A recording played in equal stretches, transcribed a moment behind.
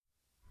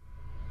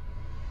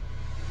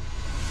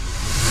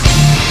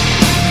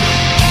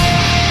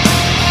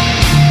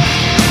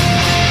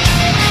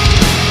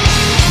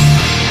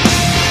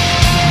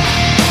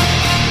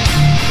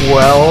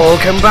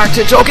Welcome back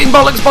to Talking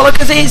Bollocks,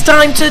 because it's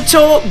time to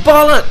talk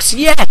bollocks.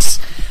 Yes,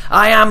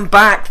 I am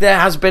back. There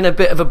has been a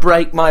bit of a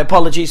break. My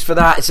apologies for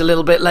that. It's a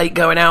little bit late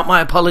going out.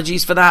 My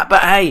apologies for that.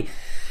 But hey,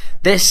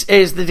 this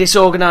is the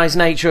disorganised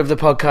nature of the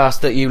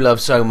podcast that you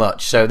love so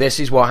much. So this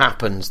is what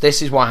happens.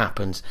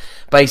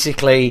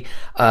 Basically,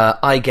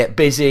 I get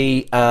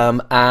busy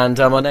and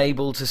I'm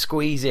unable to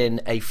squeeze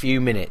in a few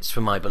minutes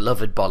for my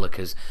beloved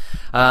bollockers.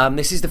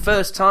 This is the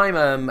first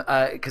time,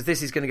 because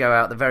this is going to go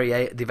out the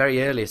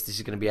very earliest this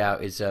is going to be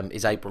out is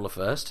April the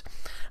 1st.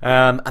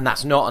 And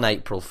that's not an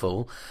April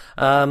Fool.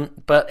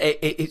 But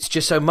it's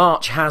just so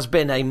March has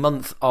been a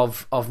month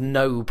of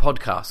no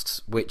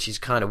podcasts, which is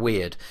kind of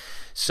weird.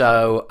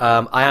 So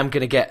I am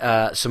going to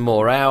get some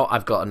more out.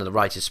 I've got another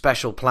writer's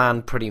special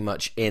plan pretty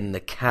much in the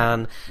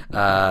can.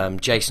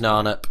 Jason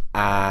Arnott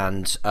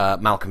and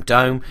Malcolm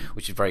Dome,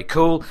 which is very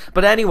cool.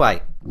 But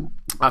anyway,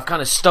 I've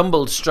kind of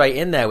stumbled straight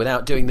in there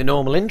without doing the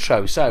normal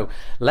intro. So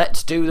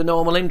let's do the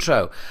normal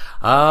intro.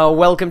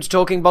 Welcome to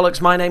Talking Bollocks.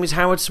 My name is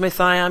Howard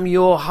Smith. I am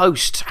your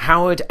host.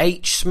 Howard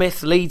H.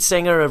 Smith, lead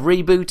singer of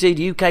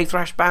rebooted UK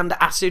thrash band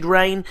Acid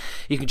Reign.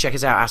 You can check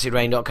us out,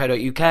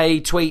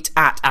 acidrain.co.uk. Tweet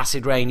at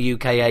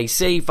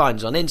acidrainukac. Find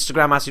us on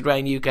Instagram,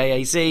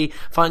 acidrainukac.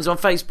 Find us on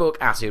Facebook,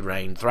 Acid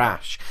Reign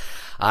Thrash.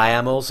 I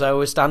am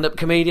also a stand-up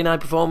comedian. I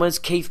perform as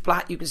Keith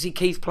Platt. You can see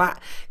Keith Platt,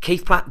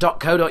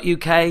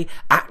 keithplatt.co.uk,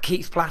 at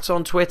Keith Platt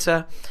on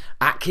Twitter,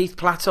 at Keith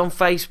Platt on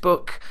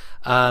Facebook.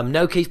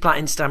 No Keith Platt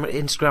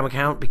Instagram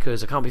account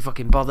because I can't be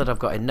fucking bothered. I've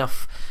got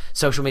enough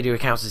social media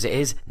accounts as it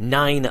is.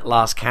 9 at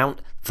last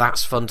count.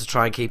 That's fun to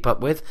try and keep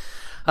up with.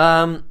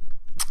 And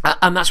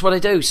that's what I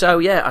do. So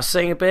yeah, I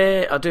sing a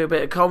bit, I do a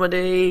bit of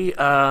comedy,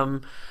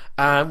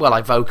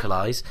 I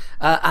vocalise,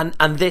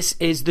 and this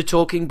is the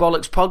Talking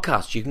Bollocks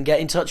podcast. You can get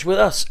in touch with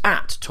us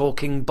at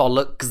Talking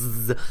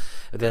Bollocks,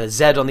 the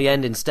Z on the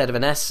end instead of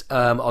an S,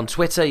 on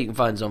Twitter. You can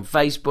find us on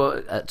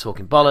Facebook at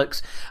Talking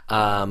Bollocks,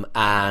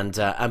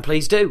 and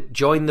please do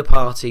join the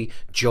party,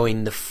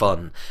 join the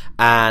fun,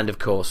 and of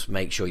course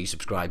make sure you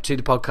subscribe to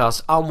the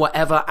podcast on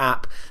whatever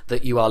app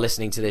that you are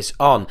listening to this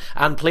on,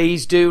 and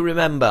please do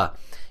remember,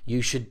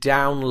 you should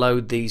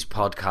download these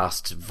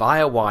podcasts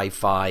via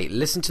Wi-Fi,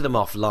 listen to them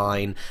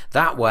offline.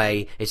 That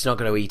way, it's not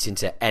going to eat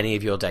into any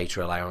of your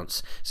data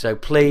allowance. So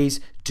please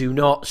do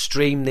not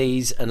stream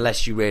these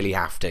unless you really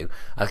have to.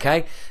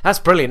 Okay? That's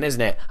brilliant, isn't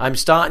it? I'm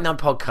starting our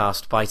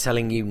podcast by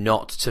telling you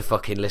not to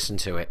fucking listen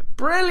to it.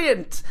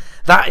 Brilliant!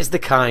 That is the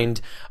kind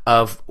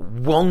of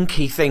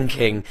wonky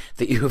thinking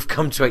that you have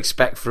come to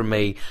expect from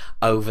me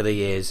over the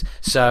years.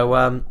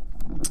 So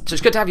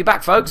it's good to have you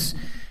back, folks.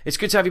 It's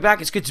good to have you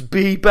back. It's good to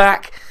be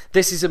back.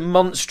 This is a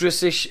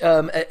monstrous-ish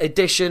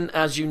edition.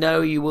 As you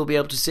know, you will be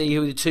able to see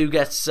who the two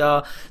guests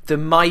are. The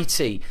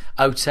mighty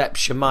Otep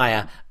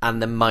Shamaya and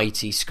the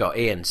mighty Scott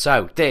Ian.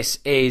 So this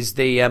is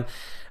this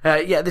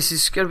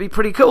is going to be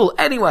pretty cool.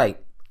 Anyway,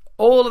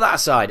 all of that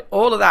aside,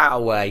 all of that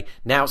away,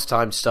 now it's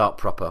time to start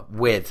proper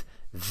with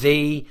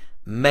the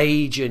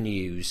major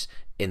news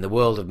in the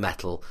world of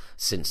metal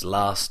since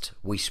last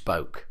we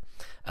spoke.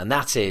 And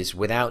that is,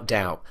 without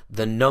doubt,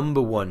 the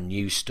number one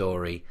news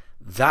story.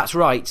 That's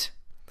right.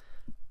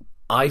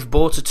 I've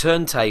bought a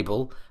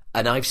turntable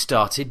and I've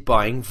started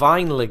buying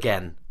vinyl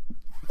again.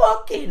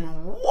 Fucking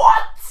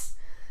what?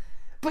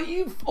 But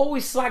you've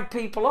always slagged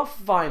people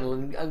off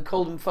vinyl and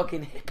called them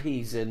fucking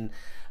hippies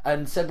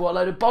and said what a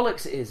load of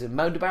bollocks it is and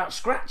moaned about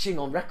scratching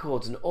on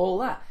records and all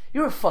that.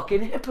 You're a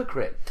fucking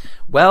hypocrite.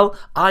 Well,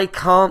 I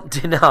can't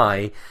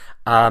deny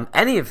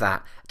any of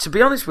that. To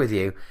be honest with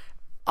you,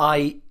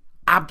 I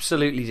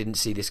absolutely didn't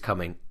see this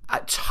coming.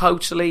 It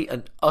totally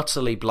and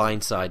utterly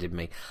blindsided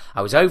me.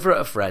 I was over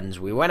at a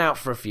friend's, we went out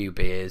for a few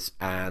beers,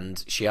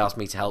 and she asked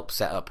me to help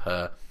set up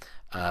her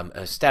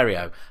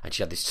stereo, and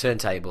she had this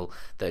turntable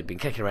that had been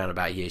kicking around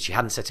about a year. She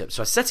hadn't set it up,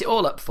 so I set it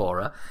all up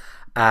for her,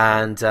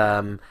 and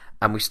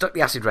we stuck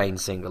the Acid Reign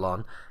single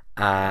on,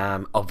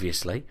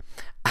 obviously,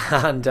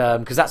 and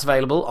because that's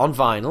available on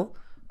vinyl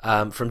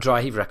from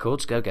Dry Heave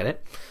Records. Go get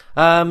it.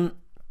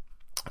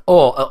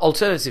 Or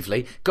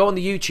alternatively, go on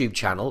the YouTube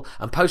channel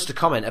and post a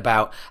comment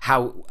about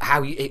how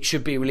it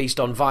should be released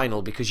on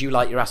vinyl because you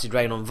like your Acid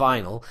Reign on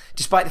vinyl,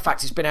 despite the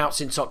fact it's been out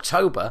since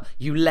October,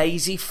 you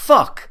lazy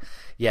fuck.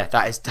 Yeah,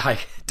 that is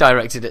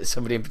directed at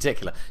somebody in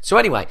particular. So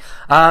anyway,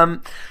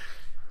 and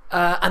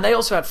they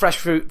also had Fresh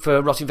Fruit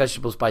for Rotting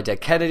Vegetables by Dead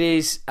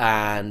Kennedys,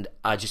 and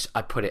I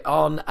put it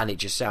on, and it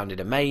just sounded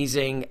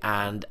amazing,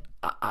 and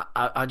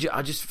I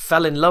just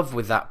fell in love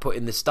with that,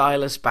 putting the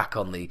stylus back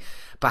on the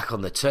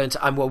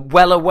turntable. I'm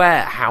well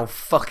aware how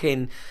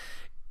fucking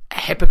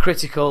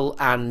hypocritical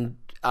and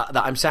that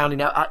I'm sounding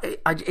now.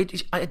 I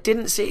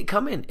didn't see it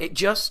coming. It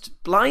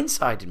just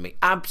blindsided me,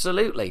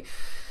 absolutely.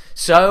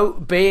 So,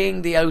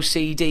 being the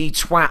OCD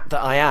twat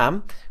that I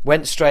am,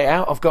 went straight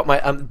out. I've got my.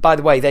 By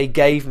the way, they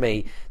gave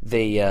me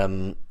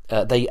the.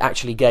 They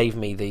actually gave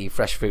me the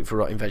Fresh Fruit for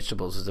Rotting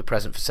Vegetables as a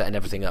present for setting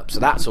everything up. So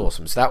that's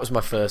awesome. So that was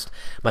my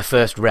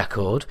first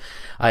record.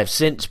 I have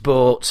since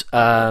bought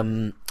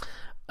For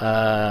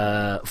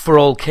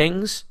All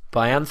Kings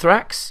by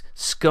Anthrax.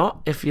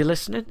 Scott, if you're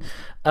listening.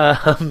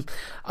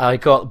 I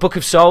got Book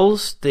of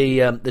Souls,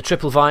 the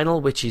triple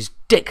vinyl, which is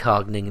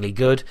dick-hardeningly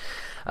good.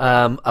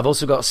 I've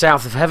also got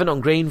South of Heaven on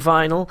green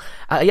vinyl.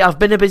 Yeah, I've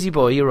been a busy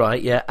boy, you're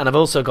right, yeah. And I've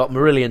also got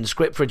Marillion,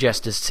 Script for a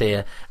Jester's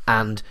Tear,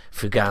 and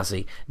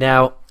Fugazi.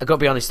 Now, I've got to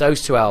be honest,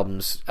 those two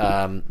albums,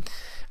 I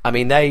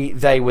mean,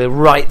 they were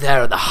right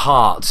there at the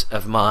heart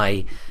of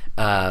my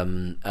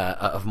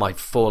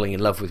falling in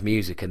love with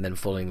music and then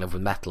falling in love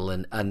with metal,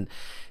 and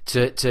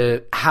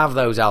to have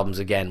those albums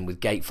again with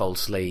gatefold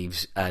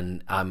sleeves,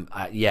 and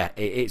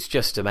it's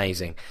just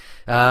amazing.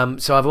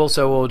 So I've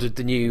also ordered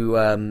the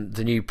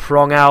new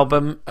Prong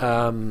album.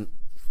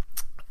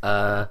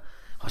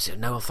 What's it?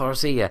 No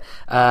Authority, yeah.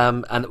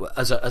 And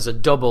as a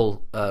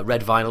double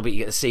red vinyl, but you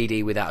get the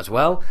CD with that as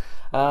well.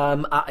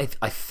 I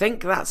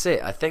think that's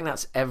it. I think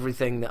that's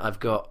everything that I've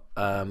got.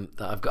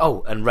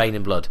 Oh, and Rain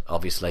and Blood,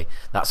 obviously,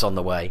 that's on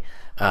the way.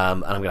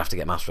 And I'm gonna have to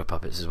get Master of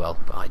Puppets as well,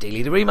 but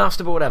ideally the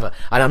remaster, but whatever.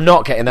 And I'm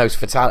not getting those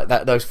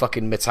those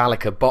fucking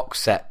Metallica box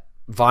set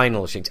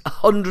vinyl things.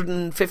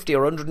 150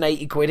 or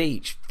 180 quid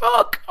each.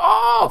 Fuck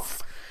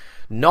off.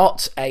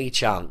 Not a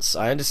chance.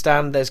 I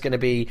understand there's going to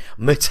be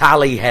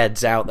Metalli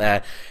heads out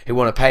there who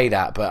want to pay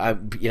that, but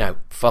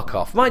fuck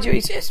off. Mind you,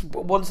 it's just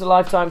once in a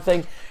lifetime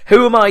thing.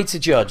 Who am I to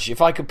judge?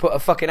 If I could put a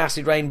fucking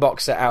Acid Rain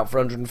box set out for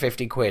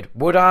 150 quid,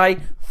 would I?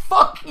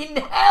 Fucking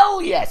hell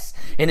yes!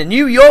 In a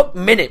New York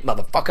minute,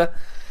 motherfucker.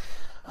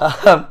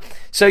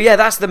 So yeah,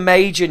 that's the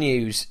major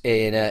news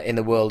in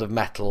the world of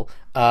metal.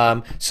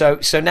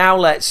 So now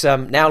let's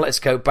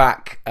go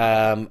back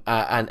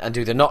and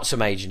do the not so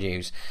major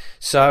news.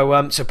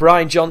 So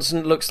Brian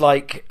Johnson looks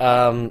like he's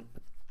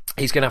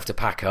going to have to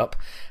pack up,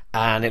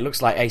 and it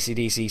looks like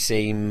AC/DC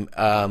seem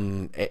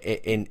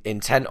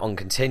intent on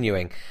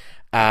continuing.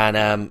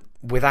 And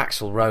with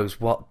Axl Rose,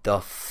 what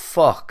the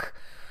fuck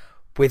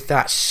with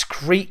that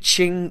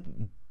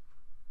screeching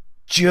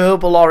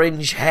gerbil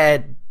orange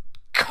haired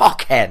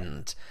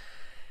cockend?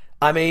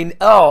 I mean,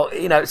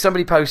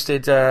 somebody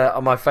posted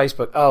on my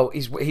Facebook,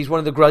 he's one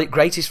of the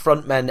greatest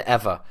frontmen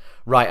ever.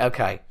 Right,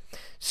 okay.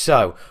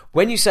 So,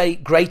 when you say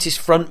greatest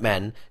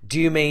frontmen, do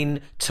you mean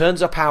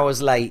turns up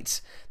hours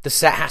late, the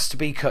set has to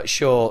be cut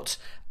short,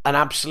 an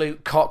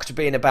absolute cock to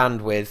be in a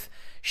band with,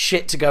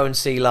 shit to go and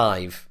see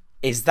live?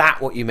 Is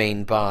that what you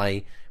mean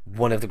by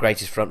one of the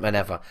greatest frontmen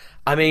ever?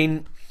 I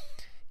mean,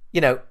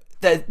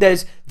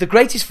 there's the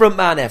greatest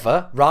frontman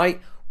ever, right?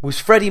 Was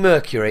Freddie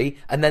Mercury,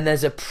 and then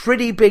there's a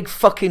pretty big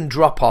fucking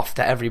drop-off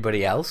to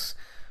everybody else,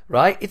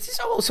 right? It's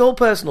all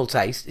personal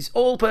taste. It's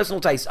all personal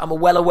taste. I'm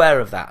well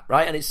aware of that,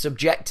 right? And it's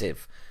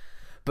subjective.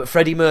 But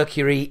Freddie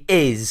Mercury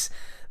is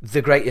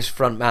the greatest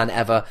frontman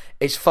ever.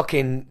 It's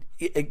fucking...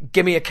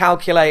 Give me a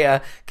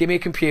calculator, give me a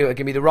computer,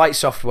 give me the right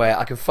software,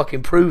 I can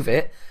fucking prove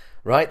it,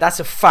 right? That's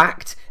a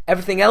fact.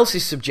 Everything else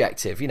is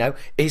subjective,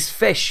 Is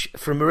Fish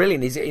from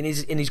Marillion,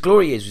 in his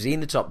glory years, was he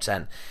in the top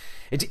 10?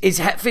 Is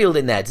Hetfield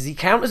in there? Does he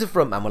count as a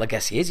frontman? Well, I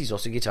guess he is. He's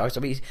also a guitarist. I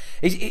mean,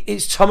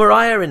 is Tom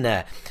Araya in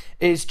there?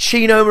 Is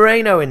Chino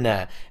Moreno in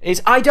there?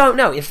 I don't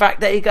know. In fact,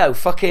 there you go.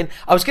 Fucking,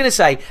 I was going to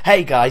say,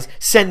 hey guys,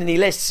 send any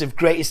lists of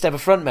greatest ever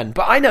frontmen,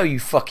 but I know you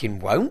fucking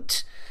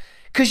won't,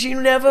 because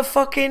you never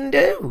fucking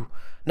do.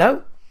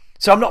 No?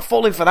 So I'm not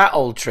falling for that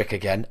old trick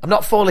again. I'm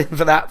not falling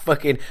for that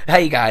fucking,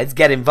 hey guys,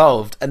 get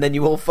involved, and then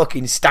you all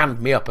fucking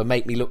stand me up and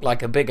make me look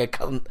like a bigger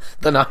cunt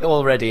than I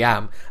already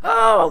am.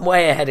 Oh, I'm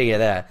way ahead of you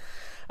there.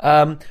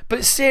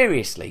 But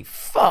seriously,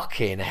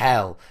 fucking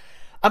hell.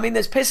 I mean,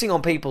 there's pissing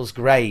on people's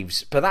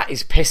graves, but that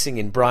is pissing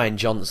in Brian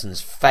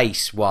Johnson's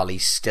face while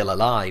he's still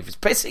alive. It's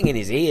pissing in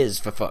his ears,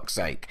 for fuck's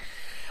sake.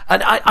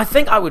 And I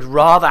think I would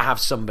rather have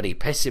somebody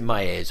piss in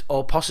my ears,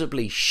 or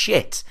possibly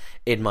shit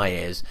in my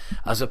ears,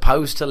 as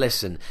opposed to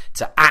listen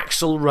to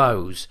Axl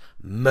Rose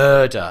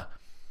murder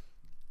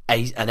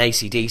an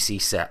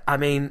AC/DC set. I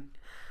mean,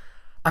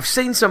 I've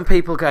seen some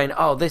people going,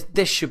 oh,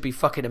 this should be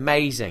fucking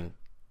amazing.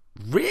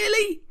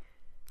 Really?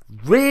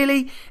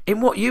 Really?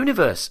 In what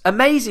universe?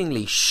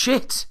 Amazingly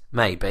shit,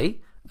 maybe.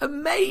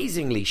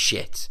 Amazingly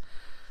shit.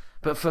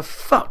 But for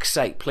fuck's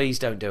sake, please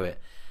don't do it.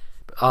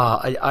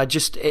 I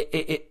just...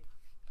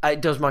 It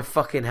does my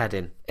fucking head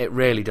in. It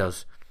really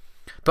does.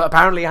 But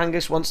apparently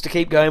Angus wants to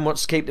keep going,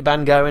 wants to keep the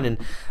band going, and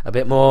a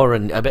bit more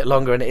and a bit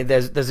longer. And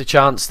there's a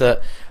chance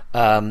that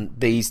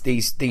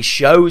these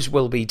shows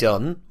will be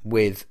done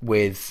with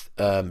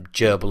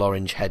gerbil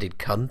orange headed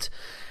cunt.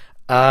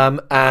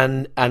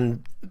 And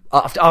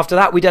after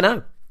that, we don't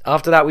know.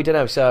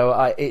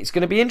 So it's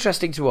going to be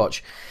interesting to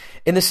watch.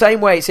 In the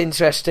same way, it's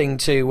interesting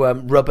to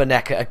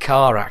rubberneck at a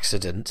car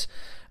accident.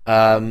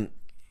 They've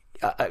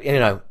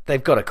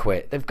got to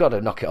quit. They've got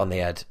to knock it on the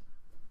head.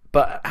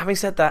 But having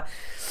said that,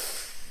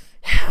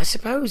 I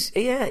suppose,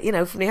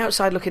 yeah, from the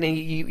outside looking in,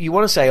 you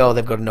want to say, oh,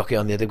 they've got to knock it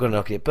on the head, they've got to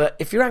knock it. But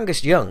if you're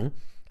Angus Young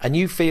and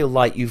you feel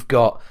like you've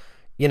got,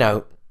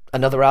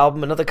 another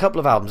album, another couple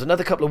of albums,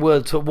 another couple of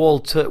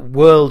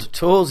world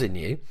tours in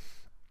you,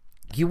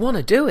 you want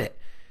to do it.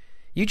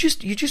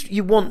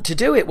 You want to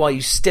do it while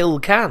you still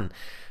can.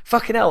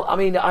 fucking hell. I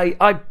mean,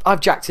 I've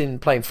jacked in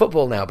playing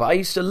football now, but I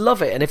used to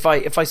love it. And if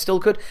I still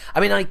could, I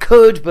mean, I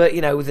could, but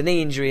you know, with the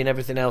knee injury and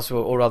everything else,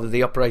 or rather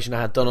the operation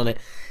I had done on it,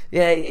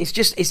 yeah, it's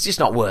just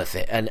not worth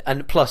it.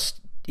 And plus,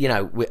 you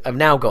know, I've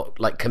now got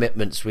like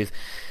commitments with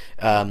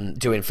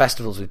doing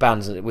festivals with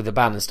bands, with the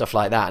band and stuff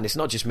like that, and it's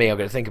not just me I've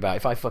got to think about.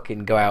 If I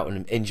fucking go out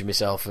and injure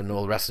myself and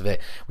all the rest of it,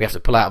 we have to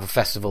pull out of a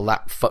festival,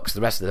 that fucks the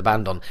rest of the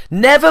band on.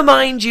 Never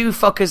mind you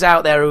fuckers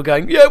out there who are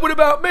going, yeah, what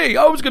about me?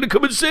 I was going to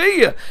come and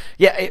see you.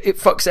 Yeah, it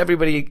fucks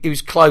everybody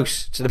who's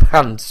close to the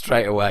band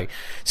straight away.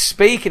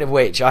 Speaking of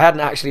which, I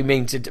hadn't actually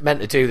meant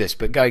to do this,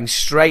 but going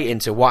straight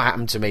into what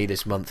happened to me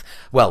this month.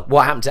 Well,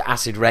 what happened to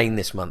Acid Reign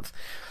this month?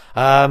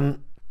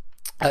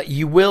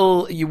 You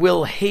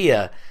will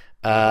hear.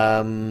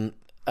 Oh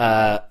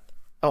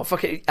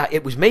fuck it!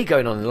 It was me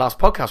going on in the last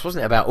podcast,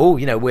 wasn't it? About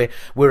you know,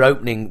 we're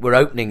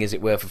opening as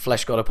it were for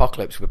Flesh God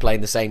Apocalypse. We're playing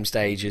the same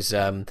stage as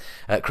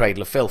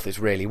Cradle of Filth. It's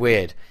really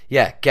weird.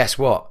 Yeah, guess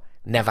what?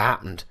 Never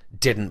happened.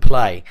 Didn't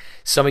play.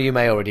 Some of you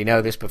may already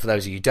know this, but for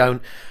those of you who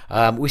don't,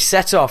 we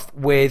set off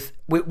with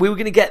we were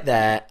going to get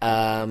there. We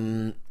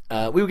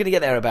were going to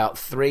get there about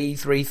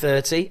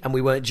 3:30, and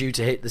we weren't due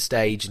to hit the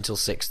stage until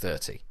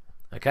 6:30.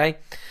 Okay.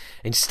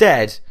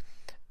 Instead,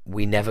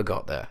 we never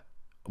got there.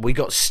 We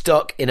got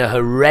stuck in a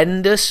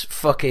horrendous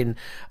fucking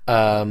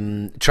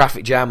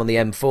traffic jam on the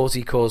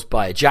M40 caused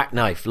by a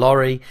jackknife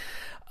lorry.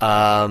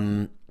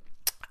 And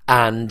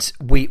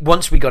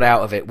once we got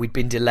out of it, we'd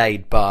been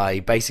delayed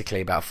by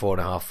basically about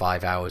 4.5,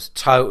 5 hours.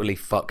 Totally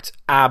fucked.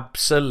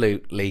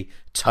 Absolutely,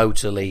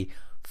 totally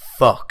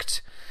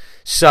fucked.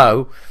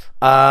 So,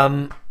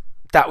 that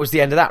was the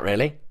end of that,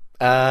 really.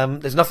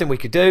 There's nothing we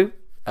could do.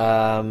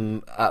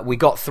 We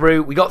got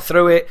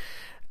through it.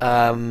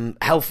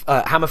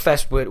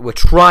 Hammerfest were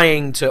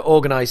trying to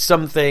organise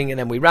something, and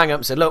then we rang up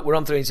and said, look, we're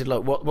on through, and said,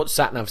 look, what's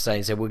Satnav saying?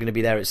 He said, we're going to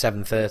be there at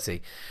 7:30.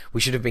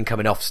 We should have been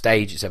coming off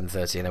stage at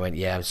 7:30, and I went,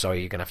 yeah, I'm sorry,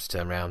 you're going to have to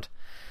turn around.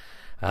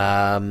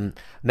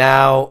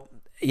 Now,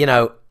 you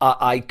know,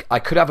 I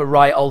could have a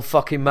right old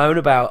fucking moan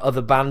about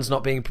other bands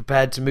not being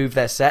prepared to move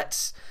their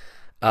sets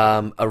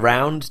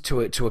around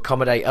to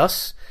accommodate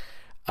us.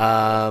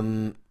 I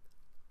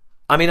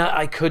mean,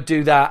 I could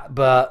do that,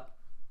 but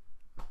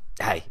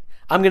hey,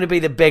 I'm going to be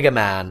the bigger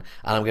man,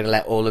 and I'm going to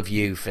let all of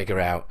you figure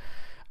out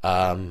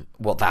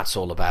what that's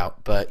all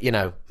about. But, you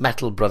know,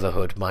 Metal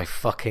Brotherhood, my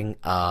fucking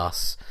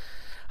arse.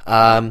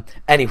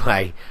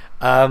 Anyway,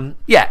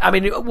 yeah, I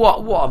mean, what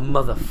a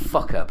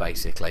motherfucker,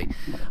 basically.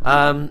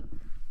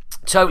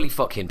 Totally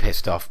fucking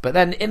pissed off. But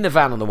then in the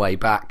van on the way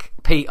back,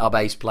 Pete, our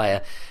bass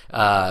player,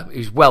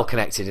 who's well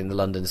connected in the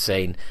London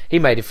scene, he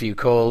made a few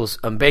calls,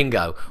 and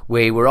bingo,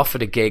 we were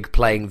offered a gig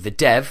playing the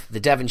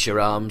Devonshire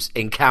Arms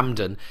in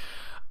Camden.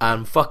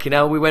 And fucking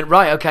hell, we went,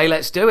 right, okay,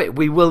 let's do it.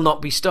 We will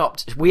not be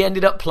stopped. We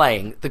ended up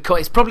playing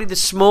it's probably the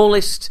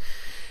smallest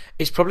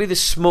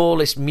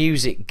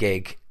music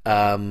gig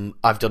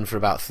I've done for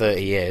about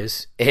 30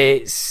 years.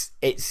 It's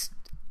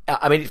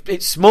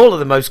smaller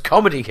than most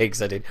comedy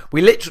gigs I did. We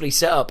literally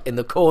set up in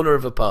the corner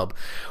of a pub.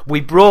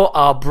 We brought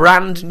our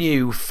brand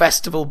new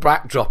festival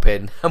backdrop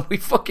in, and we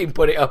fucking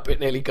put it up.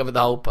 It nearly covered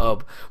the whole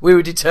pub. We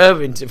were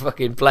determined to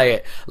fucking play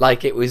it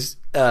like it was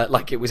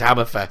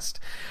Hammerfest.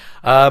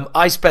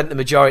 I spent the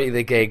majority of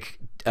the gig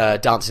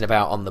dancing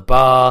about on the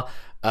bar,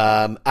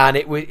 and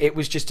it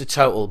was just a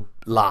total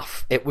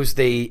laugh. It was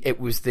the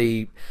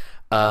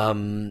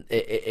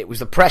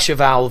pressure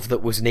valve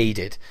that was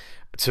needed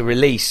to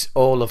release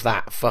all of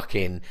that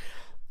fucking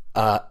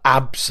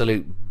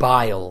absolute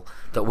bile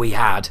that we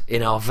had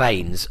in our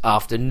veins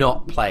after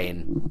not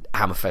playing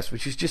Hammerfest,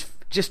 which was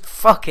just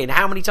fucking,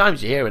 how many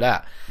times do you hear of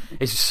that?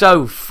 It's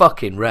so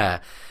fucking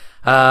rare.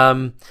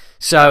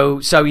 So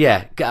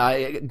yeah,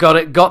 got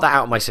that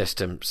out of my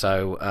system.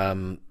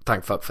 So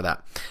thank fuck for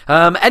that.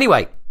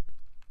 Anyway,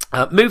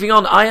 moving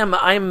on. I'm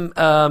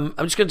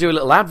just going to do a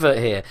little advert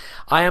here.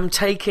 I am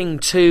taking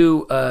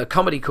 2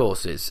 comedy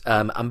courses,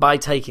 and by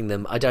taking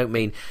them, I don't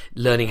mean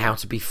learning how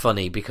to be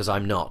funny, because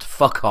I'm not.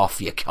 Fuck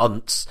off, you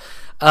cunts.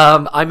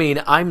 I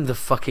mean, I'm the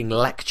fucking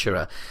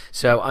lecturer.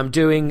 So I'm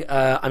doing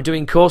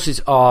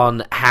courses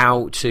on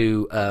how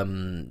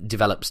to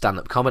develop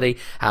stand-up comedy,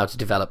 how to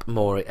develop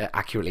more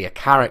accurately a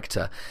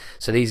character.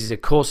 So these are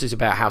courses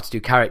about how to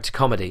do character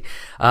comedy.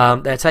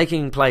 They're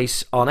taking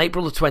place on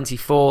April the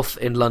 24th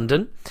in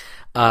London,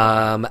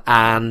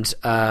 and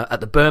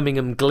at the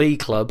Birmingham Glee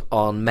Club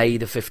on May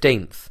the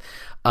 15th.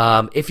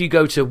 If you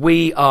go to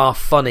We Are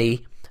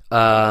Funny,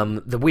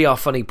 the We Are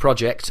Funny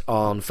project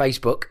on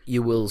Facebook,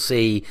 you will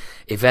see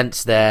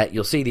events there.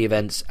 You'll see the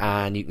events,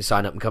 and you can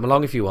sign up and come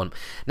along if you want.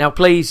 Now,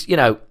 please, you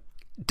know,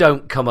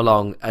 don't come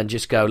along and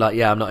just go like,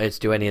 yeah, I'm not here to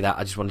do any of that.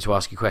 I just wanted to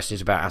ask you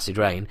questions about Acid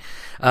Reign,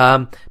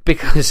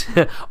 because,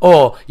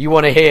 or you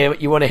want to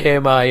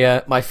hear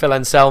my Phil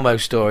Anselmo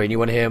story, and you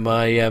want to hear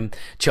my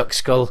Chuck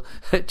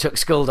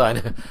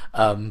Skulldiner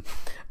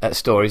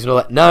stories and all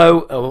that.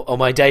 No, or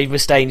my Dave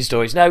Mustaine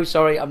stories. No,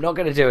 sorry, I'm not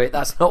going to do it.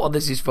 That's not what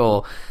this is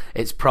for.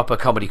 It's proper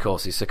comedy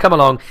courses. So come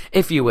along,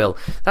 if you will.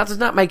 That does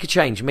not make a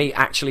change. Me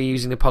actually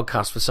using the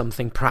podcast for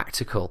something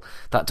practical.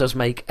 That does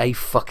make a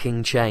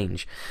fucking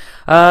change.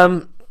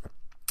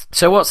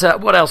 So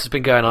what else has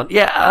been going on?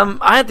 Yeah,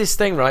 I had this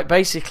thing, right?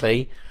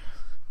 Basically,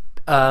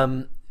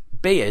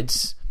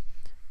 beards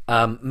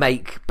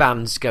make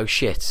bands go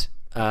shit,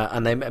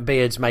 and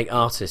beards make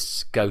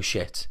artists go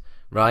shit,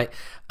 right?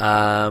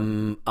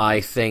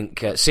 I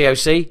think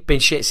COC been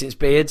shit since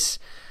beards.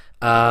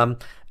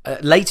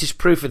 Latest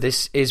proof of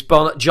this is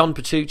John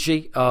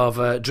Petrucci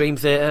of Dream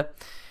Theater.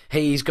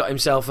 He's got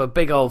himself a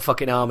big old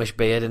fucking Amish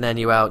beard, and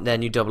their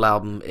new double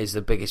album is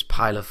the biggest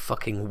pile of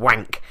fucking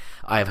wank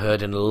I have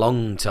heard in a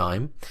long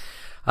time.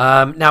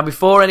 Now,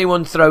 before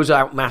anyone throws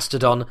out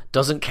Mastodon,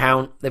 doesn't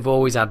count. They've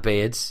always had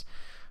beards,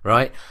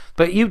 right?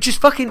 But you just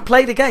fucking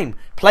play the game.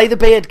 Play the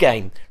beard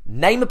game.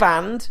 Name a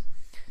band.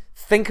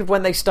 Think of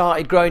when they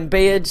started growing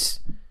beards.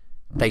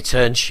 They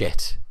turned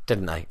shit,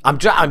 didn't they? I'm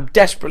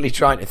desperately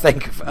trying to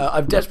think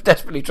of.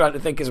 Desperately trying to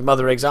think of some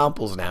other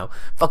examples now.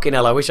 Fucking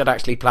hell! I wish I'd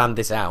actually planned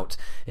this out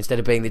instead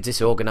of being the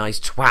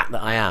disorganised twat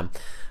that I am.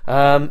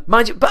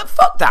 Mind you, but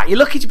fuck that. You're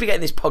lucky to be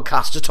getting this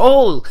podcast at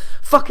all.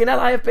 Fucking hell,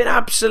 I have been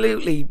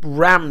absolutely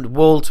rammed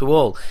wall to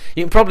wall.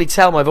 You can probably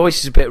tell my voice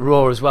is a bit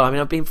raw as well. I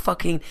mean, I've been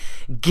fucking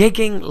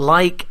gigging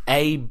like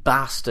a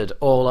bastard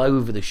all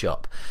over the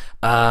shop.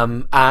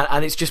 And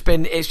it's just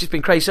been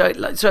crazy.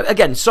 So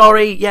again,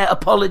 sorry, yeah,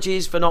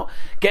 apologies for not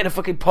getting a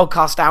fucking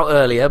podcast out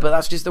earlier, but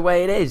that's just the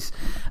way it is.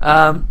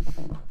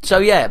 So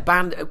yeah,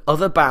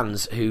 other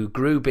bands who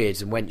grew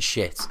beards and went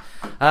shit.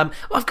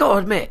 I've got to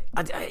admit,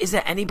 is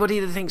there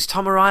anybody that thinks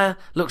Tom Araya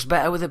looks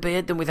better with a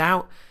beard than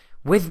without?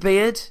 With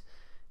beard,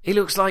 he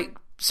looks like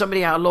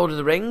somebody out of Lord of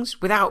the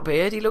Rings. Without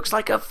beard, he looks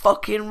like a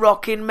fucking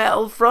rockin'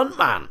 metal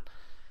frontman.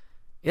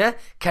 Yeah,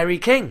 Kerry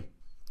King.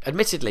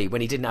 Admittedly,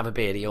 when he didn't have a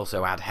beard, he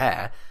also had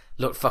hair.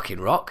 Looked fucking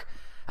rock.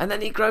 And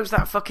then he grows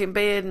that fucking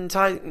beard and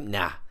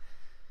nah.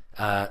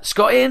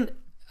 Scott Ian,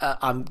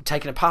 I'm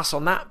taking a pass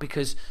on that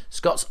because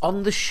Scott's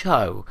on the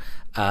show.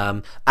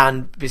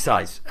 And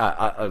besides,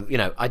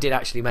 I did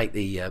actually make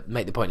the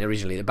point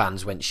originally the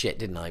bands went shit,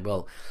 didn't I?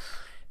 Well,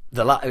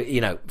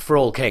 For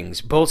All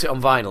Kings, bought it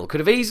on vinyl. Could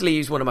have easily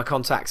used one of my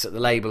contacts at the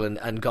label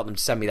and got them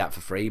to send me that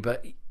for free,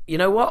 but you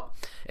know what?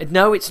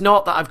 No, it's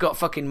not that I've got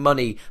fucking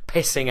money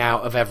pissing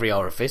out of every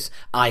orifice.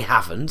 I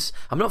haven't.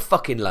 I'm not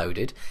fucking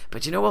loaded.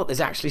 But you know what?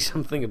 There's actually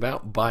something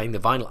about buying the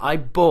vinyl. I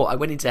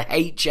went into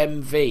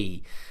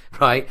HMV,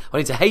 right? I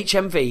went into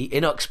HMV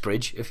in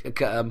Uxbridge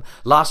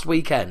last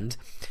weekend,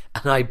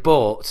 and I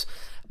bought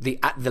the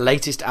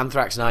latest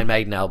Anthrax and Iron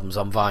Maiden albums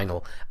on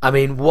vinyl. I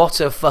mean, what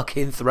a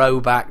fucking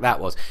throwback that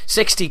was.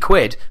 60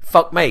 quid,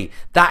 fuck me.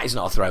 That is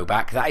not a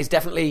throwback. That is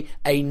definitely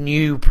a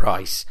new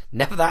price.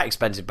 Never that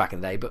expensive back in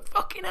the day, but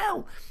fucking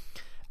hell.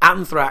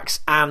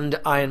 Anthrax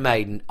and Iron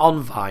Maiden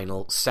on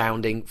vinyl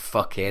sounding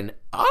fucking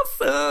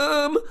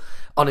awesome.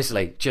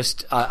 Honestly,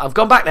 I've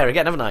gone back there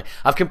again, haven't I?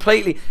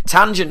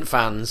 Tangent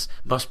fans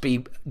must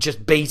be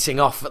just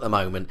beating off at the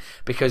moment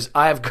because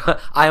I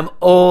am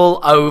all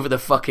over the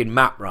fucking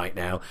map right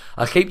now.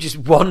 I keep just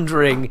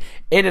wandering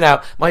in and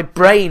out. My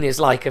brain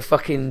is like a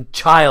fucking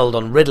child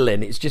on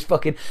Ritalin. It's just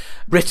fucking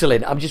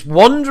Ritalin. I'm just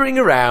wandering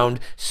around,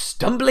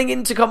 stumbling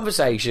into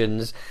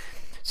conversations,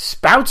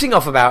 spouting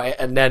off about it,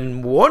 and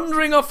then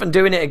wandering off and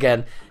doing it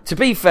again. To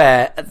be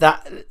fair,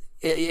 that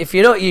if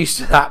you're not used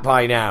to that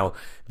by now,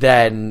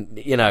 then,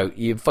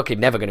 you're fucking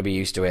never going to be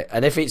used to it.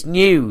 And if this is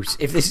new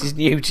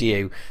to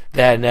you,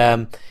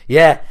 then,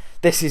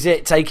 this is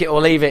it. Take it or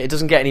leave it. It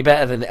doesn't get any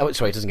better than... Oh,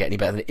 sorry, it doesn't get any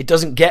better than... It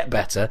doesn't get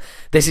better.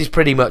 This is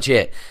pretty much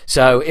it.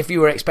 So, if you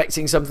were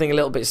expecting something a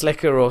little bit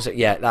slicker or...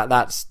 Yeah,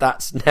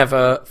 that's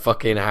never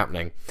fucking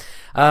happening.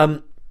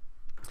 Now,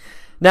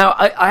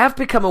 I have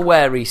become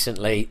aware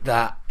recently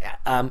that...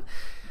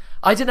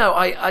 I don't know.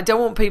 I don't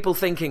want people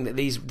thinking that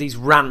these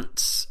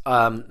rants,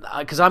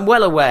 because I'm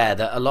well aware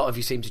that a lot of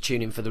you seem to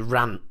tune in for the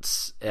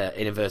rants,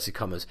 in inverted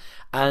commas,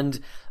 and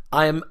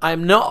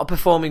I'm not a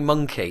performing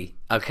monkey.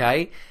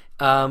 Okay,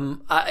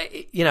 I'm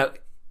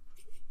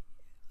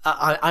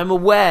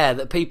aware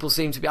that people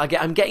seem to be.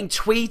 I'm getting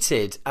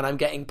tweeted and I'm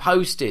getting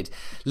posted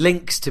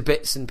links to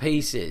bits and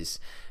pieces,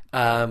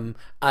 and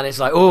it's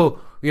like,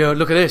 oh,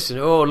 look at this, and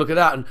oh, look at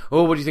that, and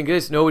oh, what do you think of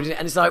this, and oh, and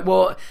it's like,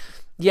 well.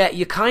 Yeah,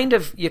 you're kind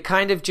of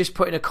just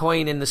putting a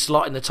coin in the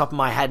slot in the top of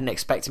my head and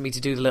expecting me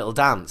to do the little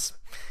dance.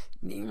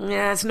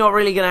 Yeah, it's not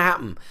really going to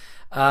happen.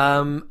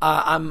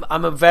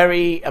 I'm a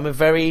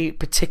very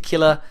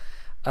particular.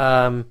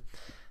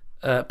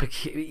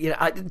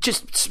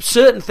 Just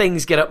certain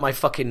things get up my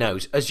fucking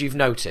nose, as you've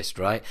noticed,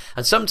 right?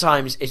 And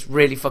sometimes it's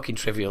really fucking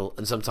trivial,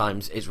 and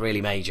sometimes it's really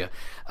major.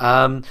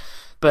 Yeah,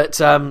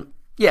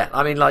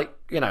 I mean, like,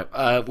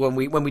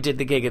 when we did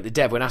the gig at the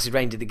Dev, when Acid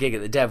Rain did the gig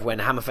at the Dev, when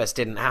Hammerfest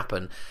didn't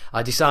happen,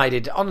 I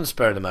decided on the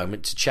spur of the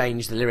moment to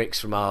change the lyrics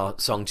from our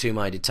song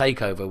Two-Minded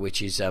Takeover,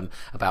 which is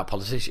about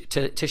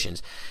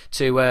politicians,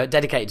 to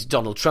dedicate it to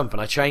Donald Trump,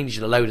 and I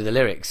changed a load of the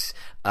lyrics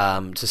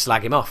to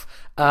slag him off.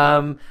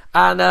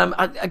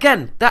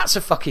 Again, that's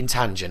a fucking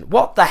tangent.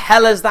 What the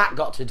hell has that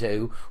got to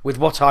do with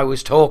what I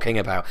was talking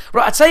about?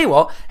 Right, I tell you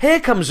what, here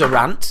comes a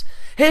rant,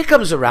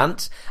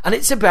 and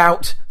it's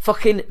about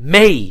fucking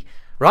me.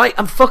 Right?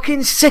 I'm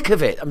fucking sick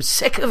of it. I'm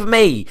sick of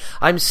me.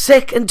 I'm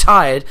sick and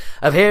tired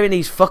of hearing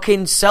these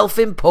fucking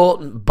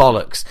self-important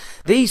bollocks.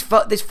 This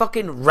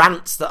fucking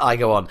rants that I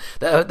go on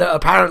that are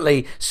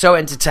apparently so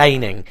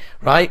entertaining,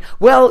 right?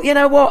 Well, you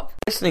know what?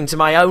 Listening to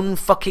my own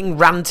fucking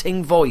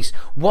ranting voice.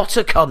 What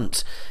a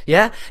cunt.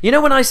 Yeah? You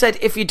know when I said,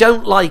 if you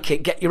don't like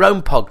it, get your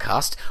own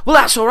podcast? Well,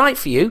 that's alright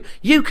for you.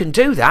 You can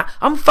do that.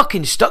 I'm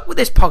fucking stuck with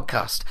this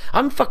podcast.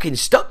 I'm fucking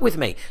stuck with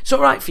me. It's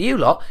alright for you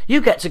lot.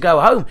 You get to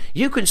go home.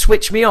 You can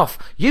switch me off.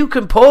 You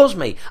can pause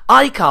me.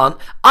 I can't.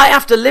 I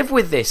have to live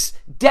with this.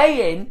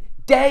 Day in,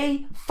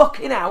 day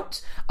fucking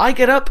out. I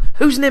get up.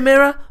 Who's in the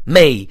mirror?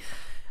 Me.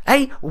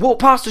 Hey, walk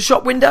past the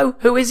shop window.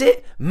 Who is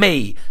it?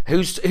 Me.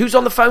 Who's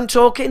on the phone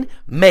talking?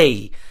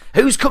 Me.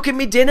 Who's cooking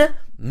me dinner?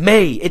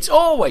 Me. It's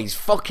always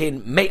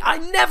fucking me. I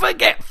never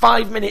get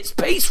 5 minutes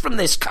peace from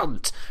this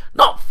cunt.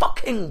 Not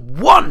fucking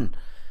one.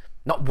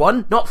 Not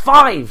one, not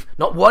five.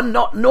 Not one,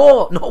 not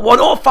one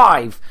or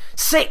five.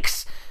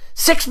 6.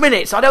 6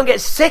 minutes. I don't get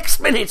 6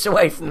 minutes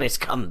away from this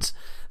cunt.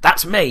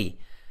 That's me.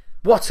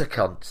 What a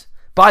cunt.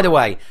 By the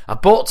way, I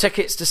bought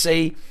tickets to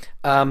see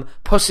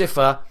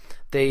Puscifer,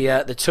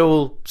 the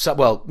Tool,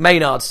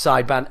 Maynard's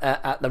side band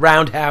at the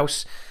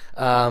Roundhouse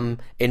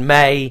in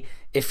May.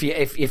 If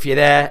you're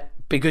there,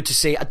 be good to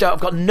see. I've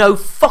got no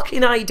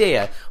fucking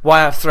idea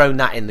why I've thrown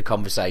that in the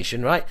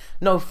conversation, right?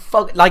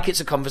 Like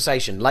it's a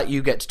conversation, like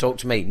you get to talk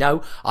to me.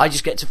 No, I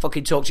just get to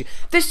fucking talk to you.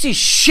 This is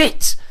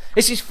shit.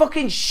 This is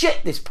fucking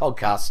shit, this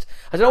podcast.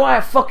 I don't know why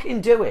I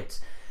fucking do it.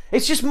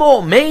 It's just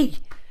more me.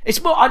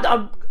 It's more...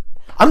 I'm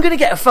going to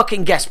get a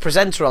fucking guest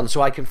presenter on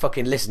so I can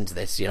fucking listen to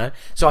this, you know?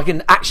 So I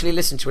can actually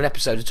listen to an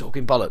episode of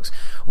Talking Bollocks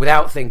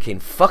without thinking,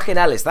 fucking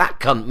hell, it's that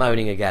cunt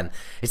moaning again.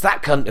 It's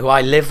that cunt who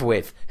I live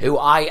with, who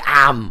I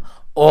am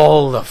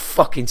all the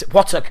fucking...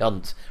 What a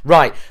cunt.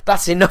 Right,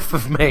 that's enough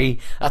of me.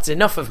 That's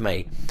enough of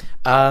me.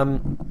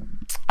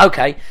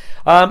 Okay,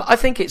 I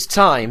think it's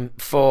time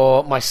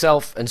for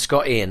myself and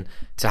Scott Ian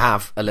to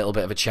have a little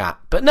bit of a chat.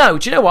 But no,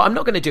 do you know what? I'm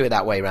not going to do it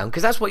that way around,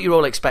 because that's what you're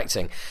all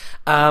expecting.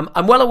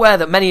 I'm well aware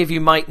that many of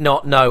you might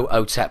not know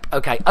OTEP.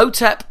 Okay,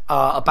 OTEP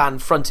are a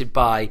band fronted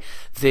by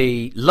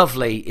the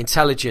lovely,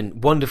 intelligent,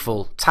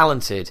 wonderful,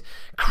 talented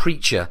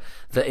creature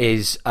that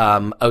is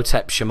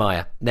OTEP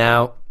Shemaya.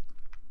 Now,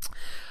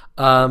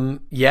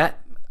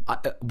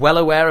 well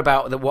aware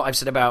about what I've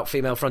said about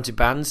female-fronted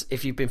bands.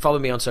 If you've been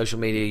following me on social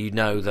media, you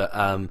know that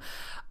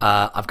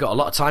I've got a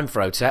lot of time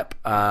for OTEP.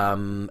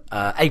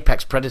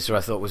 Apex Predator,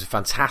 I thought, was a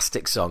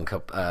fantastic song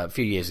a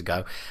few years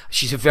ago.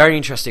 She's a very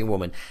interesting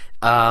woman.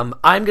 I'm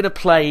going to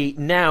play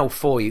now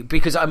for you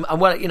because I'm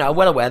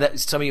well aware that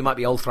some of you might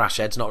be old thrash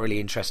heads, not really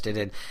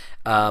interested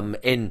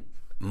in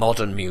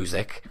modern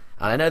music.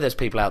 And I know there's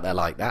people out there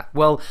like that.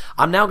 Well,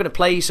 I'm now going to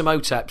play you some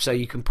OTEP so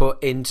you can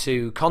put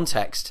into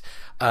context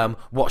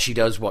what she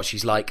does, what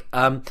she's like.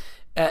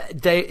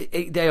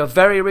 They are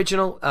very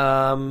original.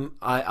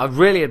 I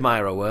really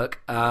admire her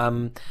work.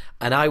 And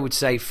I would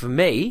say for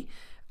me,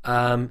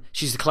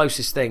 she's the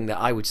closest thing that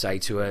I would say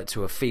to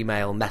a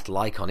female metal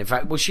icon. In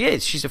fact, well, she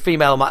is. She's a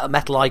female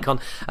metal icon,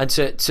 and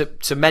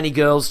to many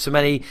girls, to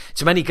many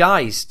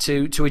guys,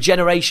 to a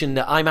generation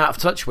that I'm out of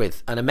touch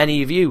with, and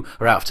many of you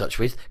are out of touch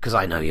with, because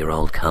I know you're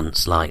old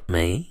cunts like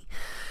me.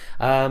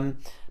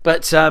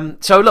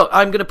 So look,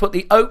 I'm going to put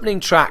the opening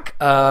track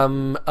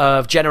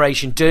of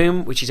Generation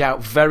Doom, which is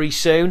out very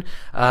soon.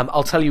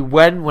 I'll tell you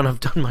when I've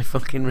done my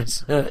fucking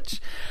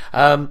research.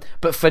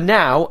 But for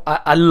now,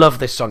 I love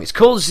this song. It's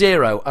called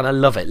Zero, and I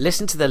love it.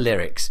 Listen to the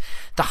lyrics.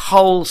 The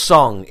whole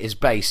song is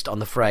based on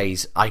the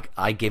phrase,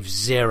 I give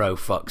zero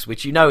fucks,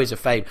 which you know is a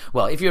favourite.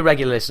 Well, if you're a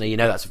regular listener, you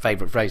know that's a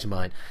favourite phrase of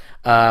mine.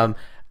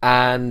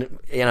 And,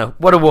 you know,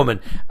 what a woman.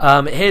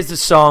 Here's the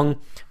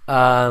song,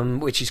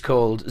 which is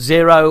called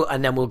Zero,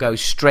 and then we'll go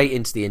straight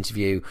into the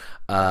interview,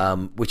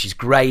 which is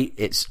great.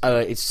 It's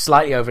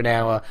slightly over an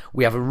hour.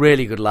 We have a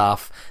really good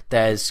laugh.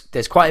 There's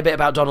quite a bit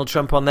about Donald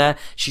Trump on there.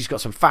 She's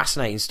got some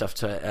fascinating stuff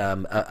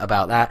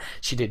about that.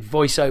 She did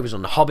voiceovers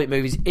on the Hobbit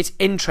movies. It's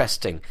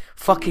interesting.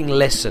 Fucking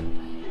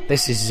listen.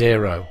 This is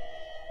Zero.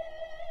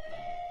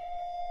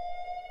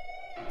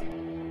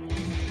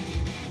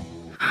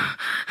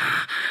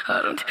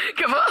 I don't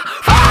give a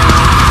fuck.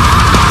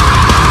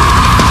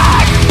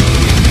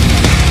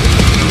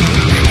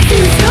 You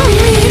told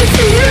me to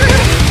fear,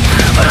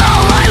 but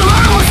all I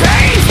learned was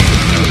hate.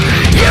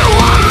 You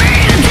want me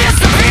to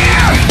disappear,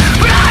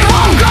 but I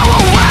won't go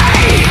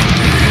away.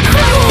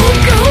 I won't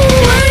go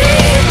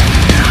away.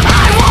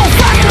 I won't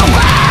fucking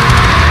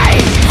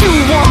away.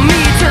 You want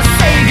me to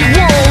save your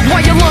world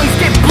while your lungs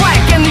get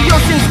black and the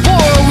oceans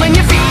boil and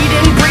you feed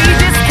and breathe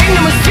this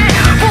kingdom of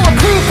shit.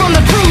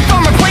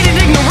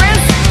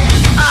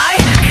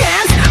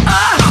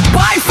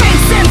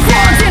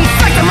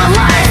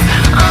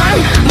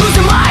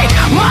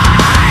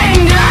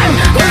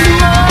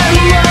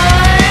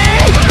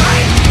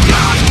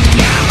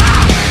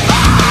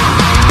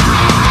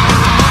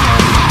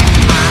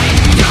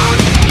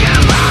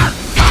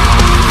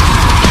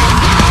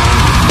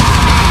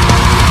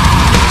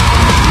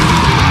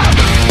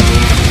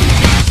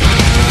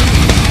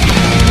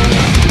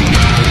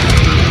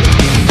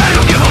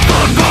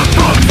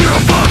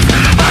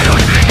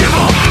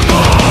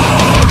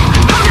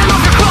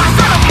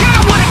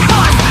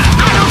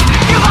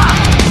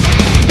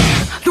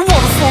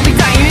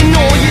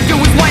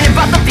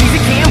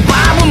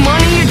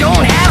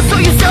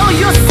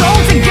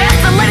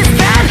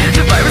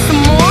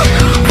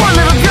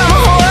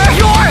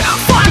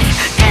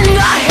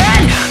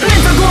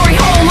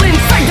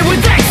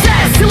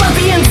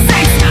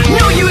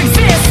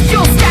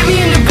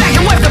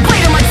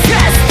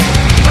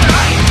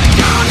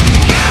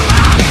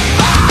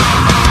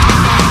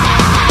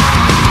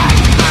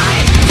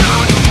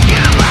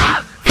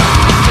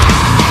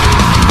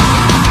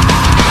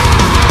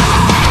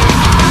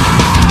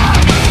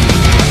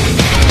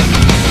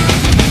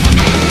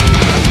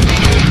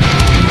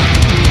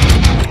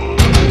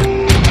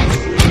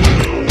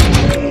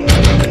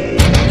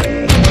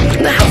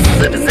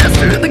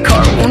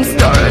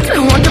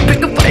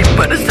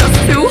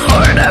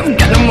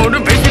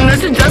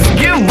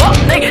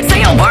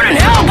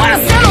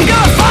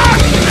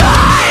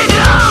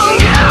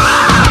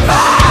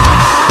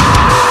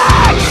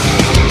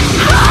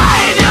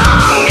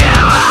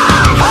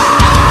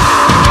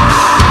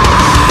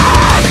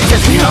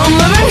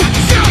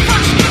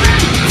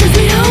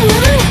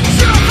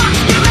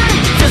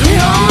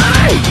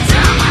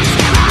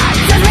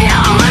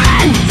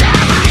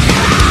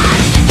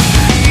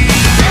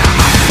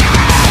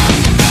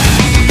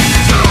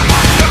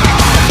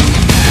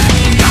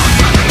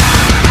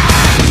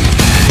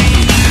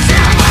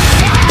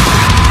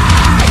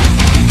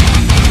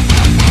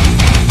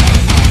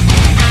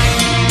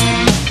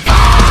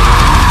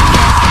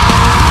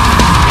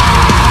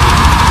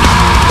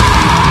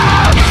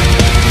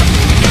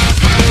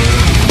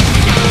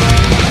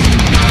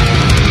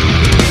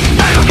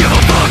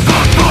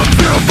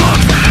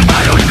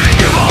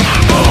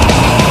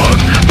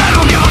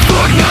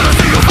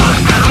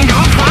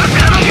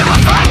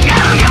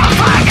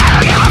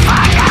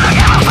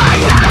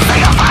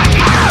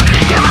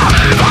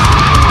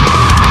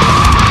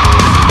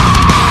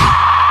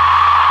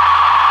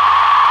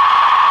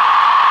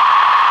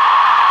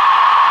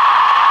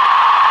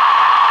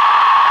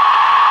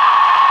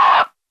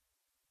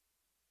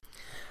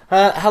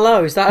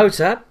 Hello, is that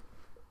Otep?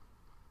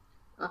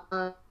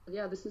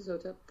 Yeah, this is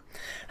Otep.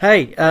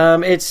 Hey,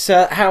 it's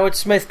Howard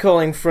Smith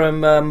calling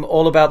from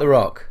All About the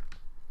Rock.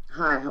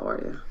 Hi, how are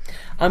you?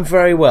 I'm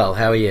very well.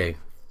 How are you?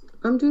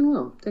 I'm doing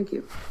well, thank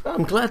you.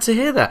 I'm glad to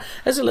hear that.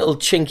 There's a little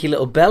chinky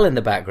little bell in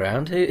the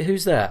background.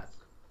 Who's that?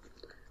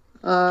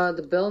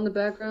 The bell in the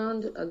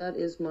background, that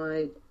is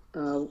my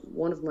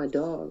one of my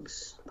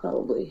dogs,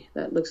 probably.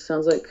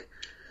 Sounds like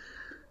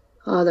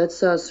that's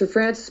Sir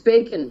Francis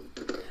Bacon.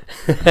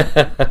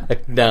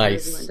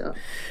 Nice.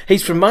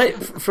 He's from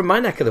my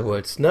neck of the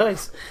woods.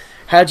 Nice.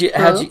 How'd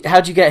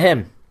you get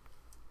him?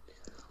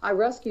 I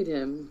rescued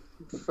him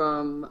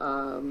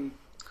from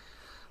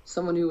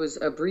someone who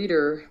was a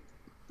breeder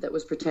that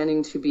was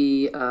pretending to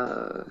be.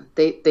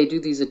 They do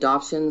these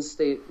adoptions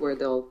where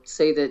they'll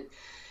say that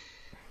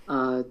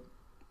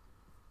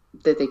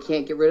they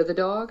can't get rid of the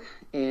dog,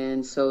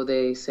 and so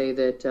they say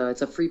that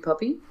it's a free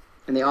puppy,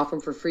 and they offer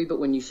them for free. But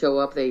when you show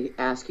up, they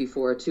ask you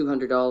for a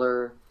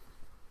 $200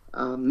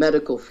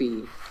 medical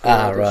fee for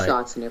all the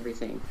shots and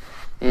everything.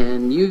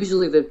 And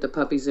usually the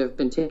puppies have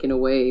been taken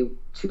away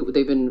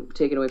they've been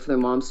taken away from their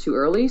moms too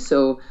early.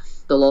 So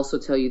they'll also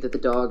tell you that the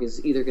dog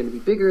is either going to be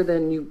bigger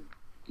than you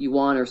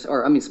want,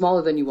 or I mean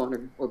smaller than you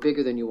want, or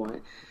bigger than you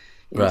want.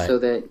 And so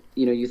that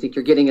you think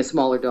you're getting a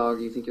smaller dog,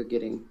 or you think you're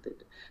getting.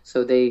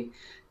 Sir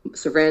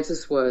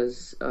Francis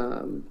was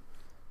I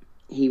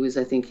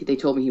think they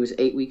told me he was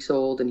 8 weeks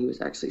old, and he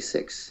was actually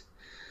 6.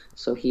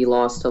 So he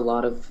lost a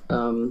lot of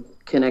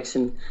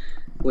connection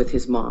with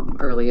his mom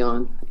early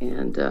on,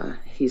 and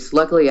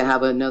luckily I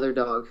have another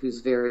dog who's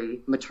very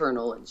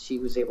maternal, and she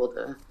was able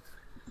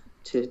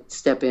to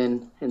step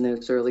in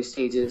those early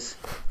stages,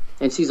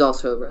 and she's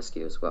also a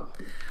rescue as well.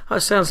 Oh,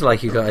 it sounds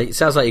like you got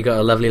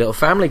a lovely little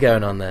family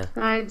going on there.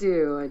 I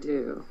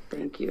do.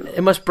 Thank you.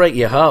 It must break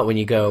your heart when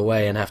you go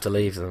away and have to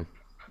leave them.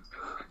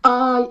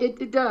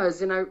 It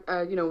does, and I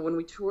when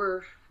we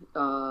tour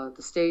the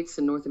States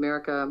and North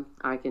America,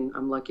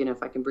 I'm lucky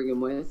enough I can bring them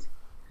with,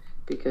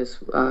 because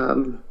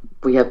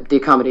we have the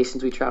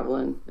accommodations we travel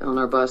in on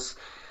our bus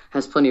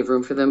has plenty of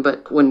room for them.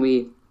 But when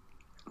we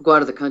go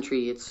out of the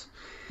country, it's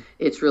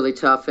really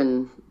tough,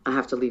 and I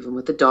have to leave them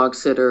with a dog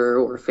sitter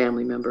or a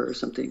family member or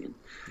something.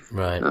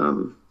 Right.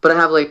 But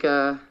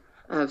I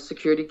have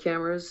security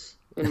cameras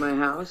in my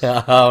house.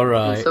 All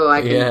right. And so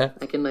I can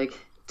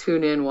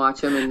tune in,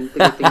 watch them, and the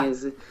good thing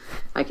is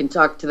I can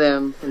talk to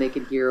them and they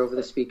can hear over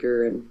the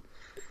speaker, and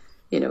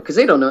because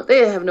they don't know,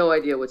 they have no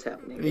idea what's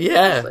happening.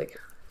 Yeah.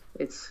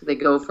 They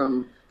go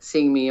from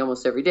seeing me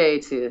almost every day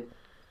to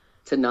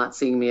not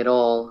seeing me at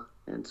all,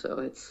 and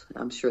so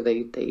I'm sure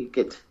they do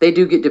get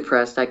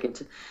depressed.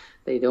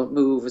 They don't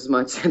move as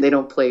much and they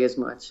don't play as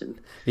much. And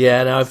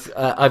yeah, no,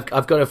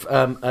 I've got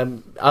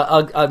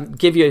I'll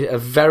give you a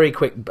very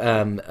quick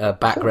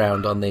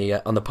background on the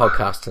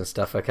podcast and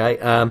stuff. Okay,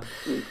 I'm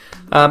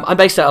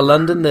based out of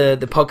London.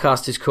 The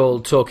podcast is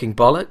called Talking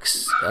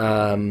Bollocks,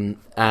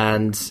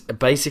 and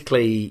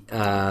basically,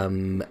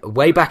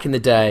 way back in the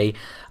day,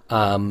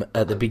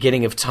 at the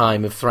beginning of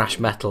time of thrash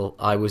metal,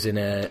 I was in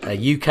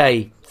a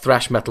UK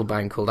thrash metal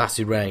band called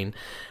Acid Rain.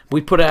 We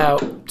put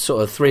out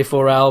sort of 3 or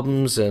 4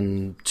 albums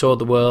and toured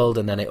the world,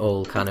 and then it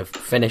all kind of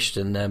finished.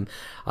 And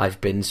I've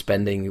been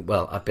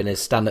a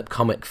stand-up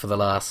comic for the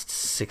last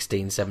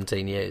 16,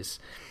 17 years.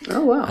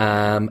 Oh, wow.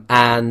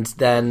 And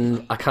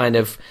then I kind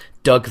of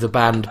dug the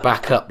band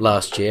back up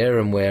last year,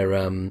 and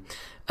we're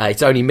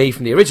it's only me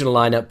from the original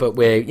lineup, but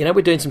we're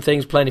doing some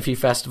things, playing a few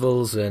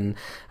festivals, and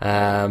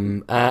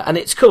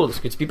it's cool. It's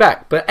good to be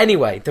back. But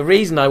anyway, the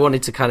reason I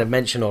wanted to kind of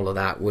mention all of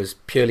that was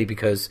purely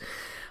because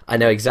I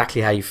know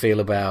exactly how you feel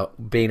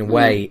about being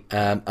away.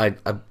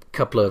 A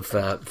couple of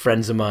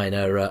friends of mine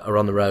are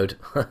on the road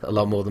a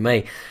lot more than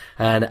me,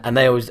 and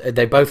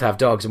they both have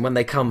dogs, and when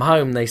they come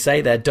home, they say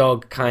their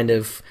dog kind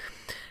of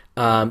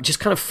just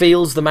kind of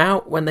feels them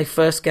out when they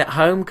first get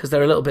home, because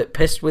they're a little bit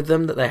pissed with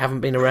them that they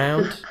haven't been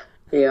around.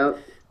 Yeah.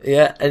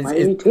 Yeah. Why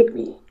didn't you take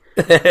me?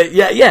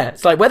 Yeah.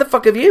 It's like, where the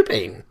fuck have you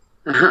been?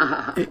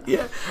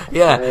 Yeah.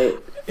 Right.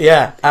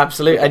 Yeah,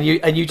 absolutely.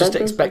 And you just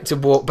expect to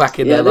walk back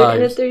in their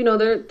lives.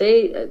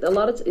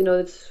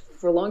 It's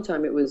for a long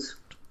time. It was,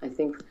 I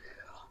think,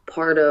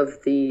 part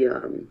of the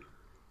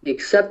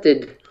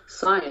accepted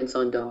science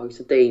on dogs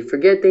that they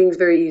forget things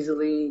very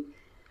easily.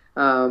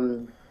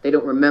 They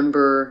don't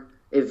remember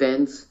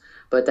events,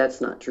 but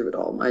that's not true at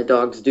all. My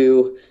dogs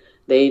do.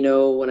 They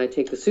know when I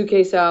take the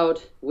suitcase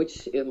out, what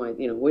suitcase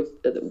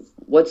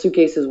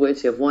is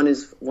which. If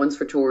one's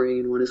for touring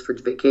and one is for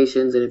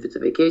vacations, and if it's a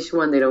vacation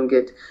one, they don't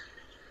get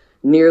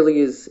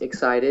nearly as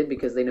excited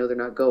because they know they're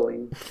not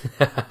going.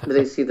 But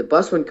they see the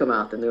bus one come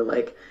out, and they're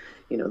like,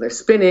 they're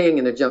spinning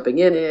and they're jumping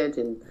in it.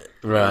 And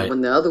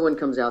when the other one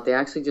comes out, they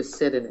actually just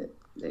sit in it.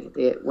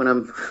 They when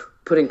I'm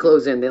putting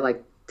clothes in, they're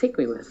like, take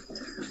me with.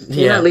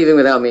 You're not leaving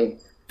without me.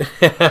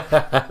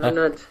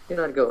 You're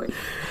not going.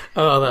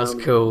 Oh, that's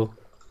cool.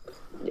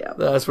 Yeah.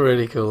 That's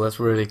really cool. That's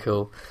really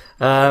cool.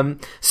 It's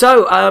a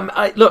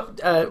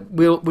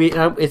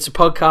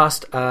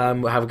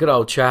podcast. We'll have a good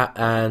old chat,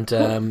 and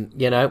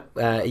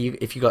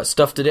if you got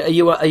stuff to do,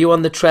 are you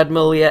on the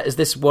treadmill yet? Is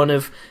this one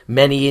of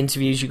many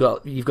interviews you've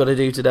got to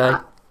do today?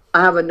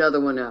 I have another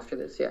one after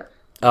this. Yeah.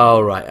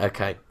 Oh right,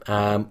 okay.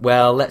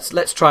 Well,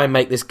 let's try and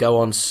make this go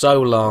on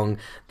so long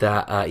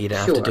that you don't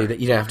have to do that.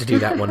 You don't have to do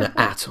that one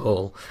at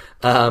all.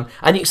 And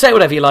you can say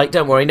whatever you like.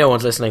 Don't worry, no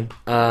one's listening.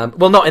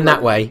 Well, not in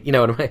that way. You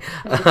know what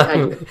I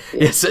mean?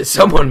 Yes,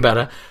 someone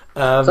better.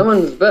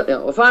 Someone's, but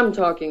if I'm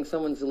talking,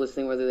 someone's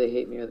listening, whether they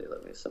hate me or they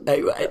love me.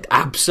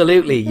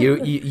 Absolutely,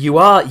 you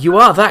are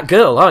that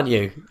girl, aren't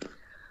you?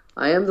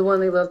 I am the one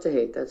they love to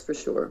hate. That's for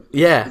sure.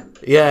 Yeah.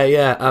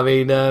 I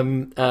mean,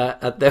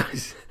 there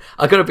was.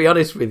 I got to be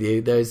honest with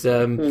you. There's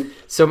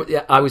some.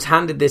 I was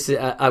handed this.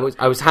 I was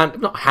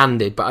not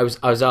handed, but I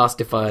was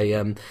asked if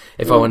I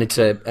wanted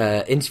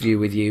to interview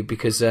with you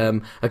because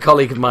a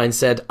colleague of mine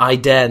said I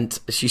daren't.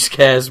 She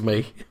scares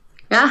me.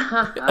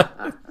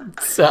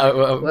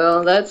 So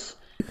well,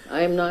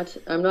 I'm not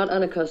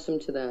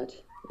unaccustomed to that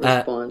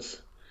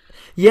response.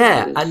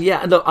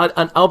 Look,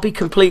 I'll be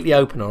completely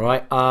open. All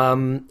right.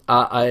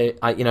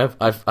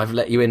 I've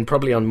let you in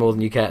probably on more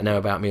than you care to know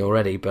about me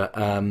already, but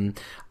I'm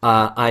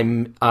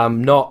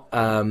not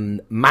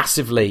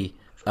massively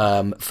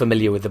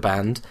familiar with the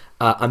band.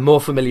 I'm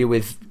more familiar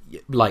with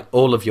like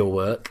all of your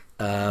work.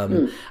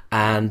 And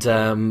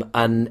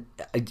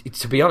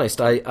to be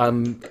honest,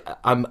 I'm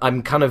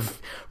kind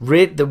of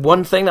the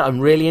one thing that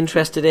I'm really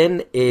interested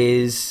in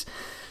is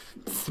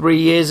 3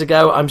 years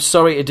ago. I'm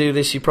sorry to do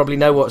this. You probably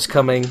know what's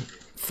coming.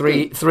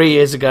 3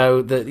 years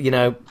ago, that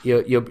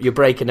you're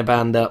breaking a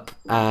band up,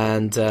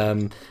 and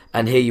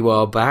here you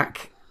are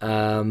back.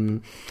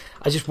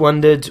 I just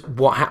wondered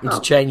what happened to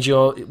change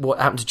your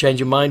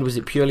mind. Was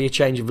it purely a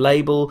change of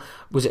label?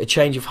 Was it a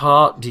change of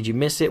heart? Did you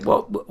miss it?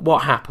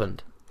 What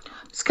happened?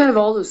 It's kind of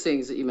all those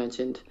things that you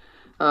mentioned.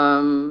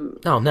 Oh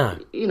no!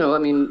 I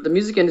mean, the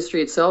music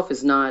industry itself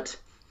is not.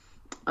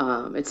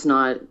 It's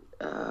not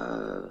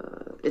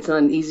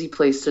an easy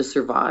place to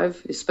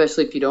survive,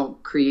 especially if you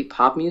don't create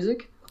pop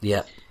music.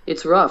 Yeah,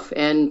 it's rough,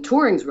 and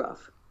touring's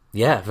rough.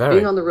 Yeah, very.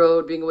 Being on the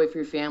road, being away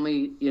from your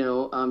family,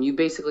 you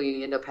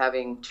basically end up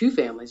having two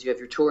families. You have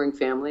your touring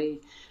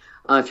family,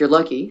 if you're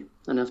lucky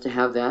enough to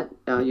have that.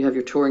 You have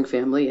your touring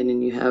family, and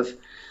then you have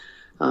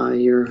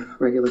your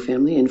regular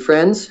family and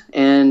friends.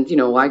 And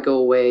I go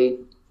away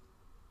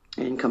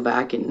and come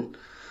back, and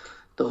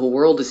the whole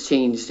world has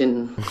changed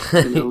in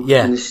in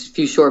this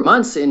few short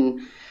months,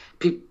 and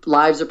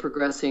lives are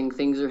progressing,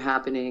 things are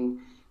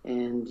happening.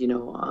 And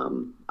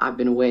I've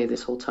been away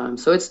this whole time,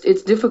 so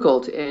it's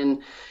difficult,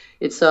 and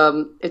it's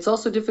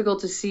also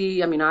difficult to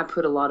see. I mean, I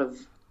put a lot of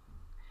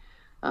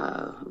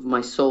my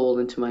soul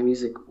into my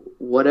music,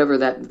 whatever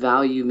that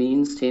value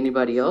means to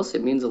anybody else.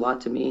 It means a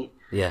lot to me.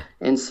 Yeah.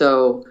 And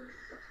so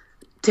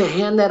to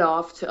hand that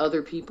off to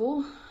other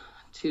people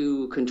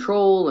to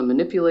control and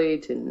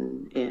manipulate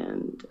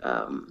and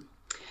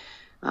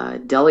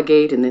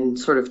delegate, and then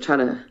sort of try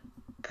to,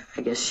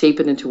 I guess, shape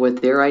it into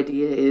what their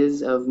idea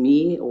is of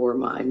me or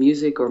my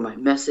music or my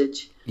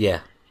message. Yeah,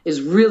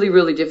 is really,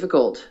 really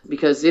difficult,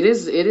 because it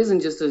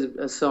isn't just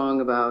a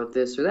song about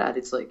this or that.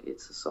 It's like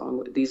it's a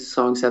song. These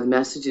songs have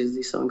messages.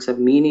 These songs have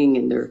meaning,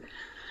 and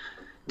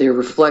they're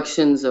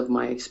reflections of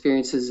my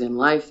experiences in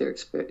life. They're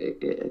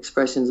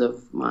expressions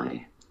of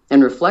my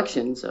and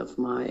reflections of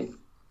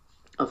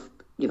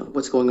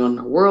what's going on in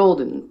our world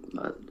and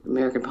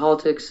American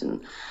politics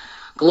and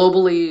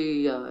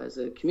globally as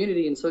a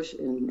community and social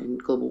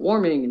and global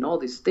warming and all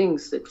these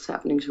things that's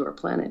happening to our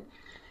planet.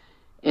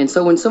 And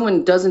so when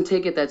someone doesn't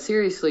take it that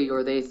seriously,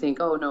 or they think,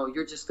 oh no,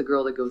 you're just the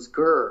girl that goes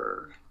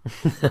grrr,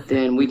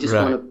 then we just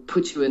want to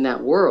put you in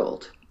that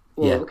world.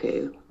 Well,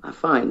 okay,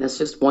 fine. That's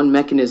just one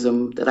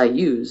mechanism that I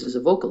use as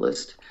a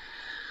vocalist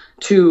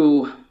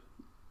to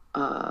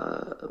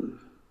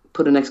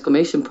put an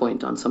exclamation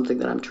point on something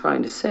that I'm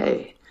trying to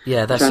say.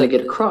 Yeah, that's trying to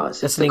get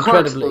across. That's an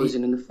incredible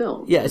explosion in the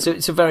film. Yeah, so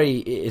that's a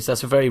very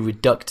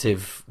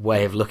reductive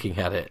way of looking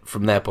at it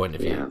from their point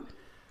of view. Yeah,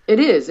 it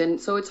is, and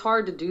so it's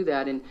hard to do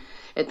that. And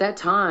at that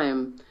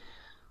time,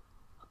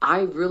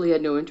 I really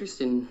had no interest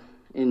in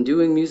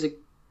doing music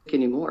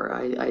anymore.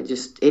 I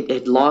just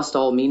it lost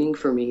all meaning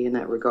for me in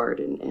that regard,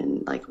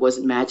 and like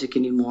wasn't magic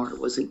anymore. It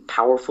wasn't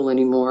powerful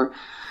anymore.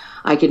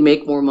 I could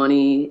make more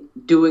money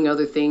doing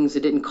other things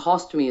that didn't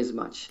cost me as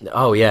much.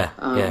 Oh yeah,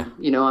 yeah.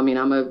 I mean,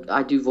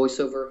 I do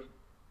voiceover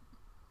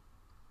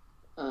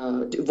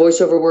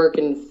work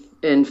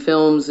in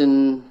films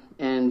and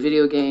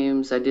video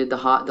games. I did the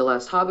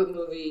last Hobbit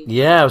movie.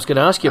 Yeah, I was going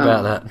to ask you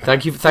about that.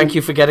 Thank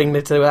you for getting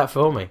to that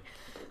for me.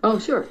 Oh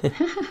sure,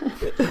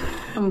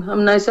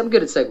 I'm nice. I'm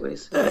good at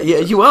segues. Yeah,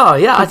 you are.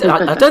 Yeah,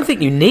 I don't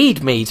think you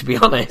need me, to be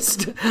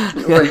honest.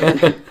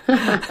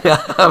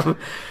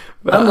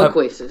 I'm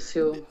loquacious.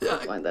 He'll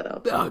find that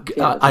out.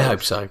 I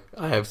hope so.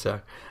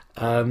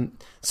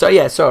 So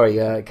yeah,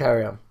 sorry.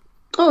 Carry on.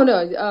 Oh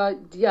no.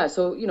 Yeah.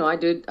 So I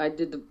did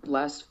the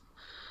last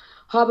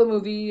Hobbit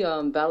movie,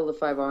 Battle of the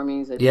Five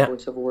Armies. I did Yeah.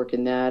 voiceover work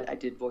in that. I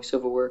did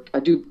voiceover work. I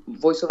do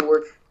voiceover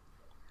work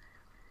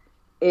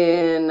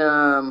in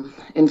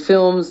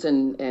films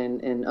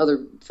and other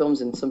films,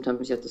 and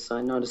sometimes you have to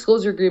sign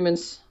non-disclosure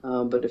agreements.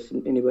 But if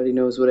anybody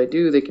knows what I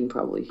do, they can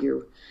probably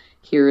hear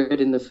it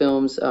in the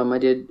films. I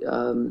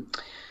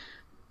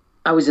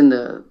was in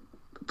the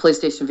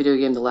PlayStation video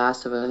game The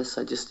Last of Us.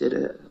 I just did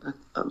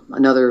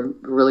another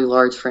really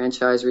large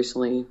franchise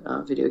recently,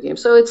 video game.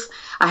 So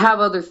I have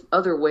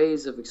other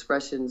ways of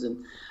expressions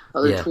and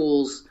other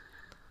tools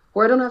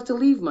where I don't have to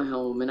leave my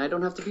home and I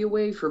don't have to be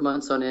away for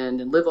months on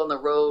end and live on the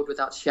road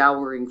without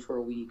showering for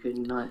a week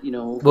and not,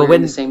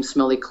 wearing the same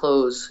smelly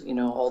clothes,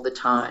 all the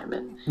time.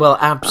 And well,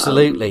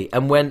 absolutely.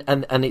 And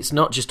and it's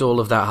not just all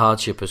of that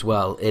hardship as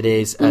well. It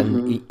is,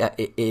 and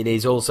it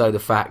is also the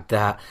fact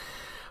that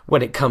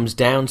when it comes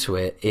down to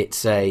it,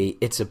 it's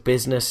a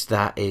business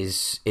that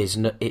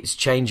it's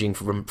changing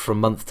from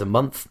month to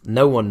month.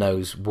 No one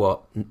knows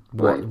what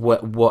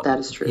that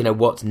is true.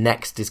 What's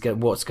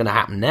going to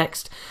happen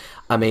next.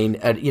 I mean,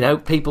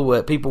 people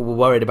were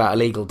worried about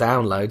illegal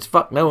downloads.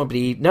 Fuck,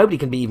 nobody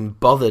can be even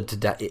bothered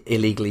to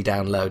illegally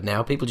download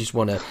now. People just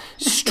want to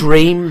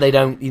stream. They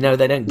don't give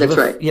That's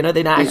right. They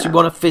don't actually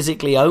want to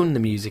physically own the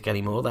music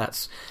anymore.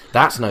 That's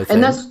no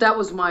thing. And that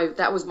was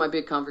my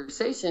big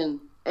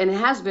conversation. And it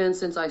has been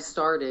since I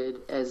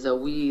started as a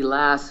wee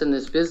lass in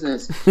this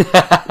business.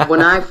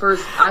 When I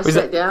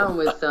sat down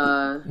with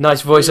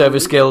nice voiceover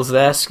skills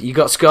there. You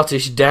got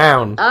Scottish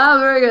down. Oh,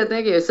 very good,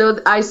 thank you. So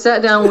I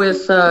sat down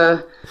with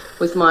the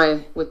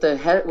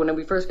head when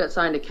we first got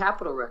signed to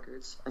Capitol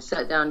Records. I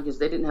sat down because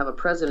they didn't have a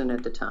president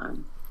at the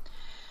time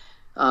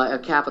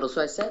at Capitol.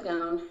 So I sat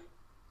down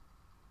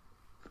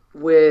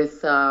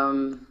with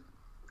the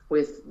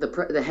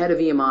head of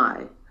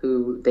EMI.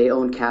 Who they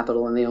owned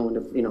Capitol and they owned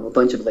a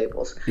bunch of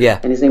labels. Yeah.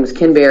 And his name was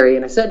Ken Berry,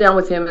 and I sat down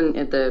with him in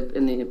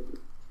the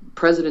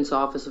president's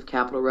office of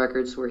Capitol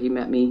Records where he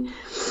met me,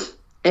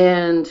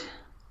 and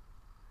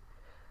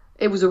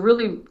it was a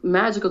really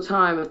magical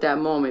time at that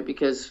moment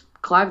because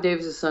Clive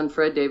Davis's son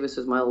Fred Davis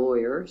is my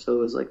lawyer, so it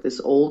was like this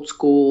old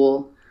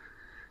school,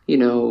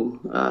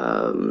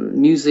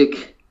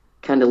 music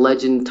kind of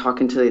legend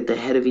talking to the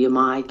head of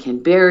EMI, Ken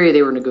Berry.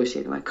 They were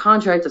negotiating my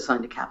contract to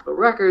sign to Capitol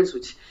Records,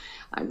 which.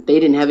 They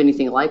didn't have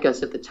anything like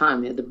us at the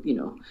time. They had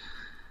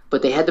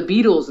but they had the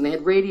Beatles and they had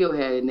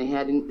Radiohead and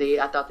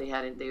I thought they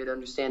would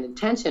understand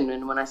intention.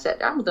 And when I sat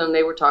down with them,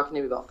 they were talking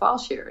to me about file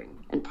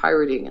sharing and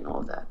pirating and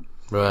all of that.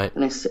 Right.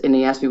 And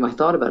they asked me my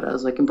thought about it. I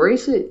was like,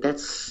 embrace it.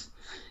 That's,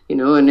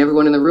 and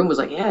everyone in the room was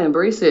like, yeah,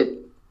 embrace it.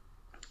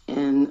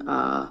 And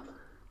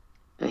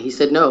he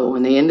said no,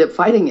 and they ended up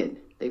fighting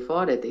it. They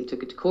fought it. They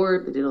took it to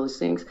court. They did all these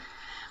things.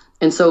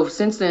 And so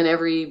since then,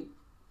 every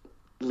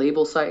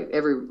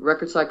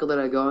record cycle that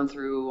I've gone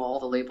through, all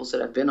the labels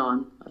that I've been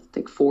on, I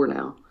think 4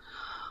 now.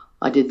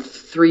 I did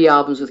 3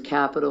 albums with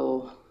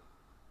Capitol,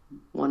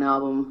 1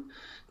 album,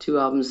 2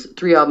 albums,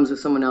 3 albums with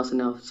someone else, and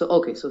now so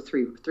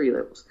 3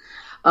 labels.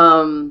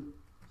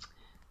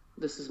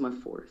 This is my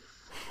 4th.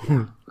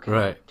 Yeah, okay.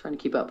 Right. Trying to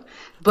keep up.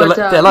 But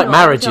they're like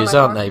marriages,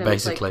 aren't they?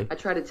 Basically, I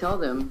try to tell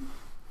them,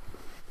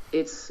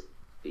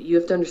 you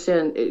have to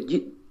understand.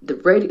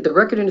 The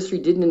record industry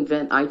didn't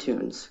invent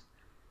iTunes.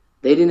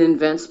 They didn't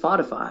invent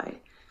Spotify.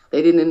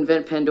 They didn't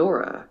invent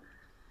Pandora.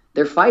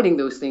 They're fighting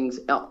those things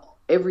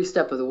every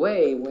step of the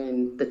way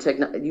when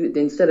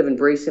instead of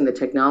embracing the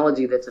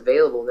technology that's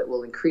available that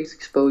will increase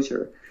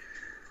exposure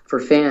for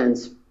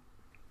fans,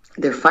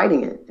 they're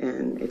fighting it.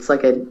 And it's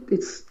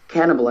it's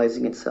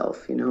cannibalizing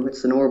itself.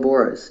 It's an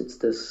Ouroboros. It's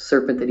the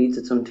serpent that eats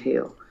its own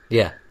tail.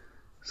 Yeah.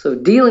 So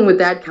dealing with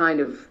that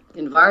kind of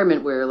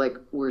environment where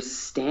we're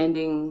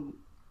standing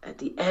at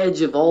the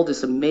edge of all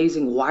this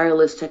amazing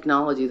wireless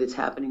technology that's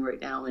happening right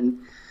now,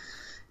 and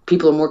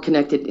people are more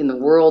connected in the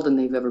world than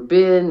they've ever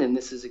been, and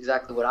this is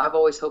exactly what I've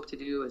always hoped to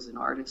do as an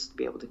artist, to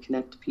be able to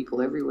connect to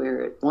people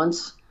everywhere at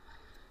once,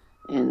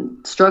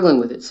 and struggling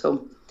with it.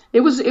 So it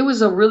was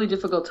a really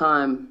difficult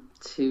time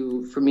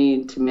for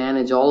me to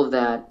manage all of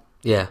that.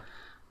 Yeah.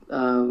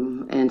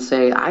 And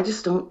say, I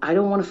don't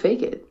want to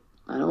fake it.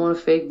 I don't want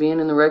to fake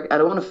being in the record. I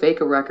don't want to fake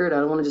a record. I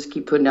don't want to just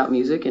keep putting out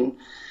music and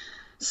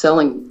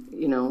selling,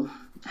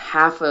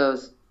 half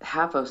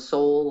a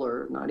soul,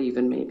 or not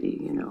even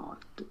maybe,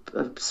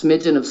 a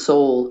smidgen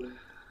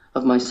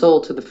of my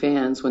soul to the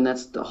fans, when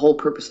that's the whole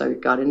purpose I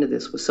got into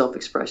this, was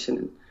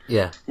self-expression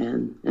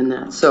and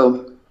that.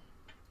 So,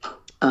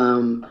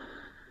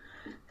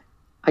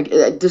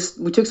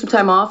 we took some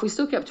time off. We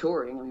still kept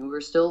touring. I mean,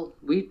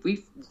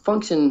 we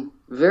function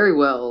very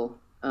well.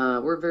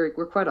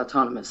 We're quite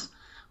autonomous.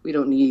 We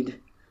don't need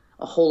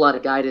a whole lot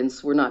of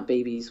guidance. We're not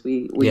babies.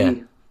 We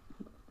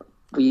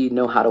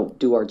know how to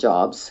do our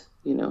jobs,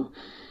 Yeah.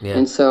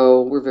 And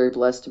so we're very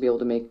blessed to be able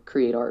to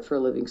create art for a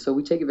living. So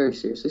we take it very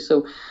seriously.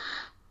 So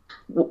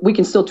we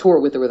can still tour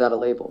with or without a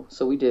label.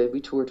 So we did. We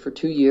toured for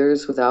 2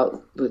 years with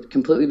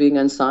completely being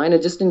unsigned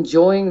and just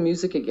enjoying the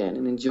music again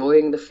and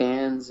enjoying the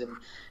fans, and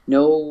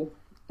no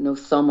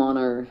thumb on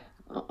our,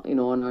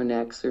 on our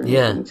necks or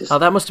anything. Yeah.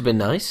 That must have been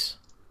nice.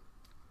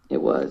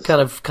 It was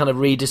kind of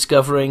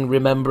rediscovering,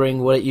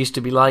 remembering what it used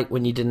to be like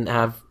when you didn't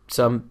have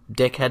some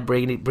dickhead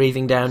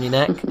breathing down your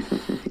neck,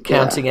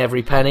 counting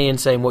every penny and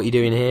saying what you're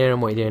doing here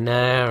and what you're doing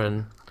there,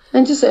 and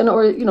just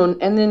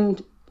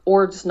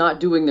not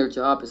doing their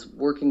job is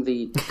working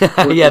the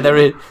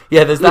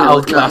there's that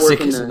old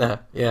classic, isn't there?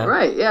 Yeah,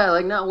 right. Yeah,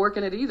 like not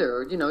working it either,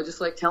 or just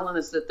like telling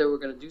us that they were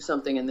going to do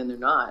something and then they're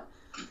not.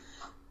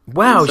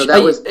 Wow, so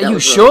are you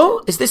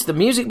sure? Is this the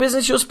music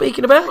business you're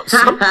speaking about?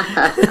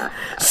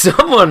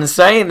 Someone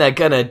saying they're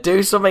going to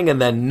do something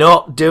and they're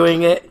not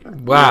doing it?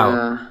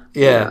 Wow.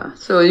 Yeah.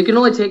 So you can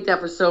only take that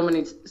for so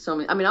many.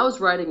 I mean, I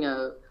was writing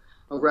a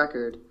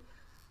record,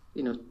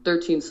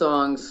 13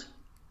 songs,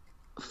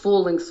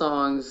 full-length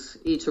songs,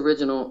 each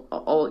original,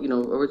 all,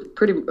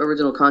 pretty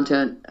original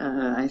content,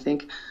 I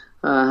think,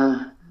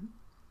 at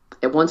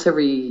once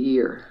every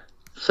year.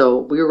 So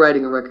we were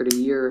writing a record a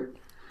year.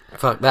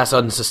 Fuck, that's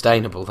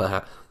unsustainable,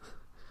 that.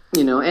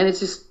 And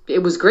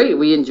it was great.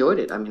 We enjoyed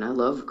it. I mean, I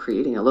love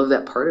creating. I love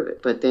that part of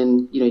it. But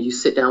then, you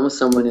sit down with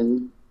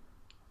someone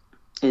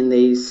and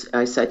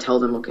I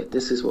tell them, okay,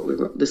 this is what we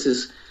wrote. This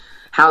is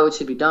how it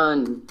should be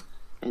done.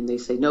 And they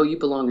say, no, you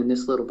belong in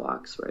this little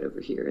box right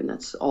over here. And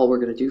that's all we're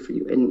going to do for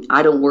you. And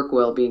I don't work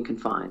well being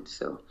confined.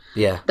 So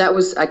yeah,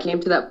 I came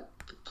to that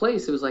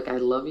place. It was like, I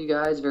love you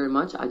guys very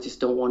much. I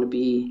just don't want to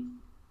be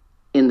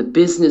in the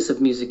business of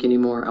music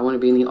anymore. I want to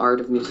be in the art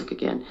of music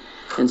again.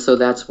 And so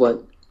that's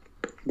what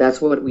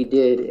we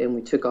did. And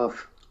we took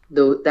off.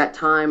 Though that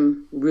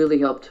time really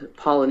helped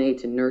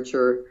pollinate and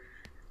nurture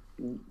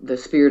the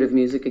spirit of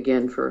music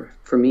again for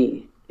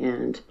me.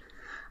 And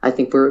I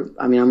think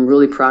I'm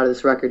really proud of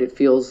this record. It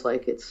feels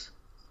like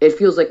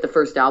the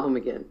first album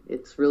again.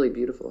 It's really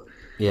beautiful.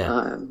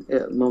 Yeah.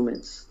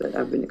 Moments that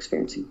I've been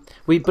experiencing.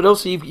 But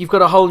also you've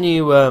got a whole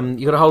new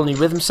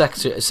rhythm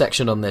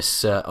section on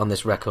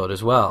this record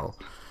as well.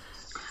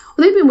 Well,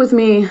 they've been with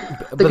me.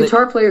 The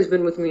guitar player's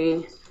been with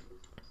me.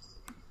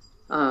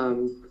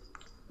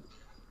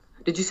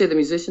 Did you say the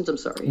musicians? I'm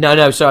sorry.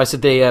 No. Sorry, I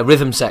said the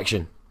rhythm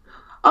section.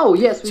 Oh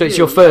yes. So it's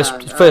your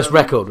first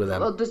record with them.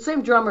 Well, the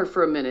same drummer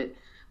for a minute,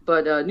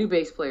 but new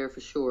bass player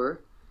for sure,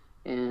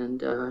 and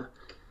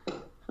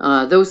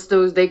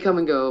those they come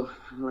and go,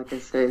 like I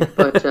say.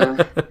 But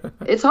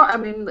it's hard. I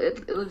mean,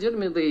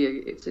 legitimately,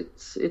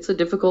 it's a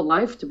difficult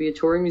life to be a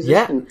touring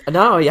musician.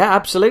 Yeah,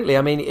 absolutely.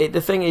 I mean,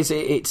 the thing is,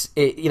 it's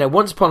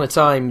once upon a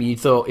time you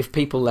thought if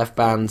people left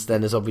bands,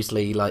 then there's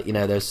obviously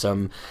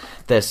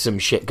there's some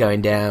shit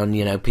going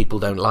down. People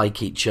don't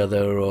like each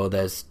other, or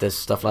there's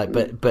stuff like.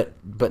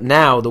 But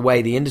now the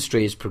way the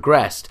industry has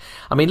progressed,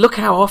 I mean, look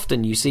how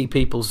often you see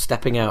people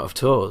stepping out of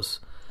tours.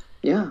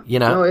 Yeah,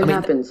 it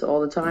happens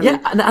all the time. Yeah,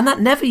 and that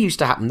never used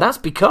to happen. That's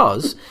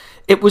because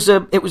it was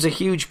a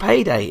huge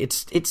payday.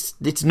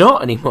 It's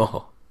not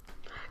anymore.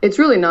 It's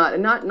really not,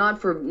 and not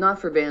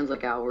for bands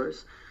like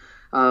ours.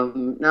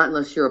 Not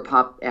unless you're a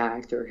pop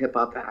act or hip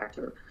hop act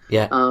or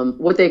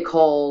what they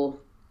call.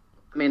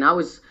 I mean,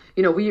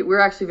 we're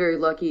actually very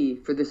lucky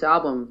for this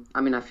album.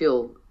 I mean, I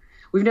feel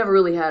we've never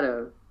really had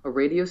a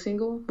radio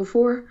single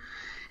before,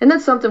 and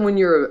that's something when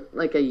you're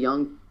like a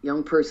young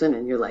person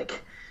and you're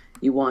like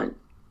you want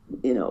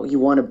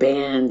a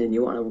band and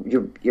you want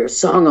your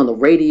song on the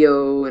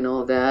radio and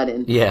all of that.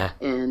 And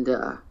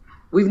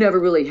we've never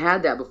really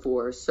had that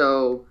before.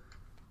 So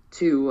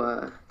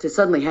to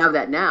suddenly have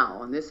that now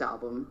on this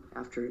album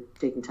after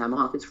taking time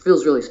off, it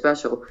feels really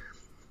special.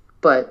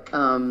 But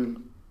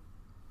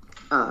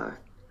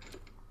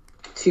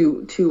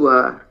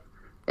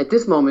at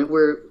this moment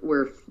we're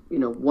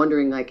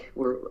wondering,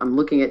 I'm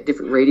looking at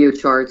different radio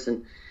charts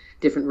and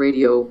different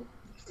radio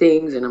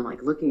things, and I'm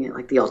looking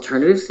at the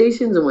alternative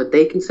stations and what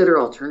they consider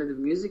alternative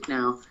music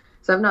now.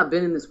 So I've not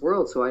been in this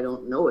world, so I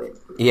don't know it.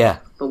 Yeah.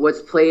 But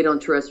what's played on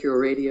terrestrial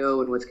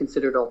radio and what's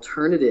considered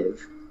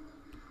alternative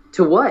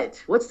to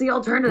what? What's the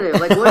alternative?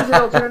 What is it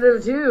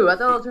alternative to? I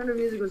thought alternative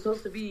music was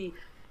supposed to be,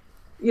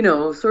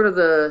 sort of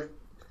the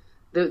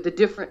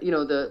different,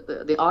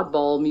 the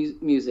oddball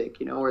music,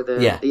 or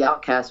the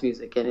outcast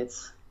music, and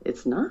it's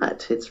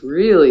not. It's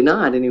really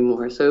not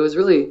anymore. So it was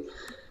really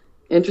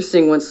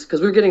interesting once, because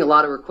we were getting a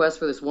lot of requests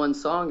for this one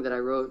song that I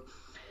wrote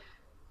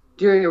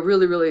during a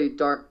really, really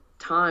dark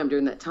time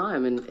during that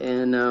time,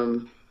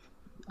 and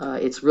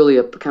it's really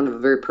a kind of a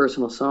very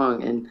personal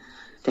song, and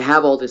to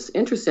have all this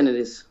interest in it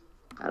is,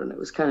 I don't know, it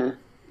was kind of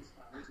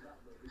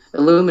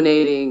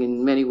illuminating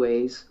in many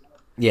ways.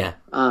 Yeah.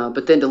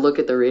 But then to look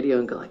at the radio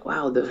and go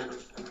wow,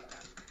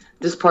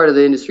 this part of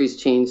the industry's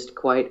changed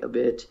quite a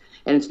bit,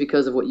 and it's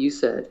because of what you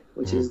said,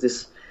 which is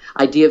this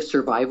idea of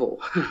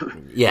survival.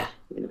 Yeah.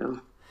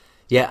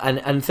 Yeah,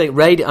 and think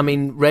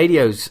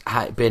radio's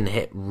been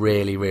hit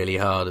really, really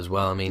hard as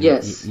well. I mean,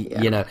 yes,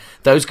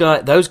 those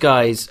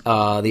guys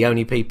are the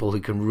only people who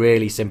can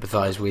really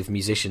sympathise with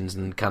musicians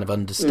and kind of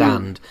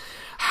understand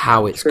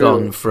how it's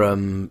gone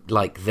from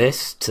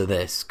this to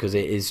this, because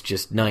it is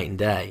just night and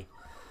day.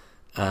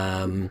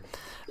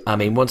 I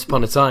mean, once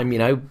upon a time, you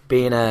know,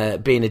 being a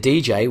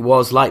DJ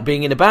was like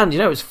being in a band. You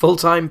know, it's a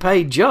full-time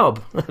paid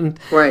job, and,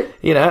 Right.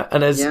 You know,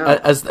 and as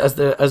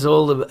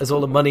all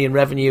the money and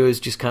revenue has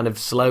just kind of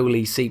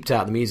slowly seeped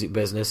out of the music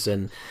business,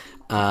 and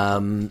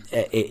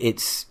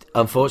it's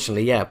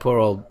unfortunately, poor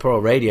old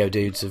radio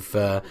dudes have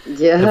gone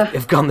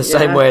the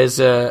same way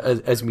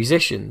as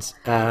musicians.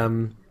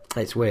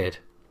 It's weird.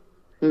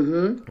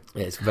 Mm-hmm.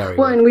 It's very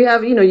weird. And we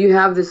have, you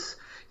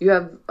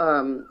have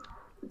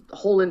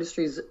whole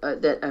industries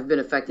that have been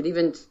affected.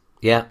 Even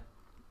you've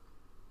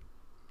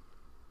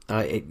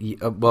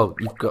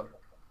got.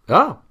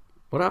 Oh,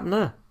 what happened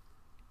there?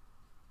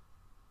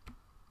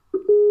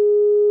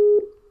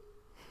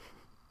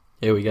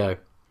 Here we go.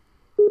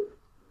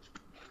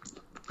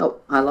 Oh,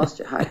 I lost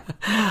you. Hi.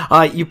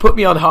 You put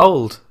me on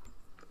hold.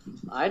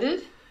 I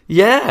did?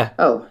 Yeah.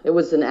 Oh, it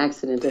was an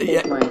accident. I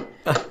think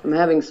I'm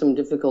having some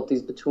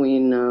difficulties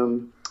between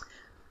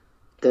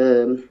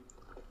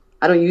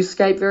I don't use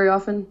Skype very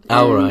often.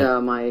 Oh, and,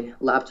 right. My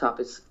laptop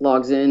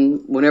logs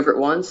in whenever it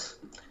wants.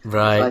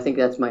 Right. So I think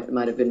that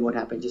might have been what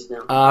happened just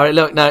now. All right,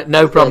 look,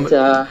 no problem.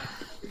 But,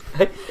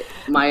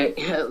 my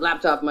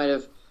laptop might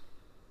have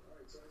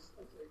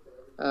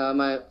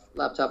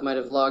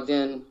logged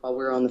in while we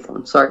were on the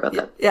phone. Sorry about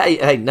that. Yeah,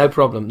 hey, no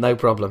problem. So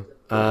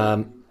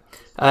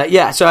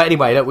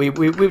anyway, look, we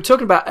were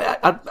talking about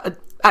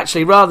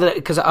actually, rather,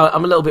 because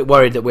I'm a little bit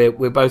worried that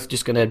we're both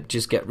just going to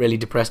just get really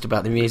depressed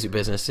about the music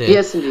business here.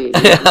 Yes, indeed.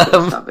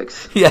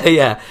 Topics.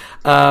 Yeah.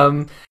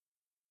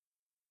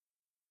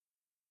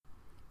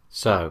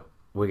 So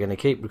we're going to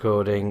keep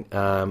recording.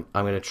 I'm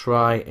going to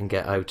try and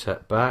get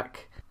Otep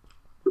back,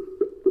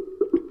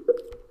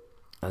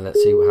 and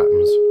let's see what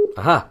happens.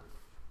 Aha.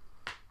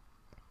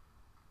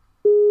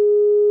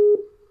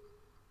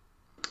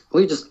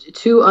 We're just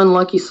two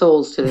unlucky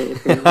souls today.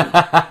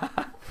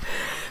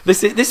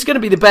 This is going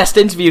to be the best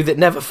interview that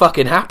never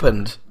fucking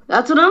happened.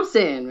 That's what I'm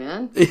saying,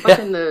 man.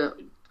 Yeah.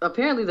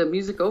 Apparently the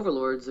music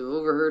overlords have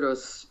overheard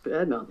us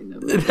bad-mouthing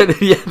them.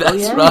 Yeah,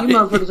 that's right. You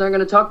motherfuckers aren't going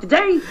to talk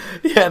today.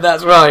 Yeah,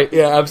 that's right.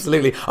 Yeah,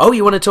 absolutely. Oh,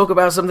 you want to talk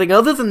about something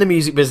other than the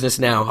music business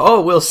now?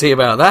 Oh, we'll see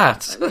about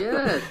that.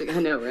 Yeah,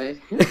 I know, right?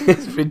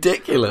 It's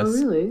ridiculous. Oh,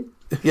 really?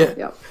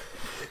 Yeah.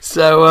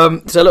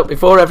 So look,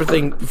 before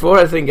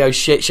everything goes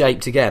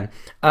shit-shaped again,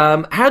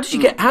 how did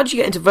you get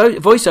into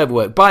voiceover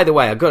work? By the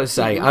way, I've got to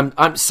say,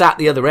 I'm sat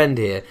the other end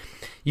here.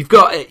 You've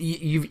got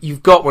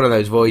one of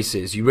those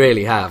voices. You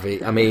really have.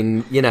 I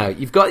mean, you know,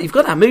 you've got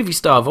that movie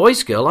star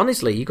voice, girl.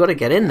 Honestly, you got to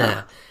get in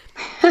there.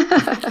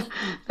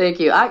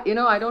 Thank you.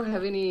 I don't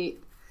have any.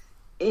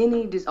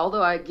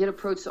 Although I get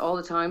approached all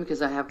the time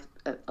because I have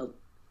I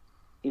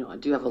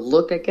do have a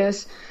look, I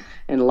guess.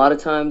 And a lot of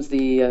times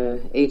the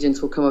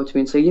agents will come up to me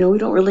and say, we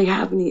don't really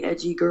have any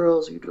edgy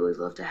girls. We'd really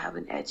love to have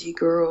an edgy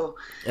girl.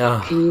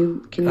 Oh. Can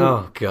you?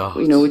 Oh God.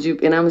 Would you?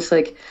 And I'm just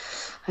like,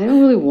 I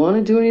don't really want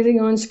to do anything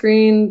on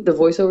screen. The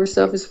voiceover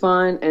stuff is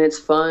fine and it's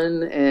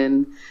fun,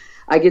 and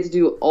I get to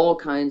do all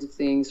kinds of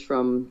things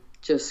from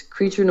just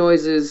creature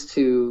noises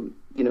to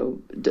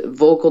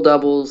vocal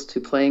doubles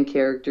to playing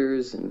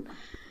characters and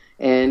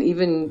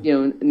even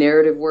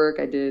narrative work.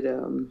 I did.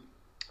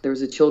 There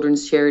was a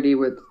children's charity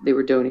where they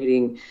were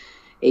donating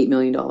 $8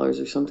 million or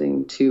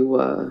something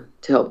to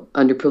help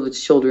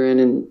underprivileged children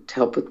and to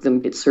help with them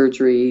get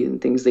surgery and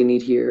things they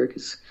need here,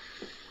 because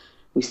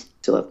we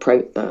still have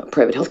private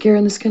healthcare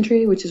in this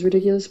country, which is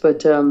ridiculous.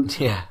 But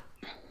that's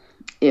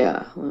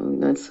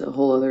a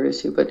whole other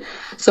issue. But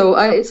so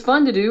it's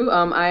fun to do.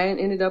 I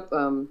ended up.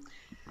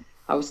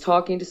 I was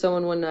talking to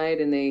someone one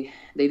night, and they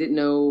didn't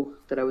know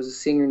that I was a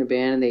singer in a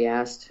band, and they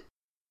asked.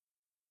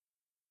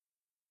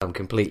 I'm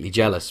completely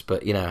jealous,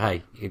 but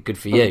hey, good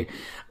for you.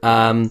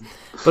 But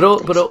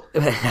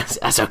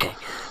that's okay.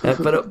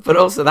 But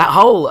also that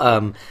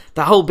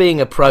whole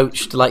being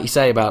approached, like you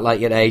say, about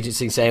like an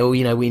agency saying,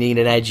 we need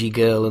an edgy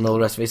girl and all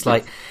the rest of it. It's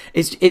like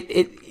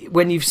it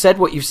when you've said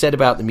what you've said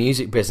about the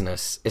music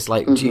business, it's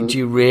like, do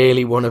you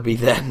really want to be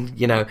then?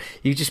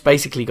 You just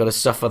basically got to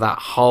suffer that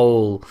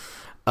whole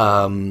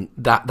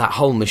that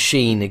whole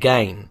machine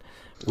again,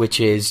 which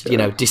is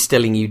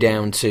distilling you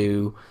down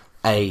to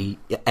a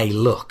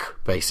look,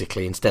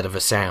 basically, instead of a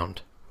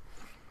sound.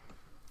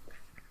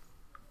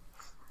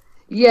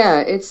 Yeah,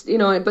 it's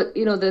but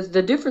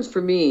the difference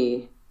for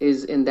me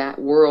is in that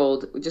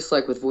world, just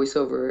like with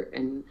voiceover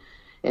and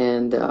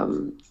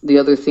the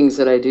other things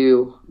that I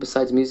do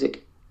besides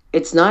music,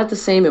 it's not the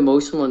same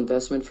emotional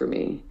investment for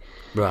me.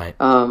 Right.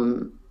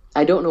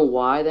 I don't know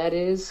why that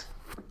is.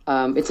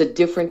 It's a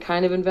different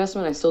kind of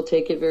investment. I still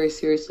take it very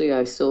seriously.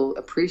 I still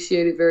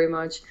appreciate it very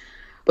much,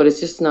 but it's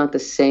just not the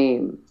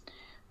same.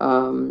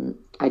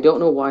 I don't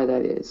know why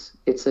that is.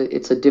 It's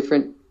a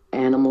different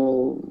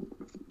animal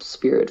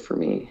spirit for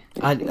me.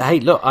 Hey,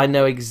 look, I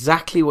know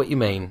exactly what you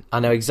mean. I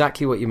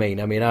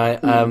mean,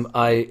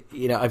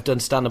 I've done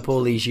stand-up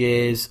all these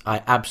years.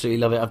 I absolutely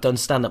love it. I've done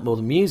stand-up more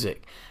than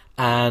music,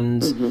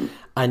 and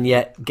And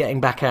yet, getting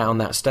back out on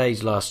that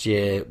stage last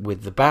year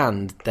with the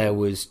band, there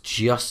was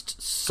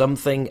just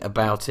something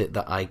about it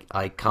that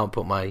I can't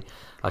put my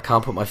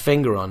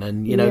finger on.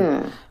 And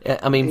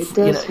I mean, it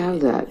does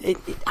have that. It,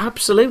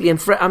 absolutely.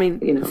 And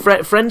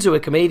friends who are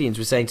comedians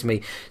were saying to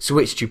me, "So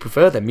which do you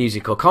prefer, then,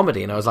 music or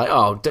comedy?" And I was like,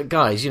 "Oh,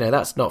 guys,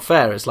 that's not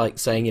fair. It's like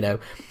saying,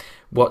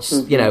 what's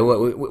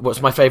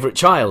what's my favorite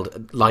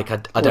child? Like,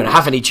 I don't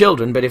have any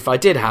children, but if I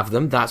did have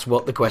them, that's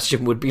what the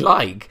question would be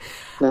like."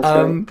 That's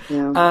right.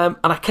 Yeah.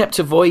 And I kept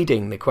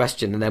avoiding the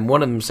question, and then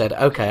one of them said,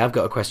 "Okay, I've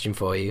got a question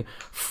for you.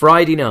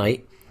 Friday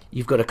night,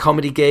 you've got a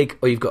comedy gig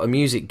or you've got a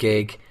music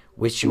gig.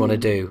 Which do you want to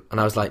do?"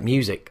 And I was like,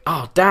 "Music."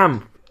 Oh,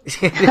 damn!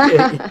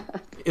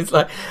 It's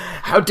like,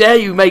 how dare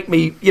you make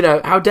me?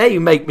 How dare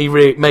you make me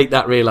make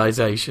that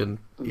realization?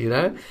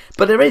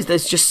 But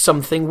there's just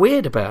something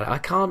weird about it. I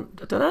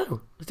don't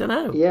know.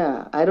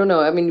 Yeah, I don't know.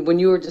 I mean, when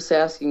you were just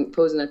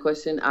posing that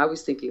question, I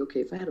was thinking,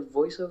 okay, if I had a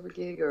voiceover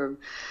gig or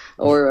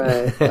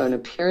an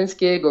appearance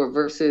gig or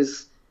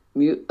versus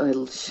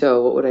a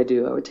show, what would I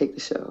do? I would take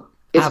the show.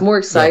 It's more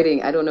exciting.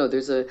 Yeah. I don't know.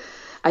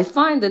 I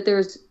find that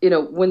there's,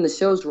 when the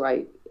show's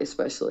right,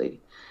 especially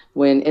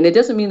and it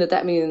doesn't mean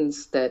that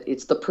means that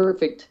it's the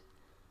perfect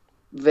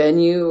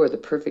venue or the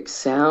perfect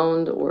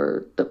sound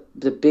or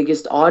the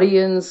biggest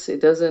audience.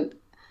 It doesn't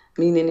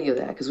mean any of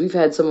that, because we've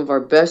had some of our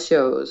best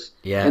shows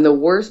in the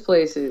worst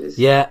places.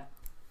 Yeah,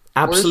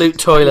 absolute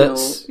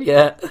toilets.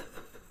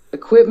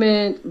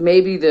 Equipment.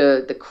 Maybe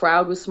the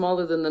crowd was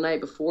smaller than the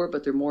night before,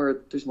 but there's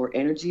more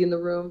energy in the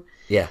room.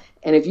 Yeah,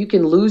 and if you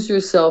can lose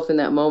yourself in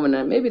that moment,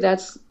 and maybe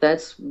that's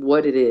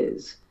what it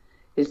is.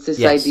 It's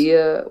this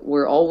idea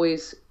we're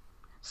always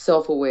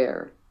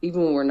self-aware,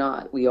 even when we're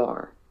not. We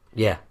are.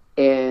 Yeah.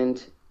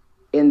 And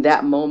in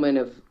that moment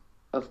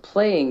of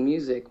playing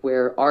music,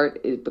 where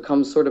art, it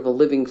becomes sort of a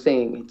living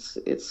thing.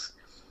 It's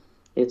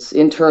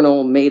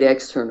internal made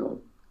external.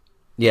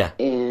 Yeah.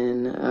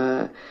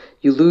 And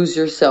you lose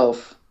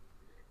yourself,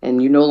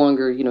 and you no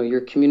longer,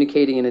 you're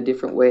communicating in a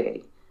different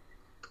way,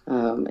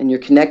 and you're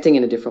connecting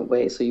in a different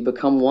way. So you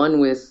become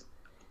one with,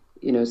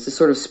 it's this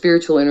sort of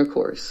spiritual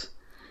intercourse.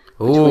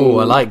 Oh,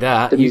 I like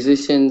that. The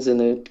musicians and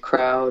the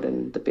crowd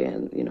and the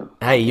band,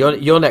 Hey,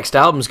 your next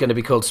album's going to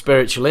be called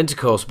Spiritual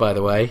Intercourse, by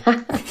the way.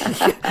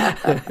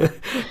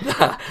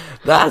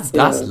 That's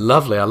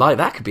lovely. I like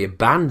that. Could be a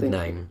band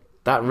name.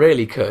 That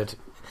really could.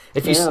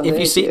 If you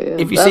see,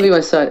 that'll be my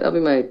side. That'll be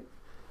my.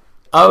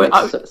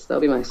 That'll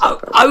be my side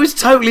project. I was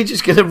totally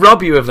just going to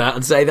rob you of that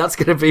and say that's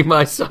going to be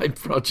my side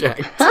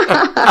project.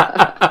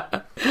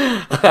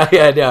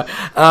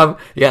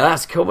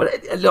 That's cool.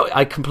 But look,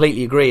 I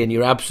completely agree, and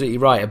you're absolutely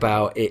right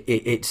about it.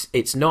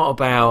 It's not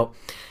about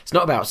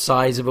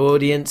size of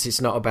audience.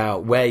 It's not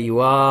about where you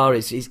are.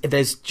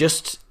 There's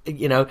just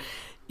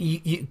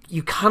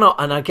you cannot,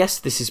 and I guess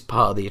this is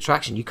part of the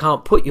attraction. You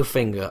can't put your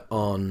finger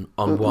on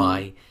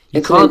why.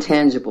 It's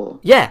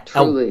intangible. Yeah,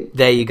 truly.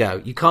 There you go.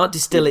 You can't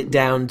distill it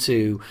down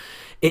to.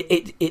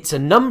 It's a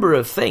number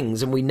of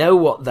things, and we know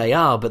what they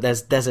are, but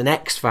there's an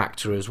X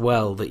factor as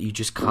well that you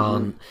just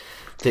can't.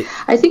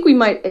 I think we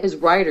might, as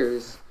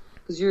writers,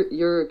 because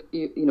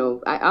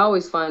I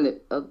always find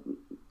that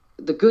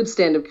the good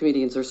stand-up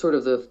comedians are sort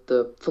of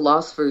the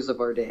philosophers of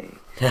our day.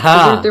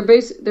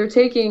 They're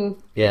taking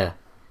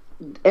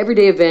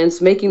everyday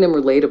events, making them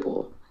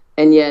relatable,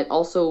 and yet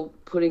also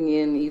putting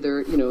in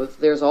either,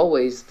 there's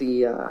always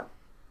the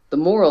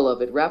moral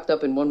of it wrapped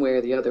up in one way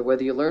or the other,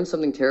 whether you learn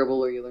something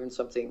terrible or you learn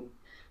something,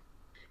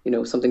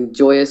 something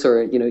joyous,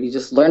 or, you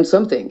just learn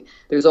something.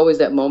 There's always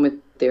that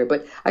moment there.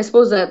 But I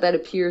suppose that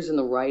appears in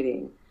the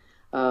writing.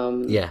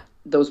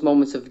 Those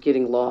moments of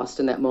getting lost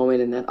in that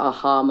moment and that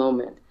aha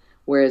moment.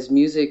 Whereas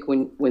music,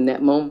 when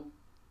that moment,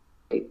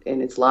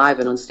 and it's live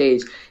and on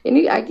stage,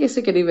 and I guess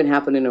it could even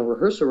happen in a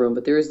rehearsal room,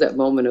 but there is that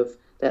moment of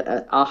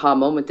that aha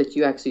moment that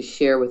you actually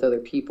share with other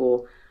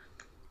people,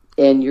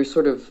 and you're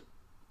sort of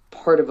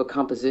part of a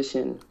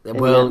composition. And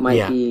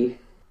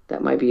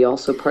that might be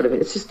also part of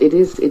it.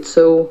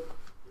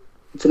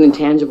 It's an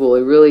intangible.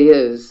 It really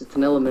is. It's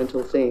an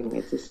elemental thing.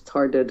 It's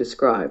hard to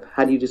describe.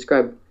 How do you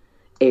describe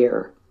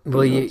air?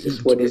 Well,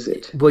 what is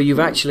it? Well, you've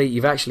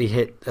actually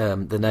hit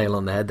the nail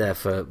on the head there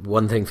for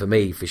one thing for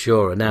me, for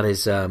sure, and that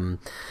is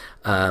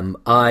when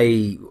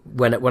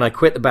I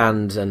quit the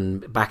band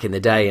and back in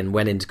the day and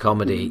went into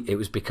comedy, it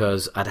was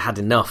because I'd had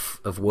enough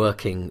of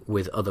working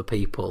with other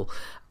people,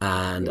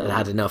 and I'd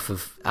had enough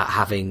of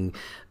having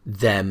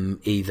them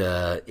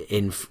either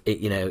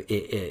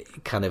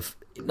kind of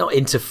not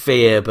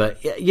interfere,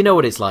 but you know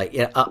what it's like.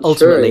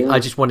 Ultimately, I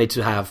just wanted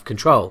to have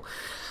control.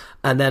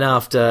 And then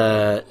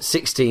after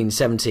 16,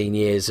 17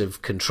 years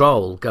of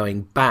control,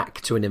 going back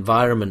to an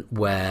environment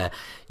where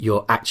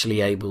you're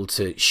actually able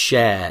to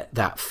share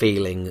that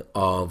feeling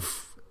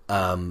of,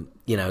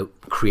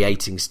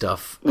 creating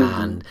stuff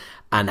and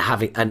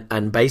having,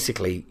 and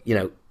basically,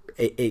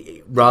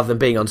 rather than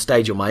being on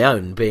stage on my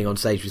own, being on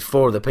stage with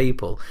four other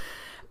people,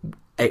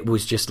 it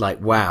was just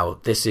like, wow,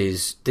 this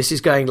is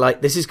going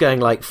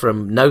like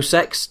from no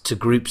sex to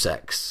group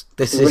sex.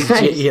 This is,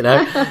 right. you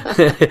know,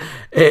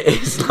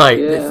 it's like,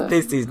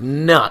 this is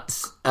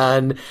nuts.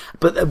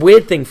 But the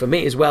weird thing for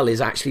me as well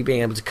is actually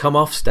being able to come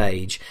off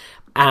stage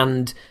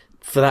and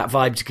for that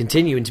vibe to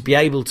continue and to be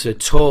able to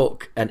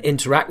talk and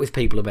interact with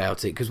people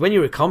about it. Because when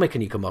you're a comic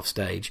and you come off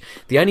stage,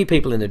 the only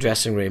people in the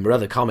dressing room are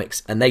other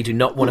comics, and they do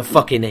not want to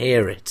fucking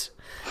hear it.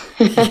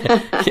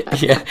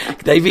 Yeah,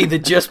 they've either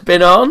just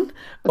been on,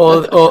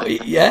 or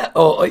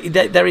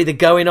they're either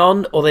going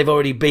on or they've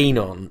already been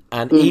on,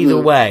 and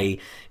either way,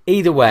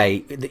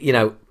 you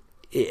know,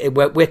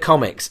 we're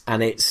comics,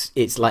 and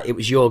it's like, it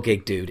was your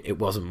gig, dude. It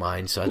wasn't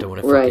mine, so I don't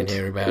want to fucking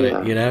hear about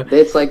it. You know,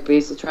 it's like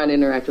basically trying to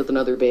interact with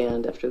another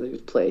band after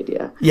they've played.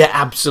 Yeah,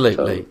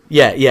 absolutely.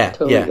 Totally.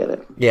 Totally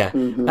get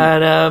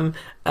it.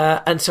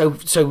 And so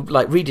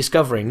like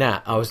rediscovering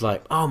that, I was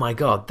like, oh my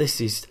god, this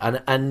is,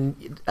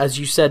 and as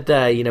you said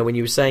there, you know, when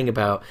you were saying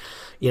about,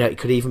 you know, it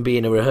could even be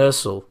in a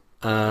rehearsal.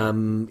 You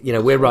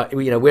know, we're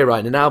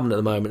writing an album at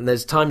the moment, and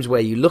there's times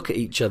where you look at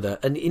each other,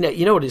 and you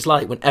know what it's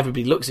like when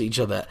everybody looks at each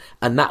other,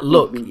 and that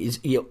look is,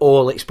 you're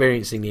all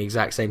experiencing the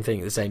exact same thing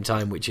at the same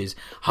time, which is,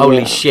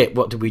 holy shit,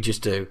 what did we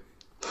just do?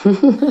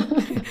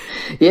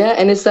 Yeah,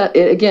 and it's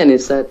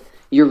that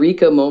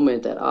eureka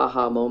moment, that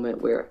aha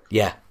moment where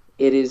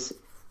it is,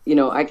 you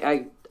know,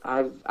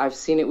 I've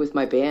seen it with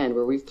my band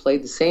where we've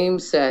played the same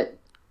set,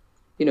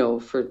 you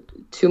know, for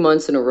 2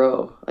 months in a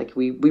row. Like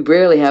we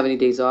rarely have any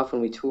days off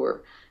when we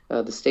tour.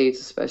 The States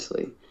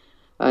especially.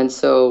 And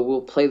so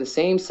we'll play the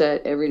same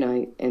set every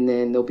night, and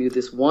then there'll be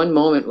this one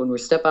moment when we're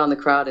step out in the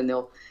crowd, and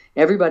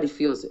everybody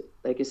feels it.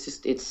 Like it's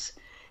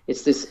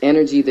this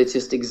energy that's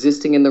just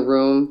existing in the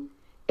room.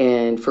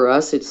 And for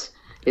us, it's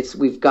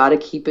we've got to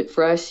keep it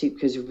fresh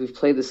because we've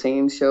played the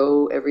same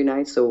show every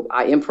night. So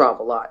I improv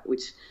a lot,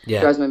 which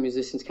drives my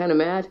musicians kind of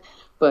mad.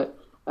 But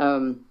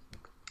when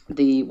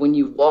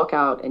you walk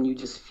out and you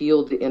just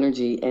feel the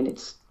energy, and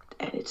it's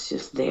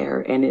just there,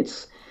 and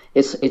it's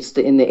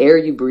in the air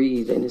you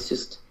breathe, and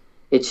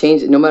it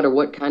changes no matter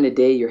what kind of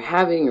day you're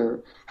having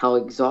or how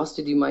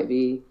exhausted you might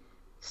be.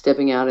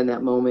 Stepping out in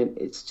that moment,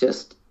 it's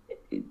just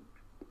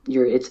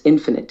it's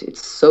infinite.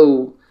 It's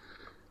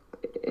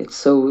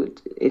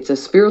a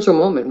spiritual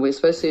moment,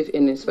 especially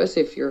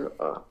if you're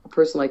a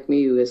person like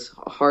me who has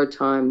a hard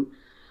time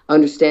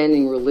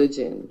understanding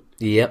religion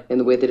and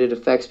the way that it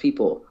affects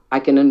people. I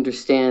can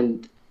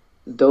understand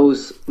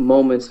those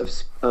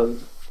moments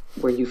of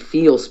where you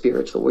feel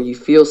spiritual, where you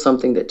feel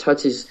something that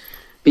touches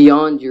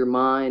beyond your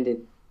mind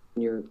and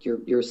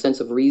your sense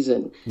of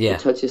reason. It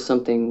touches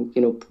something,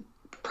 you know,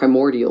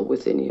 primordial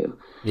within you.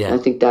 And I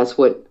think that's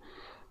what,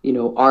 you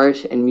know,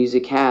 art and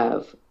music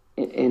have.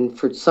 And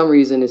for some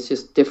reason, it's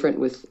just different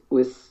with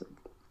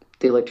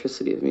the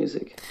electricity of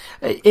music.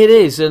 It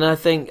is, and I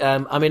think,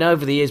 I mean,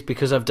 over the years,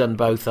 because I've done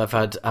both, I've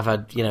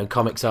had you know,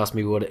 comics ask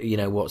me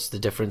what's the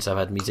difference. I've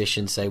had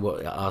musicians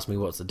ask me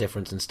what's the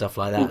difference and stuff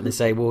like that, and they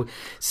say, well,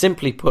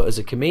 simply put, as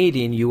a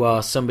comedian, you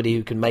are somebody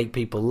who can make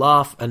people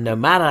laugh, and no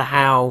matter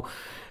how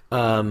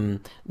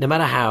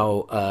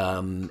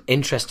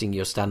interesting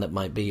your stand-up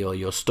might be, or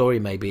your story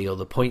may be, or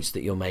the points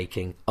that you're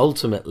making,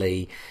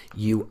 ultimately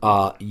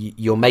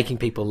you're making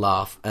people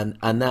laugh,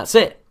 and that's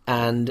it.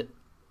 And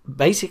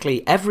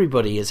basically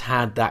everybody has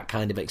had that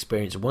kind of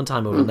experience at one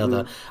time or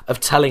another of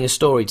telling a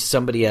story to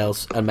somebody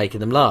else and making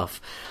them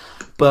laugh.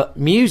 But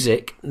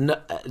music,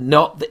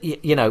 not,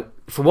 you know,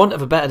 for want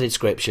of a better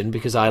description,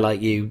 because I, like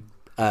you,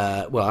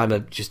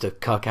 I'm just a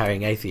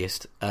car-carrying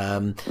atheist.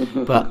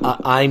 But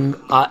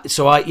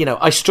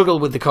I struggle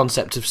with the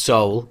concept of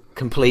soul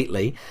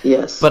completely.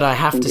 Yes. But I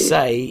have indeed. to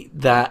say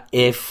that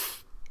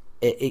if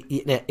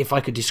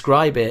I could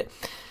describe it,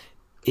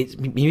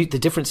 the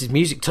difference is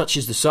music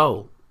touches the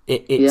soul.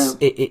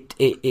 It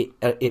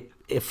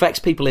affects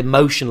people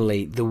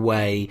emotionally the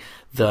way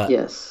that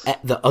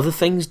the other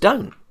things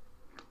don't.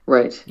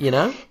 Right. You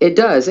know? It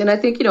does. And I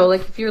think, you know,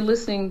 like if you're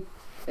listening,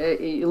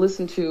 you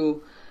listen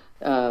to,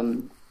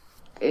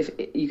 if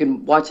you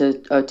can watch a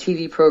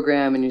TV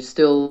program and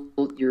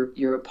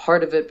you're a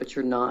part of it, but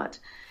you're not.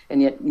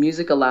 And yet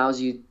music allows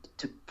you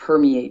to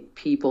permeate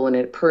people, and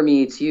it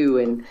permeates you.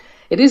 And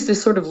it is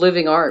this sort of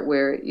living art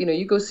where, you know,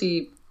 you go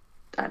see,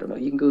 I don't know,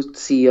 you can go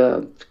see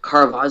a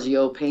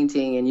Caravaggio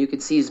painting and you can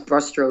see his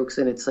brushstrokes,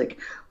 and it's like,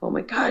 oh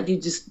my God,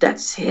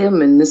 that's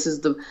him, and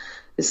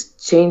this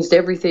changed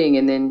everything.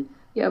 And then,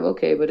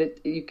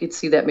 but you could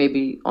see that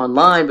maybe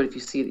online, but if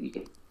you see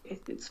it,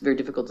 it's very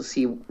difficult to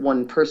see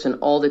one person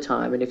all the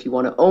time. And if you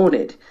want to own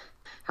it,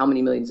 how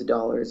many millions of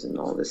dollars and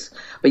all this,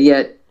 but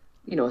yet,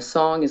 you know, a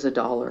song is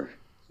 $1.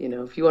 You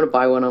know, if you want to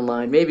buy one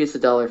online, maybe it's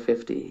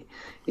 $1.50.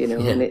 You know,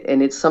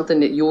 and it's something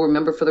that you'll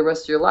remember for the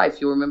rest of your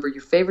life. You'll remember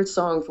your favorite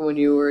song from when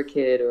you were a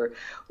kid, or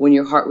when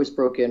your heart was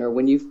broken, or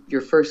when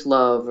your first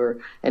love,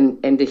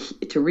 and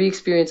to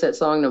re-experience that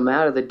song, no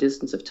matter the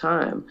distance of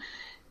time,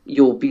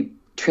 you'll be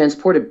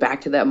transported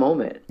back to that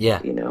moment.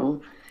 Yeah, you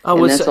know, Oh,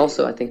 and well, that's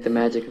also, I think, the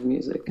magic of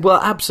music. Well,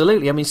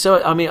 absolutely. I mean,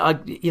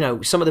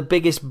 some of the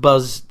biggest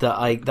buzz that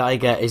I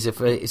get is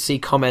if I see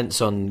comments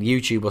on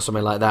YouTube or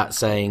something like that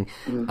saying,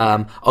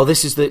 "Oh,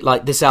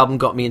 this album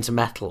got me into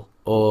metal,"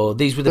 or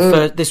this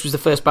was the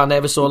first band I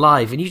ever saw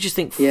live," and you just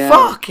think,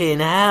 "Fucking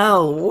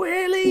hell,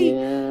 really?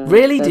 Yeah,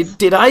 really?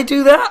 Did I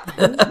do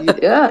that?"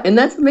 Yeah, and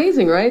that's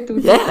amazing, right? To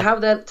Yeah.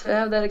 have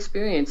that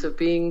experience of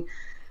being,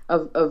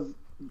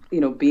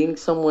 being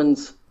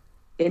someone's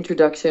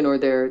introduction, or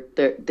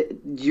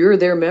you're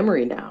their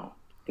memory now.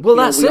 Well,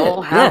 that's we it.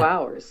 all have Yeah.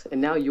 ours, and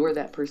now you're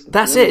that person.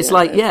 That's it. It's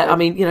like, I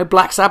mean,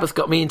 Black Sabbath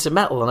got me into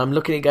metal, and I'm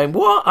looking and going,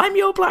 "What? I'm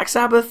your Black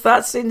Sabbath?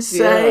 That's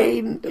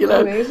insane!" Isn't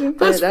that amazing?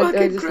 That's fucking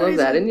I just crazy. love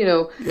that, and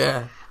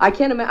yeah. I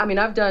can't imagine. I mean,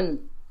 I've done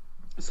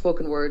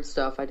spoken word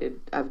stuff.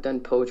 I've done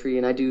poetry,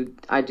 and I've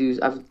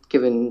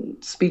given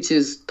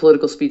speeches,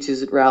 political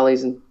speeches at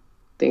rallies and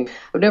things.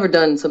 I've never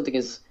done something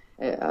as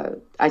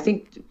I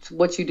think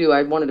what you do.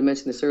 I wanted to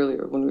mention this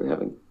earlier when we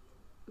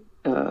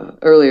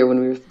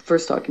were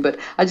first talking, but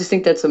I just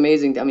think that's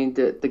amazing. I mean,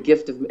 the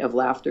gift of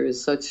laughter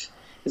is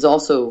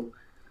also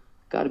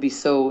got to be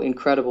so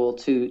incredible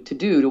to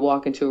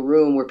walk into a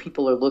room where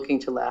people are looking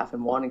to laugh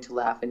and wanting to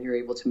laugh, and you're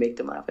able to make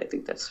them laugh. I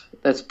think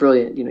that's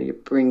brilliant. You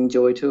bring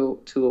joy to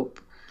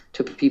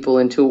people,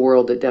 into a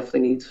world that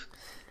definitely needs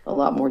a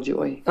lot more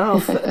joy.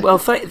 Oh, well,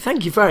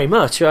 thank you very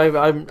much. I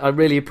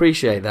really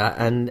appreciate that,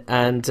 and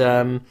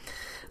I'm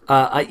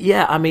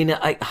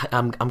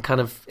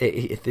kind of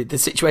the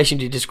situation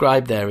you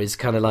described there is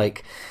kind of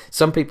like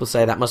some people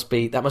say that must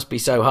be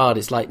so hard.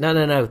 It's like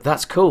no,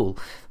 that's cool.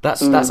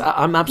 That's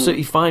I'm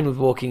absolutely fine with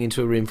walking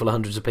into a room full of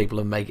hundreds of people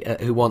and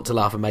who want to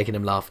laugh and making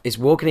them laugh. It's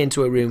walking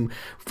into a room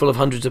full of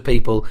hundreds of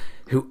people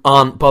who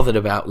aren't bothered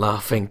about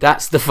laughing.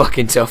 That's the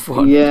fucking tough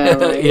one. Yeah,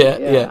 right.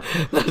 yeah.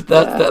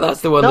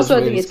 That's the one. And also, that's I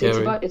really think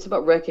scary. it's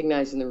about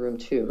recognizing the room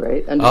too,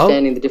 right?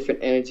 Understanding the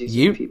different energies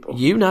of people.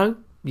 You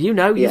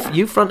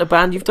front a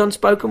band, you've done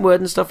spoken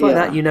word and stuff like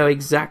that. You know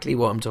exactly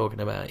what I'm talking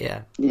about.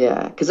 Yeah.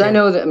 Yeah, because I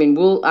know that. I mean,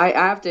 I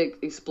have to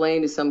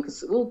explain to some,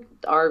 because a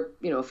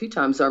few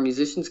times our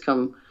musicians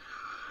come.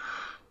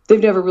 They've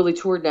never really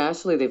toured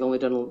nationally. They've only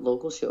done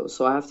local shows.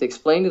 So I have to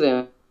explain to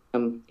them,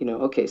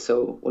 okay,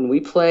 so when we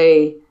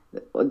play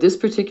this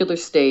particular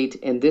state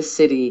and this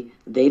city,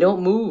 they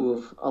don't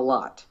move a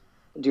lot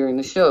during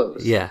the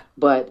shows. Yeah.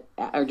 Or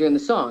during the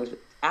songs.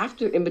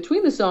 In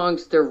between the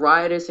songs, they're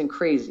riotous and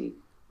crazy.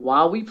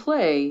 While we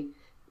play,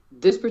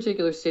 this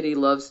particular city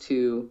loves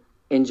to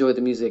enjoy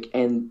the music,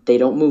 and they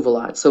don't move a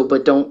lot. So,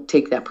 but don't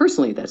take that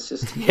personally. That's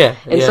just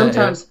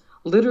sometimes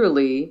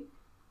literally,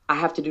 I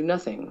have to do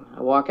nothing.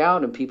 I walk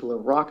out, and people are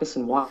raucous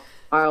and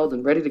wild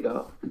and ready to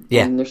go.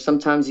 Yeah. And there's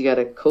sometimes you got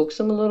to coax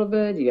them a little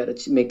bit. You got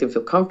to make them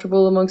feel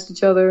comfortable amongst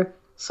each other.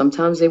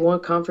 Sometimes they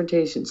want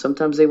confrontation.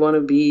 Sometimes they want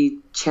to be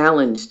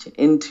challenged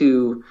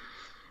into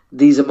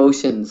these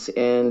emotions,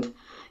 and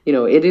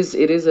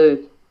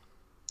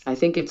I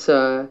think it's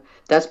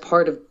that's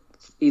part of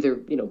either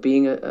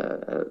being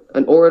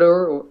an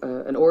orator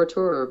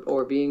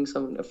or being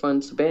a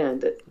fun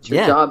band. That it's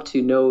your job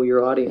to know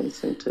your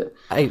audience and to.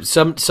 Hey,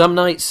 some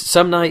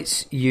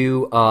nights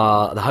you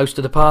are the host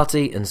of the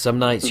party, and some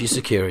nights you're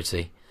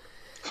security.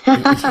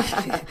 And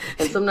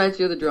some nights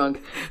you're the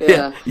drunk.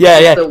 Yeah.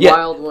 The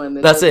wild one.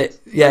 That's it.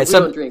 Yeah, we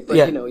don't drink, but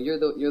you're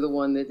the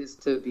one that is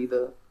to be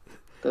the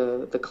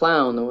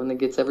clown, the one that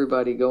gets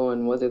everybody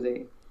going, whether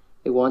they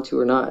want to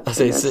or not.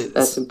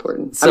 That's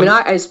important. I mean,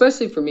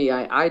 especially for me,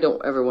 I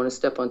don't ever want to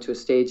step onto a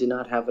stage and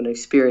not have an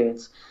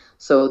experience.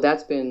 So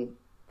that's been,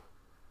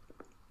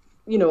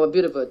 a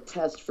bit of a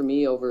test for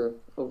me over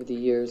the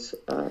years.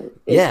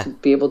 Is to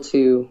be able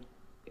to,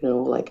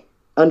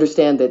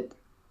 understand that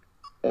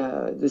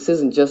this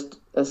isn't just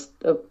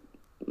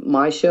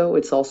my show;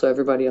 it's also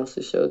everybody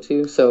else's show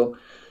too. So,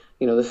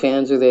 the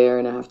fans are there,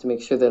 and I have to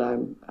make sure that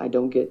I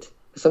don't get.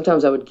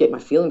 Sometimes I would get my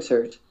feelings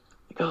hurt.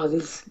 Oh,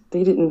 they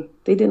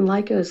didn't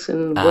like us,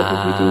 and what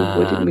did we do?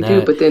 What did we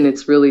do? But then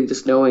it's really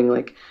just knowing,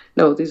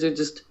 no, these are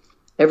just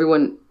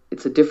everyone.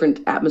 It's a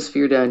different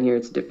atmosphere down here.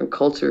 It's a different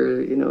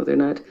culture. They're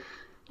not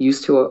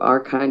used to our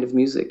kind of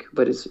music,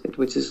 but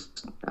which is,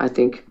 I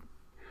think,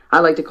 I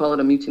like to call it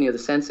a mutiny of the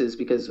senses,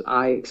 because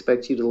I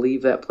expect you to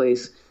leave that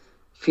place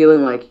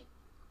feeling like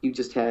you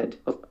just had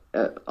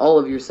all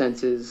of your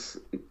senses,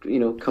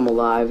 come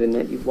alive, and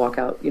that you walk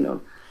out,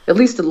 at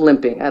least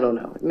limping. I don't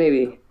know,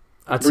 maybe.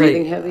 I'd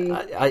breathing say, heavy.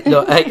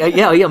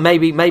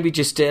 maybe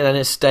just in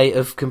a state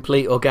of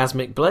complete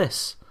orgasmic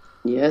bliss.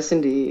 Yes,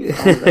 indeed.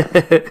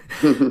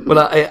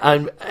 Well,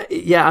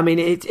 I mean,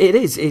 it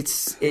is.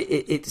 It's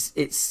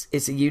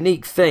a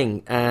unique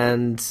thing,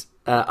 and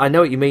I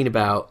know what you mean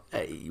about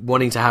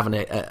wanting to have an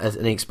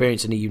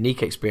experience and a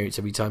unique experience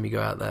every time you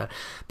go out there.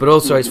 But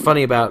also, it's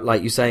funny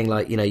about you saying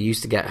you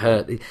used to get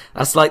hurt.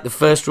 That's like the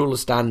first rule of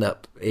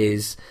stand-up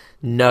is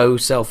no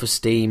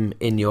self-esteem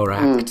in your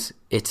act.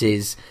 It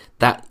is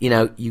that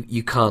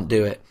you can't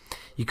do it.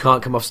 You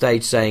can't come off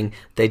stage saying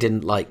they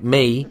didn't like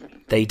me.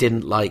 They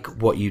didn't like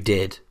what you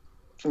did.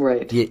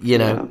 Right.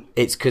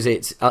 It's because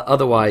it's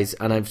otherwise,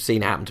 and I've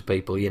seen it happen to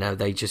people.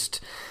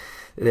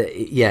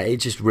 yeah, it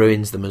just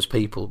ruins them as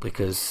people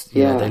because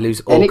you know, they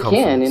lose all and it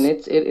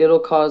confidence. can, and it'll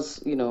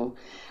cause, you know,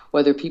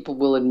 whether people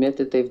will admit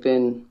that they've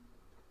been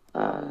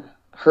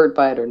hurt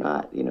by it or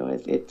not. You know,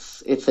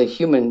 it's a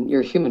human.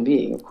 You're a human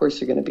being. Of course,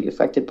 you're going to be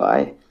affected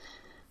by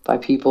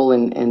people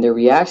and their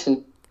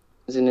reactions.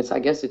 And I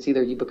guess it's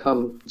either you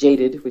become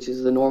jaded, which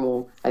is the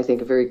normal, I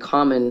think, a very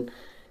common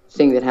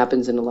thing that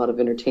happens in a lot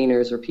of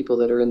entertainers or people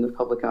that are in the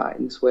public eye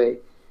in this way.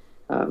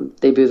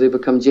 They either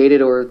become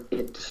jaded or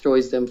it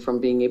destroys them from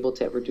being able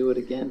to ever do it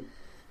again.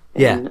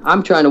 And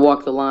I'm trying to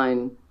walk the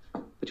line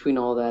between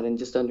all that and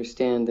just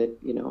understand that,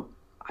 you know,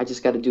 I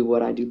just got to do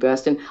what I do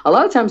best. And a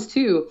lot of times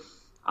too,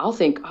 I'll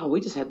think, oh,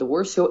 we just had the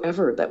worst show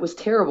ever. That was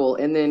terrible.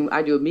 And then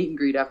I do a meet and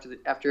greet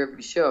after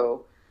every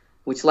show,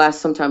 which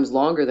lasts sometimes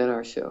longer than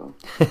our show.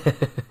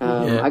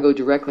 I go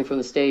directly from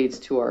the stage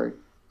to our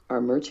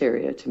merch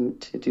area to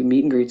do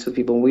meet and greets with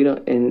people.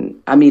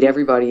 And I meet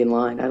everybody in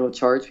line. I don't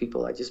charge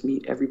people. I just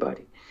meet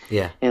everybody.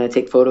 Yeah. And I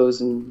take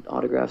photos and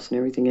autographs and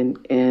everything.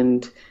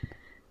 And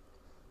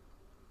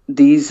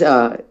these,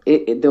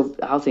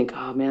 I'll think,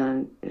 oh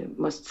man, it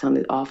must have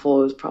sounded awful.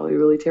 It was probably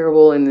really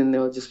terrible. And then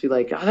they'll just be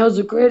like, oh, that was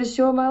the greatest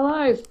show of my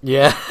life.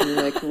 Yeah. And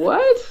you're like,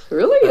 what?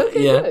 Really?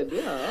 Okay, good.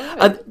 Yeah.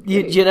 All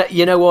right,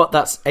 you know what?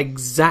 That's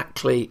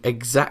exactly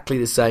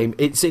the same.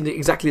 It's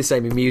exactly the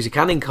same in music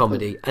and in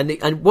comedy.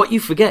 And what you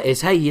forget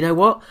is, hey, you know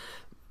what?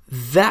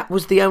 That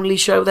was the only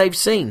show they've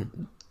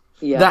seen.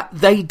 Yeah. That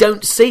they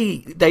don't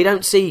see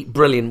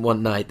brilliant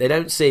one night. They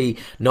don't see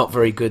not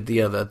very good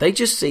the other. They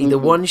just see the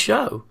one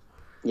show.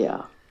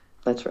 Yeah,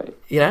 that's right.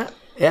 Yeah,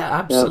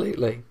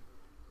 absolutely.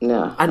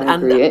 No, and I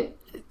agree.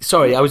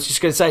 Sorry, I was just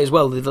going to say as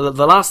well,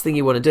 the last thing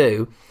you want to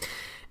do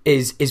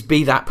is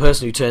be that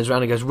person who turns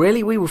around and goes,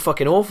 really, we were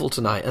fucking awful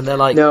tonight. And they're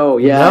like, no.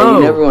 You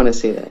never want to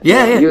see that.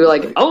 Yeah. You're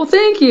like, oh,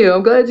 thank you.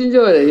 I'm glad you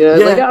enjoyed it. You know,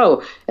 it's like,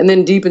 oh. And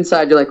then deep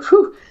inside, you're like,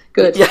 whew,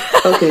 good. Yeah.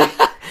 Okay.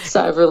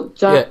 Sigh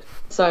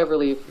of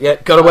relief. Yeah,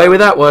 got away with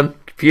that one.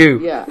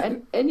 Phew. Yeah,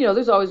 and you know,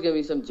 there's always going to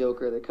be some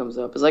joker that comes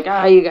up. It's like,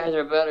 you guys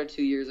are better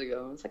 2 years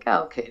ago. It's like,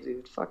 okay,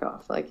 dude, fuck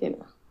off. Like, you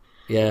know.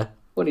 Yeah.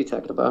 What are you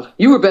talking about?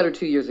 You were better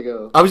 2 years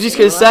ago. I was just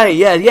going to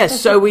say,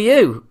 so were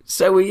you.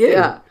 So were you.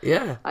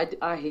 Yeah.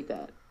 I hate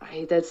that. I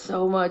hate that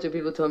so much when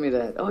people tell me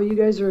that. Oh, you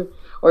guys are,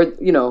 or,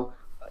 you know,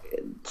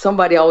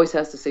 somebody always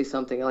has to say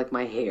something like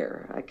my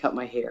hair. I cut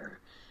my hair.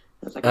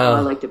 It's like, I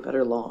liked it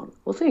better long.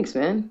 Well, thanks,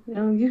 man. You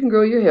know, you can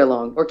grow your hair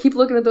long, or keep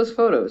looking at those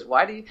photos.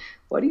 Why do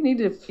you need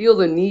to feel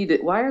the need?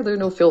 Why are there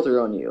no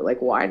filter on you?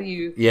 Like, why do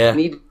you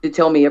need to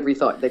tell me every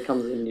thought that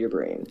comes into your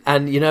brain?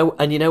 And you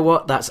know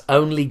what? That's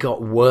only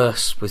got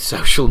worse with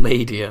social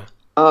media.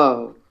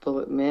 Oh,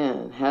 but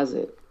man, has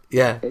it?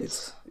 Yeah,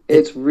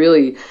 it's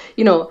really,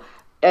 you know,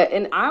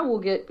 and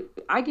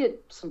I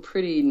get some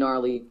pretty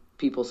gnarly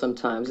people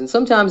sometimes, and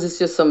sometimes it's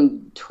just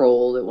some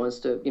troll that wants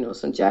to, you know,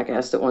 some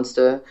jackass that wants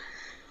to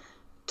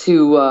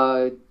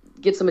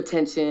get some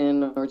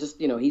attention, or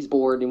just, you know, he's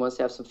bored and he wants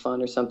to have some fun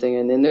or something.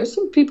 And then there's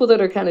some people that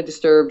are kind of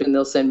disturbed and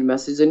they'll send me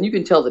messages, and you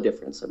can tell the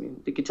difference. I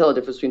mean, you can tell the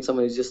difference between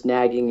someone who's just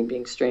nagging and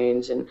being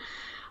strange and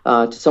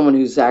to someone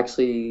who's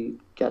actually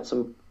got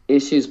some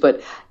issues.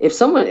 But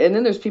and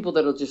then there's people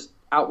that'll just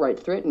outright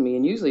threaten me,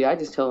 and usually I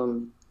just tell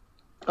them,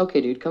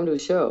 okay, dude, come to a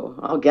show.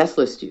 I'll guest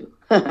list you.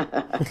 You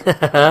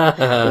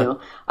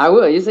know, I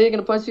will. You say you're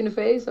going to punch you in the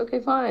face?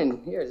 Okay,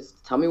 fine. Here,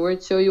 just tell me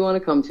what show you want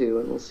to come to,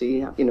 and we'll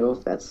see, you know,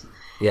 if that's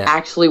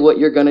actually what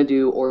you're going to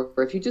do, or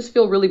if you just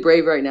feel really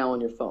brave right now on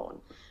your phone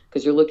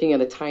because you're looking at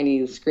a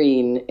tiny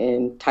screen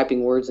and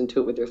typing words into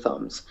it with your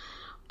thumbs.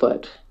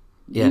 But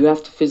you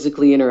have to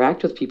physically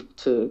interact with people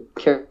to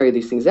carry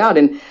these things out.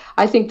 And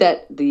I think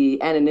that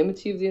the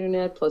anonymity of the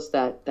internet, plus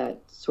that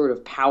sort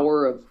of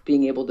power of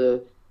being able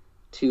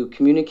to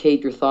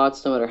communicate your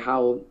thoughts, no matter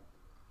how,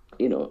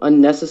 you know,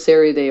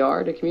 unnecessary they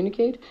are to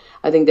communicate,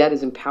 I think that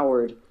has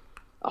empowered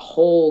a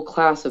whole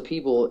class of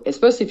people,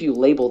 especially if you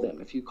label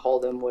them, if you call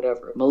them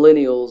whatever,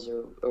 millennials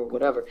or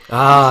whatever.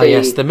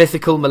 Yes, the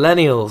mythical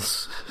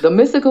millennials. The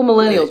mythical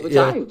millennials, which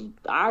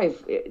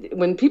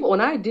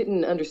when I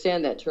didn't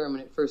understand that term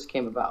when it first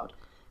came about,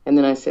 and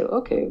then I said,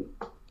 okay,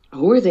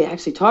 who are they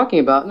actually talking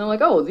about? And they're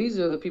like, oh, these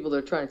are the people that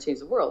are trying to change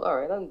the world. All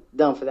right, I'm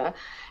down for that.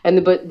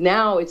 But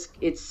now it's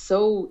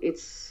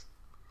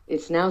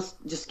now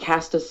just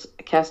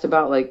cast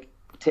about like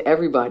to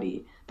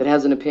everybody that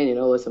has an opinion.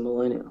 Oh, it's a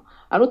millennial.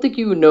 I don't think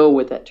you know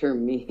what that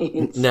term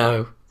means.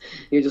 No,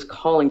 you're just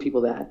calling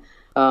people that.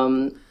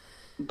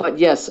 But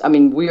yes, I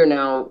mean, we are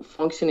now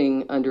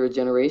functioning under a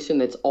generation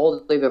that's all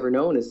they've ever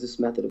known is this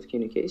method of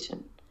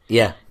communication.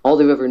 Yeah. All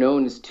they've ever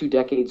known is 2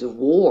 decades of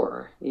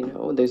war. You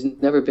know, there's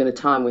never been a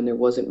time when there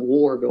wasn't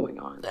war going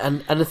on.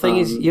 And the thing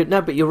is,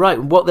 but you're right.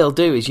 What they'll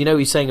do is, you know,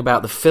 you're saying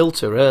about the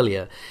filter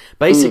earlier.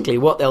 Basically,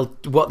 what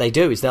they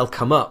do is they'll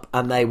come up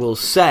and they will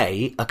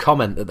say a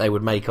comment that they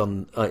would make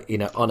on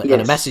on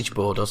a message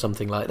board or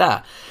something like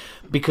that,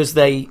 because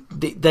they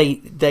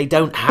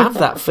don't have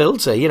that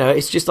filter. You know,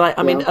 it's just like,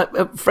 I mean,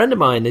 a friend of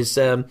mine is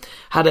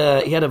had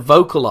a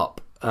vocal op,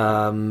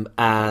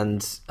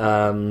 and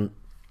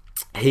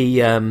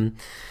he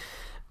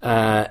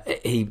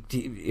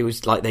it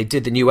was like they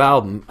did the new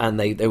album and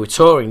they were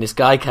touring. This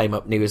guy came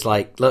up and he was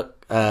like,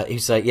 look, he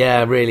was like, yeah,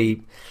 I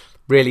really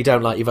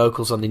don't like your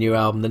vocals on the new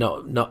album. They're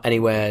not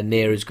anywhere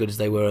near as good as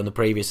they were on the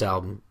previous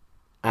album.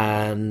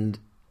 And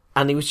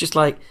he was just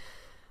like,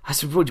 I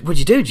said, what'd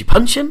you do? Did you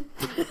punch him?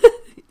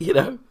 You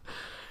know,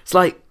 it's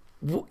like,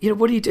 what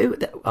do you do?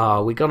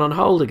 Oh, we gone on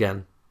hold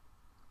again.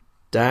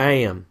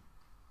 Damn.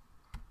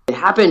 It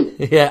happened.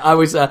 Yeah, I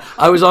was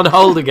on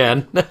hold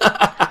again.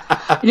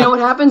 You know what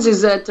happens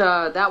is that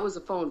that was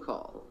a phone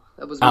call.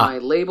 That was my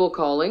label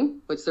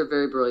calling, which they're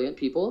very brilliant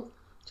people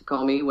to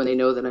call me when they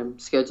know that I'm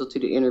scheduled to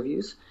do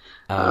interviews.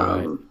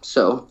 Right.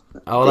 So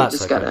that's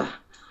just okay.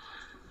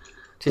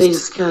 They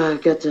just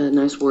got a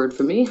nice word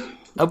for me.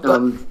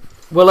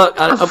 Well, look,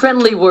 a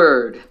friendly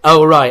word.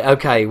 Oh, right,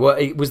 okay. Well,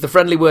 was the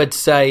friendly word to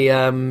say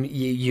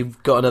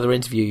you've got another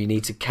interview? You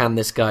need to can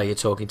this guy you're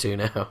talking to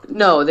now.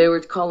 No, they were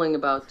calling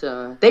about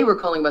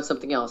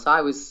something else.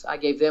 I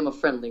gave them a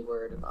friendly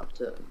word about.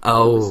 It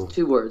was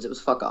 2 words. It was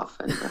 "fuck off,"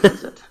 and that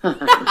was it.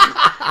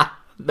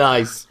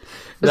 Nice.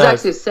 It was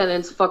actually a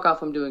sentence. "Fuck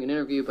off." I'm doing an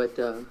interview, but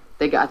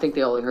I think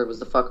they all heard was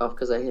the "fuck off"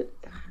 because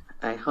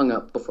I hung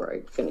up before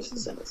I finished the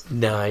sentence.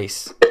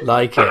 Nice,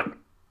 like it.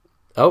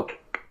 Oh.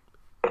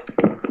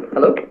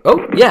 Hello?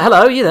 Oh, yeah,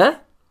 hello, you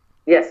there?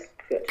 Yes.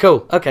 Good.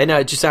 Cool. Okay, no,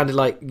 it just sounded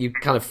like you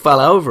kind of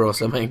fell over or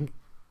something.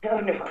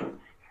 No.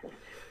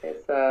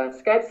 It's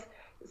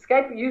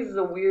Skype uses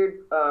a weird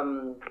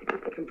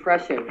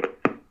compression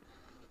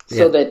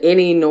so that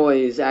any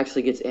noise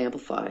actually gets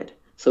amplified.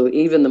 So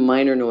even the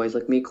minor noise,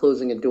 like me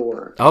closing a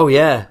door. Oh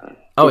yeah.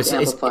 It's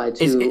amplified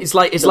it's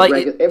like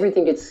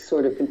everything gets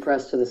sort of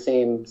compressed to the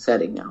same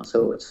setting now.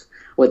 So it's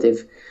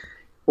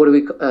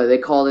they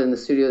call it in the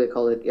studio. They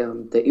call it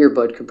the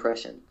earbud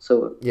compression.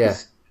 So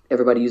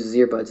everybody uses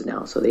earbuds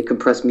now. So they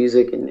compress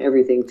music and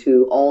everything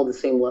to all the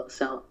same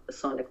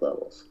sonic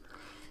levels.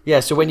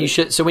 Yeah. So when you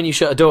shut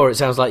a door, it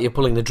sounds like you're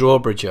pulling the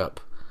drawbridge up.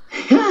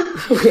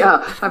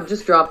 Yeah, I've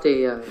just dropped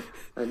a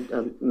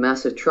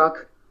massive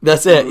truck.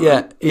 That's it.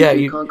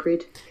 Yeah.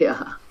 Concrete.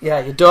 Yeah. Yeah.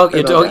 Your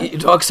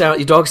dog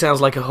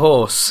sounds like a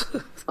horse.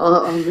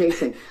 Oh,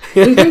 amazing!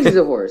 He thinks he's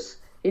a horse.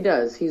 He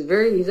does.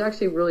 He's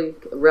actually really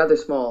rather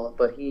small,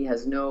 but he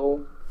has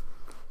no,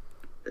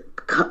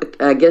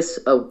 I guess,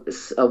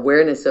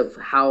 awareness of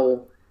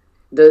how,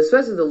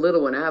 especially the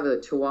little one. I have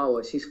a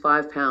Chihuahua. She's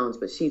 5 pounds,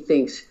 but she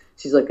thinks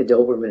she's like a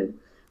Doberman.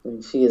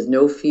 And she has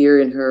no fear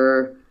in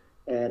her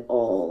at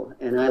all.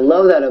 And I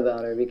love that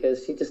about her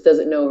because she just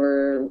doesn't know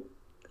her.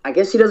 I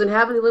guess she doesn't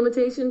have any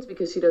limitations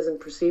because she doesn't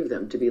perceive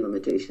them to be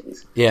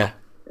limitations. Yeah.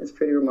 It's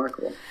pretty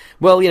remarkable.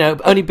 Well,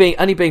 only being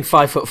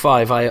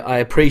 5'5", I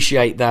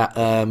appreciate that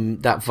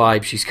that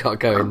vibe she's got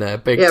going there.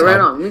 Big time. Right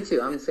on. Me too.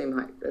 I'm the same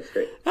height. That's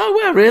great. Oh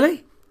well,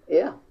 really?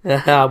 Yeah.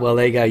 Well,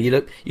 there you go. You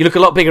look a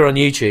lot bigger on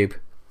YouTube.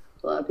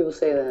 A lot of people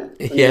say that.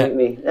 When they meet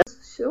me.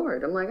 That's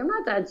short. I'm like, I'm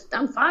not that.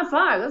 I'm 5'5".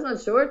 That's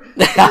not short.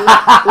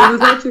 Well, who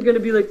thought you're going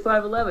to be like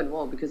 5'11"?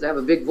 Well, because I have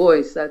a big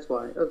voice. That's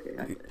why.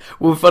 Okay.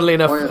 Well, funnily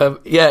enough,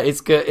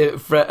 it's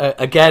good.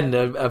 Again,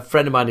 a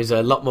friend of mine who's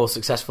a lot more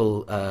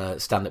successful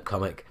stand-up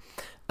comic.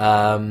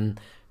 Has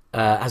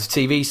a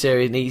TV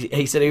series, and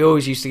he said he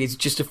always used to. It's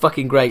just a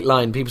fucking great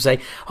line. People say,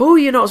 "Oh,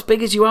 you're not as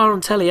big as you are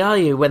on telly, are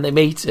you?" When they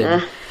meet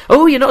him,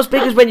 "Oh, you're not as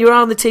big as when you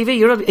are on the TV."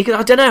 He goes,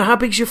 "I don't know, how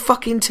big's your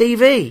fucking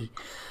TV?"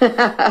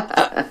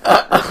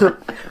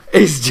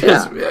 It's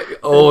just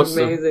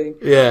awesome. Amazing.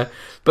 Yeah,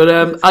 but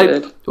how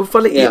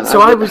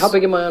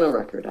big am I on a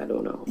record? I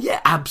don't know.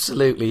 Yeah,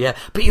 absolutely. Yeah,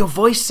 but your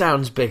voice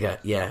sounds bigger.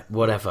 Yeah,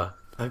 whatever.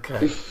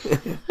 Okay.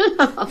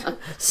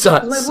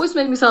 My voice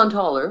made me sound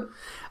taller.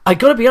 I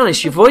gotta be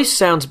honest, your voice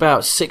sounds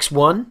about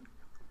 6'1".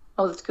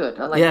 Oh, that's good.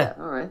 I like that.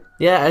 All right.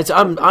 Yeah,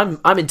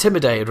 I'm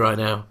intimidated right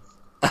now.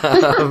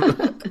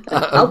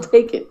 I'll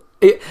take it.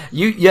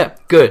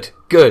 Good.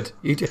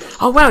 You do.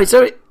 Oh wow,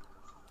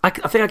 I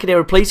think I can hear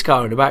a police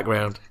car in the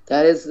background.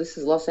 This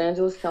is Los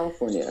Angeles,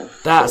 California.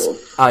 That's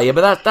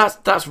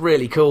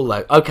really cool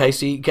though. Okay,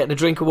 so you getting a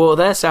drink of water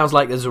there? Sounds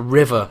like there's a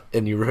river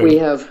in your room. We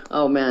have.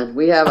 I'll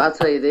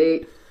tell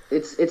you,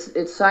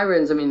 It's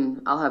sirens. I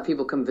mean, I'll have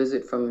people come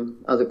visit from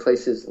other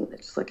places, and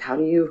it's like, how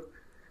do you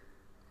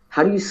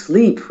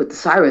sleep with the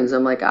sirens?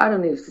 I'm like, I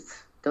don't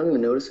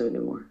even notice them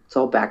anymore. It's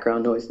all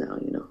background noise now,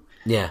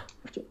 Yeah.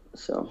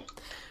 So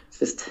it's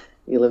just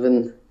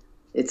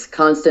it's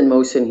constant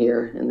motion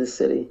here in this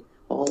city.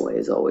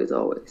 Always.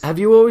 Have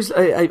you always?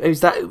 Is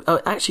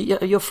that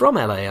actually? You're from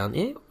LA, aren't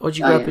you? Or did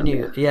you grow up in New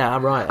York? Yeah,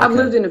 right. Okay. I've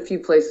lived in a few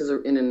places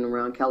in and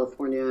around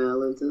California. I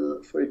lived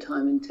for a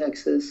time in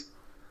Texas.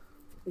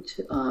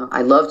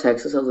 I love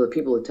Texas. I love the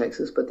people of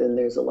Texas, but then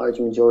there's a large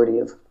majority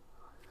of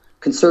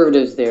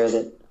conservatives there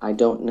that I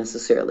don't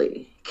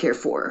necessarily care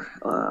for.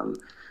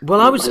 Well,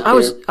 I was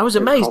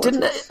amazed.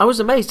 Didn't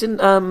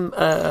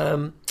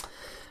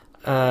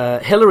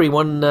Hillary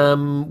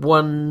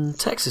won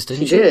Texas?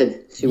 Didn't she? She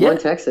did. She won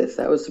Texas.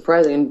 That was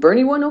surprising. And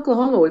Bernie won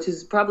Oklahoma, which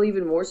is probably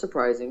even more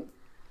surprising.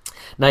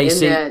 Now you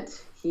see that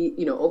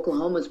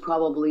Oklahoma's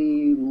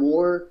probably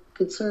more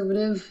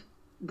conservative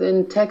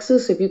than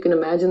Texas, if you can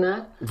imagine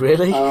that.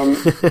 Really?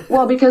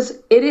 Well, because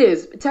it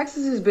is.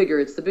 Texas is bigger.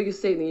 It's the biggest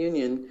state in the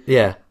union.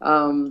 Yeah.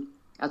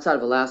 Outside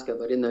of Alaska,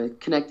 but in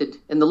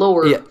the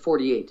lower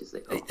 48, as they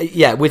call it.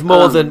 Yeah, with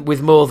more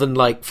than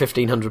like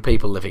 1,500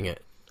 people living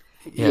it.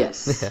 Yeah.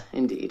 Yes,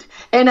 indeed.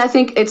 And I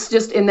think it's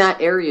just in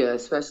that area,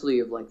 especially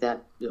of like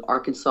that,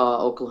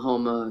 Arkansas,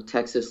 Oklahoma,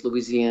 Texas,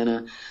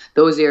 Louisiana,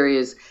 those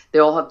areas, they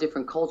all have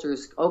different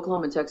cultures.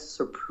 Oklahoma and Texas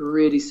are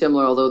pretty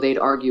similar, although they'd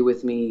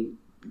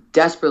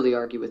desperately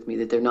argue with me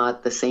that they're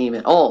not the same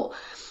at all.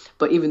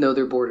 But even though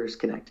their borders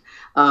connect.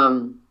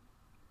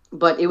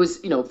 But it was,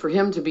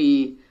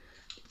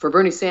 for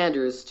Bernie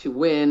Sanders to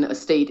win a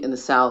state in the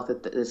South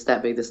that's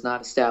that big, that's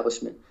not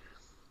establishment,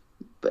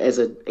 but as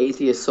an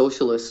atheist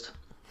socialist,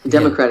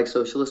 Democratic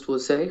socialist, we'll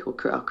say. I'll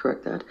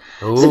correct that.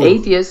 Ooh. As an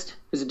atheist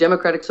who's a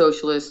Democratic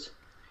socialist,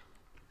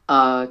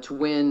 to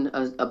win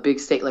a big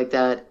state like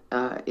that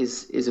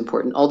is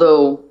important.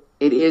 Although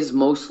it is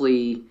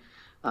mostly,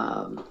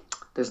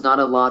 there's not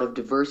a lot of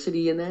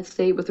diversity in that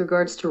state with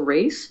regards to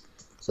race.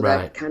 So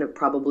that kind of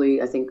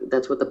probably, I think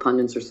that's what the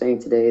pundits are saying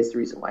today is the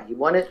reason why he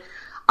won it.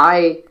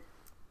 I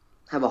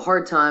have a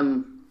hard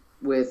time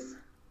with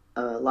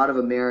a lot of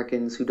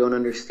Americans who don't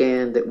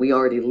understand that we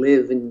already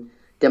live in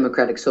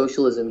democratic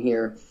socialism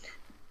here.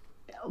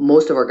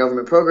 Most of our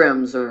government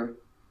programs are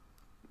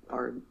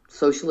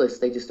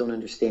socialist. They just don't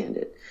understand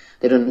it.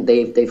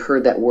 They've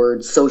heard that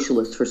word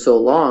socialist for so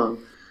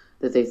long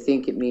that they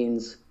think it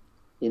means,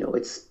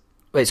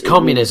 it's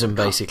communism,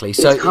 basically.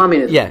 So it's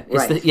communism. Yeah,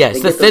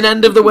 it's the thin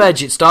end of the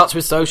wedge. It starts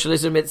with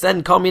socialism, it's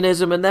then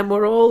communism, and then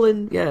we're all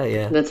in.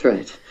 Yeah. That's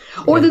right.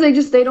 Or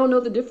that they don't know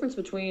the difference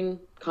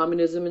between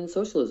communism and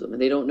socialism,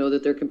 and they don't know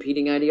that they're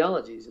competing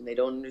ideologies, and they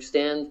don't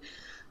understand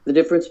the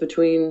difference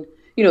between,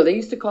 they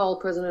used to call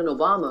President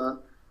Obama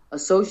a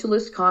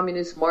socialist,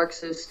 communist,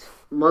 Marxist,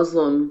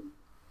 Muslim,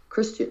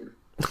 Christian.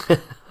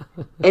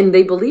 And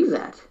they believe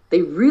that.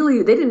 They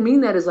didn't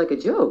mean that as like a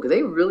joke.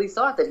 They really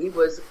thought that he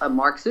was a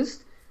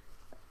Marxist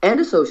and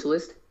a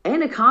socialist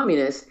and a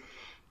communist,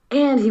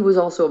 and he was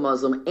also a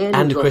Muslim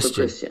and he was also a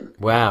Christian.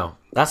 Wow.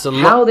 That's a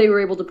lot. How they were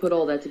able to put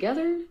all that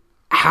together?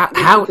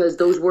 How? Because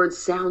those words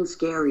sound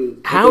scary.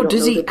 How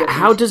does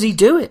he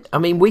do it? I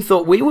mean, we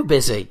thought we were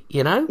busy,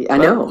 I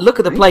know. Look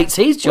at the plates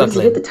he's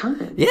juggling. Where does he get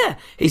the time? Yeah,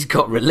 he's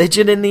got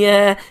religion in the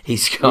air.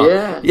 He's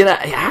got,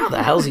 how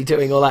the hell's he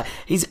doing all that?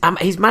 He's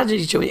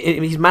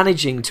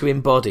managing to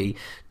embody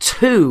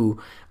two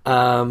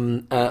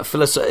political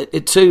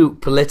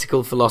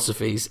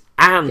philosophies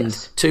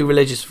and two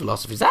religious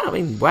philosophies.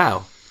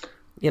 Wow.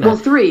 Well,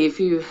 three if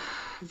you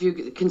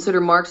consider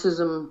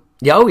Marxism.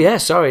 Oh yeah,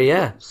 sorry,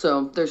 yeah.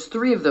 So there's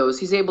three of those.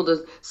 He's able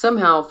to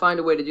somehow find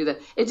a way to do that.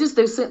 It just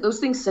those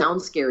things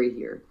sound scary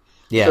here.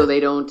 Yeah. So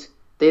they don't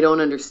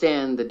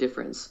understand the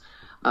difference.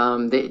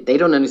 They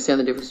don't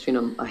understand the difference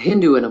between a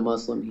Hindu and a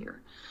Muslim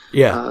here.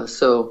 Yeah.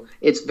 So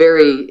it's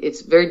very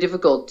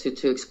difficult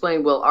to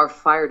explain. Well, our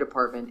fire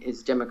department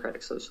is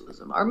democratic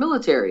socialism. Our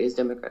military is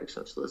democratic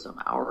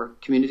socialism. Our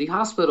community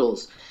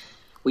hospitals,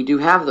 we do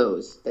have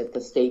those that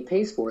the state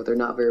pays for. They're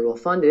not very well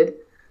funded.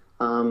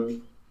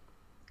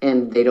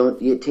 And they don't.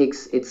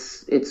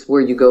 It's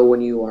where you go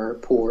when you are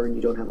poor and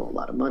you don't have a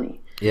lot of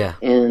money. Yeah.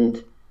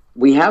 And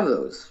we have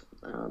those.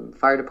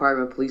 Fire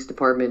department, police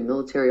department,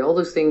 military. All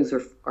those things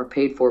are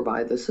paid for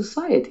by the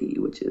society,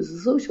 which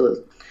is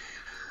socialism.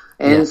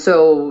 And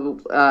so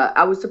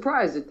I was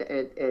surprised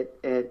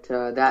at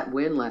that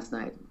win last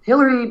night.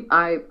 Hillary,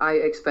 I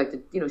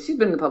expected. She's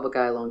been in the public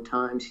eye a long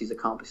time. She's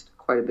accomplished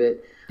quite a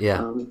bit.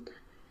 Yeah.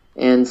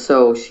 And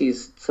so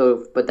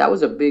but that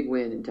was a big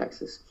win in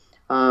Texas.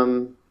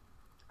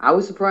 I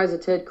was surprised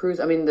at Ted Cruz.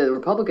 I mean, the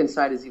Republican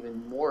side is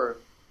even more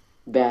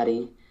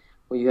batty,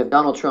 where you have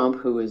Donald Trump,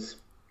 who is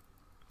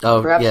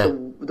perhaps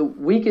the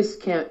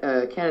weakest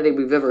candidate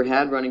we've ever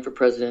had running for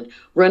president,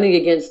 running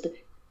against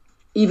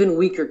even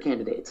weaker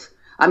candidates.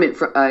 I mean,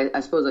 I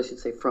suppose I should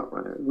say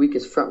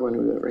weakest front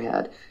runner we've ever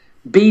had,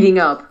 beating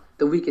up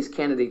the weakest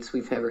candidates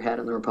we've ever had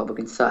on the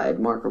Republican side,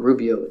 Marco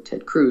Rubio,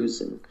 Ted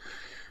Cruz, and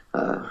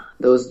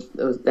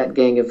that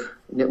gang of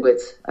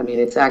nitwits. I mean,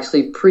 it's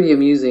actually pretty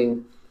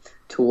amusing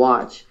to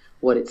watch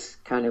what it's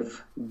kind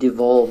of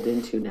devolved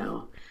into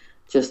now.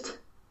 Just,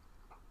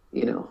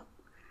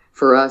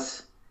 for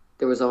us,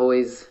 there was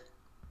always,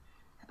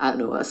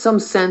 some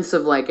sense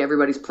of like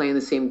everybody's playing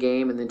the same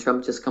game, and then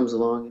Trump just comes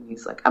along and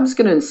he's like, I'm just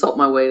going to insult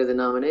my way to the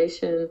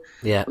nomination.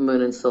 Yeah. I'm going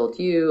to insult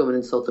you. I'm going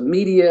to insult the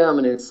media. I'm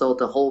going to insult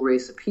a whole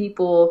race of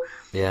people.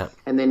 Yeah.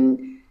 And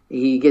then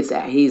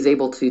he's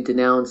able to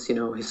denounce,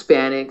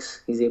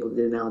 Hispanics. He's able to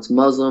denounce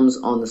Muslims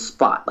on the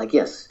spot. Like,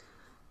 yes,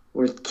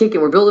 we're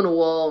building a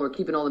wall, we're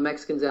keeping all the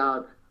Mexicans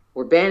out,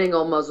 we're banning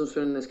all Muslims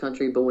from this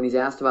country, but when he's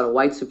asked about a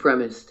white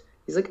supremacist,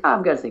 he's like,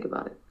 I've got to think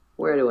about it.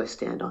 Where do I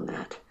stand on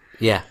that?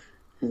 Yeah.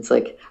 And it's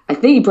like, I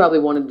think he probably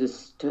wanted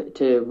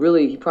to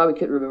really, he probably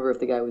couldn't remember if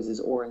the guy was as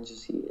orange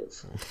as he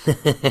is.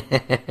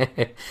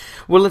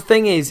 Well, the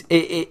thing is,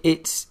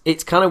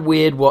 it's kind of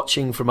weird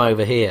watching from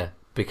over here,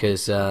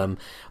 because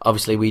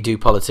obviously we do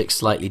politics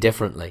slightly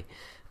differently.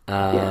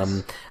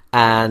 Yes.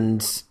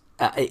 And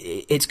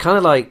it's kind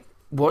of like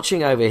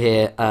watching over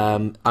here.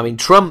 I mean,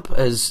 Trump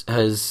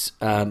has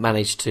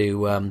managed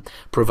to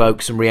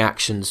provoke some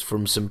reactions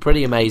from some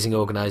pretty amazing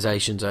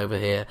organisations over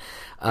here.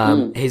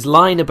 His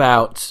line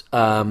about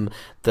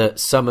that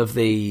some of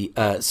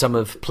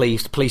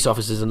police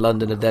officers in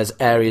London, there's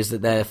areas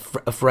that they're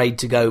afraid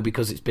to go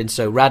because it's been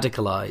so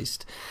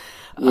radicalised.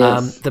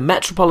 Yes. The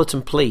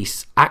Metropolitan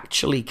Police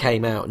actually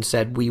came out and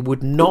said we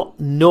would not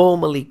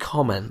normally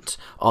comment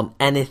on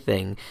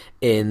anything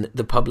in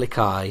the public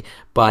eye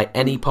by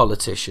any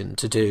politician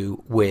to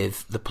do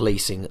with the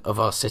policing of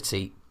our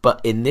city, but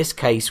in this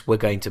case we're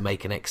going to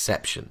make an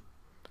exception.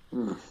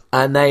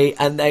 And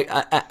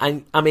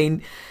I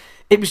mean,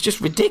 it was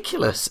just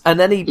ridiculous. And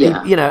then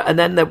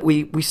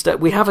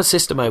we have a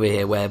system over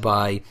here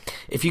whereby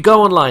if you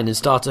go online and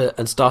start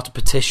a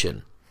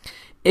petition.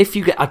 If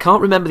you get, I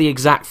can't remember the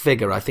exact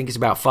figure, I think it's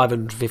about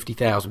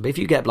 550,000, but if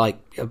you get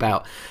like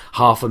about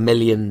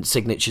 500,000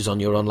 signatures on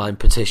your online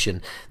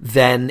petition,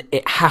 then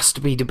it has to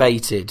be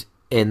debated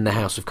in the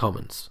House of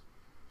Commons.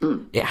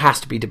 It has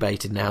to be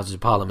debated in the Houses of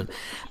Parliament.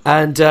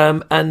 And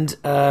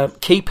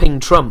keeping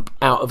Trump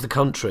out of the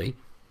country,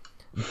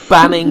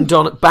 banning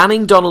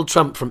Donald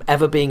Trump from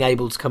ever being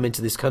able to come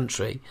into this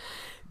country,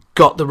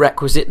 got the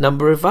requisite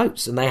number of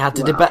votes, and they had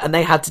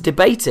to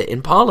debate it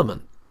in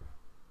Parliament.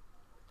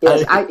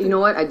 Yes, you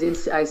know what?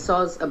 I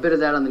saw a bit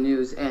of that on the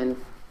news, and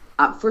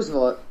first of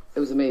all, it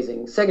was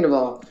amazing. Second of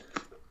all,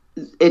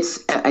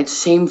 it's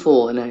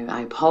shameful, and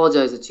I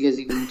apologize that you guys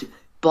even need to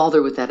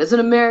bother with that. As an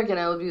American,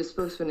 I will be a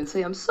spokesman and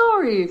say I'm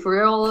sorry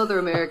for all other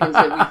Americans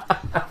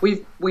that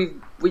we've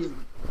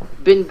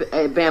been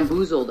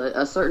bamboozled.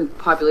 A certain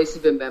population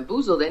has been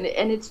bamboozled, and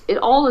it's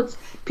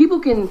people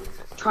can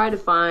try to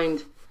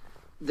find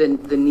the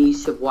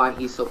niche of why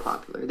he's so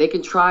popular. They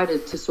can try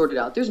to sort it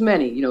out. There's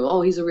many,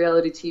 he's a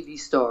reality TV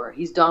star.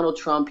 He's Donald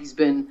Trump.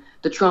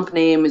 The Trump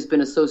name has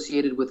been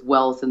associated with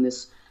wealth in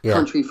this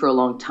country for a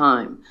long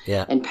time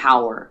and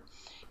power.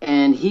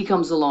 And he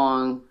comes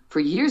along for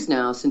years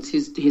now, since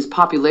his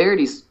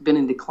popularity's been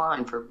in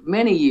decline for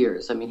many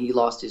years. I mean, he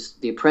lost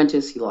The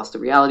Apprentice, he lost the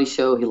reality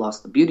show, he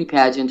lost the beauty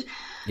pageant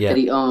that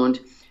he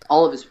owned.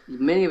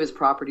 Many of his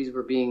properties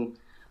were being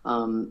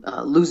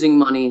losing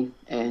money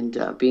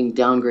and being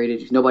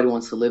downgraded. Nobody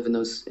wants to live in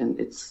those. And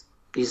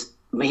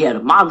he had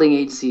a modeling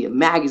agency, a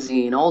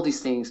magazine, all these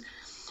things,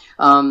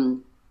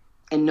 and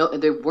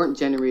they weren't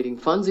generating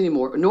funds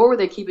anymore, nor were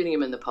they keeping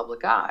him in the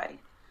public eye.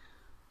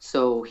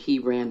 So he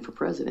ran for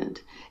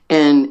president,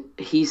 and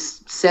he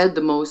said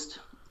the most,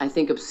 I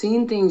think,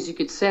 obscene things you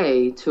could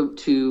say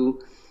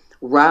to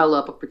rile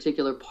up a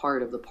particular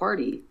part of the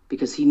party,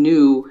 because he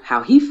knew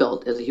how he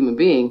felt as a human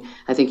being.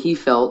 I think he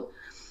felt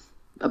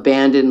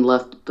abandoned,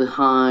 left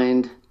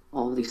behind,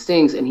 all of these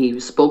things, and he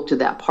spoke to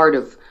that part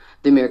of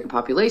the American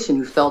population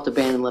who felt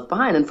abandoned, left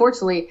behind.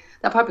 Unfortunately,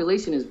 that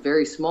population is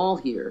very small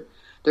here.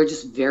 They're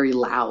just very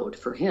loud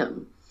for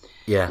him.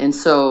 Yeah. And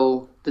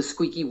so the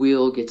squeaky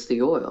wheel gets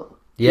the oil.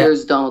 Yeah.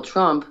 Here's Donald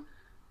Trump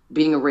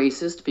being a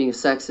racist, being a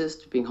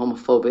sexist, being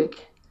homophobic,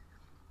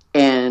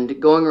 and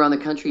going around the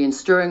country and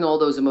stirring all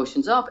those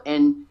emotions up.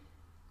 And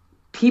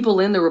people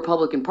in the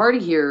Republican Party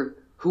here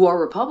who are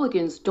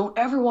Republicans don't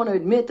ever want to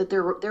admit that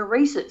they're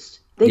racist.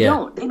 They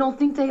don't. They don't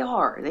think they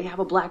are. They have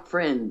a black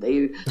friend.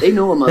 They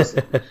know a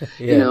Muslim.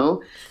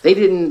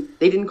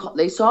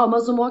 They saw a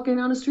Muslim walking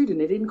down the street and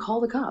they didn't call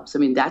the cops. I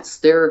mean, that's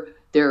they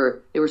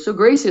were so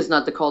gracious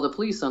not to call the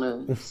police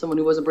on someone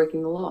who wasn't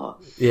breaking the law.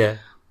 Yeah.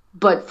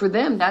 But for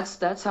them,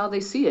 that's how they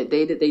see it.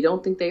 They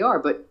don't think they are,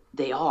 but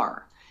they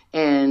are.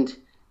 And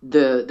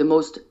the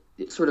most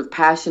sort of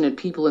passionate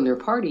people in their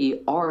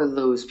party are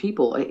those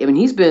people. I mean,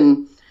 he's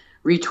been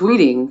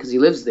retweeting, because he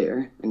lives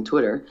there, in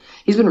Twitter,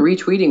 he's been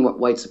retweeting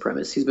white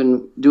supremacists. He's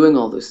been doing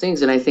all those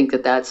things. And I think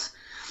that's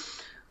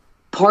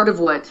part of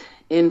what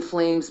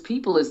inflames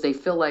people, is they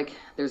feel like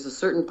there's a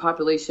certain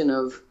population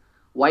of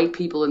white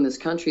people in this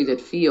country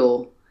that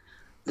feel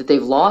that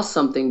they've lost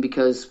something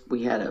because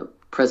we had a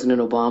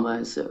President Obama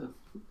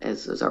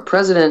as our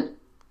president.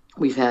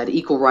 We've had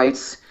equal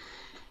rights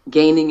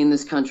gaining in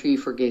this country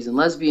for gays and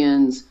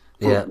lesbians,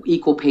 for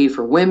equal pay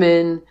for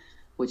women,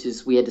 which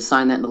is, we had to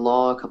sign that into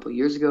law a couple of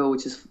years ago,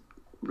 which is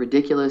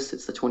ridiculous.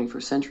 It's the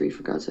 21st century,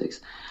 for God's sakes.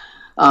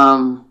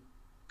 And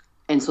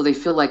so they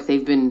feel like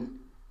they've been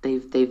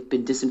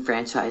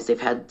disenfranchised. They've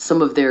had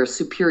some of their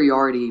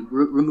superiority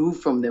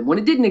removed from them when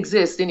it didn't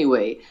exist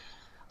anyway,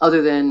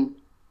 other than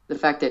the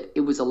fact that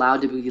it was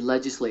allowed to be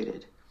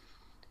legislated.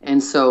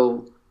 And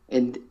so,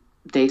 and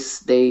they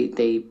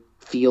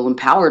feel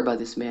empowered by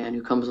this man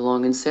who comes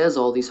along and says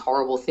all these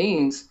horrible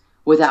things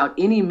without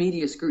any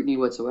media scrutiny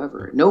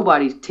whatsoever.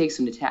 Nobody takes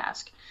him to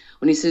task.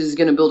 When he says he's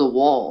going to build a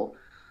wall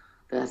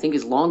that I think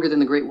is longer than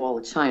the Great Wall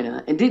of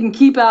China, and didn't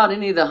keep out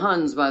any of the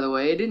Huns, by the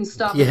way. It didn't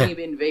stop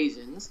any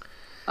invasions.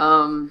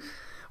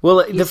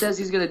 He says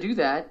he's going to do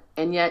that,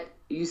 and yet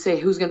you say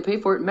who's going to pay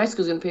for it?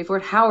 Mexico's going to pay for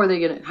it. How are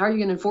you going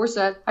to enforce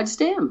that? I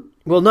just am.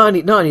 Well, not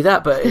only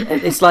that, but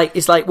it's like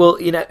well,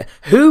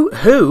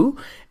 who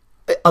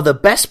are the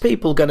best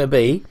people going to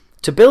be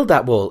to build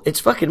that wall. It's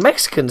fucking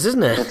Mexicans,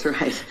 isn't it? That's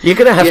right. You're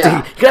gonna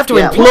have to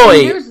employ.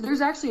 Well,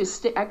 there's actually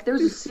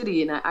there's a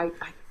city, and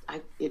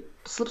it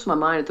slips my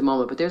mind at the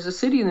moment, but there's a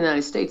city in the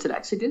United States that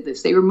actually did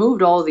this. They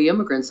removed all of the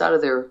immigrants out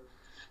of their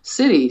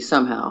city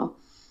somehow,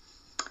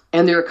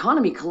 and their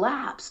economy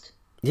collapsed.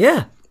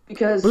 Yeah,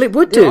 because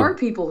there are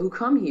people who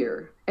come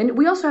here, and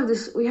we also have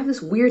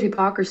this weird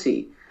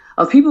hypocrisy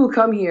of people who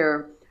come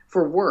here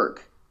for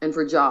work and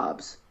for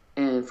jobs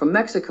and from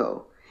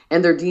Mexico,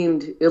 and they're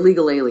deemed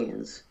illegal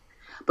aliens.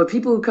 But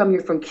people who come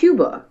here from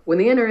Cuba, when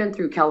they enter in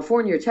through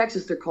California or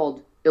Texas, they're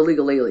called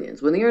illegal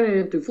aliens. When they enter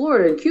in through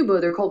Florida and Cuba,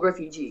 they're called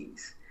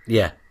refugees.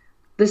 Yeah.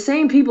 The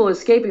same people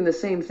escaping the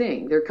same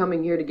thing. They're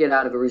coming here to get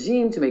out of a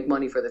regime, to make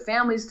money for their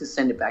families, to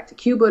send it back to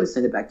Cuba, to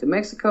send it back to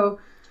Mexico.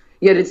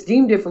 Yet it's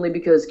deemed differently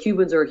because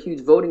Cubans are a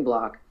huge voting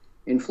bloc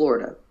in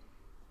Florida.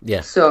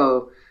 Yeah.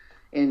 So,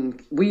 and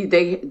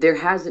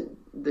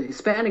the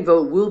Hispanic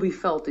vote will be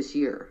felt this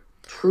year,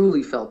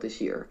 truly felt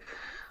this year,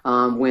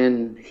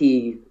 when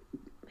he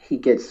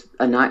gets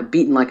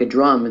beaten like a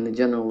drum in the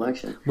general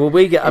election. Well,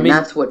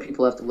 that's what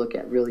people have to look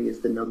at, really,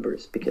 is the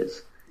numbers,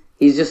 because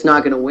he's just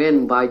not going to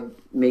win by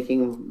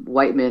making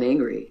white men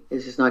angry.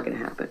 It's just not going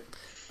to happen.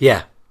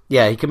 Yeah.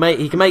 Yeah, he can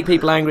make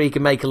people angry. He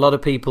can make a lot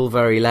of people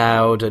very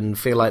loud and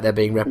feel like they're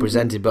being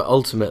represented. But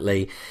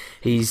ultimately,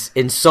 he's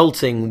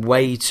insulting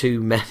way too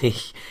many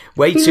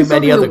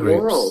other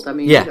groups. World. I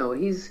mean,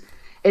 he's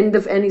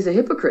he's a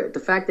hypocrite.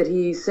 The fact that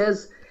he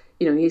says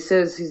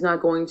he's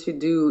not going to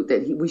do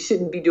that. We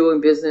shouldn't be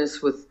doing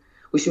business with.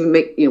 We should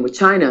make with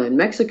China and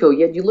Mexico.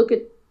 Yet you look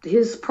at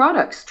his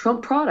products,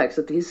 Trump products,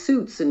 his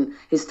suits and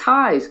his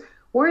ties.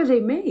 Where are they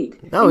made?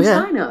 In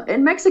China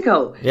and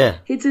Mexico. Yeah.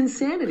 It's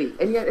insanity.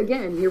 And yet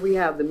again, here we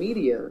have the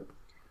media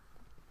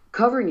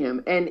covering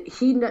him. And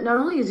he not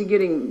only is he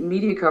getting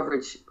media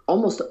coverage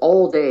almost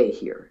all day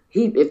here.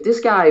 If this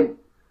guy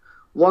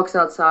walks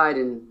outside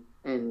and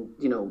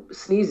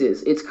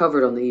sneezes, it's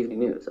covered on the evening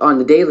news, on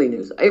the daily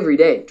news every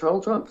day.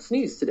 Donald Trump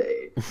sneezed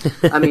today.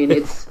 I mean,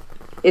 it's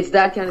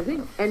that kind of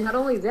thing. And not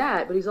only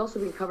that, but he's also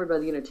being covered by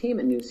the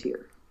entertainment news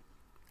here.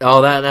 Oh,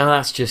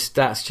 that's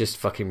just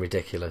fucking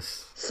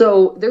ridiculous.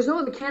 So there's no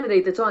other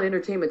candidate that's on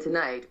Entertainment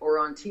Tonight or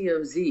on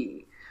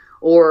TMZ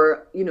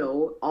or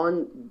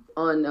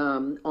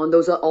on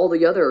those all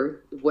the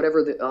other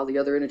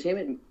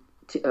entertainment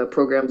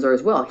programs are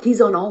as well.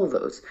 He's on all of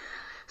those.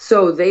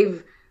 So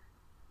they've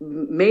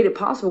made it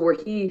possible where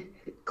he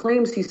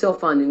claims he's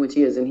self-funding, which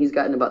he is, and he's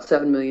gotten about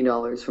 $7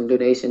 million from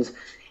donations,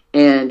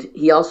 and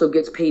he also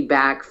gets paid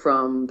back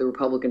from the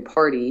Republican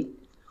Party.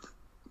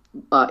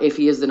 If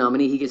he is the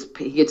nominee, he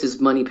gets his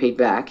money paid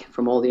back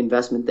from all the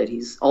investment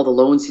all the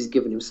loans he's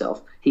given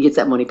himself. He gets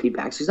that money paid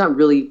back. So he's not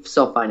really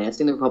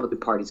self-financing. The Republican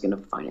Party is going to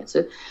finance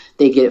it.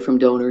 They get it from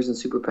donors and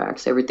super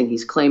PACs, everything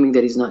he's claiming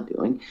that he's not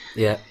doing.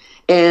 Yeah.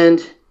 And,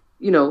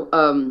 he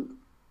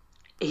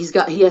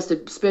has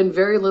to spend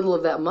very little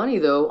of that money,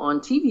 though, on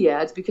TV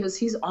ads because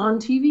he's on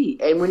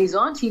TV. And when he's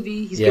on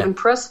TV, he's giving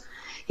press.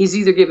 He's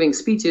either giving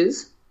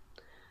speeches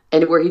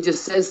and where he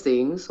just says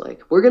things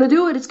like, we're going to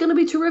do it. It's going to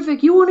be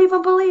terrific. You won't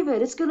even believe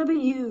it. It's going to be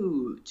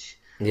huge.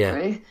 Yeah.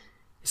 Right?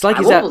 It's like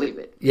I won't believe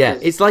it. Yeah.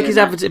 It's like he's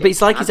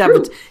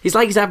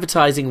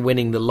advertising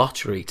winning the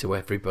lottery to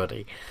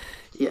everybody.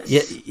 Yes.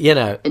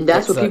 And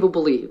that's what people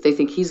believe. They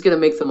think he's going to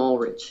make them all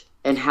rich.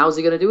 And how's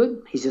he going to do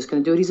it? He's just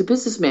going to do it. He's a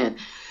businessman.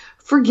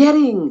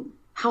 Forgetting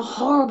how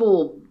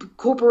horrible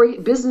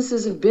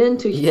businesses have been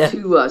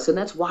to us. And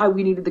that's why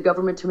we needed the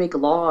government to make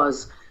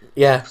laws.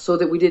 Yeah. So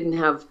that we didn't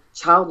have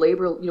child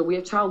labor. We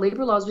have child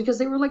labor laws because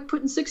they were like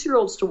putting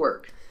 6-year-olds to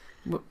work.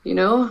 Well,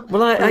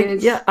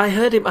 I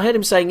heard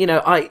him saying,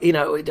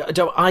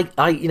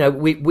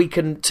 we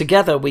can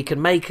together we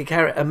can make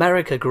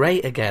America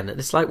great again, and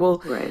it's like,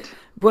 well, right.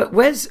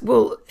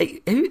 Who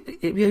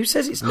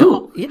says it's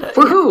not?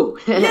 For who?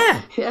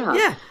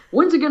 Yeah.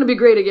 When's it going to be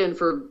great again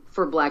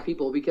for Black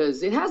people?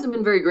 Because it hasn't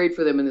been very great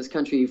for them in this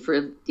country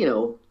for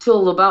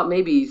till about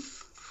maybe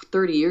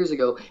 30 years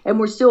ago, and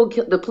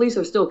the police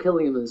are still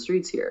killing them in the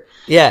streets here.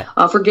 Yeah.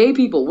 For gay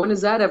people, when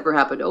has that ever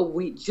happened? Oh,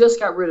 we just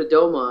got rid of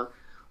DOMA,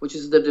 which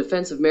is the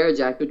Defense of Marriage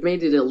Act, which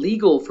made it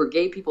illegal for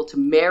gay people to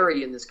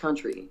marry in this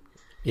country.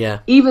 Yeah.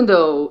 Even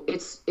though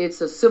it's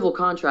a civil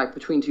contract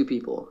between two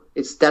people.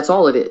 That's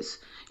all it is.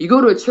 You go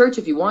to a church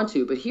if you want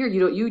to, but here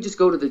you just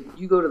go to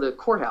the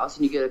courthouse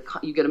and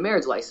you get a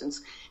marriage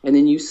license, and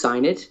then you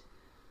sign it,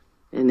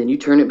 and then you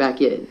turn it back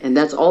in, and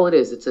that's all it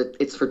is.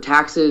 It's for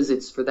taxes,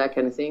 it's for that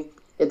kind of thing.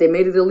 If they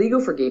made it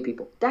illegal for gay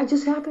people, that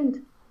just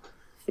happened.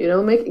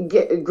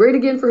 Great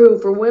again for who?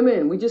 For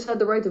women. We just had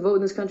the right to vote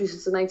in this country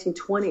since the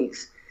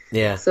 1920s.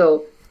 Yeah.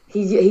 So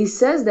he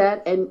says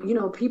that, and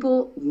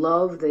people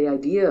love the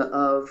idea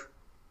of,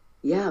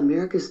 yeah,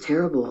 America's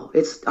terrible.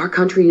 Our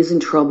country is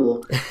in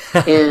trouble.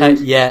 And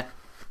yeah.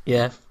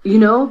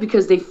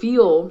 Because they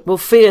feel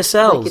fear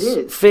sells. Like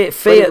it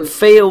is.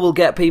 Fear will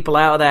get people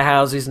out of their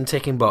houses and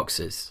ticking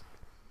boxes.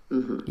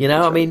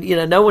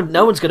 Mm-hmm.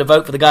 No one's going to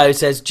vote for the guy who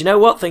says, do you know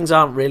what, things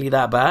aren't really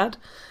that bad.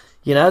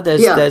 You know,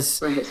 there's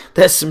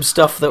some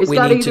stuff that we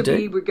need to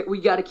do.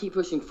 We got to keep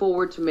pushing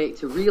forward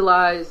to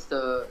realize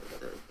the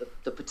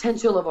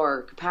potential of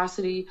our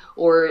capacity,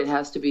 or it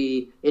has to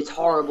be it's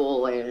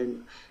horrible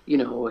and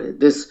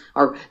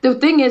the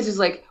thing is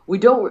like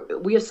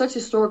we have such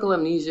historical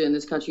amnesia in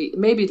this country.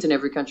 Maybe it's in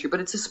every country, but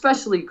it's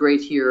especially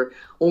great here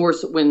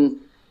when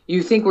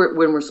you think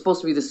we're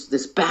supposed to be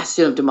this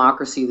bastion of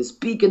democracy, this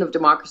beacon of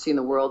democracy in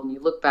the world, and you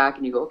look back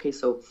and you go, okay,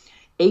 so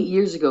 8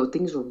 years ago,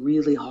 things were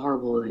really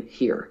horrible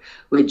here.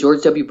 We had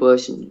George W.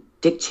 Bush and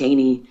Dick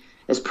Cheney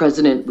as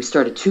president. We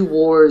started 2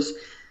 wars.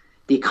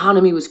 The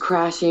economy was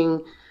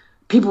crashing.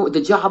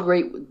 The job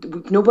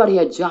rate, nobody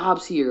had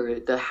jobs here.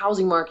 The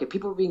housing market,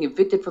 people were being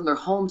evicted from their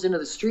homes into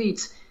the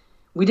streets.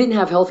 We didn't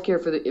have health care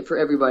for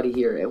everybody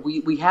here.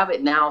 We have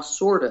it now,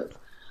 sort of.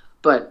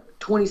 But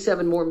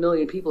 27 more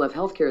million people have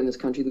health care in this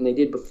country than they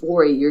did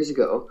before 8 years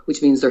ago,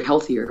 which means they're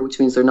healthier, which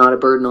means they're not a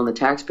burden on the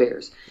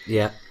taxpayers.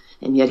 Yeah.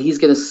 And yet he's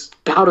going to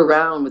spout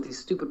around with these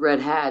stupid red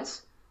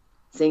hats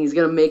saying he's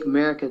going to make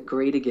America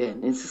great again.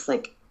 And it's just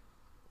like,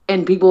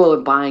 and people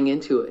are buying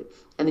into it.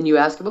 And then you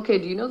ask him, okay,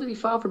 do you know that he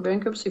filed for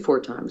bankruptcy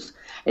 4 times?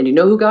 And you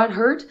know who got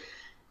hurt?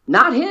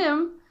 Not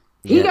him.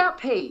 He got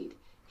paid.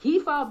 He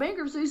filed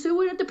bankruptcy, so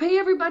we have to pay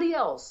everybody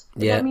else.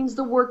 And that means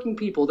the working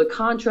people, the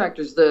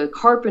contractors, the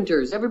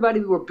carpenters, everybody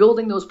who were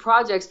building those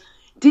projects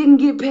didn't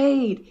get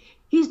paid.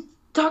 He's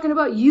talking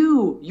about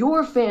you,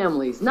 your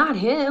families, not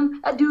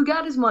him. That dude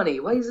got his money.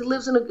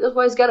 That's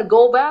why he's got a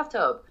gold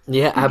bathtub.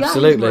 Yeah,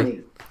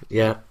 absolutely.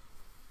 Yeah.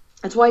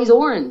 That's why he's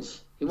orange.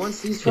 I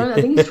think he's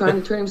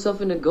trying to turn himself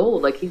into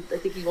gold. I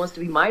think he wants to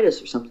be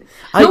Midas or something.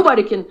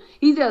 Nobody can.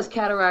 He has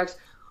cataracts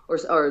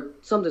or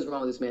something's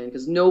wrong with this man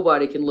because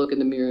nobody can look in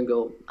the mirror and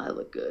go, "I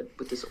look good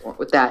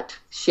with that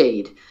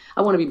shade."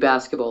 I want to be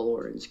basketball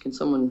orange. Can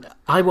someone?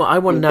 I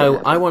want to know.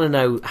 I want to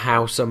know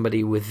how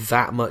somebody with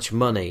that much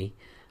money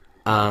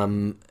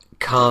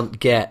can't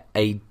get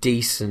a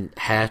decent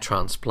hair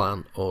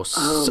transplant or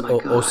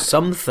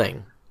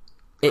something.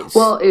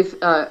 Well, if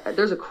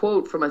there's a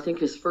quote from I think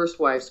his first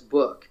wife's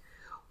book,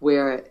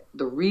 where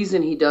the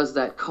reason he does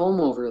that comb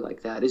over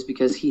like that is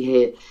because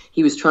he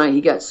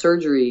got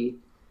surgery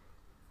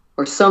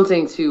or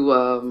something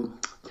to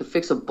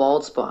fix a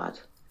bald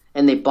spot,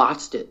 and they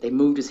botched it. They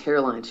moved his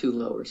hairline too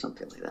low or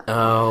something like that.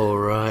 Oh,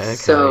 right. Okay.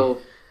 So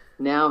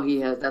now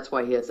that's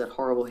why he has that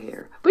horrible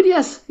hair. But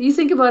yes, you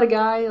think about a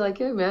guy like,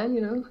 hey man,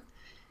 you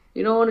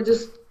don't want to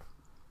just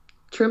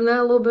trim that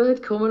a little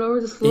bit, comb it over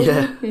just a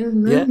little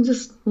bit,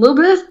 just a little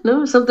bit,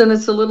 no, something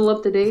that's a little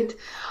up to date.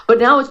 But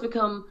now it's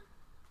become,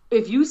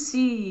 if you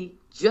see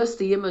just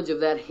the image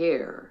of that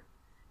hair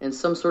and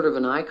some sort of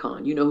an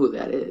icon, you know who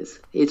that is.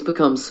 It's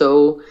become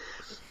so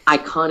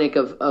iconic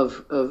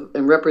of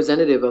and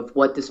representative of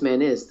what this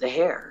man is, the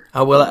hair.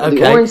 Oh well,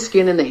 okay. The orange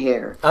skin and the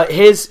hair.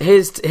 Here's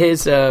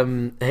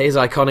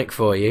iconic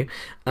for you.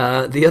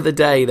 The other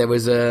day there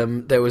was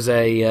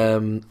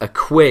a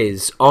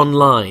quiz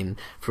online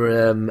for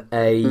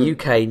a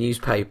UK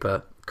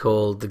newspaper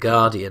called The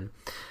Guardian,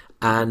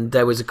 and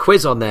there was a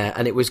quiz on there,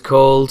 and it was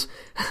called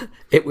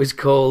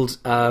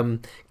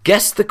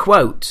Guess the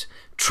Quote: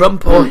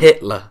 Trump or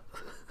Hitler.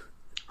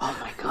 Oh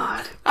my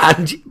God!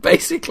 And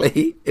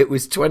basically, it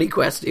was 20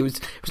 questions. It was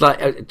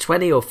like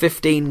 20 or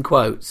 15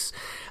 quotes,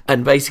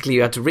 and basically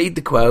you had to read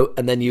the quote,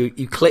 and then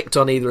you clicked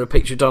on either a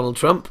picture of Donald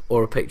Trump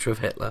or a picture of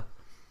Hitler.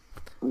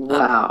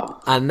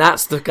 Wow! And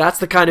that's the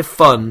kind of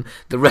fun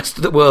the rest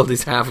of the world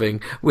is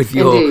having with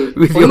your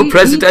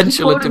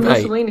presidential he debate.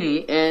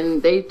 Mussolini,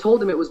 and they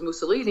told him it was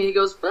Mussolini. He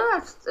goes,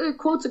 "A good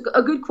quote's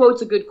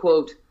a good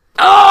quote."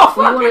 Oh,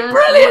 fucking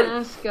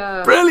brilliant!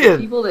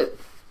 Brilliant. People that.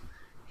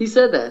 He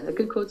said that. A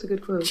good quote's a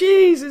good quote.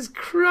 Jesus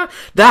Christ.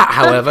 That,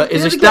 however,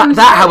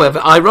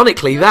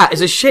 ironically, that is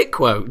a shit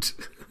quote.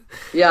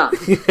 Yeah.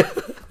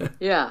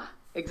 Yeah,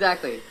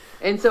 exactly.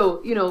 And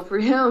so, for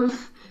him,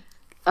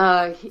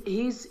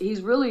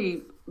 he's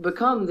really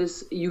become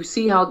this. You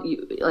see how,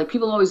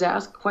 people always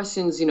ask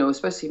questions,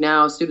 especially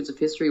now, students of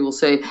history will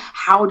say,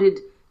 how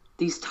did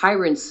these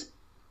tyrants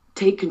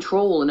take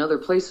control in other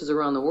places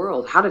around the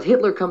world? How did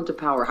Hitler come to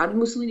power? How did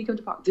Mussolini come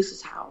to power? This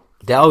is how.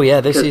 Oh, yeah,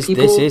 this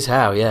is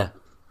how, yeah.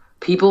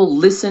 People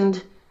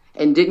listened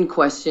and didn't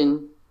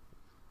question,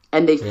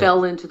 and they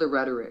fell into the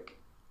rhetoric.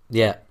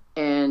 Yeah.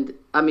 And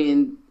I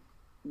mean,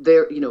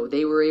 they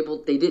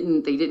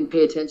didn't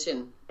pay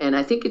attention. And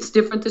I think it's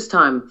different this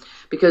time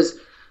because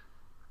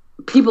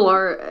people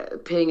are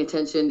paying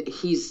attention.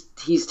 He's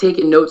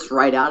taken notes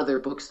right out of their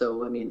books,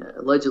 though. I mean,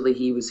 allegedly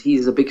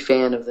he's a big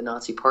fan of the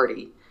Nazi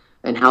Party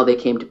and how they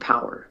came to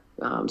power.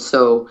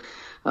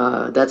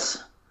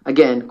 That's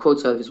again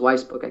quotes out of his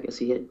wife's book. I guess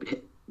he had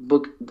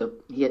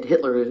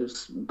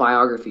Hitler's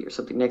biography or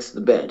something next to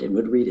the bed and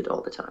would read it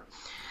all the time.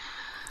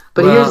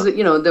 But here's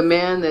the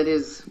man that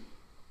is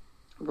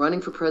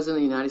running for president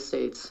of the United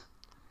States.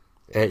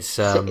 It's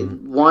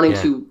wanting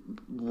to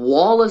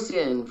wall us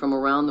in from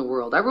around the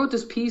world. I wrote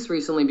this piece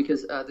recently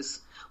because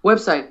this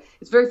website.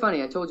 It's very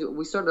funny. I told you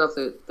we started off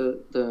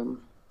the.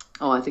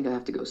 Oh, I think I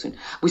have to go soon.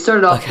 We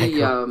started off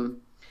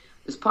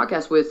this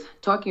podcast with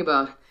talking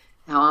about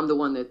how I'm the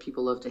one that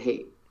people love to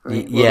hate.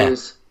 Right? Yeah.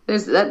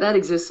 There's that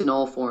exists in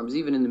all forms,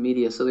 even in the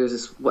media. So there's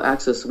this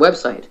Access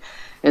website,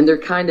 and they're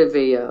kind of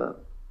they're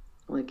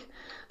like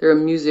a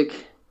music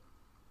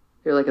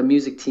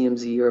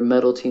TMZ or a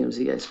metal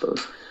TMZ, I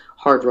suppose,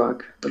 hard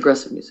rock,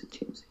 aggressive music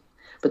TMZ.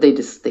 But they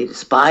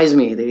despise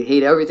me. They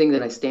hate everything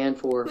that I stand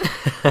for,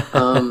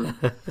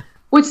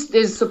 which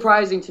is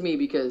surprising to me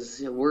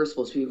because we're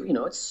supposed to be,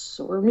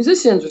 we're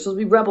musicians. We're supposed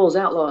to be rebels,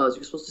 outlaws.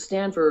 We're supposed to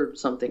stand for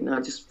something,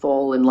 not just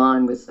fall in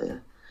line with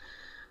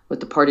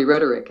the party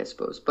rhetoric, I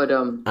suppose. But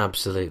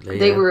absolutely,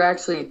 they were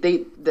actually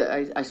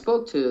I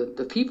spoke to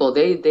the people.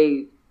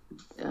 They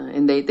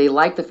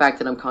like the fact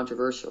that I'm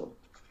controversial,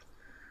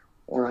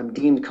 or I'm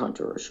deemed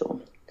controversial,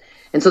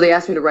 and so they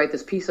asked me to write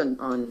this piece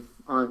on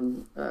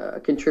a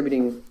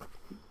contributing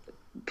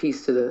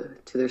piece to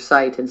their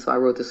site, and so I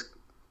wrote this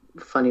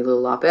funny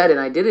little op-ed, and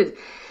I did it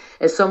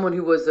as someone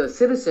who was a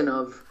citizen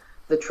of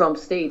the Trump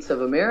states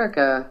of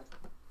America,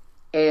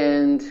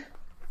 and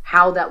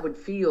how that would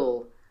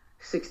feel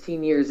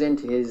 16 years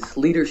into his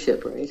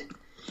leadership, right?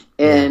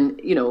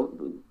 And,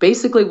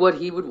 basically what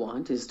he would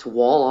want is to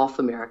wall off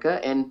America.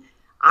 And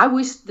I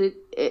wish that,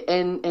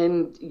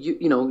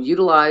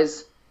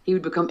 utilize, he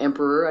would become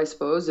emperor, I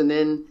suppose. And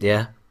then,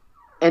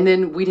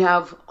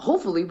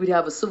 hopefully we'd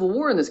have a civil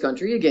war in this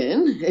country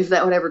again, if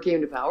that one ever came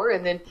to power.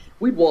 And then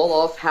we'd wall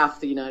off half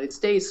the United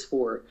States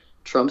for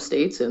Trump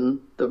states and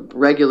the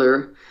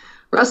regular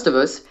rest of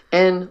us.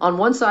 And on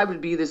one side would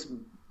be this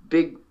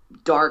big,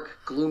 dark,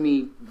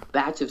 gloomy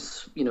batch of,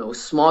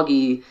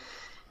 smoggy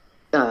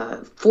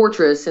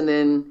fortress, and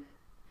then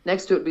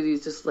next to it be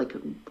these just like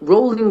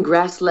rolling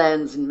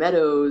grasslands and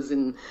meadows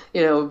and,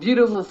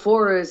 beautiful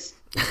forests,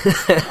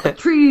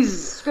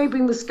 trees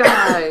scraping the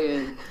sky,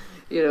 and,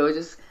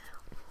 just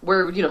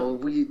where,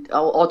 we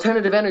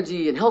alternative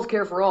energy and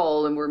healthcare for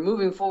all, and we're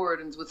moving forward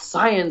and with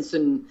science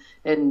and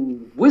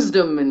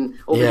wisdom, and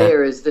over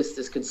there is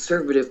this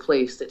conservative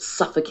place that's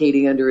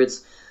suffocating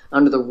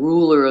under the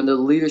ruler and the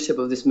leadership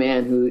of this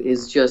man who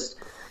is just,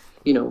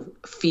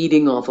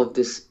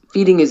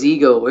 feeding his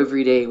ego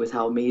every day with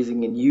how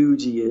amazing and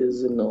huge he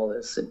is and all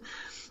this.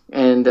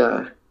 And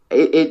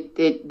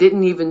it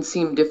didn't even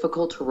seem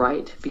difficult to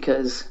write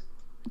because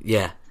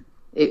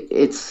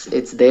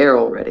it's there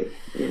already,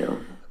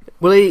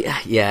 Well,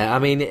 I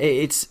mean,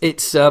 it's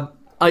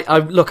I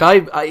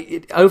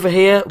over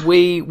here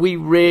we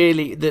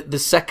really the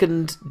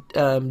second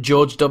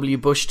George W.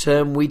 Bush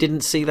term, we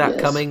didn't see that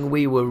coming.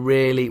 We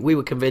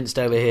were convinced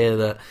over here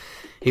that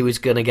he was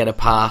going to get a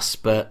pass,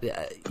 but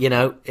you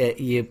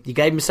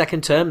gave him a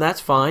second term,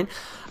 that's fine.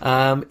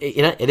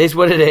 It is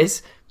what it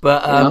is.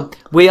 But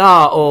we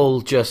are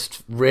all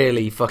just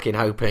really fucking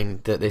hoping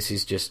that this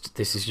is just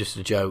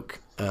a joke.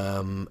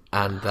 And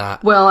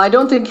that. Well, I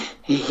don't think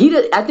he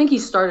did. I think he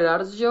started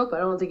out as a joke. But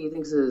I don't think he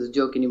thinks it is a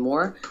joke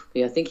anymore.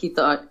 I think he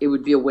thought it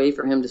would be a way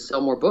for him to sell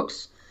more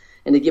books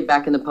and to get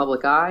back in the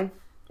public eye.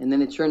 And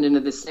then it turned into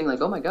this thing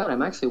like, oh my God,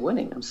 I'm actually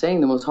winning. I'm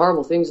saying the most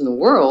horrible things in the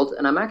world,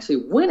 and I'm actually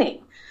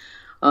winning.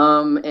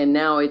 And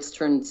now it's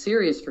turned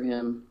serious for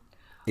him.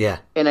 Yeah.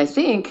 And I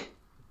think.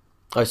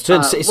 Oh, it's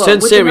turned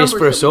serious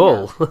for us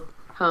all.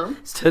 Huh?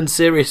 It's turned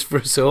serious for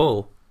us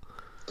all.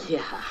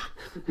 Yeah.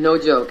 No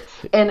joke.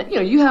 And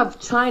you have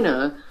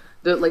China,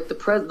 the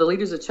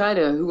leaders of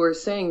China who are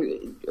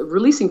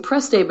releasing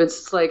press statements.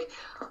 It's like,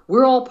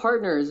 we're all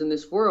partners in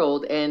this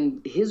world,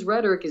 and his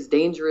rhetoric is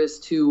dangerous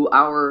to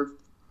our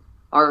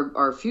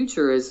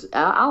future as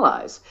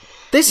allies.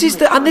 This is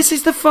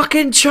the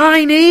fucking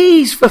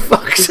Chinese, for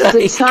fuck's sake.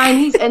 The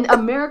Chinese, and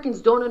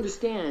Americans don't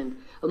understand.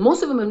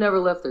 Most of them have never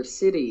left their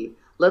city,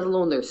 let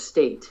alone their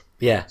state.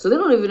 Yeah. So they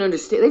don't even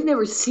understand. They've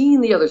never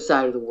seen the other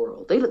side of the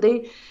world.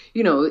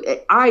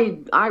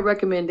 I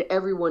recommend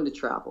everyone to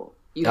travel.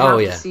 You have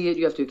to see it.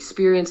 You have to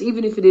experience,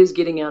 even if it is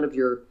getting out of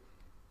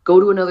go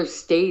to another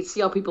state, see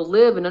how people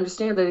live, and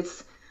understand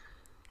that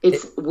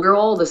we're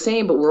all the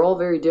same, but we're all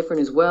very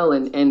different as well.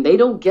 And they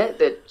don't get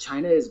that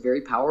China is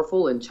very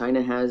powerful, and China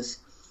is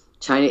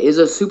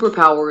a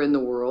superpower in the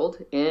world,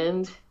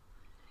 and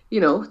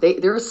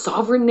they're a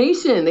sovereign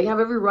nation. They have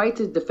every right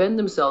to defend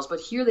themselves, but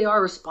here they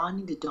are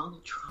responding to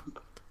Donald Trump.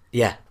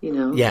 Yeah,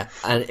 yeah,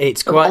 and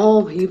it's quite of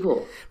all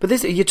people.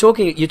 But you're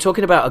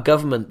talking about a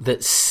government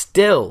that's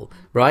still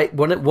right.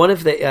 One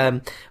of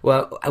the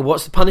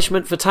what's the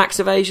punishment for tax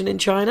evasion in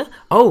China?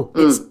 Oh,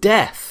 it's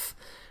death.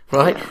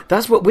 Right,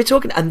 that's what we're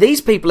talking. And these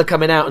people are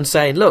coming out and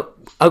saying, "Look,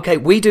 okay,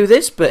 we do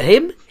this, but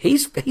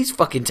he's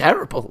fucking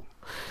terrible."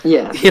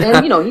 Yeah,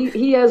 and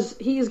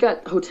he's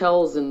got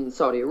hotels in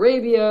Saudi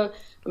Arabia.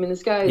 I mean,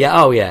 this guy.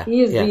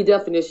 He is the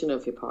definition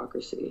of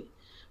hypocrisy,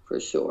 for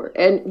sure.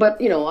 But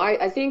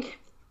I think.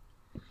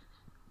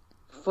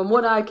 From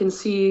what I can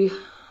see,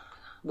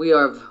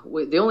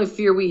 the only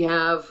fear we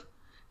have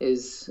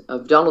is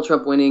of Donald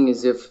Trump winning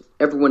is if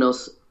everyone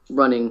else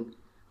running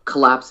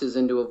collapses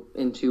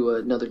into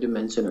another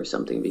dimension or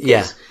something,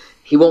 because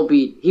he won't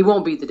beat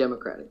the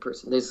Democratic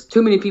person. There's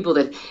too many people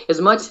that, as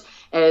much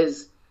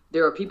as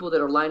There are people that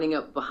are lining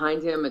up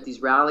behind him at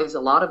these rallies. A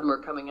lot of them are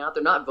coming out.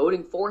 They're not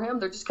voting for him.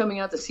 They're just coming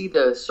out to see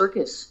the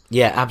circus.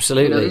 Yeah,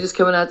 absolutely. They're just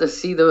coming out to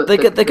see the.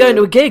 They're going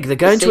to a gig. They're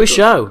going to a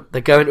show.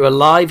 They're going to a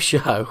live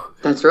show.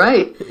 That's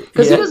right.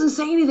 Because he doesn't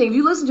say anything. If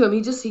you listen to him,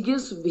 he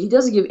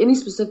doesn't give any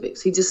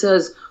specifics. He just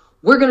says,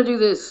 "We're going to do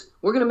this.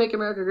 We're going to make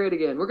America great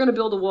again. We're going to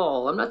build a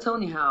wall. I'm not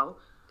telling you how.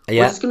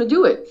 We're just going to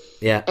do it."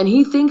 Yeah. And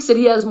he thinks that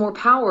he has more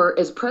power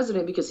as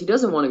president because he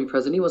doesn't want to be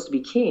president. He wants to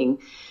be king.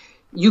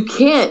 You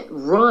can't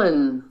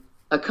run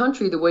a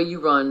country the way you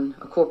run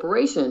a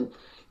corporation.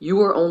 You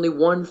are only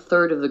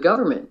 1/3 of the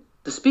government.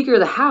 The Speaker of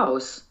the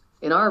House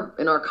in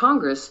our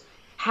Congress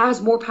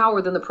has more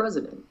power than the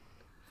president.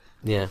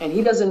 Yeah. And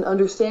he doesn't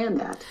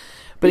understand that.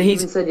 But he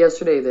even said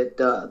yesterday that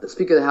the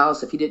Speaker of the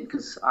House, if he didn't,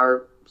 because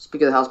our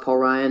Speaker of the House, Paul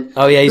Ryan.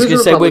 Oh yeah, he's going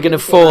to say we're going to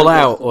fall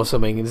out or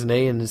something, isn't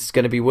he? And it's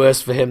going to be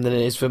worse for him than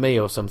it is for me,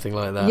 or something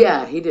like that.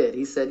 Yeah, he did.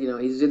 He said,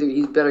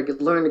 he's better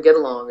learn to get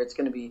along, or it's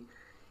going to be.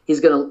 He's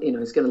gonna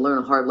learn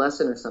a hard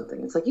lesson or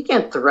something. It's like you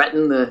can't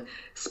threaten the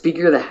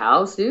Speaker of the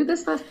House, dude.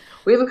 That's not.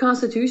 We have a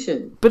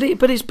constitution. But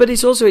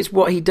it's also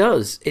what he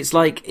does. It's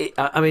like he's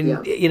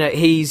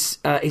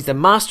the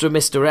master of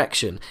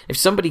misdirection. If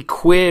somebody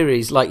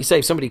queries, like you say,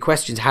 if somebody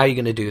questions how you're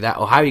going to do that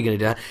or how you're going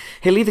to do that,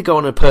 he'll either go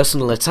on a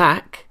personal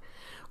attack.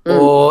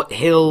 Or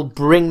he'll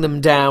bring them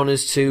down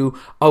as to,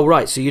 oh,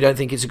 right, so you don't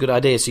think it's a good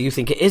idea, so you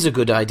think it is a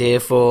good idea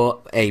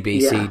for A,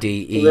 B, C,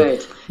 D, E.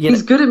 Right.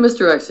 He's good at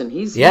misdirection.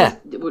 He's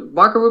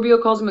Marco Rubio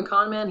calls him a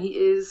con man. He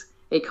is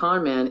a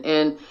con man.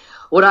 And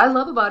what I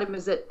love about him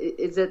is that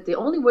the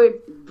only way,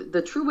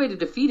 the true way to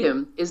defeat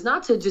him is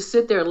not to just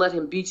sit there and let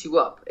him beat you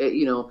up.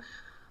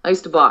 I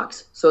used to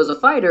box. So as a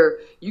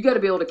fighter, you got to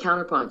be able to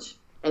counterpunch.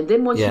 And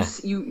then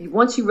once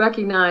you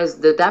recognize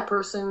that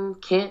person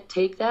can't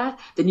take that,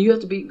 then you have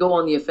to go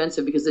on the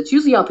offensive, because that's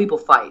usually how people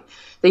fight.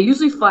 They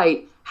usually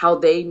fight how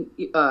they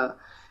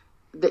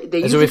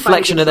as a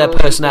reflection of their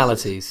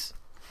personalities.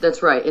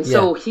 That's right. And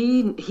so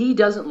he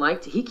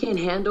doesn't he can't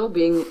handle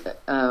being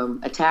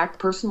attacked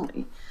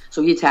personally.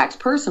 So he attacks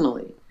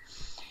personally.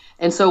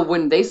 And so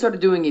when they started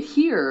doing it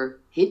here,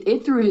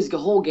 it threw his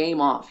whole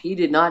game off. He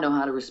did not know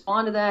how to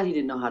respond to that. He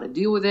didn't know how to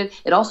deal with it.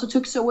 It also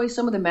took away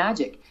some of the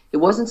magic. It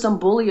wasn't some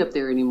bully up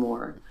there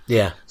anymore.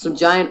 Yeah. Some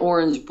giant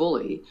orange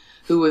bully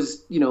who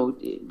was,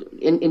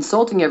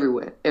 insulting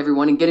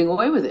everyone and getting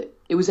away with it.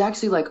 It was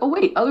actually like, oh,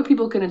 wait, other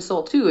people can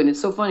insult too. And it's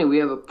so funny. We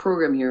have a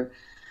program here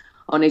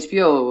on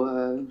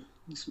HBO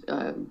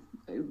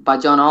by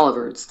John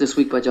Oliver. It's This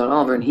Week by John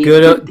Oliver. And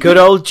good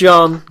old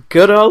John.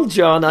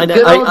 I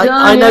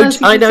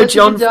know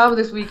John. Job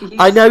this week.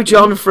 I know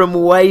John from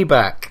way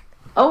back.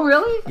 Oh,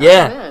 really?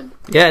 Yeah. Oh, man.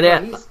 Yeah.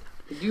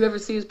 Did you ever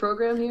see his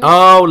program here?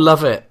 Oh,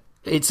 love it.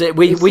 We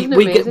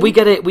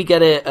get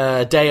it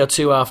a day or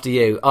two after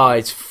you. Oh,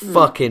 it's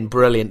fucking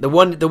brilliant. The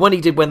one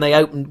he did when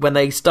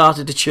they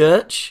started the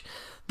church,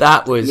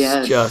 that was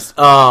just,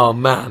 oh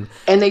man.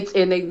 And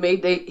he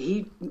made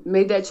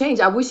that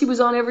change. I wish he was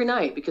on every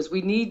night, because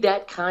we need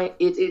that kind.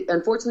 It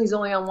unfortunately he's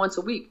only on once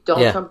a week.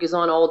 Donald Trump is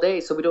on all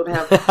day, so we don't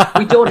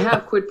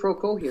have quid pro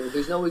quo here.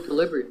 There's no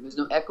equilibrium. There's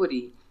no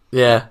equity.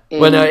 Yeah.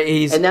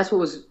 And that's what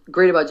was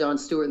great about Jon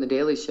Stewart and The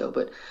Daily Show.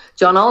 But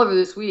John Oliver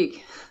this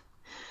week.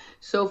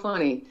 So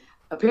funny.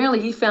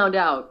 Apparently, he found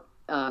out,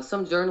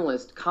 some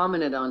journalist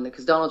commented on it,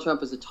 because Donald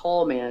Trump is a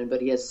tall man,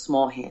 but he has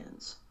small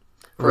hands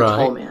for a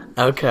tall man.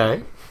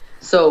 Okay.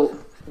 So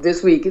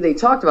this week, they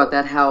talked about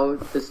that, how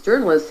this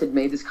journalist had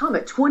made this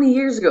comment 20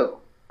 years ago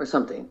or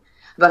something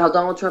about how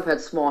Donald Trump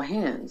had small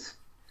hands.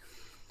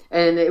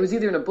 And it was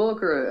either in a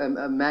book or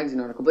a magazine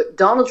article. But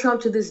Donald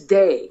Trump, to this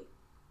day,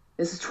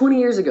 this is 20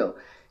 years ago,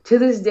 to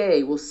this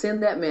day, will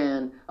send that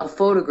man a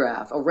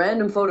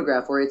random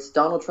photograph where it's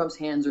Donald Trump's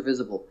hands are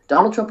visible.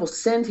 Donald Trump will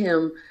send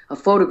him a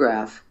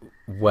photograph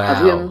of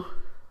him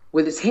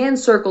with his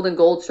hands circled in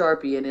gold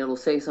Sharpie, and it'll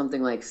say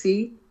something like,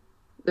 "See,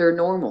 they're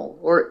normal."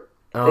 Or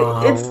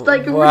it's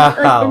like,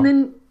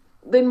 and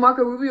then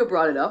Marco Rubio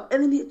brought it up,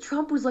 and then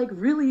Trump was like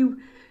really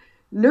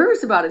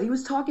nervous about it. He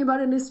was talking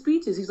about it in his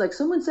speeches. He's like,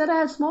 "Someone said I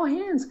had small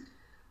hands.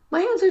 My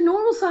hands are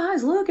normal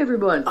size. Look,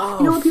 everyone." Oh,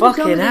 you know what people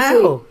tell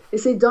me? they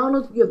say,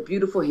 "Donald, you have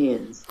beautiful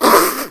hands."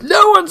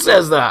 No one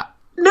says that.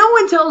 No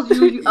one tells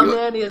you a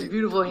man has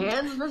beautiful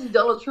hands, especially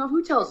Donald Trump.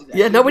 Who tells you that?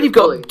 Yeah, no, when you've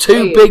got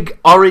two big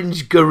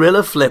orange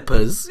gorilla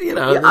flippers, Yeah,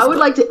 I would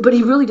like to, but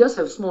he really does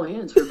have small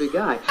hands for a big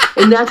guy,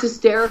 and that's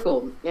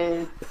hysterical.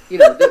 And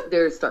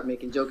they start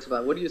making jokes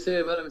about, what do you say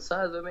about the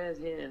size of a man's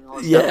hand, and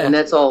all that stuff, and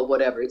that's all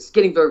whatever. It's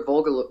getting very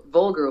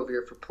vulgar over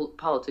here for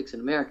politics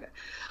in America,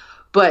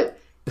 but.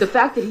 The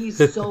fact that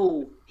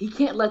he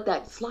can't let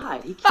that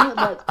slide. He can't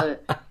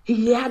let.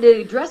 He had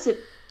to address it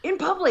in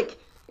public,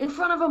 in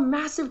front of a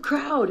massive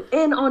crowd,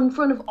 and in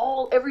front of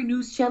every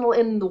news channel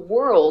in the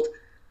world,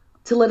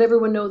 to let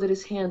everyone know that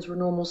his hands were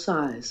normal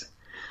size.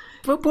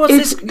 But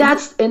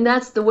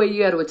that's the way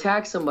you got to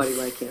attack somebody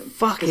like him.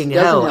 Fucking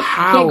hell! You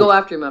can't go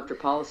after him after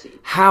policy.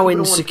 How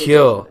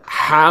insecure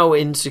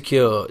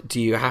do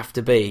you have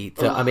to be?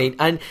 I mean,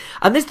 and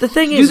this the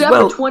thing is, do that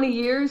for 20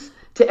 years.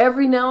 to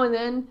every now and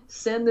then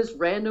send this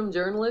random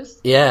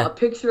journalist a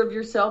picture of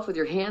yourself with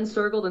your hands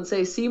circled and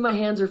say, "See, my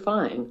hands are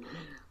fine."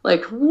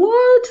 Like,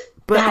 what?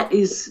 But that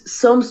is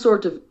some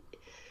sort of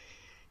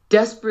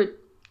desperate,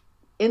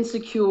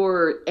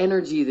 insecure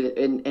energy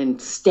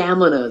and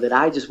stamina that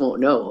I just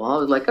won't know. I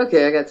was like,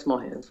 okay, I got small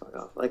hands, fuck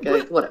off. Like,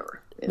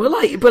 whatever. You know?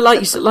 Well,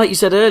 like you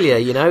said earlier,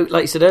 you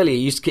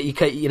used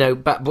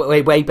to,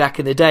 way back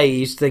in the day, you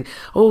used to think,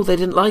 oh, they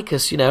didn't like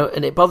us,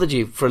 and it bothered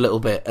you for a little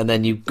bit, and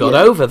then you got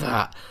over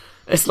that.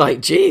 It's like,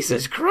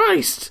 Jesus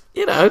Christ,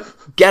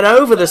 get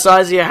over the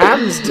size of your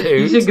hands,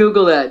 dude. You should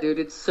Google that, dude.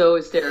 It's so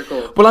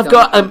hysterical. Well, I've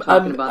got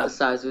talking about the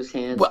size of his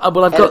hands. Well,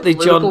 I've got the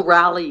political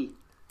rally.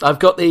 I've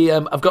got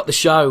the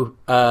show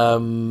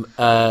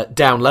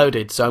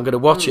downloaded, so I'm going to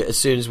watch it as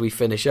soon as we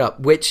finish up.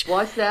 Watch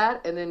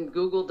that and then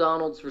Google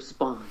Donald's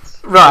response.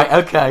 Right?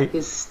 Okay.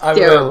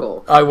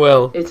 Hysterical. I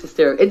will. It's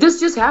hysterical. It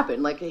just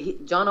happened. Like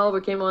John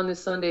Oliver came on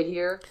this Sunday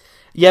here.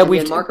 Yeah,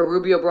 and Marco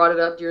Rubio brought it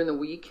up during the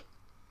week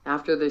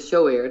after the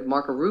show aired.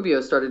 Marco Rubio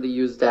started to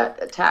use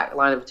that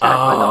line of attack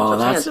by Donald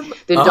Trump's hands.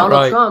 Then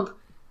Donald Trump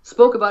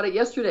spoke about it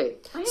yesterday.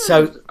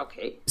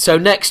 So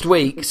next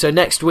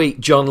week,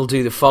 John will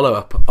do the follow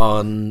up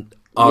on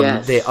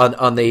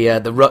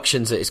the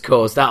ructions that it's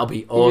caused. That'll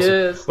be awesome.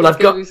 Yes, well,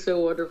 that'll be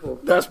so wonderful.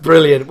 That's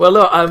brilliant. Well,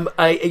 look,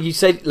 you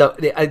said,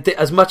 look,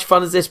 as much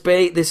fun as this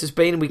has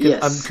been, we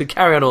could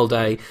carry on all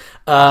day.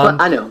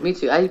 I know, me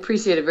too. I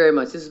appreciate it very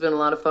much. This has been a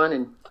lot of fun,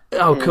 and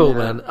cool,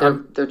 man.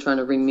 They're trying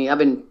to ring me. I've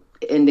been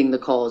ending the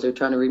calls. They're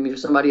trying to ring me for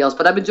somebody else,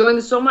 but I've been enjoying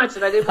this so much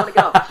that I didn't want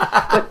to go.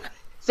 But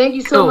thank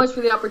you so much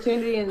for the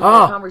opportunity and the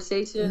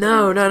conversation.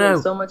 No.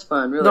 It's so much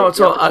fun, really. No, at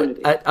all.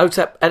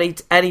 OTEP,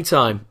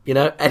 anytime,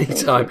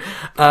 anytime.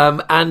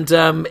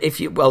 If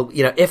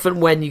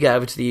and when you get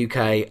over to the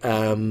UK,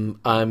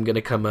 I'm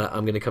gonna come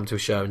to a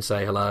show and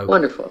say hello.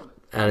 Wonderful.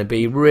 And it'd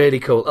be really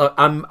cool.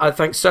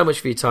 Thanks so much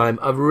for your time.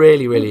 I've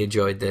really, really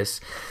enjoyed this.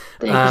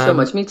 Thank you so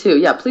much. Me too.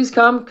 Yeah, please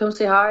come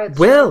say hi.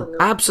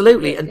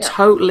 Absolutely, and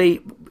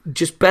totally.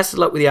 Just best of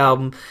luck with the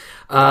album.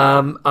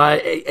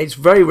 It's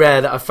very rare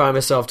that I find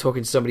myself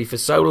talking to somebody for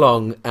so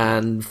long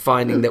and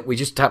finding that we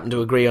just happen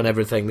to agree on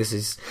everything.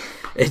 It's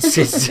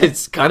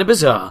kind of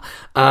bizarre.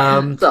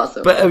 It's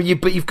awesome. But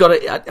you've got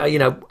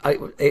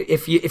to,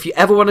 if you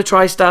ever want to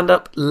try stand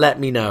up, let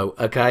me know,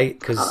 okay?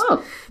 Because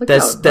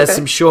there's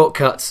some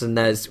shortcuts, and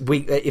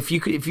if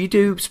you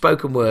do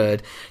spoken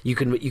word, you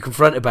can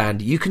front a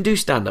band, you can do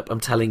stand up. I'm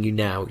telling you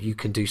now, you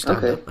can do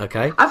stand up.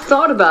 Okay. I've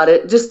thought about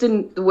it just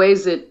in the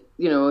ways that.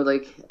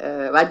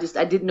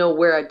 I didn't know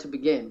where to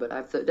begin, but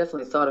I've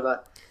definitely thought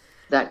about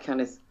that kind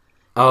of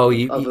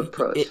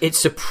approach. It's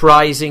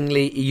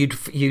surprisingly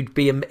you'd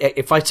be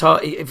if I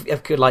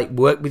could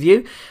work with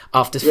you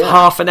after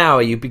half an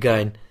hour, you'd be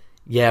going,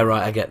 yeah,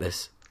 right, I get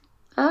this.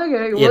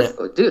 Okay,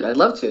 dude, I'd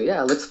love to.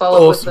 Yeah, let's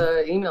follow up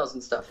with emails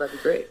and stuff. That'd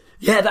be great.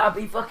 Yeah,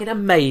 that'd be fucking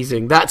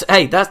amazing.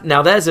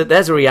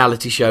 There's a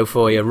reality show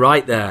for you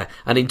right there.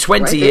 And in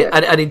 20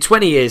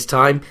 years'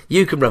 time,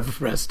 you can run for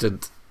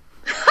president.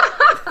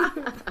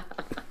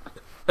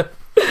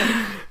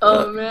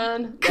 Oh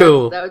man,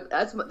 cool.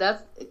 That's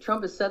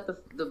Trump has set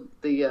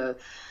the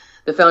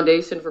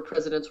foundation for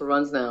presidential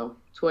runs now.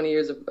 20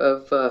 years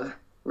of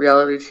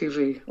reality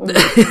TV.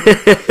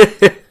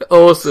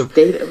 Awesome.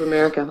 State of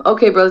America.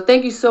 Okay, brother.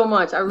 Thank you so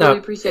much. I really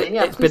appreciate it.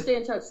 Yeah, please stay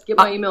in touch. Get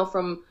my email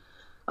from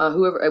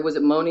whoever. Was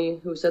it Moni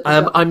who set this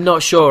up? I'm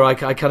not sure. I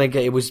kind of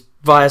get it was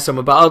via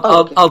someone, but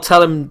I'll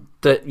tell him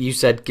that you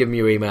said give me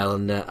your email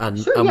and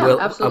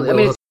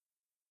absolutely.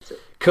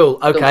 Cool.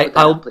 Okay.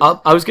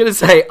 I was going to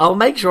say I'll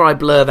make sure I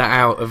blur that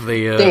out of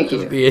the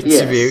interview.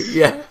 Yes.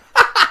 Yeah.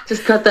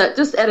 Just cut that.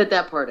 Just edit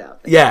that part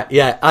out.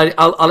 Yeah.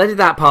 I'll edit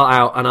that part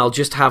out, and I'll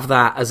just have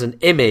that as an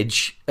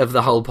image of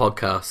the whole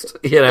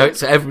podcast.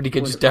 So everybody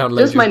can just download.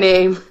 Just my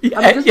name.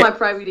 My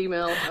private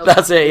email.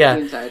 That's it. Yeah.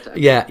 The entire time.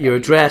 Yeah. Your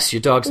address,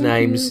 your dog's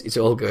names. It's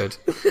all good.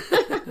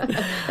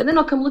 And then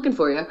I'll come looking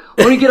for you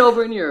when you get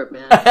over in Europe,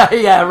 man.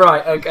 Yeah.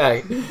 Right.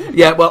 Okay.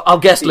 Yeah. Well, I'll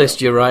guest list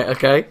you. Right.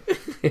 Okay.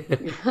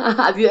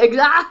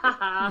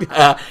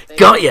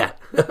 Got ya.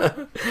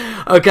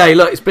 Okay,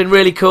 look, it's been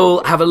really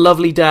cool. Have a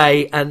lovely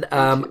day, and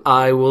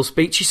I will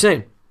speak to you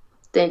soon.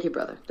 Thank you,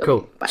 brother.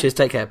 Cool. Bye. Cheers.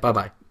 Take care.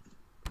 Bye.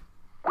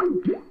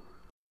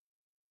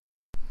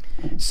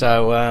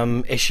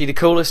 So, is she the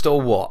coolest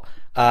or what?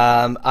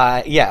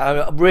 I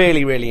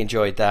really, really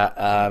enjoyed that.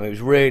 It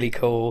was really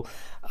cool.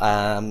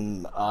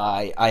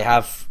 I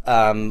have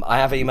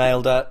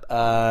emailed her,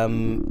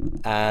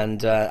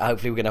 and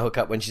hopefully we're going to hook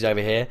up when she's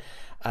over here.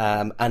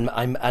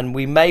 And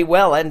we may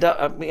well end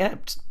up,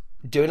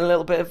 doing a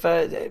little bit of,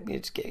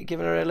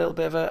 giving her a little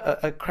bit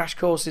of a crash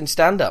course in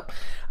stand-up.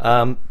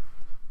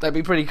 That'd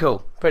be pretty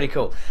cool.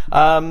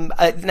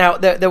 Now,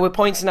 there were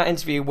points in that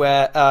interview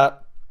where,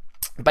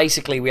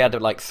 basically we had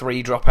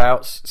 3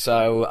 dropouts.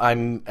 So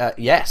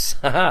yes,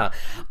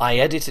 I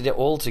edited it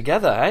all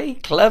together. Hey,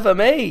 clever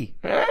me.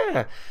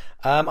 Yeah.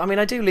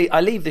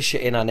 I leave the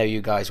shit in I know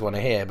you guys want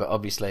to hear, but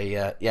obviously,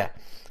 I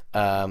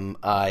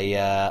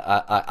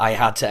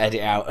had to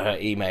edit out her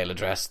email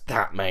address.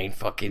 That made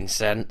fucking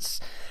sense.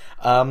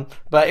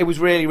 But it was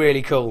really,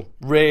 really cool.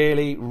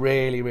 Really,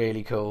 really,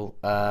 really cool.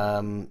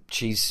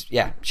 She's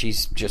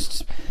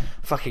just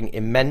fucking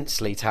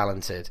immensely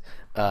talented.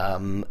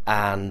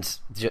 And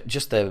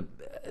just the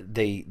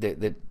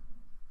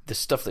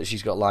stuff that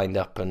she's got lined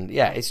up, and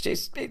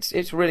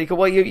it's really cool.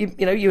 Well,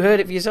 you heard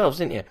it for yourselves,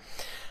 didn't you?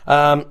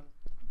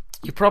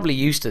 You're probably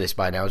used to this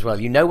by now as well.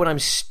 You know when I'm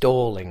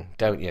stalling,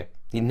 don't you?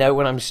 You know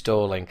when I'm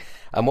stalling,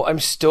 and what I'm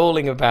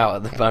stalling about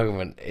at the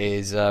moment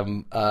is I've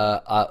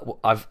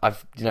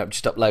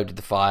just uploaded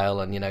the file,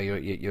 and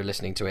you're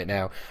listening to it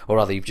now, or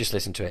rather you've just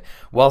listened to it.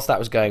 Whilst that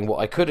was going, what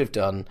I could have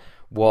done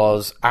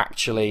was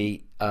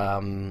actually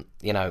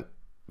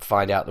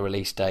find out the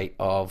release date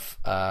of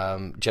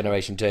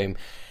Generation Doom,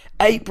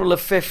 April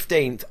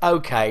 15th.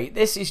 Okay,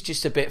 this is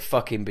just a bit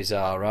fucking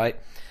bizarre, right?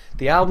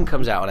 The album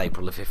comes out on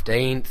April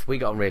 15th. We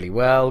got on really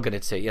well. Going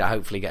to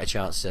hopefully get a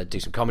chance to do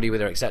some comedy with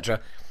her, etc.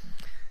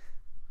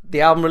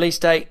 The album release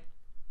date,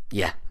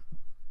 yeah,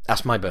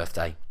 that's my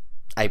birthday,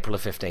 April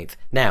 15th.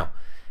 Now,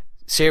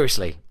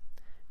 seriously,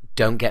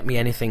 don't get me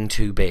anything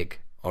too big,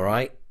 all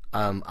right?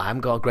 I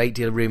haven't got a great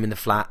deal of room in the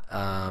flat.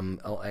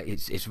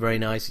 It's very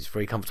nice, it's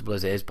very comfortable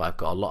as it is, but I've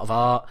got a lot of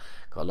art,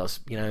 got lots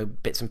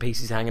of bits and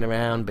pieces hanging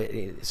around.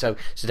 So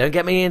don't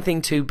get me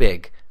anything too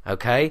big,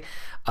 okay?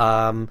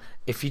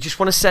 If you just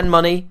want to send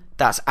money,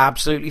 that's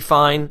absolutely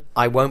fine.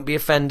 I won't be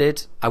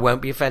offended. I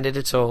won't be offended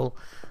at all.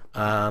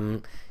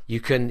 You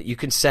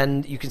can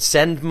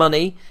send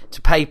money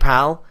to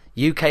PayPal,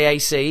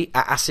 UKAC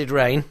at Acid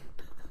Rain.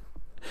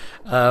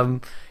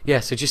 So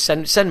just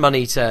send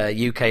money to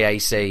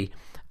UKAC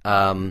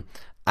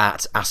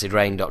at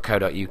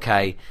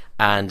acidrain.co.uk,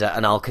 and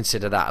I'll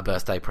consider that a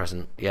birthday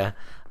present. Yeah.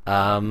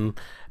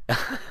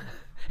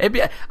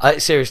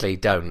 Seriously,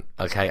 don't.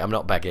 Okay, I'm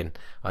not begging.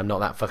 I'm not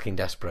that fucking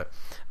desperate.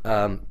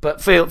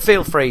 But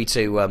feel free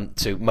to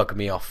mug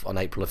me off on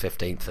April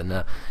 15th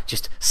and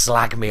just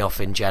slag me off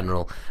in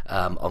general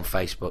on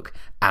Facebook,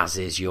 as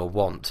is your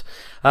wont.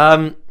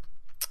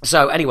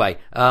 So anyway,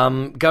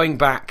 going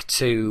back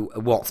to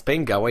what's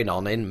been going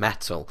on in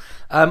metal.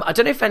 I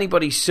don't know if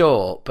anybody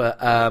saw, but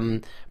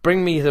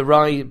Bring Me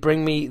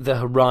the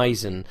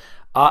Horizon.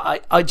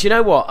 Do you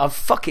know what? I've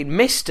fucking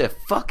missed a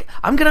fuck.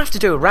 I'm gonna have to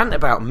do a rant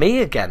about me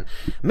again.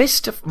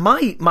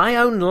 My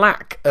own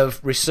lack of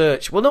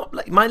research. Well,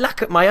 not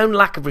my own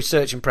lack of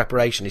research and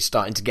preparation is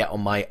starting to get on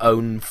my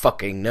own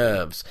fucking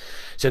nerves.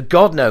 So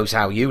God knows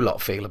how you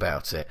lot feel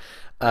about it.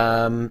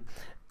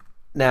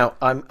 Now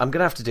I'm gonna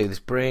have to do this.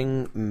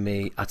 Bring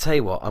me. I tell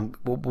you what.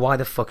 Why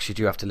the fuck should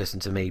you have to listen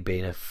to me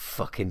being a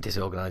fucking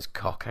disorganised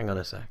cock? Hang on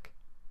a sec.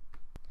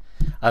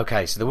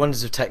 Okay, so the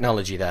wonders of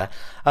technology there.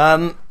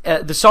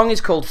 The song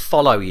is called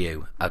Follow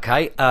You,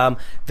 okay?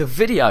 The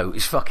video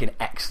is fucking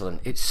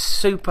excellent. It's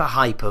super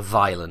hyper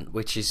violent,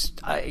 which is...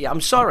 I'm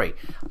sorry.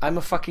 I'm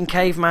a fucking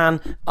caveman.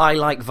 I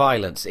like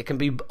violence. It can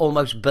be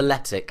almost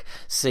balletic.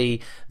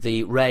 See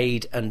The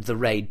Raid and The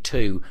Raid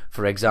 2,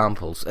 for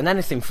examples. And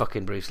anything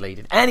fucking Bruce Lee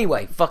did.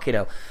 Anyway, fucking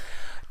hell.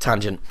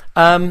 Tangent.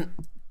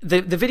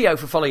 The video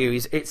for Follow You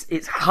is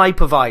it's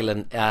hyper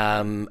violent,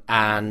 and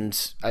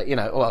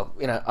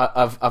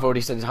I've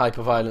already said it's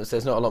hyper violence.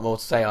 There's not a lot more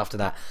to say after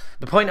that.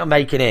 The point I'm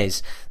making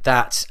is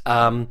that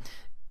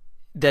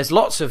there's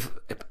lots of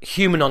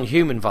human on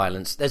human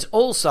violence. There's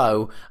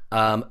also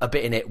a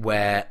bit in it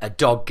where a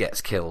dog gets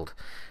killed.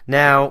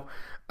 Now,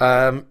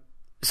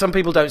 some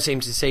people don't seem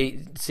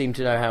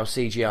to know how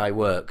CGI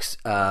works,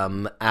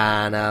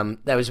 and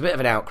there was a bit of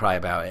an outcry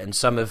about it, and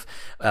some of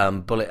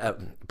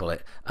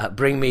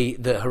Bring Me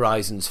the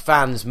Horizon's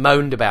fans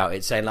moaned about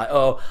it, saying like,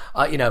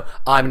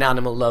 I'm an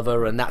animal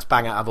lover, and that's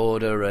bang out of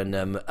order,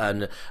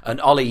 and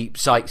Ollie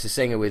Sykes, the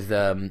singer with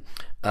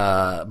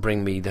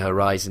Bring Me the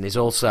Horizon, is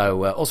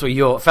also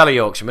a fellow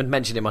Yorkshireman.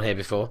 Mentioned him on here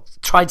before.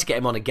 Tried to get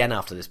him on again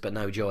after this, but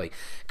no joy,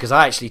 because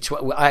I actually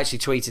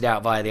tweeted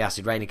out via the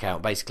Acid Rain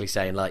account, basically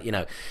saying like,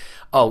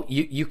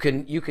 you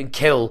can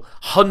kill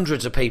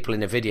hundreds of people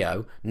in a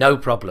video, no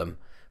problem,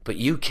 but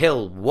you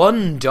kill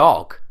one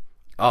dog,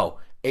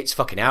 it's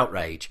fucking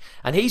outrage.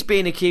 And he's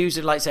being accused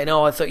of like saying,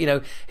 I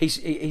thought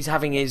he's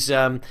having his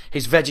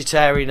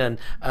vegetarian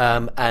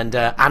and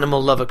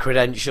animal lover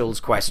credentials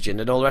questioned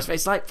and all the rest of it.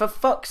 It's like, for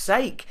fuck's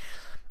sake,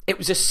 it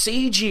was a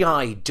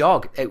CGI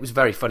dog. It was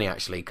very funny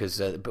actually,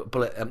 because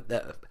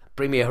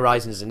Bring Me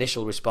Horizon's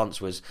initial response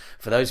was,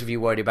 for those of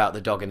you worried about the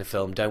dog in the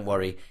film, don't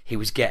worry, he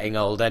was getting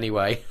old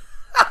anyway.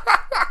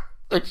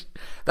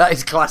 That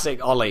is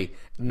classic Ollie,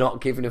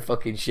 not giving a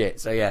fucking shit.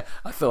 So yeah,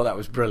 I thought that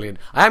was brilliant.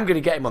 I am going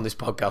to get him on this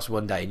podcast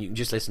one day, and you can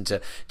just listen to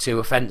two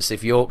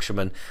offensive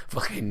Yorkshiremen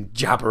fucking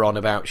jabber on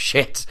about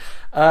shit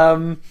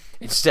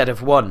instead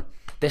of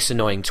this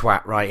annoying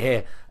twat right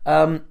here.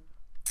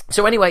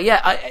 So anyway,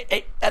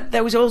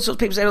 there was all sorts of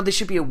people saying, there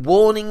should be a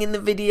warning in the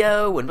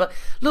video, but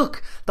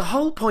look, the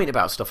whole point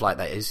about stuff like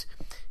that is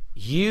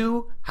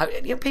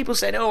people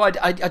saying,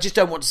 I just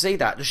don't want to see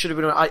that. There should have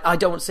been. I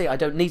don't want to see it. I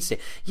don't need to see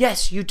it.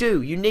 Yes, you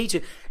do. You need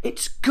to.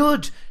 It's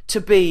good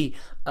to be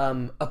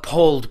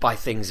appalled by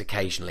things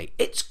occasionally.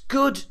 It's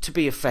good to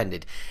be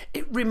offended.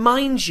 It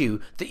reminds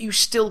you that you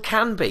still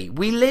can be.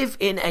 We live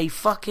in a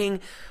fucking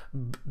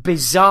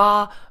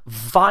bizarre,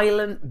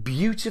 violent,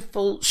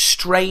 beautiful,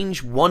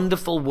 strange,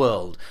 wonderful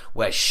world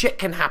where shit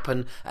can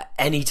happen at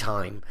any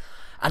time.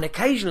 And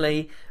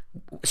occasionally,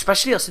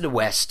 especially us in the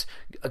West,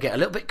 get a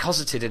little bit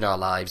cosseted in our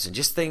lives and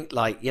just think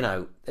like,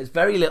 there's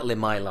very little in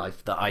my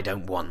life that I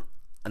don't want.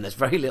 And there's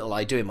very little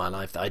I do in my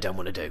life that I don't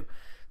want to do,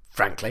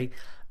 frankly.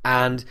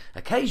 And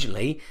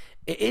occasionally,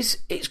 it's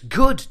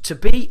good to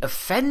be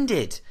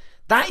offended.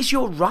 That is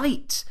your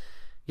right.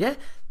 Yeah?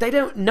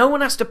 No one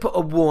has to put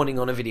a warning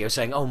on a video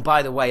saying, oh, and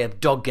by the way, a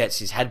dog gets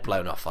his head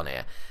blown off on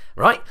here.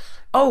 Right?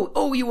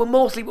 Oh, you were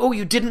mortally... Oh,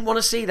 you didn't want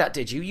to see that,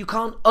 did you? You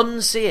can't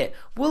unsee it.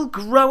 Well,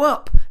 grow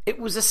up. It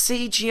was a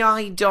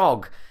CGI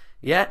dog.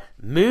 Yeah?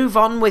 Move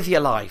on with your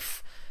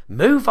life.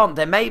 Move on.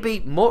 There may be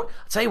more...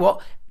 I'll tell you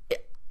what...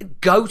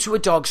 Go to a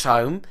dog's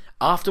home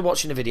after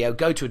watching the video.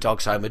 Go to a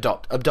dog's home,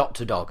 adopt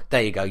a dog.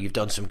 There you go. You've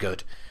done some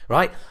good,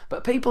 right?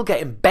 But people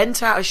getting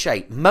bent out of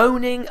shape,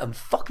 moaning and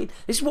fucking.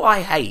 This is what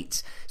I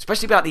hate,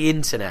 especially about the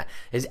internet.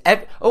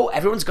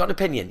 Everyone's got an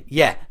opinion.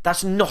 Yeah,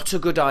 that's not a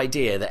good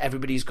idea. That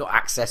everybody's got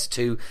access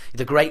to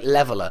the great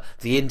leveler,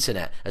 the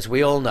internet, as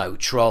we all know,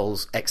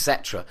 trolls,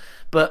 etc.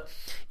 But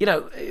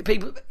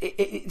people.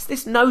 It's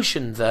this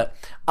notion that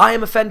I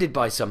am offended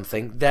by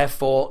something,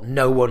 therefore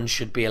no one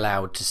should be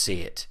allowed to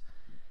see it.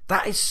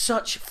 That is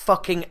such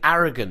fucking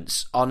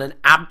arrogance on an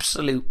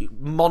absolute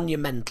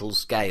monumental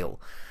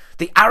scale.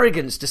 The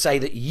arrogance to say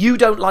that you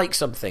don't like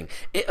something,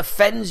 it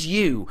offends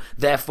you,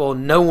 therefore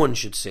no one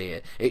should see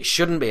it, it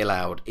shouldn't be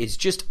allowed, is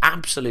just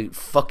absolute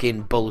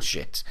fucking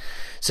bullshit.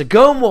 So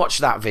go and watch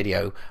that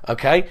video,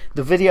 okay?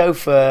 The video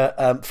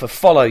for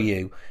Follow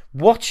You.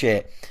 Watch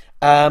it.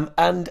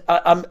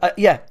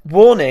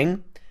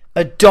 Warning,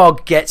 a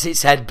dog gets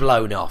its head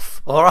blown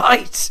off,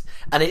 alright?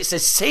 And it's a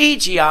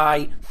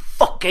CGI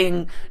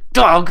fucking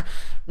dog,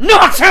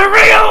 not a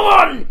real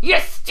one, you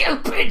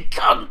stupid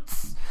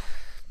cunts.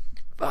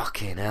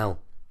 Fucking hell.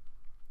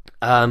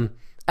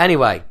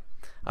 Anyway,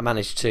 I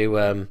managed to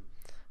have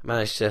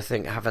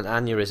an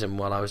aneurysm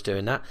while I was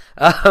doing that.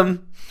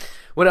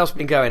 What else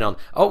been going on?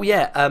 Oh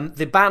yeah,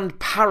 the band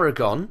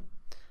Paragon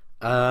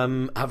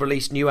have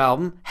released a new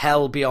album,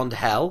 Hell Beyond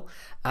Hell,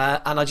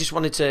 and I just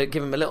wanted to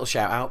give them a little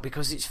shout out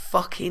because it's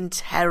fucking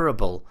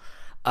terrible.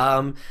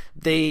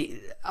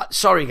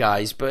 Sorry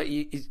guys, but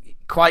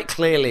quite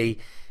clearly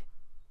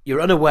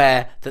you're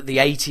unaware that the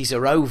 80s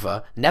are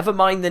over. Never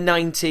mind the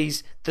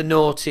 90s, the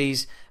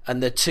noughties,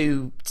 and the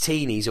two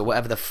teenies or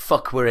whatever the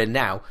fuck we're in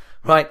now,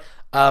 right?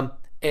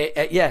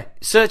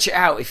 Search it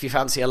out if you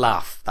fancy a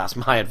laugh. That's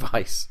my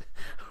advice,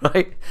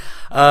 right?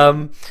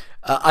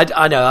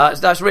 I know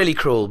that's really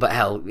cruel, but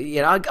hell,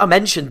 I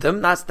mentioned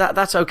them.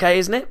 That's okay,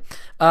 isn't it?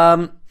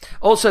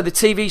 Also, the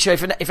TV show.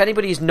 If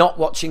anybody is not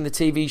watching the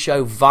TV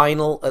show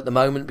Vinyl at the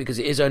moment, because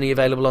it is only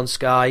available on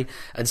Sky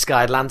and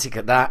Sky Atlantic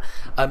at that,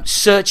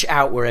 search it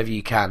out wherever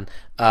you can.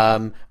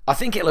 I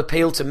think it'll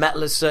appeal to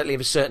metalers, certainly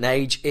of a certain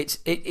age. It's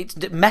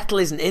metal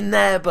isn't in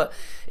there, but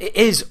it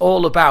is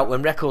all about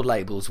when record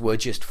labels were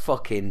just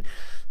fucking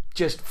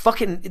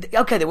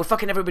okay, they were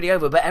fucking everybody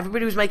over, but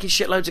everybody was making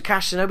shitloads of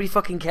cash, so nobody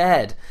fucking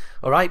cared.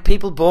 Alright,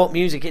 people bought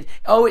music.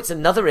 It's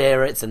another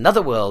era, it's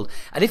another world.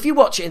 And if you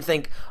watch it and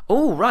think,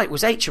 oh right,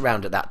 was H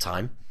around at that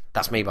time?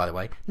 That's me, by the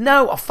way.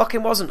 No, I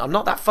fucking wasn't. I'm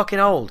not that fucking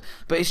old.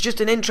 But it's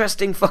just an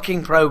interesting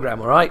fucking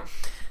program, alright?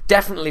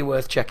 Definitely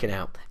worth checking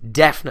out.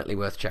 Definitely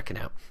worth checking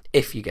out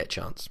if you get a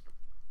chance.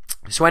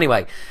 So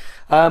anyway,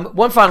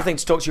 one final thing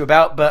to talk to you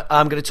about, but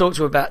I'm going to talk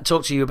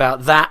to you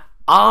about that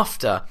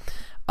after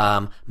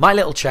my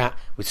little chat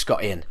with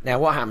Scott Ian. Now,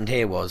 what happened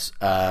here was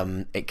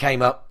it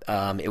came up.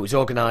 It was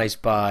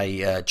organised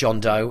by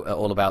John Doe at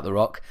All About the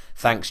Rock.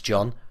 Thanks,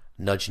 John.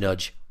 Nudge,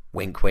 nudge,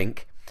 wink,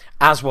 wink.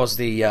 As was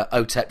the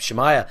Otep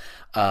Shemaya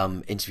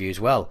interview as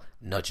well.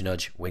 Nudge,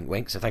 nudge, wink,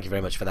 wink. So thank you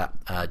very much for that,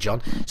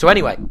 John. So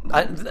anyway,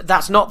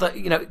 that's not that,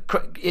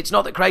 it's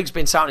not that Craig's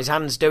been sat on his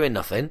hands doing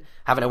nothing,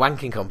 having a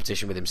wanking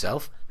competition with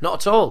himself.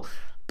 Not at all.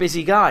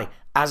 Busy guy.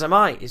 As am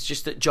I. It's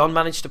just that John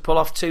managed to pull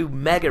off 2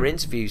 mega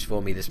interviews for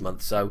me this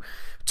month, so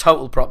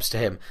total props to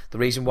him. The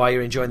reason why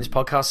you're enjoying this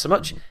podcast so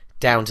much,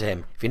 down to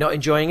him. If you're not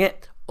enjoying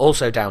it,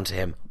 also down to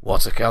him.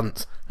 What a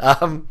cunt.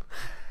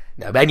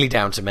 No, mainly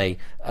down to me.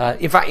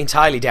 In fact,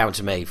 entirely down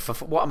to me. For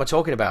what am I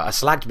talking about? I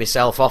slagged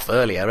myself off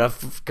earlier.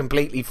 I've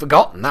completely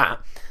forgotten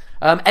that.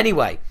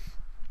 Anyway,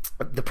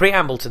 the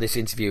preamble to this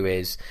interview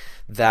is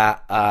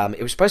that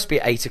it was supposed to be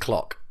at 8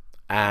 o'clock.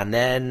 And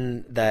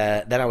then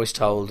I was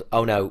told,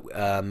 oh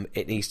no,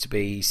 it needs to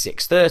be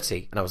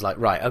 6:30. And I was like,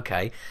 right,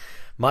 okay.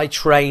 My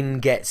train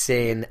gets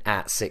in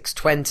at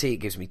 6:20. It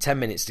gives me 10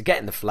 minutes to get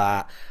in the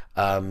flat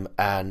and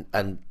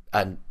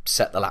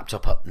set the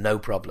laptop up. No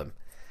problem.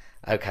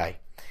 Okay.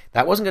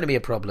 That wasn't going to be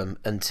a problem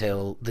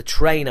until the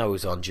train I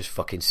was on just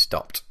fucking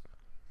stopped.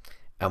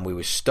 And we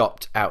were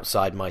stopped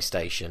outside my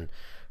station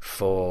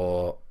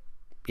for,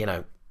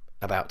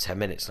 about 10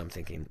 minutes. And I'm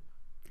thinking,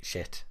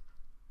 shit.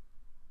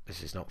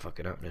 this is not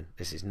fucking happening.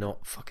 This is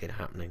not fucking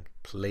happening.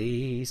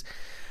 Please.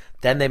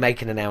 Then they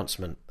make an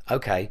announcement.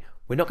 Okay,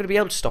 we're not going to be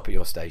able to stop at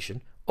your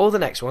station or the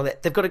next one.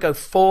 They've got to go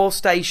 4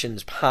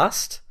 stations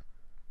past.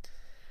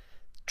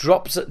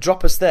 Drop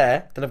us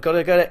there. Then I've got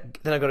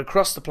to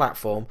cross the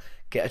platform,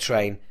 get a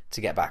train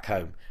to get back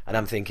home. And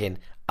I'm thinking,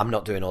 I'm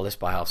not doing all this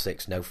by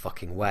 6:30. No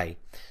fucking way.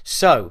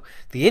 So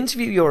the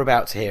interview you're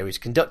about to hear is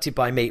conducted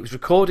by me. It was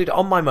recorded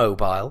on my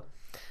mobile.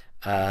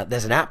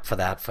 There's an app for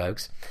that,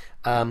 folks.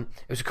 It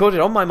was recorded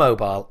on my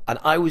mobile, and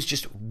I was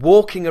just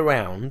walking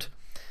around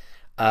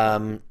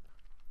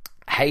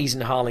Hayes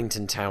and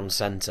Harlington town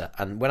centre.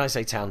 And when I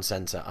say town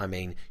centre, I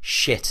mean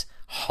shit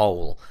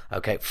hole.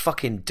 Okay,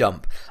 fucking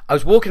dump. I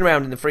was walking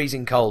around in the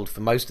freezing cold for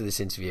most of this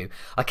interview.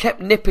 I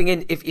kept nipping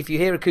in. If you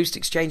hear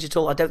acoustics change at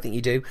all, I don't think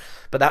you do,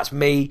 but that's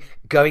me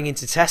going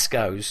into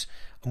Tesco's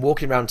and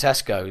walking around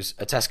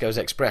Tesco's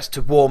Express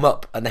to warm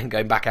up and then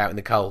going back out in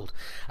the cold.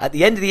 At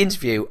the end of the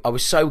interview, I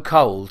was so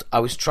cold, I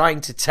was trying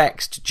to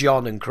text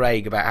John and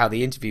Craig about how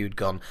the interview had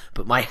gone,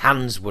 but my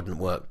hands wouldn't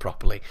work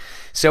properly.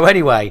 So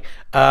anyway,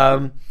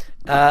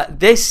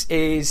 this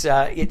is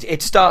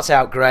it starts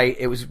out great.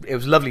 It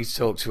was lovely to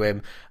talk to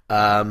him,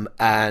 a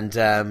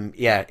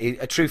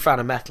true fan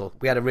of metal.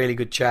 We had a really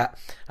good chat,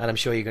 and I'm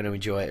sure you're going to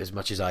enjoy it as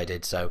much as I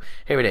did. So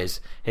here it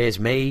is. Here's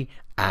me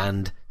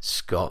and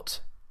Scott.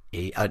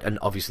 And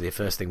obviously the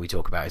first thing we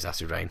talk about is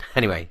Acid Reign.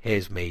 Anyway,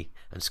 here's me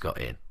and Scott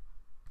Ian.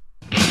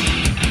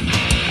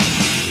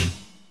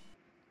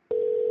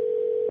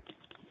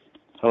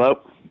 Hello?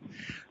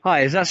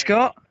 Hi, is that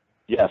Scott?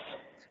 Yes.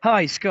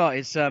 Hi, Scott.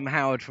 It's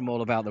Howard from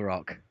All About the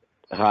Rock.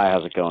 Hi,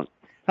 how's it going?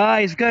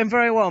 Hi, it's going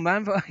very well,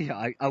 man.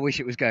 I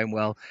wish it was going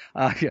well.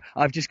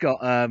 I've just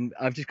got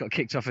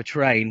kicked off a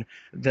train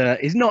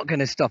that is not going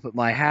to stop at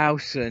my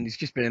house, and it's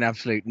just been an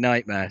absolute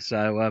nightmare.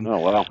 So, oh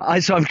wow.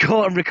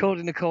 I'm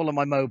recording the call on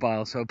my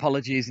mobile. So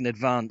apologies in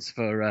advance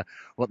for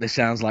what this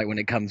sounds like when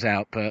it comes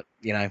out. But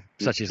you know,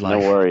 such is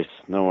life. No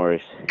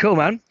worries. Cool,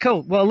 man.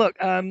 Cool. Well, look,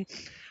 I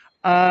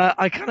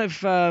kind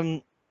of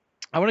I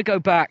want to go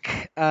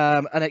back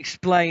and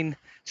explain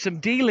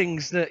some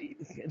dealings that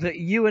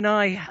you and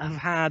I have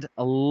had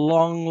a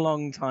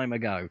long time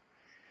ago.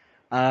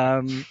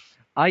 I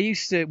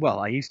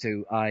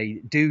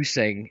do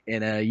sing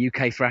in a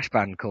UK thrash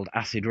band called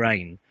Acid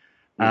Reign.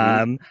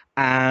 And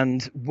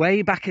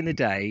way back in the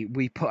day,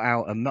 we put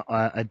out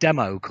a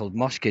demo called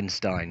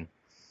Moshkinstein.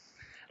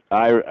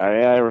 I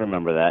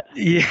remember that.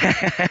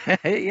 Yeah,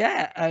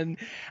 yeah,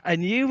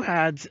 and you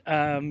had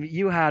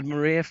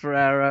Maria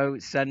Ferrero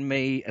send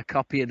me a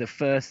copy of the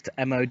first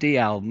MOD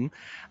album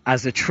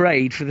as a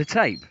trade for the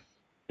tape.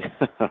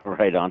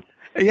 Right on.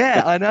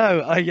 Yeah, I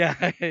know. Yeah,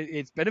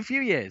 it's been a few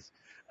years,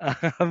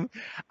 look,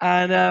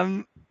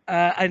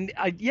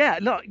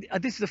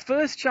 this is the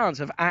first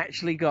chance I've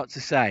actually got to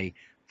say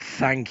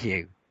thank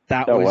you.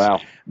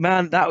 Wow.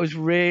 Man, that was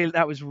really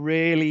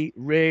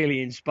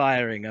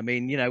inspiring. I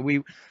mean, you know,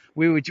 we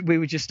were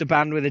just a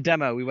band with a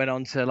demo. We went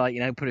on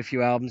to put a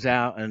few albums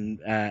out and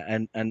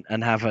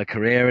have a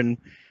career, and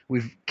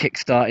we've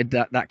kickstarted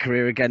that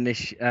career again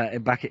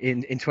back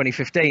in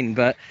 2015.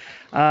 But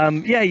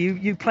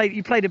you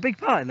played a big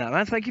part in that,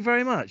 man. Thank you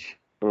very much.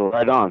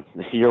 Right on.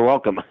 You're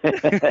welcome.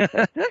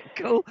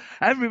 Cool.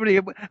 Everybody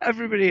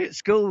at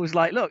school was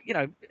like, look, you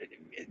know,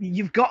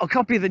 you've got a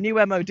copy of the new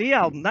MOD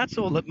album. That's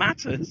all that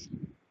matters.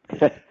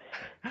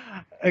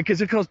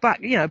 Because of course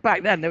back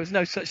then there was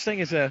no such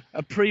thing as a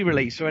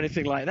pre-release or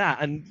anything like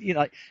that, and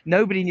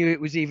nobody knew it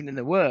was even in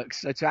the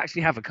works. So to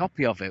actually have a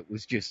copy of it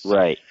was just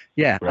right.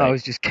 Yeah, right. I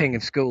was just king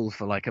of school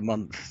for like a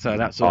month. So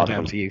that's all awesome.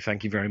 down to you.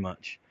 Thank you very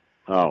much.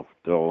 Oh,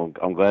 so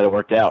I'm glad it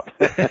worked out.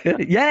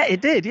 Yeah,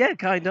 it did. Yeah,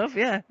 kind of.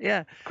 Yeah.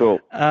 Cool.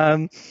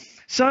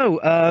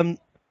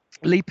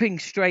 Leaping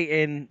straight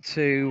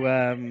into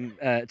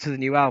the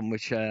new album,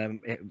 which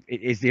it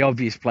is the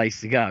obvious place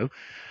to go.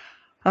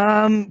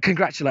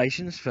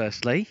 Congratulations,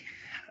 firstly.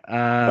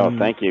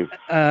 Thank you.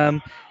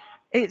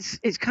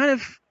 It's kind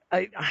of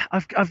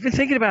I've been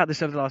thinking about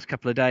this over the last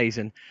couple of days,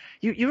 and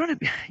you're on a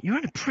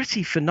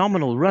pretty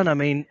phenomenal run. I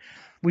mean,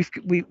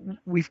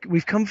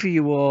 we've come for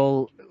you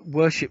all,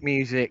 worship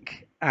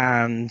music,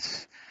 and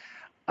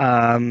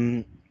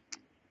For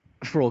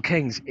All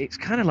Kings. It's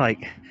kind of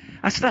like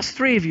that's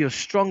 3 of your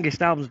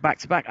strongest albums back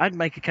to back. I'd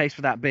make a case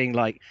for that being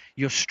like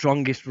your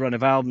strongest run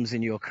of albums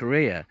in your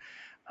career.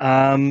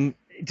 How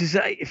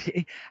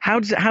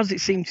does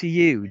it seem to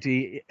you?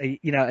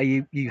 Are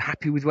you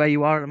happy with where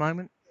you are at the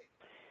moment?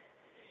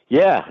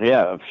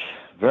 Yeah,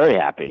 very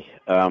happy.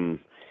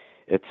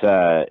 It's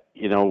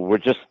we're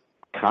just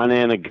kind of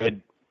in a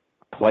good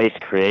place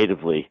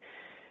creatively.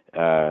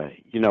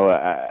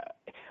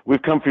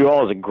 We've Come For You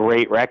All is a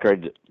great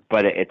record,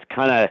 but it's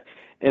kind of,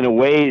 in a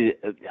way,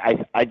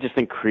 I just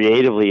think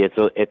creatively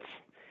it's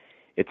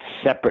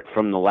separate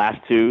from the last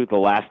two. The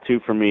last two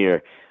for me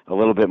are a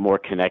little bit more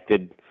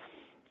connected,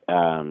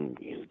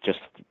 just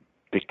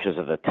because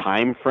of the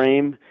time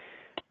frame.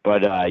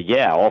 But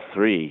all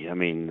 3. I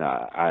mean,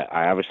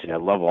 I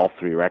love all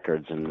 3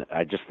 records, and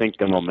I just think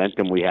the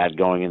momentum we had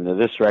going into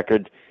this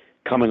record,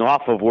 coming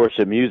off of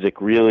Worship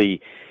Music,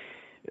 really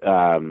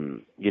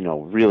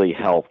really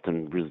helped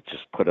and really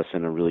just put us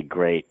in a really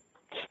great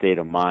state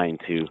of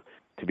mind to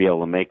be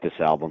able to make this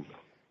album.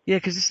 Yeah,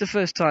 because it's the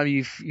first time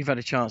you've had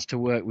a chance to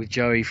work with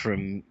Joey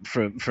from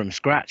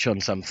scratch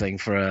on something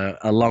for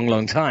a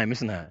long time,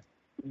 isn't it?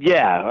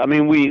 Yeah, I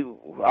mean,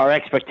 our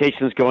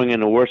expectations going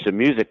into Worship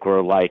Music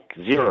were like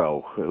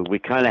zero. We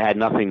kind of had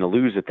nothing to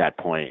lose at that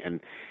point, and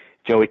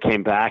Joey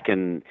came back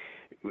and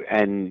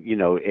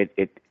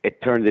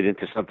it turned it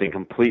into something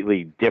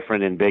completely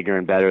different and bigger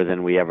and better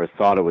than we ever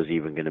thought it was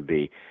even going to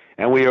be.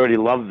 And we already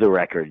loved the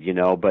record,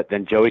 but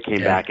then Joey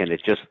came back and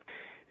it just,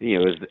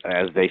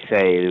 as they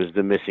say, it was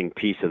the missing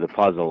piece of the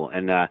puzzle.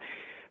 And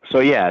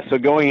so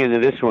going into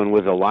this one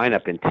with the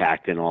lineup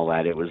intact and all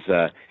that, it was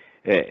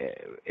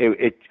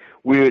it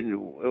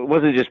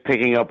wasn't just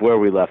picking up where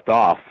we left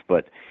off,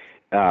 but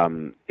a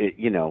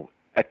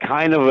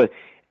kind of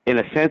in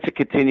a sense a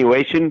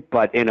continuation,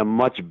 but in a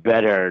much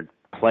better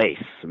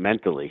place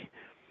mentally.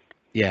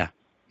 Yeah.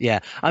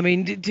 I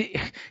mean,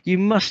 you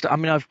must. I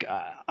mean,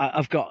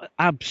 I've got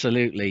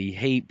absolutely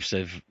heaps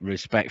of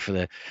respect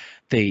for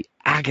the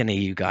agony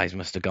you guys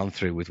must have gone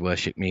through with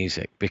Worship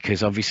Music,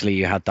 because obviously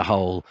you had the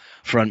whole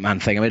frontman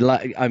thing. I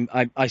mean,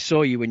 I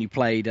saw you when you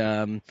played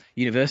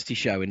University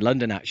Show in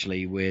London,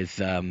 actually, with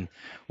that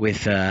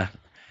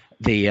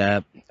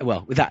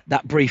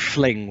brief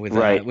fling with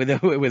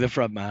a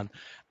frontman,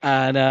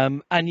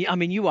 and I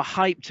mean, you were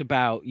hyped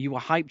about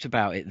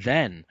it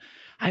then.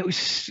 It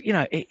was,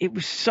 it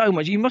was so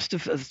much. You must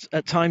have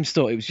at times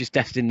thought it was just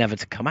destined never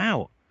to come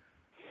out.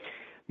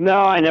 No,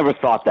 I never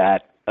thought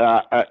that.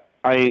 I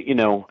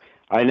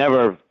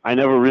never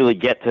really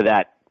get to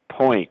that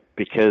point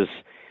because,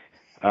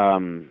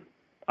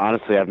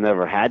 honestly, I've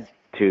never had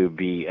to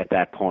be at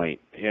that point.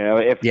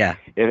 If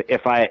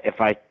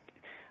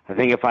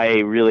I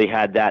really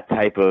had that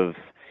type of,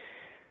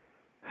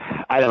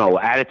 I don't know,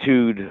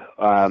 attitude,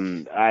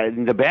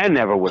 the band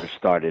never would have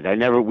started.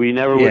 We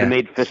never would have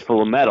made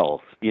Fistful of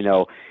Metal,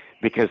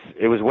 because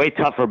it was way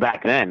tougher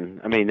back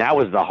then. I mean, that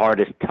was the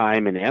hardest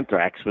time in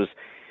Anthrax was,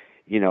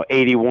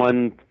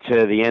 81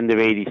 to the end of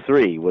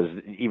 83 was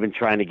even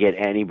trying to get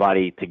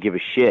anybody to give a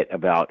shit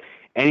about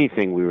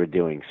anything we were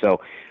doing. So,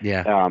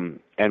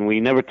 and we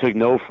never took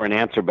no for an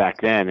answer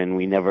back then, and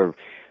we never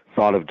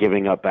thought of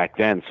giving up back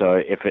then.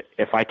 So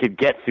if I could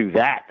get through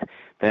that,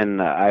 then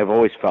I've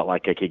always felt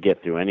like I could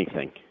get through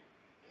anything.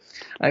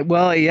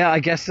 Well, yeah, I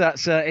guess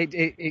that's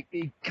it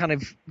kind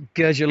of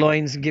girds your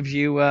loins and gives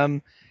you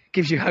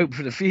hope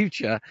for the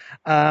future.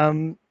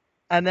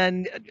 And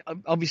then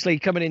obviously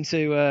coming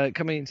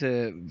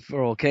into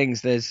For All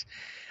Kings,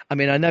 I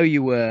know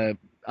you were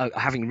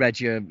having read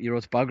your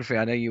autobiography.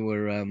 I know you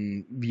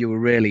were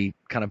really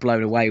kind of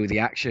blown away with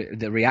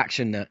the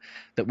reaction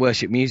that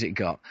Worship Music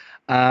got.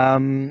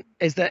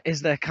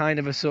 Is there kind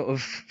of a sort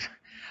of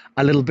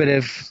a little bit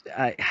of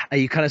are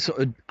you kind of sort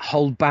of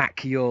hold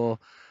back your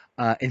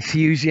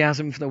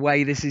enthusiasm for the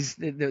way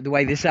the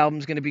way this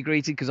album's going to be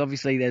greeted, because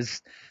obviously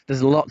there's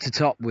a lot to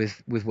top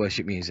with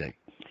Worship Music?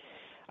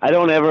 I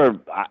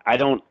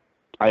don't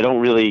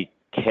really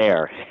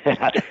care.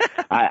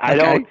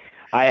 I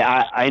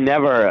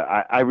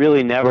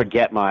really never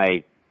get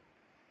my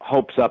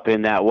hopes up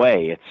in that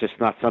way. It's just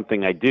not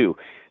something I do.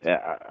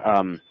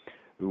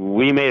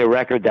 We made a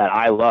record that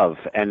I love,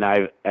 and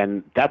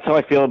that's how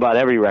I feel about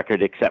every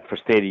record except for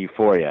State of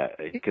Euphoria,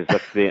 because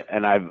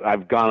and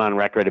I've gone on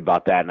record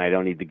about that, and I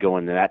don't need to go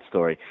into that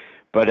story.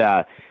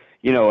 But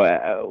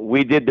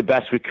we did the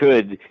best we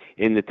could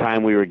in the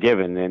time we were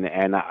given,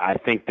 and I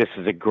think this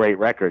is a great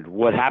record.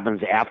 What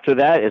happens after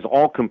that is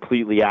all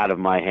completely out of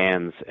my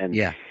hands, and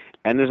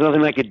there's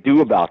nothing I could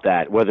do about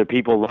that, whether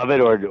people love it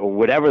or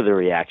whatever the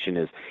reaction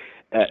is.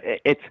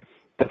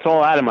 That's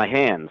all out of my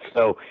hands.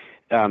 So,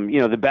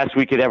 the best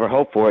we could ever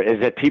hope for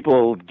is that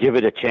people give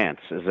it a chance,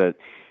 is that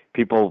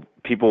people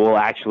will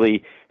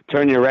actually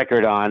turn your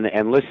record on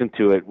and listen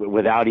to it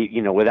without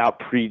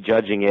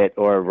prejudging it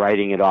or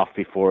writing it off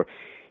before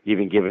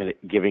even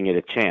giving it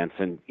a chance.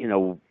 And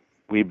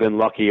we've been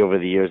lucky over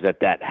the years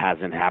that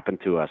hasn't happened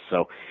to us.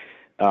 So,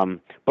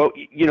 but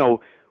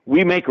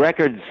we make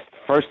records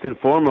first and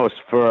foremost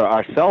for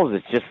ourselves.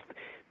 It's just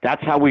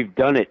that's how we've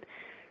done it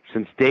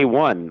since day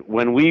one.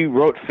 When we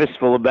wrote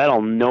Fistful of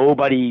Metal,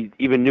 nobody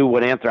even knew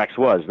what Anthrax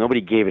was.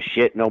 Nobody gave a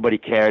shit. Nobody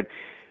cared.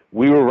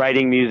 We were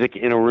writing music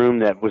in a room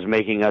that was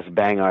making us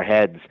bang our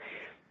heads,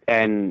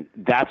 and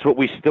that's what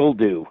we still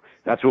do.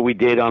 That's what we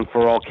did on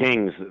For All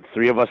Kings. The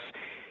three of us,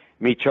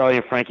 me, Charlie,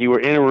 and Frankie,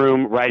 were in a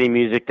room writing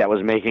music that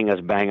was making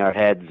us bang our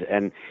heads,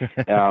 and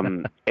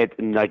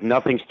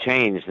nothing's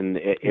changed. And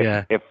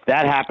if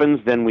that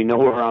happens, then we know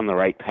we're on the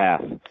right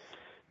path.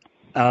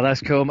 Oh,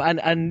 that's cool.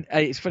 And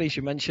it's funny you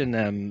should mention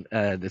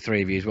the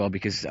three of you as well,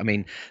 because I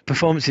mean,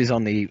 performances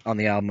on the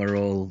album are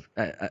all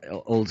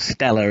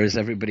stellar, as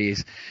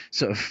everybody's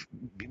sort of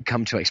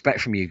come to expect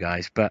from you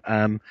guys. But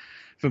from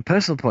a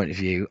personal point of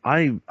view,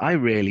 I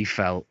really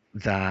felt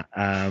that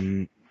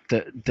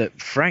that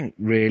Frank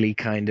really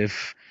kind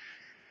of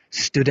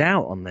stood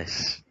out on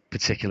this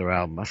particular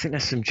album. I think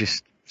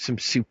there's some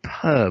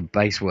superb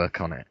bass work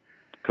on it.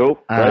 Cool.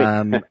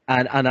 And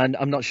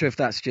I'm not sure if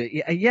that's just,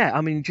 yeah.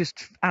 I mean,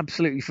 just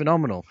absolutely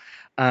phenomenal.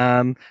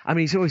 I mean,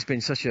 he's always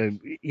been such a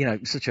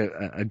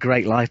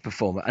great live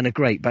performer and a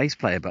great bass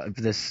player. But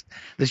there's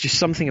just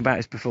something about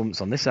his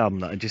performance on this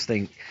album that I just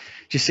think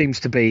just seems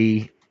to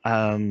be,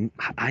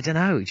 I don't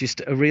know,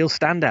 just a real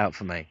standout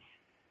for me.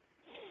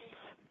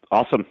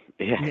 Awesome.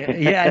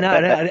 Yeah, no,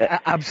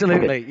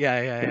 absolutely.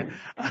 Yeah.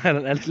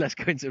 Let's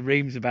go into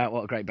reams about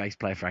what a great bass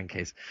player Frank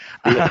is.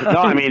 No,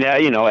 I mean,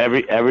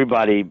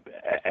 everybody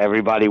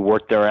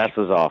worked their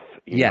asses off.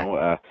 You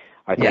know,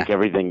 I think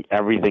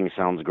everything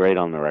sounds great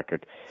on the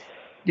record.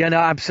 Yeah, no,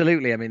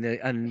 absolutely. I mean,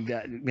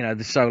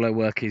 the solo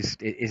work is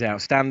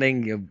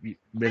outstanding. Your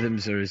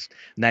rhythms are as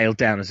nailed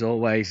down as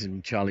always,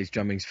 and Charlie's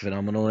drumming's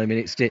phenomenal. I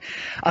mean,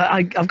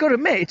 I've got to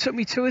admit, it took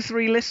me 2 or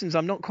 3 listens.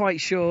 I'm not quite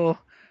sure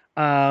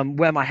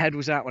where my head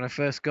was at when I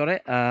first got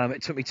it.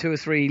 It took me 2 or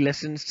 3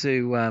 listens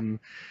to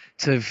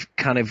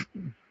kind of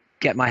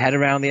get my head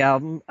around the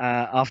album.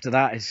 After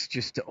that, it's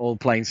just all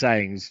plain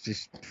saying. It's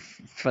just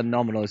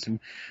phenomenal. There's some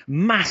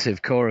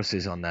massive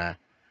choruses on there.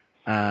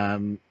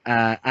 And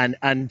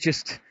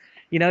just,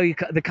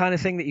 the kind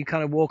of thing that you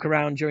kind of walk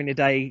around during the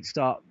day,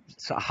 start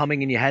sort of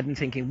humming in your head and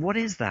thinking, what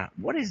is that?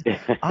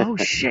 Oh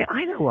shit,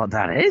 I know what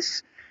that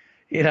is.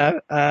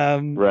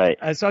 Right.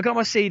 So I got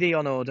my CD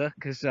on order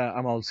because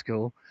I'm old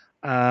school.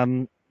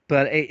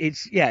 But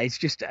it's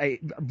just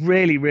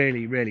really,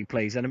 really, really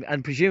pleased.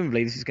 And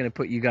presumably this is going to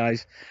put you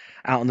guys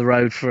out on the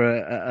road for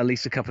at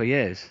least a couple of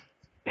years.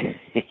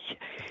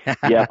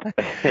 Yeah.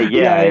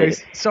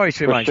 Sorry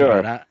to remind you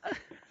about that.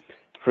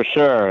 For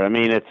sure. I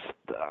mean,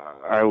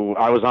 I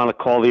was on a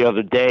call the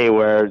other day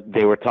where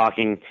they were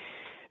talking.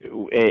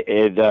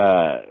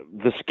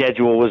 The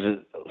schedule was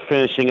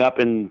finishing up,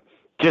 and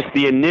just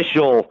the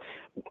initial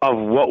of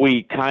what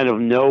we kind of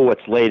know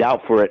what's laid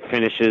out for it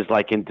finishes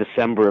like in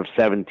December of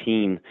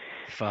 2017.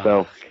 Fuck.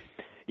 So,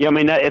 yeah, I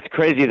mean, it's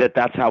crazy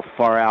that's how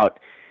far out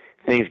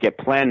things get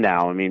planned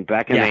now. I mean,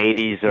 back in the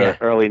 80s or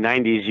early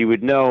 90s, you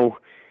would know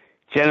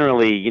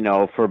generally,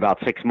 for about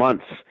 6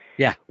 months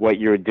what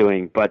you're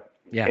doing, but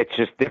it's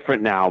just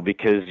different now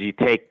because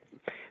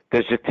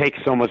this just takes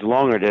so much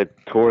longer to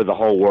tour the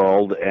whole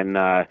world, and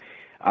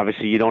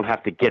obviously you don't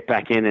have to get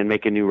back in and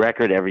make a new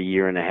record every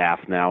year and a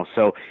half now.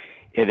 So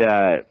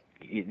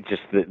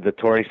just the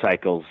touring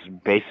cycles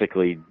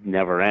basically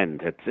never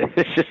end.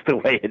 It's just the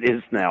way it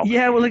is now.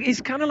 Yeah, well,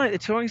 it's kind of like the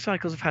touring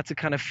cycles have had to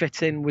kind of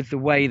fit in with the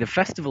way the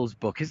festivals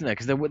book, isn't it?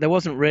 Because there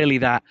wasn't really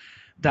that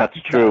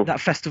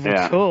festival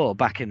tour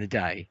back in the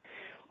day.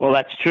 Well,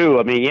 that's true.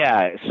 I mean,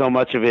 so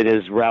much of it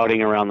is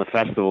routing around the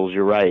festivals.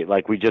 You're right.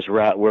 Like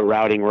we're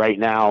routing right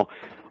now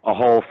a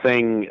whole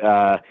thing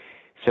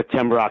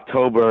September,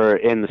 October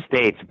in the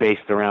States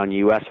based around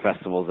U.S.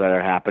 festivals that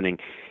are happening.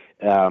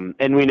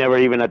 And we never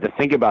even had to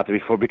think about it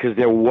before because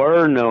there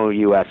were no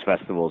U.S.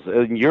 festivals.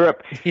 In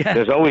Europe,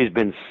 there's always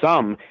been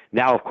some.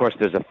 Now, of course,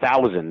 there's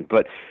 1,000.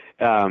 But,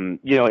 in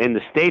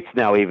the States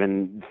now,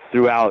 even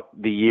throughout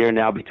the year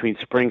now between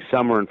spring,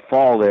 summer, and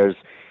fall, there's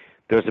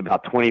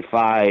about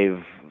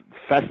 25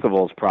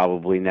 festivals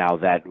probably now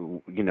that,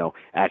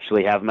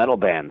 actually have metal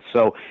bands.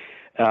 So,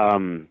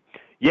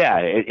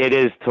 it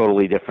is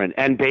totally different.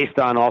 And based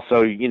on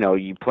also,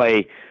 you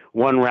play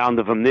one round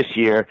of them this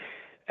year,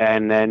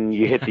 and then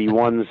you hit the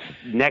ones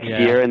next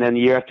year, and then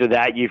the year after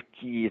that,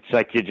 it's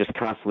like you're just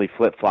constantly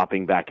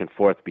flip-flopping back and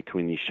forth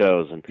between these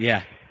shows. And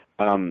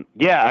I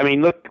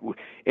mean, look,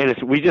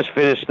 we just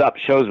finished up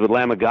shows with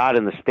Lamb of God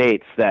in the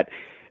States that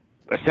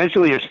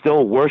essentially are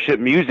still worship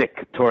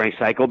music touring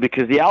cycle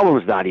because the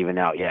album's not even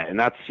out yet, and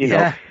that's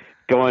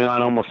going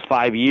on almost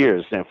 5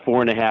 years and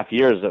 4.5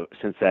 years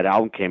since that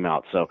album came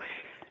out. So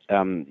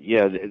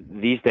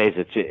these days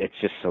it's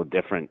just so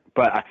different,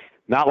 but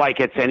not like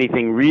it's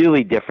anything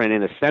really different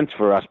in a sense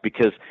for us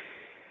because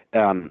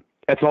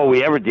that's all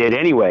we ever did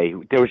anyway.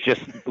 There was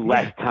just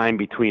less time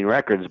between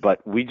records,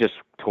 but we just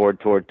toured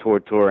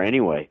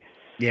anyway.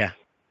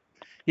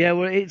 Yeah,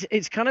 well,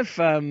 it's kind of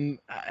the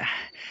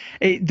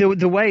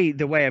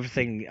way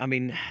everything. I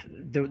mean,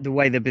 the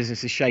way the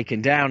business is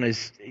shaken down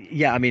is.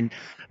 I mean,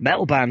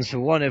 metal bands for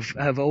one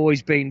have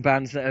always been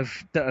bands that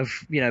have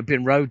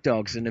been road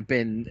dogs and have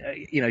been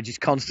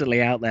just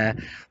constantly out there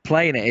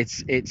playing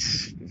it.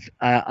 It's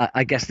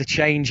I guess the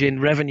change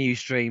in revenue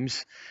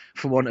streams,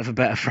 for want of a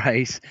better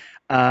phrase,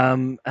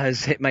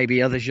 has hit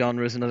maybe other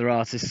genres and other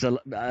artists a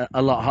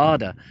lot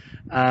harder.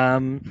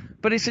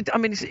 But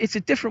it's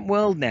a different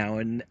world now,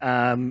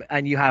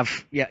 and you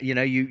have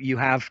you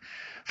have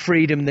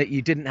freedom that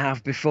you didn't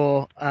have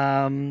before.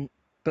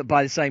 But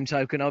by the same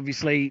token,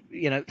 obviously,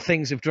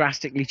 things have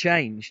drastically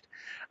changed.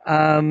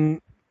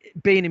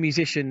 Being a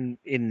musician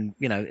in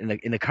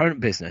the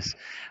current business,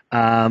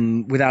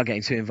 without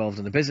getting too involved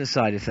in the business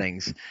side of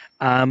things,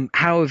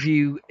 how have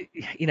you,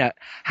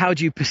 how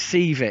do you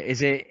perceive it?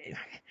 Is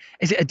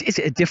it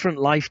a different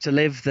life to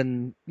live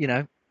than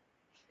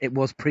it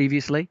was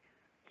previously?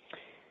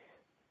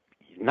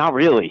 Not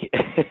really.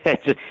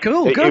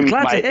 Cool, good,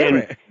 glad to hear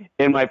it.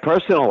 In my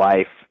personal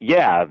life,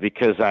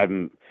 because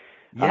I'm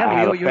Yeah, I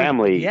have a you're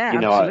family, yeah, you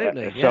know,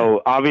 absolutely. Yeah.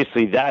 so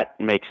obviously that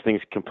makes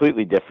things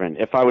completely different.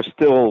 If I was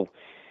still,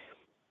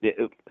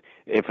 if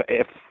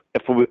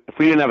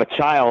we didn't have a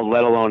child,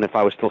 let alone if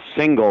I was still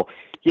single,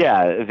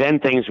 yeah, then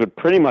things would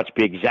pretty much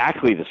be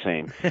exactly the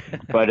same.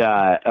 But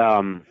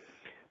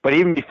but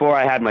even before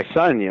I had my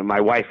son, you know,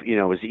 my wife, you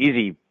know, it was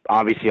easy,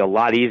 obviously a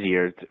lot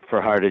easier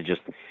for her to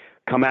just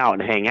come out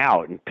and hang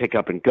out and pick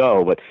up and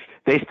go. But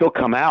they still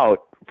come out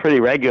pretty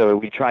regularly.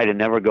 We try to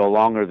never go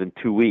longer than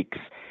 2 weeks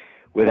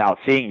without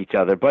seeing each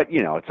other. But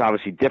you know, it's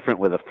obviously different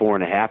with a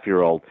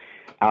 4.5-year-old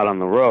out on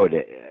the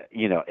road.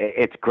 You know,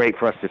 it's great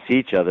for us to see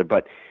each other,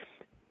 but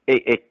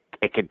it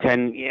could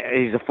tend.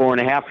 He's a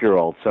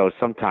 4.5-year-old, so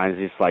sometimes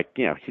it's like,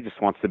 you know, he just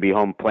wants to be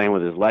home playing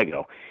with his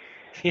Lego.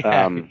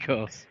 Yeah, of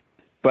course.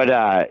 But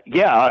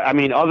yeah, I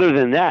mean, other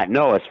than that,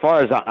 no. As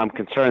far as I'm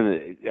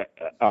concerned,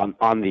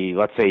 on the,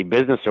 let's say,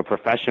 business or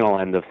professional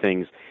end of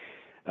things,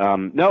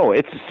 no,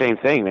 it's the same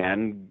thing,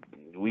 man.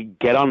 We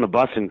get on the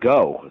bus and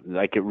go.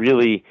 Like it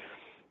really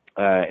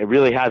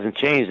hasn't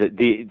changed.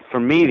 For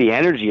me, the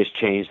energy has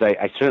changed.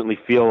 I certainly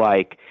feel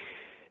like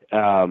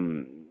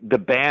the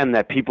band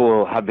that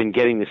people have been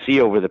getting to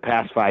see over the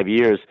past 5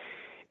 years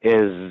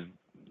is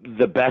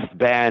the best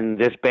band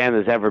this band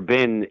has ever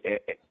been,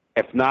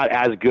 if not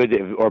as good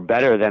or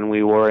better than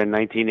we were in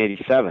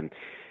 1987.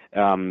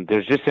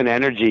 There's just an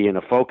energy and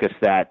a focus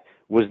that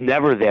was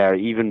never there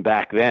even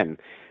back then,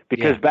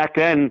 because back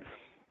then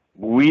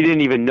we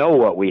didn't even know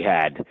what we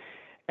had.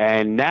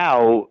 And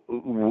now,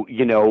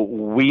 you know,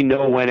 we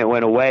know when it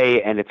went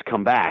away and it's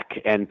come back.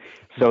 And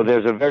so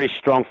there's a very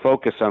strong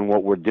focus on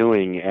what we're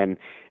doing and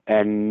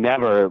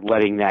never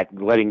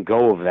letting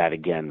go of that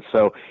again.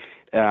 So,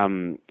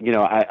 you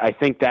know, I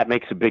think that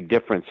makes a big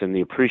difference in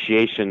the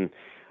appreciation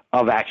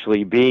of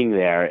actually being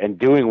there and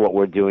doing what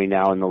we're doing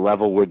now and the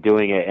level we're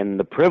doing it and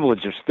the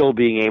privilege of still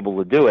being able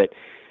to do it,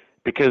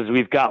 because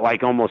we've got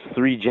like almost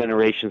 3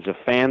 generations of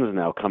fans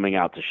now coming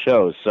out to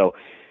shows. So,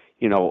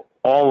 you know,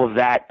 all of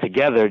that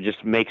together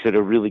just makes it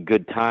a really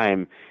good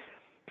time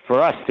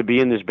for us to be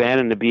in this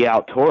band and to be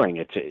out touring.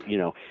 It's, you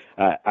know,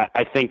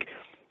 I think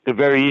it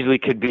very easily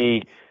could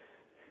be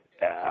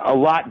a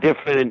lot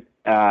different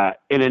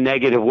in a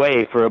negative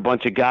way for a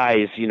bunch of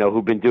guys, you know,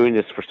 who've been doing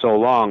this for so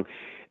long.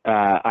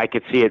 I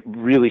could see it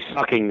really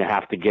sucking to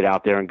have to get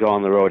out there and go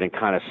on the road and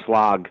kind of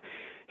slog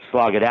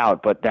it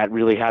out, but that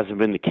really hasn't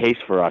been the case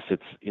for us.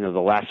 It's, you know, the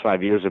last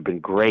 5 years have been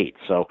great.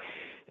 So,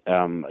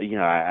 you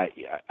know,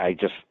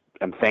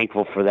 I'm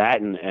thankful for that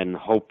and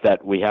hope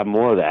that we have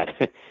more of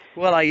that.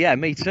 Well, yeah,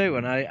 me too.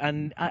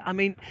 And I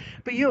mean,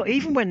 but you,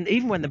 even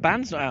when the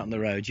band's not out on the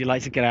road, you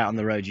like to get out on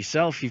the road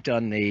yourself. You've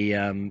done the,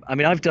 I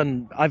mean,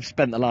 I've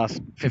spent the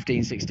last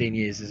 15, 16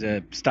 years as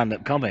a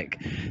stand-up comic,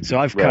 so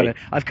I've Right.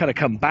 kind of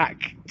come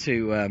back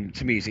to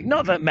music.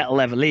 Not that metal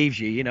ever leaves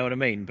you, you know what I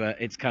mean? But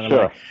it's kind of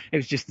Sure. like it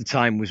was just the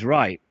time was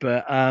right.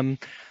 But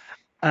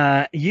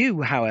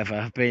you, however,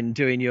 have been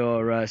doing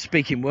your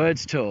speaking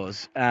words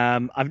tours,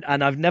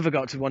 I've never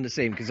got to one to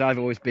see them because I've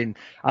always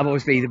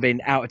either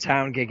been out of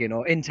town gigging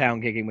or in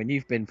town gigging when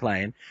you've been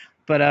playing.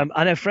 But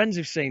I know friends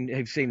who've seen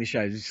the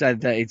shows have said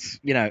that it's,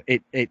 you know,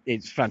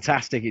 it's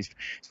fantastic. It's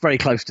very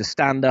close to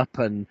stand up,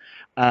 and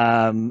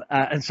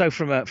so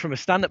from a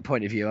stand up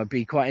point of view, I'd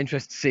be quite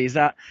interested to see, is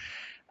that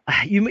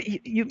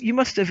you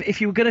must have,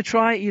 if you were going to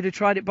try it, you'd have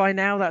tried it by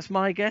now. That's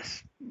my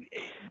guess.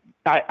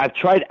 I've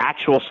tried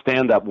actual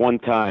stand-up one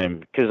time,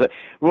 because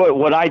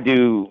what I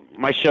do,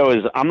 my show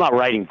is, I'm not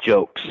writing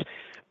jokes,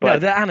 but No,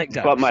 they're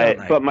anecdotes, but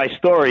aren't they? my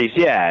stories,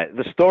 yeah,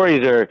 the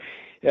stories are.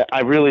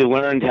 I really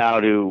learned how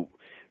to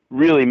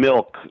really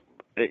milk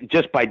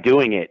just by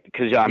doing it,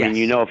 because I mean, Yes.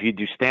 you know, if you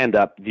do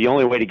stand-up, the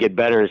only way to get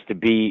better is to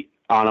be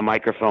on a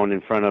microphone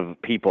in front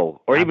of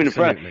people, or even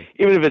Absolutely.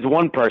 even if it's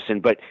one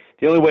person. But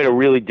the only way to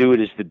really do it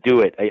is to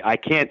do it. I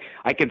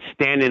could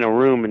stand in a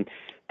room and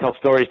tell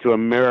stories to a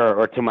mirror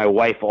or to my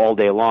wife all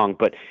day long,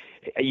 but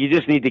you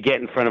just need to get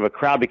in front of a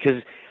crowd,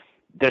 because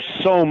there's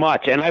so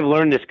much. And I've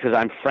learned this because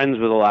I'm friends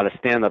with a lot of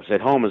stand-ups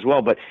at home as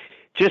well, but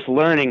just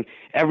learning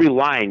every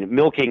line,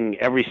 milking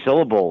every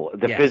syllable,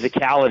 the Yes.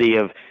 physicality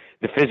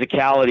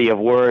of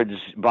words,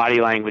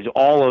 body language,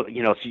 all of,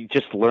 you know, so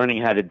just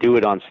learning how to do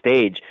it on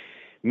stage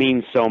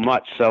means so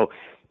much. So,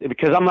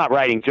 because I'm not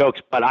writing jokes,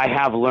 but I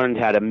have learned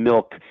how to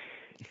milk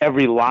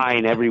every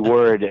line, every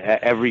word,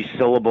 every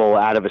syllable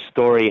out of a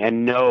story,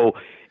 and know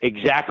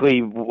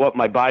exactly what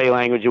my body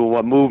language and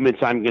what movements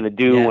I'm going to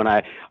do Yeah. when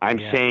I'm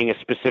Yeah. saying a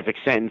specific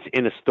sentence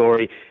in a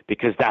story,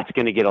 because that's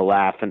going to get a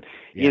laugh. And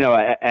you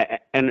Yeah.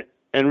 know,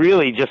 and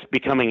really just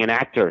becoming an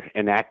actor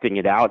and acting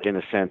it out in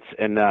a sense.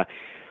 And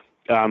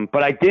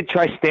but I did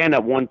try stand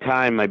up one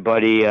time. My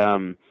buddy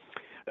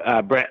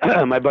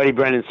my buddy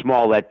Brendan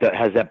Small, that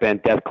has that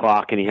band Death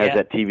Clock, and he has Yeah.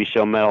 that TV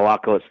show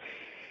Metalocalypse.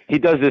 He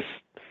does this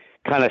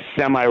kind of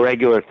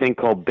semi-regular thing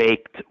called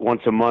Baked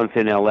once a month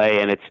in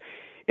LA, and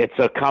it's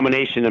a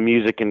combination of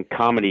music and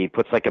comedy. He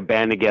puts like a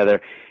band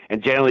together,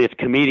 and generally it's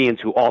comedians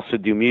who also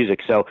do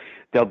music. So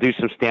they'll do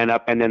some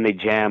stand-up, and then they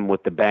jam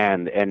with the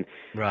band. And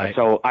Right.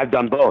 so I've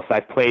done both.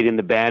 I've played in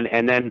the band,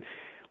 and then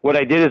what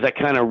I did is I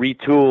kind of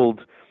retooled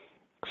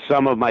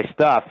some of my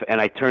stuff and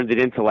I turned it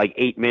into like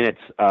 8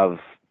 minutes of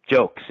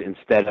jokes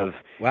instead of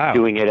Wow.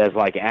 doing it as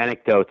like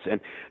anecdotes. And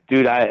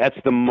dude, that's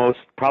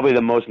probably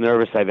the most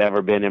nervous I've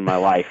ever been in my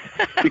life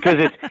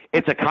because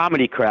it's a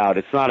comedy crowd.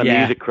 It's not a Yeah.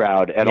 music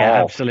crowd at Yeah,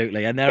 all.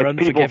 absolutely. And they're It's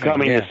people unforgiving.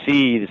 coming Yeah. to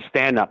see the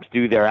stand-ups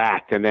do their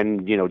act and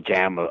then,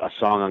 jam a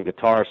song on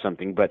guitar or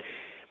something. But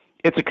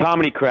it's a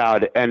comedy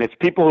crowd, and it's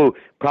people who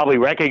probably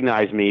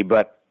recognize me,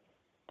 but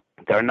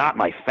they're not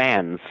my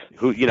fans.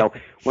 Who,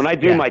 when I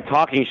do Yeah. my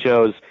talking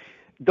shows,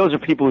 those are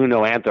people who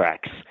know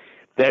Anthrax.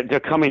 They're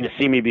coming to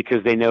see me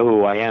because they know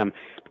who I am.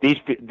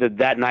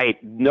 That night,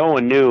 no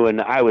one knew,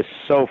 and I was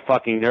so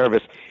fucking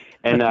nervous.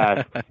 And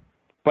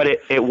but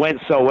it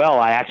went so well.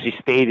 I actually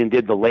stayed and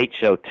did the late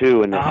show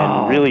too, and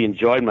really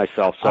enjoyed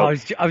myself. So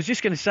I was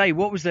just going to say,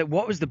 what was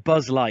the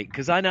buzz like?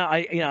 Because I know,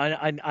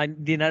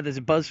 there's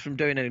a buzz from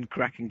doing a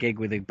cracking gig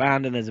with a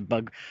band, and there's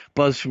a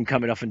buzz from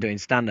coming off and doing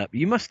stand up.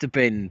 You must have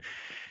been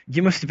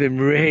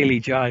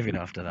really jiving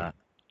after that.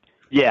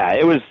 yeah,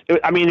 it was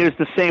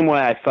the same way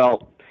I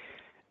felt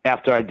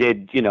after I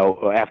did,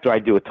 after I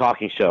do a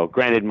talking show.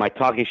 Granted, my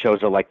talking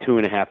shows are like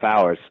 2.5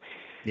 hours.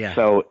 Yeah.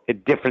 So a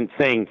different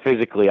thing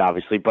physically,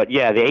 obviously. But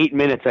yeah, the 8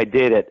 minutes I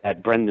did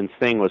at Brendan's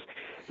thing was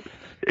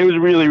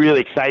really,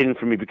 really exciting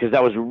for me because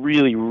that was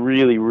really,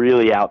 really,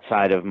 really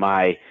outside of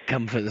my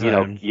comfort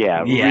zone.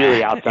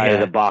 Really outside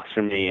of the box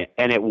for me,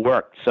 and it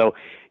worked. So,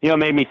 it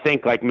made me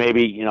think like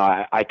maybe,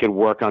 I could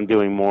work on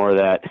doing more of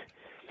that.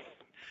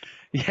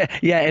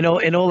 Yeah, in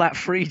all that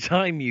free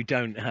time you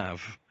don't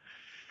have.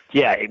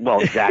 Yeah,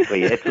 well,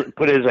 exactly.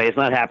 Put it this way, it's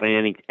not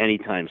happening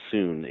anytime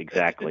soon.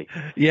 Exactly.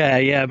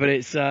 Yeah, but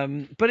it's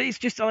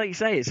just like you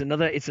say, it's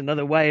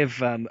another way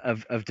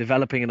of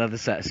developing another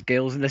set of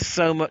skills, and there's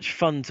so much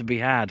fun to be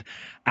had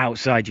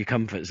outside your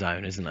comfort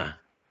zone, isn't there?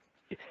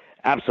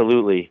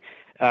 Absolutely.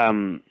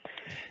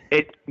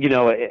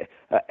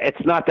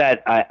 It's not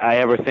that I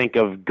ever think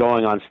of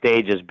going on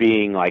stage as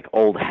being like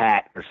old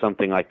hat or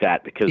something like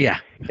that, because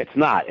it's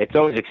not. It's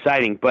always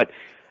exciting, but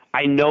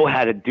I know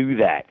how to do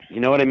that.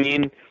 You know what I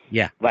mean?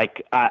 Yeah.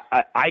 Like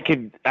I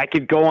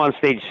could go on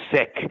stage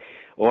sick,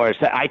 or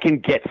I can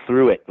get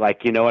through it.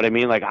 Like, you know what I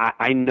mean? Like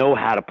I know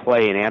how to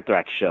play an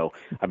Anthrax show.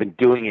 I've been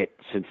doing it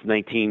since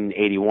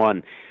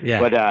 1981.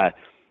 Yeah.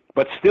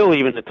 But still,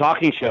 even the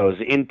talking shows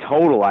in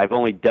total, I've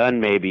only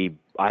done maybe,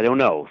 I don't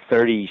know,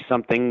 30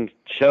 something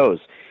shows.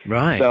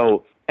 Right.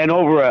 So, and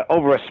over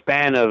a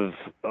span of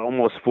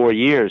almost 4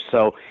 years.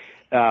 So,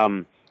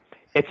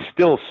 it's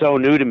still so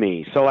new to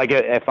me. So like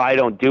if I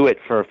don't do it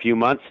for a few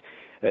months,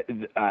 there's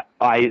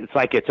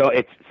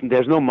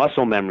no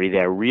muscle memory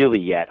there really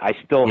yet. I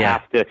still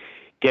have to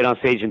get on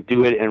stage and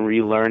do it and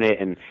relearn it,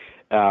 and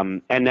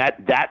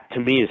that to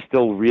me is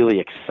still really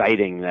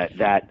exciting.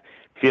 That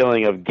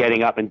feeling of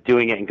getting up and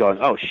doing it and going,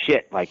 oh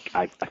shit, like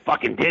I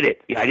fucking did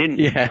it. I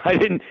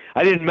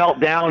didn't melt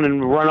down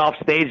and run off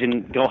stage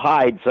and go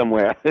hide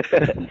somewhere.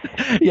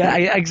 Yeah,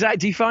 exactly.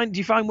 Do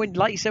you find when,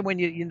 like you said,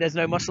 when there's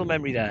no muscle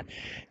memory there,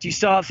 do you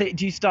start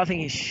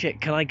thinking, shit,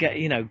 can I get,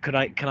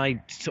 can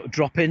I sort of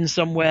drop in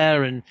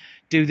somewhere and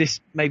do this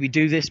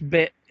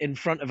bit in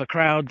front of a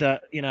crowd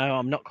that,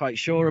 I'm not quite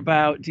sure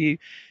about? Do you,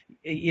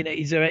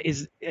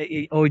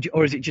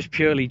 or is it just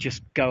purely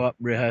just go up,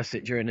 rehearse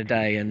it during the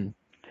day and?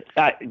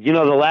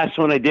 The last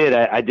one I did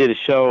a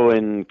show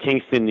in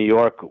Kingston, New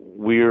York.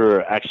 We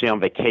were actually on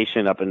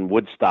vacation up in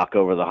Woodstock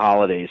over the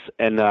holidays,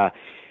 and I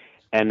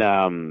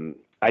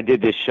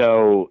did this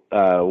show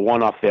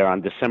one off there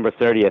on December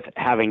 30th,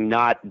 having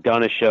not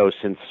done a show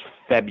since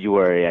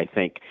February, I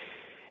think.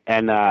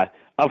 And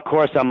of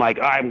course, I'm like,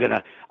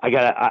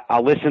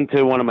 I'll listen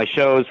to one of my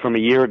shows from a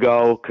year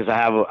ago because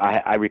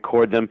I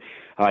record them.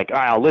 I'm like, all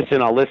right, I'll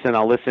listen. I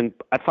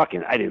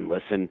didn't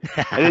listen.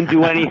 I didn't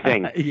do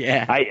anything.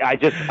 Yeah.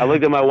 I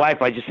looked at my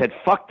wife. I just said,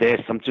 fuck this.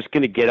 I'm just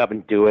going to get up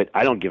and do it.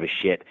 I don't give a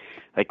shit.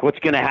 Like, what's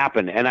going to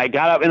happen? And I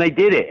got up and I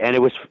did it. And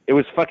it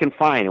was fucking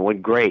fine. It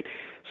went great.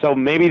 So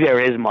maybe there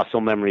is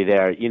muscle memory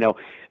there,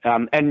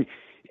 and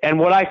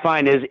what I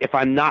find is if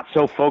I'm not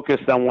so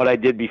focused on what I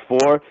did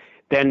before,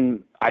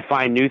 then I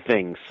find new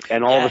things.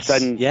 And all of a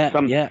sudden,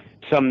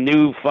 some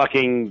new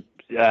fucking,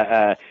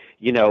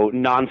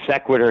 non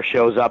sequitur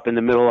shows up in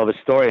the middle of a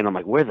story, and I'm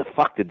like, where the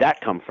fuck did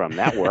that come from?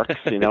 That works,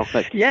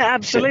 Like, yeah,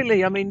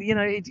 absolutely. I mean,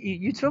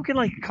 you're talking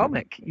like a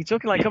comic. You're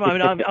talking like, come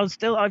on. I mean,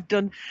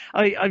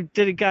 I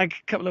did a gag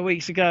a couple of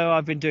weeks ago.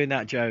 I've been doing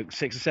that joke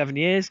 6 or 7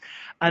 years,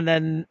 and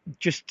then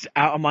just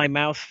out of my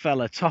mouth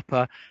fell a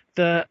topper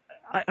that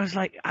I was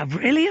like,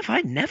 really? Have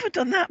I never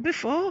done that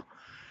before?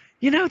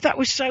 That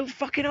was so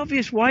fucking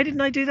obvious. Why didn't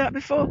I do that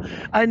before?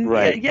 And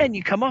right. And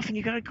you come off and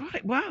you go,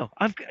 wow,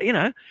 I've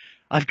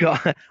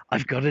got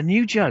a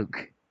new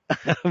joke.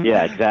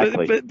 Yeah,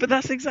 exactly. But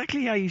that's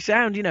exactly how you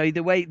sound.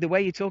 The way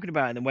you're talking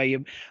about it, and the way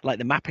you like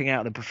the mapping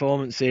out the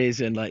performances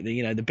and like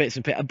the the bits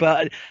and bits.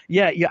 But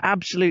yeah, you're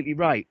absolutely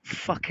right.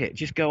 Fuck it,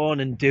 just go on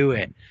and do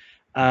it.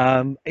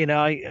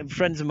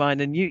 Friends of mine,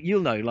 and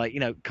you'll know, like,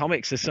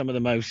 comics are some of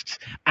the most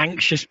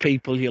anxious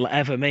people you'll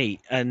ever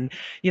meet, and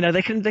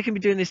they can be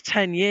doing this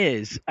 10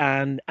 years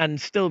and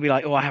still be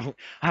like, oh, I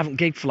haven't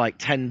gigged for like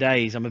 10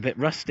 days, I'm a bit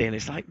rusty, and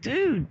it's like,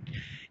 dude,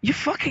 you're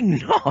fucking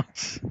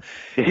not.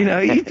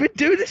 You've been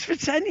doing this for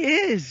 10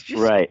 years.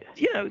 Just Right.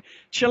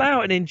 chill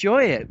out and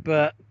enjoy it.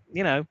 But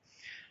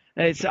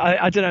it's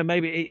I don't know,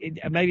 maybe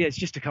it's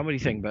just a comedy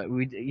thing, but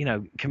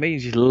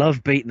comedians just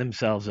love beating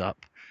themselves up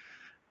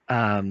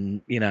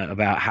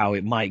about how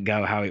it might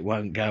go, how it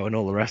won't go, and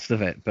all the rest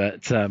of it.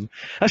 But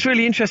that's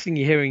really interesting.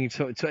 Hearing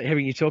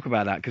you talk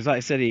about that, because, like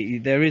I said,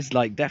 there is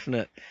like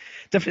definite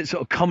sort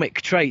of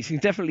comic traits. You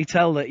can definitely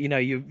tell that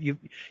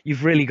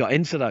you've really got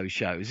into those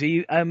shows.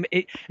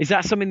 Is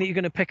that something that you're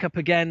going to pick up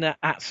again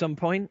at some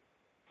point?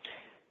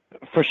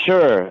 For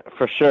sure,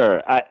 for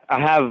sure.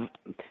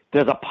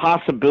 There's a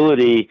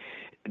possibility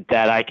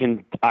that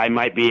I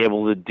might be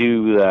able to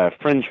do the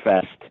Fringe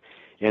Fest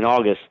in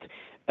August.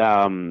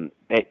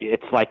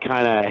 It's like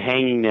kind of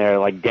hanging there,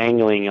 like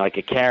dangling like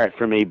a carrot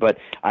for me, but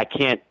I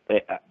can't.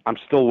 I'm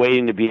still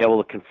waiting to be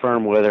able to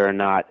confirm whether or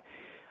not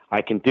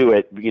I can do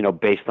it.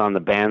 Based on the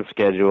band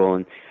schedule,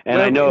 and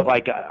Well, I know,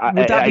 like,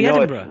 would that I be know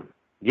Edinburgh?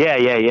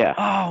 yeah.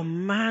 Oh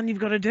man, you've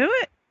got to do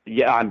it.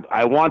 Yeah,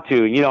 I want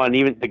to, and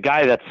even the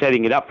guy that's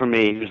setting it up for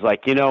me, he was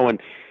like, and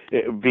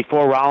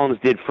before Rollins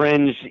did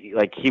Fringe,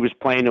 like, he was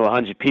playing to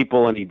 100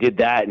 people, and he did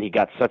that, and he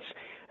got such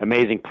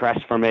amazing press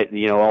from it.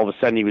 All of a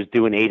sudden he was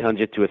doing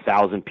 800 to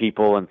 1,000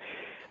 people, and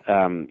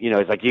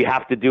he's like, you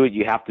have to do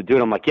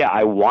it. I'm like, yeah,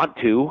 I want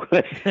to.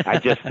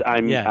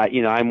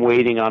 I'm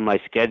waiting on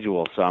my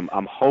schedule, so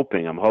I'm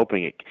hoping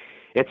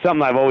it's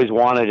something I've always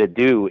wanted to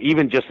do,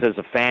 even just as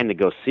a fan, to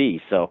go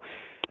see. So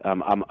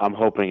I'm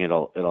hoping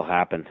it'll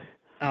happen.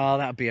 Oh,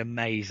 that'd be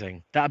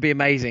amazing. That'd be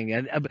amazing.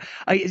 And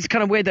it's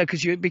kind of weird though,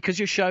 because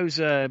the shows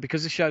are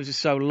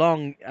so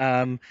long.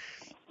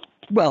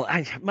 Well,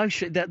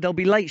 there'll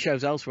be late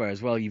shows elsewhere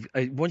as well.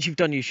 Once you've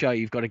done your show,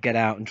 you've got to get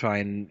out and try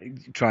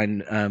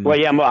and. Well,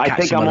 yeah, I catch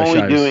think some I'm other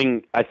only shows.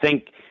 doing. I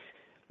think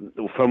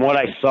from what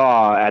I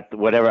saw at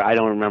whatever, I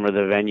don't remember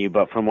the venue,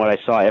 but from what I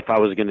saw, if I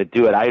was going to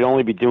do it, I'd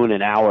only be doing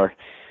an hour.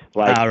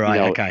 Like,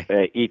 right,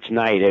 okay. Each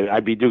night,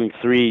 I'd be doing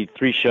three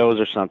shows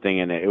or something,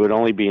 and it would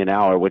only be an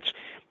hour, which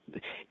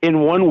in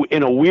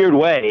a weird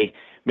way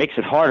makes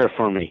it harder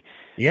for me.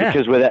 Yeah.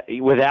 Because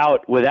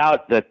without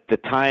the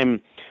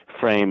time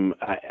frame,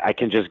 I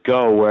can just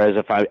go. Whereas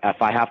if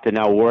I have to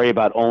now worry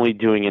about only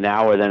doing an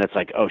hour, then it's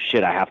like, oh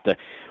shit, I have to.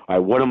 All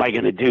right, what am I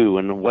going to do,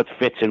 and what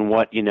fits in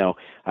what?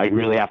 I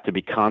really have to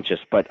be conscious,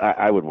 but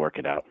I would work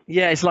it out.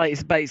 Yeah, it's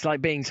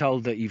like being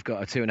told that you've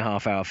got a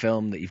 2.5 hour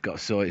film that you've got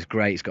to sort. It's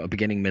great. It's got a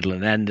beginning, middle,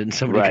 and end, and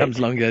somebody comes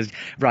along and goes,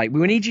 right,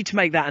 we need you to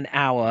make that an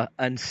hour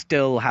and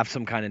still have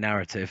some kind of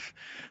narrative.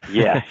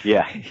 Yeah.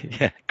 Yeah,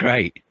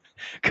 great.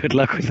 Good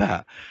luck with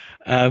that.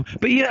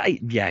 But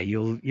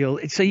you'll.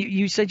 So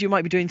you said you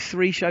might be doing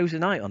 3 shows a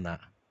night on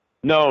that.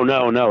 No,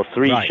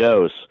 3 Right.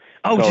 shows.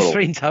 Oh, total. just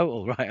 3 in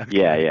total, right? Okay.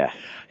 Yeah.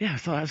 Yeah, I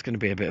thought that was going to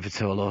be a bit of a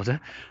tall order.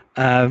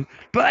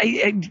 But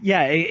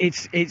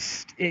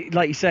it's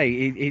like you say,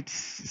 it's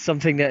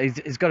something that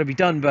has got to be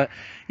done. But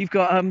you've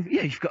got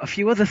a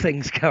few other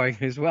things going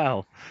as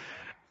well.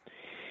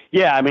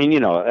 Yeah, I mean,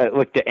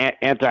 look, the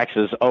Anthrax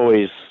is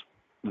always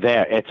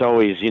there. It's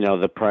always,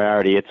 the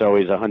priority. It's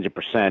always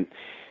 100%.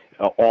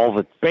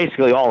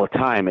 Basically all the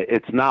time.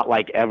 It's not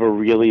like ever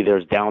really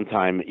there's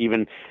downtime.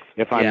 Even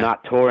if I'm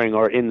not touring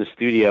or in the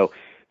studio,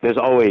 there's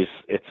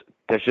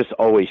just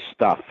always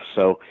stuff.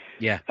 So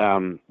it's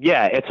hard.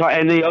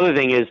 And the other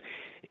thing is,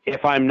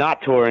 if I'm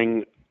not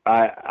touring,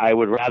 I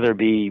would rather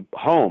be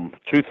home,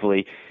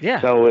 truthfully.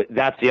 Yeah. So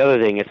that's the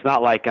other thing. It's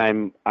not like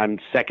I'm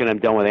second I'm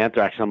done with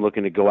Anthrax, I'm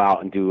looking to go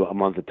out and do a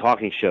month of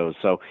talking shows.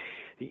 So,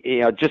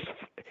 just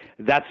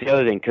that's the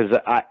other thing, because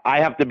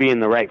I have to be in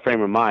the right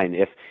frame of mind.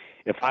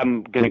 If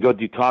I'm going to go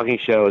do talking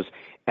shows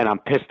and I'm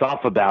pissed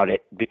off about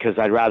it because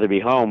I'd rather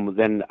be home,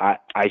 then I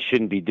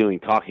shouldn't be doing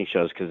talking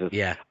shows, because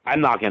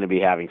I'm not going to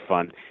be having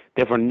fun.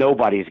 Therefore,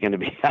 nobody's going to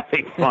be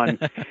having fun.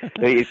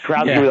 The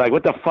crowd's going to be like,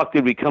 what the fuck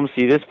did we come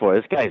see this for?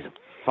 This guy's a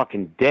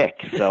fucking dick.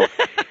 So,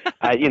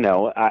 I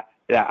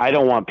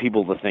don't want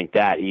people to think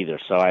that either.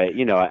 So I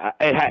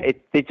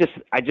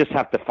just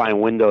have to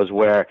find windows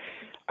where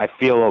I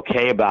feel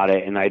okay about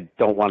it, and I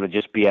don't want to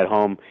just be at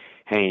home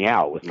hanging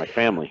out with my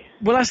family.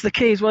 Well, that's the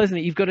key as well, isn't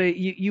it? You've got to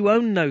you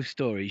own those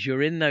stories.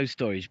 You're in those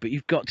stories, but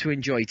you've got to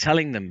enjoy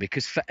telling them,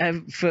 because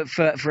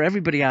for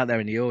everybody out there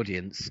in the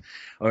audience,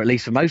 or at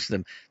least for most of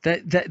them,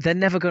 they're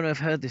never going to have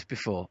heard this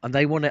before, and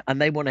they want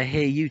to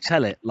hear you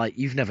tell it like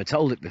you've never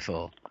told it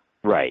before.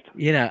 Right.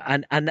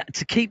 And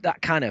to keep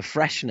that kind of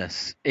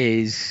freshness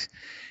is.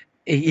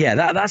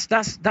 Yeah, that's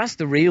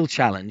the real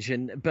challenge.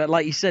 But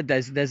like you said,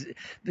 there's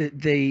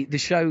the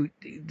show,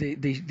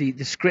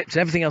 the scripts,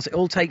 everything else. It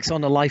all takes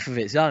on a life of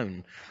its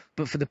own.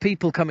 But for the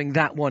people coming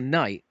that one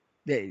night,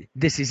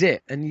 this is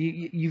it, and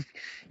you've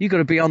got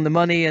to be on the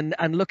money and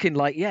looking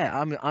like,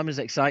 I'm as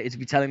excited to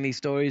be telling these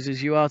stories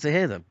as you are to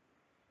hear them.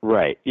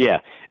 Right. Yeah,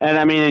 and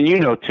I mean,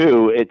 and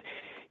too,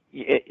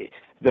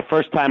 the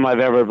first time I've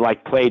ever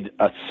like played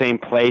a same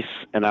place,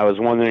 and I was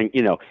wondering,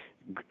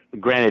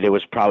 granted it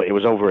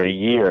was over a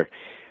year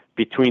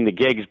between the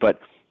gigs, but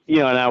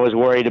and I was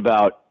worried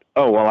about,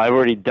 oh well, I've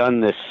already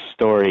done this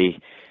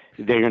story,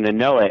 they're going to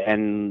know it,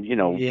 and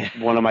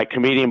one of my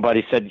comedian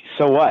buddies said,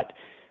 so what?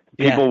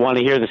 People want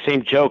to hear the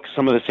same jokes,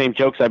 some of the same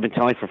jokes I've been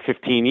telling for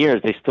 15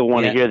 years. They still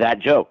want to hear that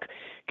joke.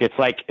 It's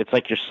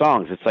like your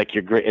songs. It's like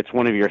it's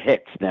one of your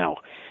hits now.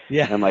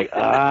 Yeah. And I'm like,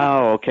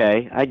 oh,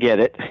 okay, I get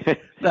it.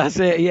 That's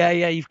it. Yeah.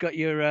 You've got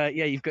your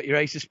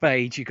Ace of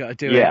Spades. You've got to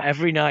do it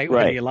every night,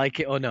 whether you like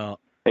it or not.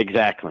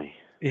 Exactly.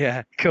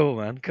 Yeah. Cool,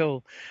 man.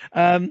 Cool.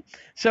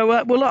 So,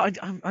 well, look,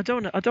 I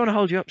don't want to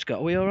hold you up, Scott.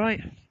 Are we all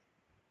right?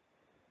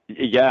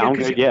 Yeah, I'm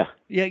good. Yeah.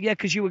 Yeah,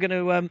 because you were going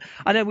to.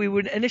 I know we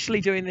were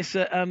initially doing this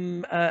at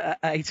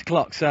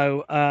 8:00,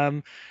 so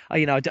I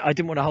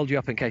didn't want to hold you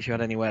up in case you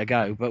had anywhere to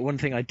go. But one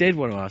thing I did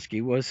want to ask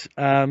you was,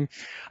 why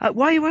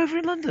are you over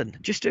in London?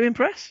 Just to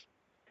impress?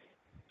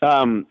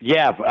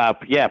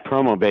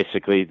 Promo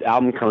basically. The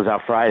album comes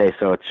out Friday,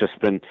 so it's just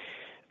been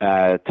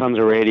tons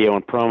of radio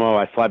and promo.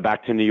 I fly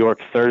back to New York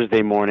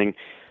Thursday morning.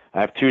 I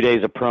have 2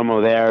 days of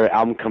promo there.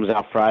 Album comes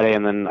out Friday,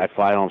 and then I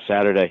fly home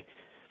Saturday.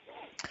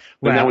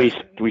 And then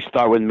we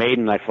start with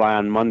Maiden. I fly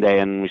on Monday,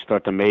 and we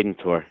start the Maiden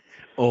tour.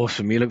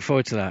 Awesome. You look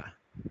forward to that?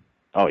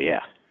 Oh, yeah.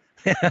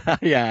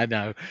 Yeah, I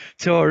know.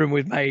 Touring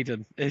with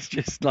Maiden. It's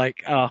just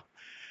like,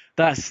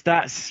 that's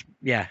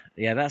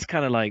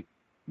kind of like,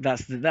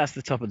 that's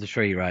the top of the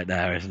tree right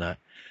there, isn't it?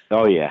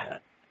 Oh, yeah.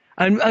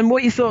 And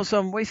what are your thoughts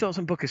on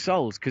Book of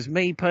Souls? Because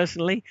me,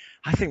 personally,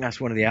 I think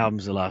that's one of the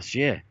albums of last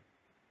year.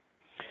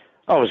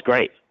 Oh, it was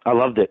great. I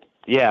loved it.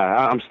 Yeah,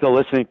 I'm still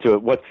listening to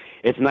it.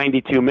 It's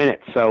 92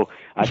 minutes, so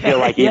I feel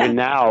like even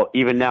now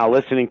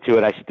listening to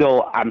it,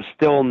 I'm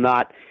still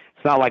not.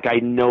 It's not like I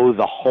know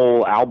the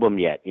whole album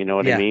yet. You know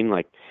what I mean?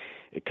 Like,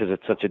 because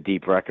it's such a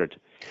deep record.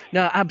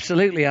 No,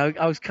 absolutely.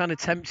 I was kind of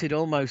tempted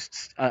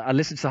almost. I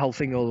listened to the whole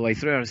thing all the way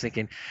through. And I was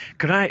thinking,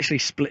 could I actually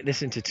split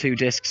this into 2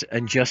 discs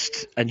and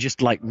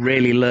just like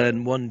really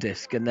learn one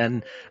disc and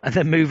then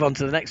move on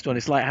to the next one?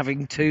 It's like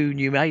having 2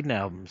 new Maiden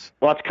albums.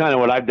 Well, that's kind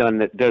of what I've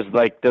done. There's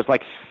like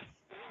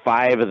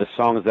 5 of the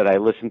songs that I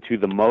listen to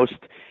the most,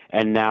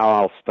 and now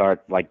I'll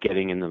start like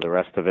getting into the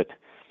rest of it.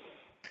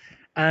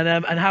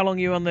 And how long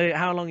are you on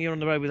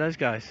the road with those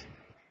guys?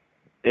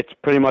 It's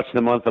pretty much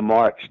the month of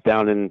March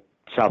down in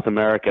South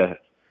America.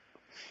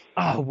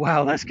 Oh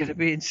wow, that's going to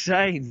be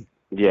insane.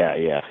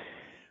 Yeah.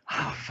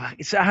 Oh fuck!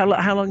 So how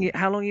long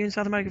are you in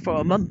South America for?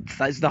 A month?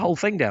 That's the whole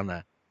thing down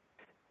there.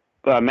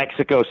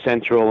 Mexico,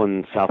 Central,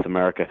 and South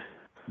America.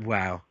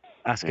 Wow,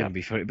 that's going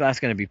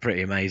to be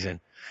pretty amazing.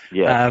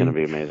 Yeah, it's going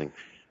to be amazing.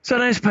 So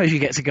I suppose you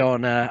get to go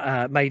on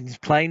Maiden's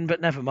plane,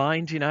 but never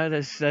mind.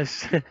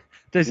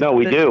 There's no,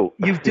 we do.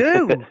 You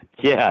do?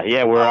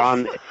 yeah. We're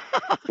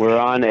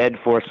on Ed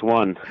Force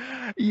One.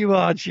 You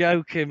are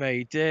joking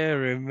me,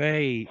 dear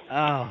me.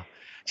 Oh,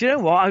 do you know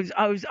what?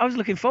 I was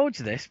looking forward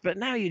to this, but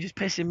now you're just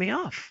pissing me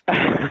off.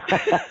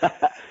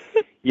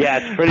 Yeah,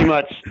 it's pretty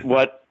much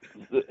what.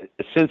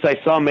 Since I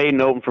saw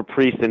Maiden open for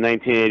Priest in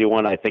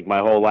 1981, I think my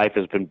whole life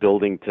has been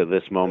building to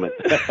this moment.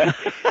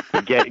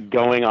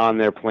 Going on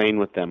their plane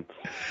with them.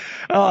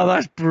 Oh,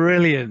 that's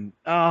brilliant.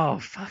 Oh,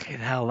 fucking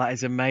hell, that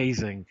is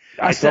amazing.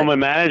 I told my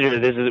manager,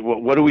 "This is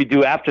what do we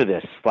do after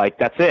this? Like,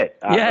 that's it.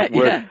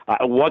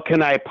 What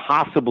can I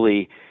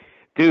possibly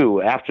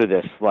do after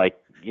this? Like,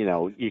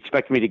 you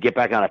expect me to get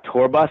back on a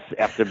tour bus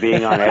after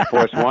being on Air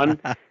Force One?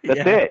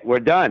 That's it. We're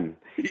done.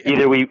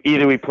 Yeah.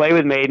 Either we play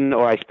with Maiden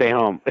or I stay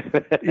home."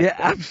 Yeah,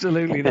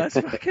 absolutely. That's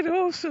fucking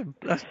awesome.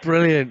 That's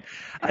brilliant.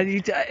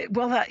 And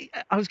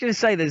I was going to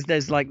say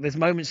there's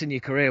moments in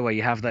your career where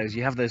you have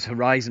those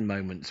horizon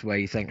moments where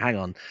you think, hang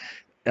on,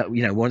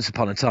 once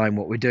upon a time,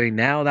 what we're doing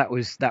now, that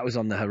was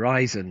on the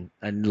horizon,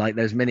 and like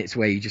those minutes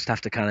where you just have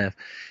to kind of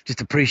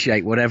just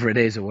appreciate whatever it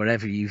is or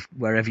wherever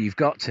you've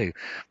got to.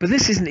 But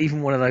this isn't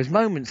even one of those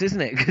moments, isn't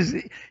it? Because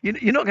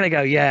you're not going to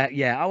go,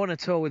 I want to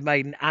tour with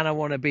Maiden and I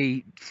want to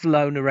be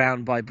flown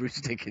around by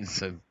Bruce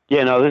Dickinson.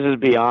 Yeah, no, this is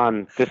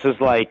beyond. This is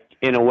like,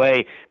 in a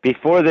way,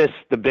 before this,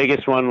 the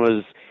biggest one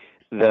was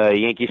the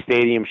Yankee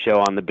Stadium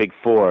show on the Big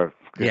Four.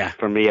 Yeah.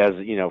 For me, as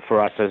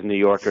for us as New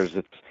Yorkers,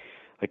 it's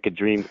like a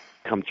dream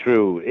come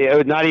true.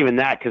 Not even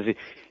that, because it's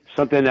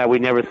something that we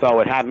never thought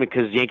would happen,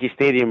 because Yankee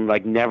Stadium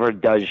like never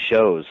does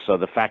shows. So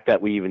the fact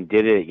that we even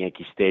did it at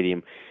Yankee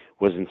Stadium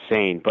was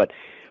insane. But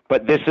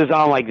this is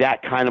on like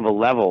that kind of a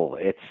level.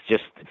 It's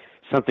just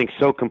something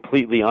so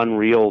completely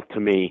unreal to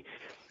me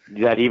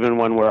that even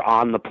when we're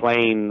on the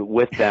plane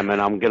with them and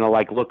I'm going to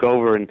like look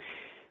over and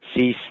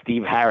see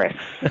Steve Harris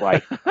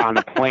like on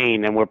a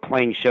plane and we're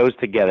playing shows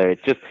together,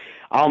 it's just,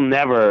 it'll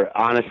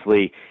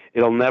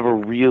never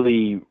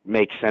really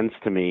make sense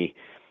to me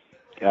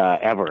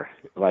ever.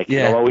 Like,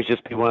 it'll always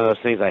just be one of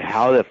those things like,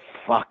 how the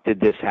fuck did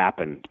this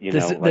happen?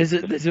 There's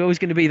always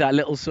going to be that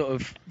little sort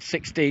of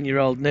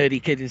 16-year-old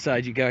nerdy kid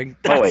inside you going,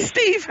 "That's always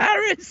Steve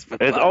Harris."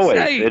 It's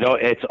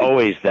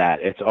always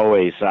that. It's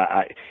always,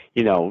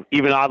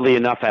 even oddly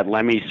enough, at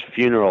Lemmy's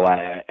funeral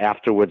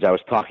afterwards, I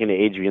was talking to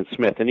Adrian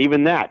Smith, and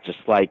even that, just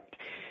like,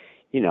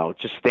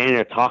 just standing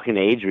there talking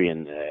to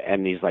Adrian,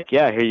 and he's like,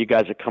 "Yeah, here you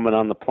guys are coming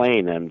on the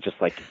plane." And I'm just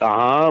like,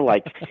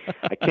 like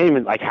I can't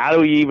even, like, how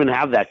do we even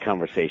have that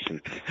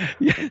conversation?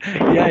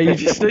 Yeah, you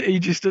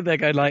just stood there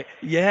going like,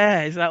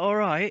 "Yeah, is that all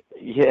right?"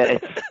 Yeah,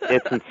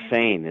 it's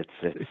insane.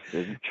 It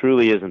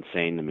truly is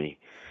insane to me.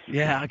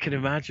 Yeah, I can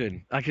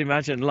imagine.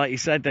 Like you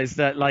said, there's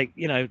that, like,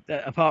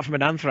 apart from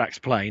an Anthrax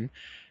plane,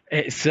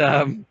 it's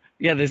yeah,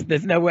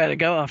 there's nowhere to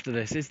go after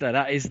this, is there?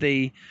 That's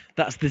the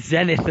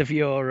zenith of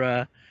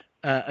your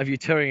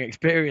touring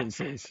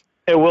experiences.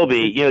 It will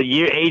be.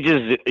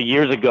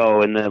 Years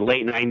ago in the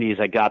late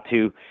 '90s, I got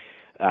to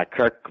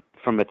Kirk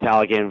from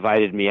Metallica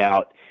invited me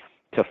out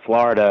to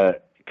Florida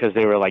because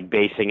they were like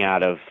basing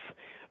out of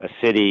a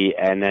city,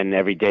 and then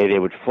every day they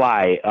would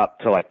fly up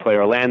to like play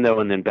Orlando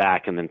and then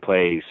back, and then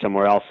play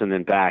somewhere else and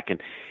then back. And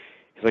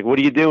he's like, "What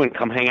are you doing?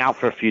 Come hang out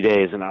for a few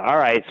days." And all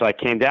right, so I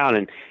came down,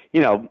 and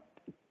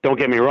don't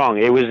get me wrong,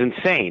 it was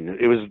insane.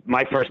 It was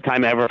my first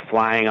time ever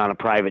flying on a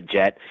private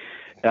jet.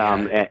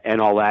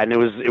 And all that, and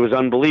it was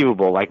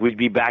unbelievable. Like, we'd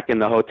be back in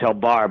the hotel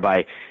bar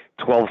by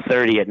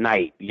 12:30 at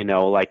night,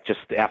 like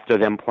just after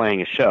them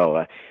playing a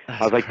show.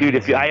 I was like, crazy.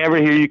 dude, if I ever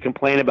hear you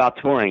complain about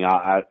touring,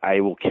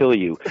 I will kill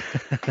you.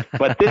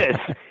 But this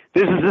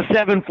is a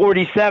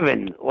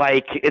 747.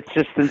 Like, it's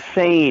just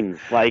insane.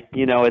 Like,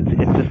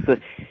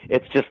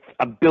 it's just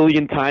a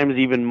billion times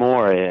even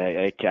more.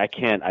 I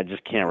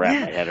just can't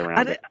wrap my head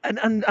around it.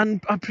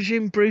 And I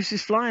presume Bruce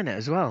is flying it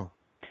as well.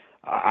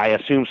 I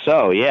assume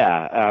so.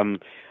 Yeah.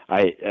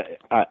 I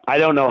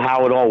don't know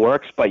how it all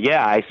works, but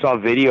yeah, I saw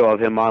video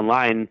of him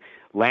online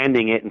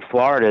landing it in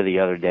Florida the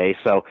other day.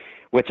 So,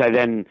 which I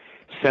then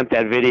sent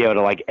that video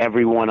to like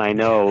everyone I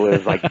know.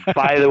 Is like,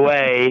 by the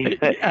way,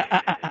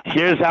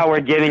 here's how we're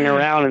getting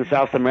around in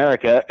South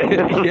America.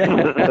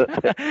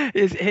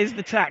 Here's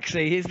the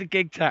taxi. Here's the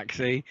gig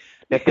taxi.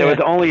 If there was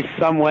only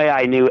some way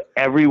I knew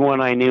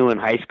everyone I knew in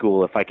high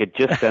school, if I could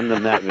just send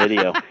them that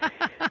video.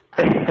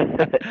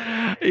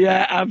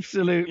 Yeah,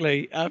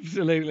 absolutely.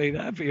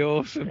 That'd be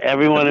awesome.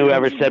 Everyone who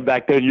ever said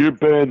back then, "Your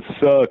band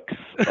sucks."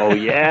 Oh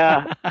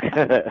yeah.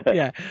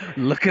 Yeah.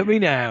 Look at me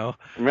now.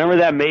 Remember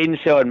that Maiden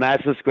show at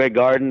Madison Square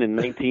Garden in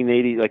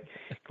 1980? Like,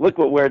 look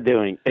what we're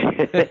doing.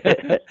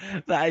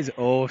 That is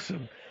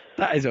awesome.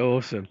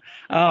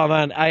 Oh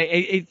man,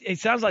 it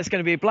sounds like it's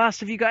going to be a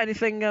blast. Have you got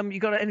anything? You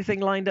got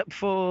anything lined up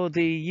for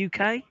the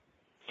UK?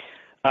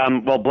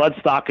 Well,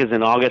 Bloodstock is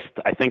in August.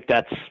 I think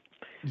that's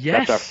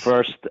our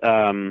first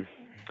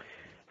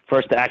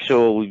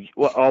actual.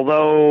 Well,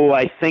 although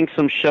I think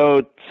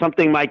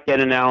something might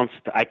get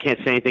announced. I can't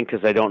say anything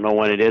because I don't know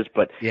when it is.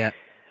 But yeah,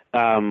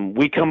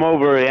 we come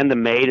over at the end of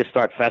May to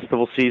start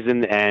festival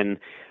season, and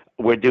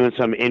we're doing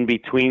some in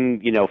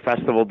between,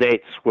 festival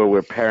dates where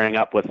we're pairing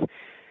up with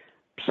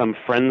some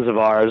friends of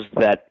ours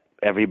that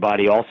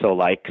everybody also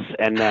likes,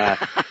 and okay.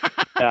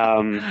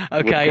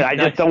 I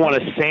just don't want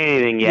to say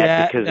anything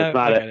yet because it's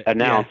not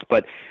announced.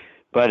 Yeah.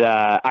 But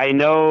I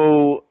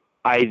know.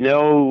 Well,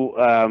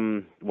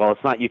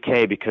 it's not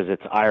UK because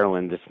it's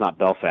Ireland. It's not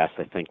Belfast,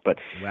 I think. But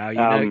wow,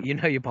 you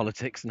know your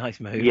politics.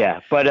 Nice move. Yeah,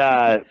 but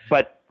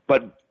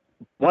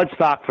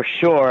Bloodstock for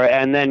sure.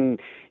 And then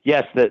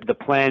yes, the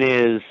plan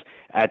is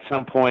at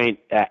some point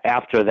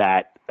after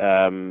that.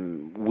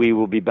 We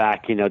will be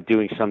back,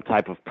 doing some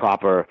type of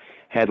proper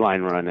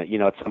headline run, at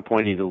some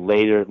point either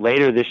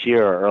later this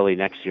year or early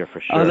next year for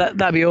sure. Oh,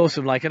 that'd be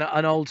awesome, like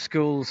an old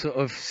school sort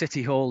of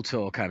city hall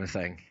tour kind of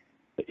thing.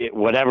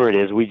 Whatever it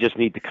is, we just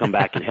need to come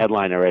back and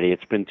headline already.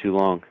 It's been too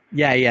long.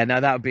 Yeah,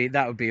 no, that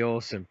would be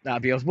awesome.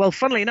 That'd be awesome. Well,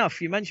 funnily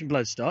enough, you mentioned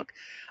Bloodstock.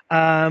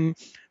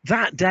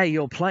 That day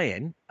you're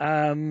playing,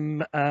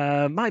 my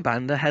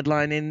band are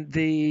headlining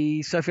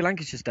the Sophie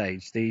Lancashire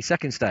stage, the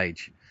second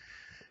stage.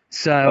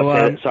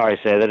 So sorry,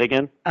 say that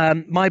again.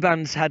 My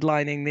band's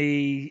headlining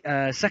the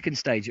second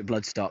stage at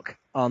Bloodstock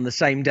on the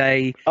same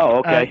day. Oh,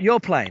 okay. You're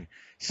playing.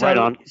 So, right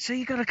on. So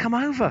you got to come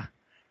over.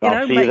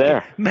 I'll see you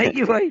there. Make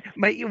your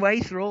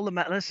way through all the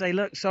metalers. Say,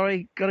 look,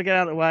 sorry, got to get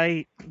out of the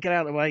way.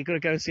 Got to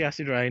go and see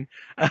Acid Rain.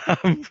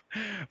 Yeah,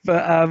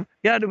 we'll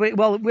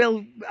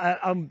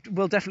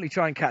definitely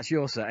try and catch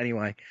your set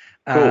anyway.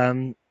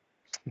 Cool.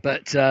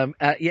 Yeah,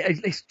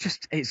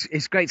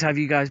 it's great to have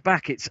you guys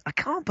back. I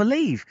can't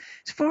believe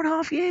it's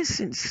 4.5 years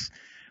since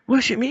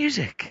Worship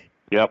Music.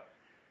 Yep.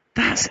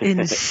 That's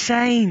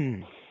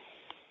insane.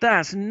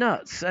 That's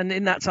nuts. And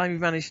in that time,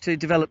 you've managed to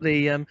develop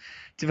the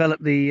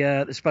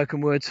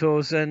spoken word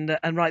tours and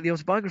write the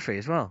autobiography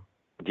as well.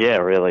 Yeah,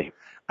 really.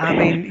 I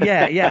mean,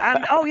 yeah,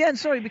 and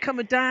sorry, become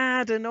a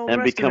dad and all.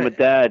 And become a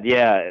dad.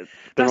 Yeah, it's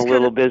been a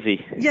little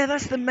busy. Yeah,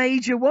 that's the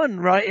major one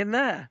right in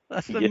there.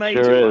 That's the it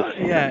major sure one.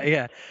 Is.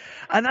 Yeah.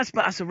 And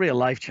that's a real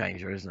life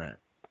changer, isn't it?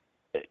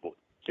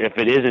 if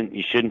it isn't,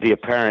 you shouldn't be a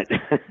parent.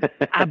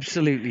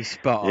 Absolutely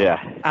spot on.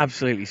 Yeah.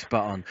 Absolutely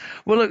spot on.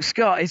 Well, look,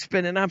 Scott, it's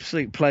been an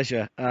absolute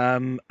pleasure.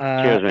 Cheers,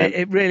 man.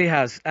 It really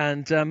has.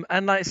 And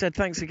like I said,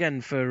 thanks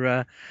again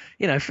for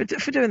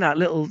for doing that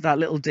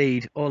little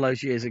deed all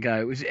those years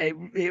ago.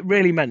 It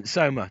really meant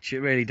so much. It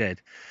really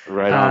did.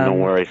 Right on, no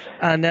worries.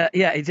 And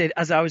it did.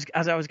 As I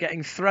was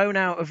getting thrown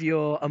out of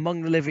your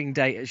Among the Living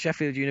date at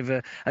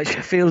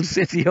Sheffield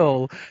City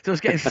Hall, so I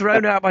was getting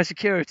thrown out by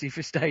security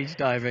for stage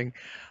diving.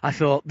 I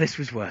thought this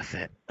was worth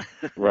it.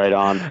 Right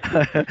on.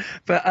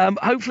 But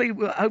hopefully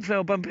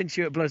I'll bump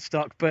into you at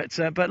Bloodstock. But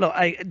look,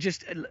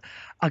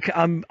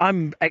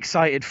 I'm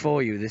excited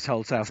for you. This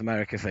whole South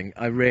America thing,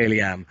 I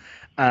really am.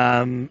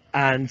 What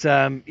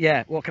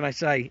can I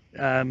say?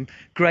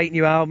 Great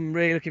new album.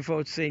 Really looking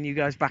forward to seeing you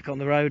guys back on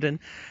the road. And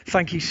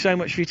thank you so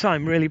much for your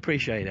time. Really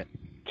appreciate it.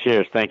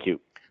 Cheers. Thank you.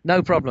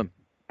 No problem.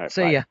 Right,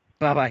 See bye. ya.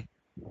 Bye bye.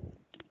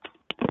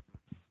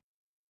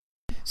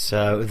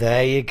 So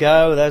there you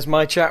go. There's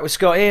my chat with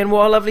Scott Ian.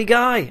 What a lovely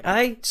guy,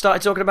 eh?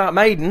 Started talking about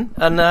Maiden,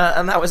 and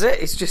that was it.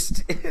 It's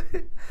just,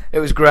 it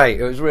was great.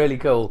 It was really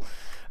cool.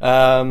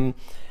 I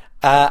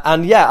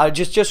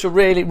just a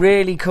really,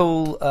 really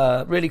cool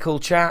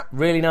chat.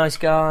 Really nice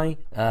guy.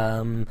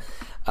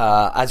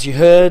 As you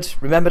heard,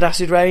 remembered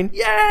Acid Rain?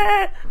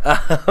 Yeah.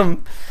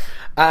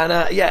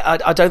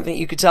 I don't think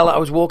you could tell that I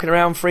was walking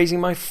around freezing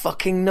my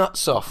fucking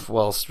nuts off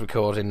whilst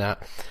recording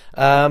that.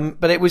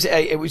 But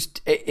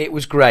it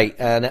was great,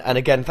 and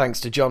again, thanks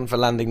to John for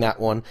landing that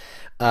one.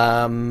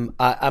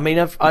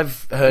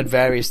 I've heard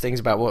various things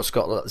about what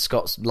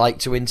Scott's like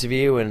to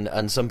interview,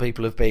 and some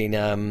people have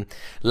been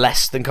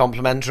less than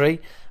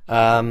complimentary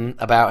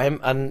about him.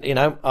 And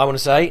I want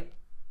to say,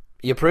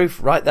 you're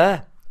proof right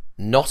there.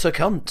 Not a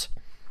cunt.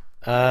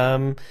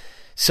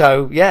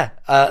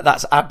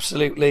 That's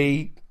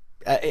absolutely.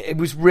 It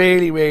was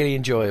really, really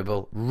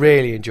enjoyable.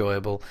 Really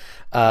enjoyable.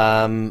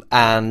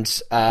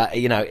 It's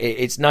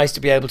nice to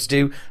be able to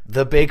do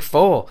the big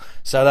four.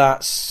 So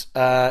that's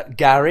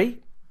Gary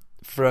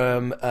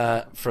from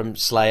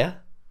Slayer,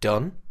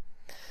 done.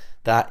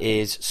 That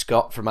is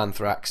Scott from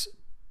Anthrax,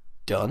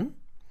 done.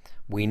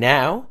 We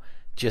now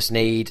just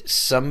need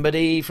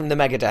somebody from the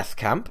Megadeth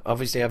camp.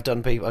 Obviously, I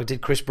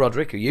did Chris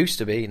Broderick, who used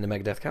to be in the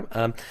Megadeth camp.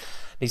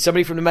 Need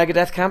somebody from the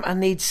Megadeth camp, and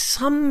need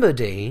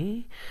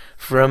somebody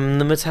from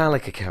the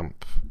Metallica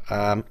camp.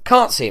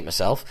 Can't see it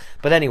myself,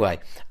 but anyway,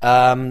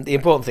 the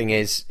important thing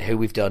is who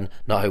we've done,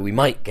 not who we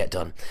might get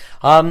done.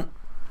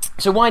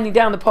 So winding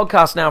down the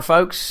podcast now,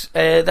 folks.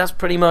 That's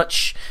pretty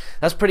much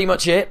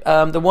it.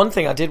 The one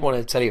thing I did want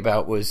to tell you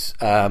about was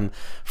a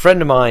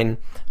friend of mine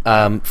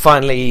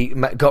finally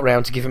got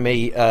round to giving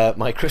me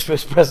my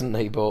Christmas present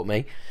that he bought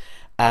me.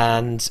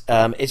 And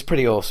it's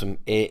pretty awesome.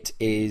 It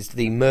is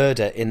the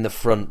Murder in the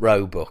Front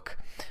Row book.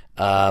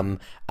 And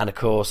of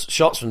course,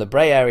 Shots from the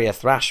Bray Area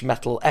Thrash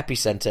Metal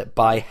Epicenter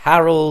by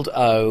Harold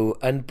O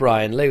and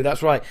Brian Liu.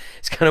 That's right.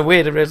 It's kind of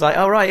weird. It's like,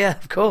 oh, right, yeah,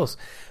 of course.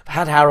 I've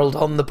had Harold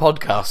on the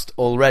podcast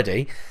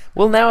already.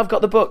 Well, now I've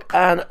got the book.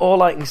 And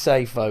all I can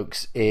say,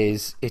 folks,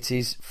 is it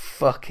is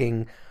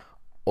fucking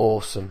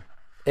awesome.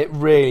 It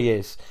really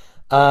is.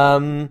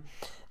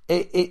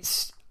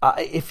 It's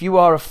if you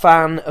are a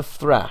fan of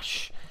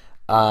thrash,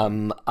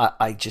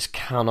 I just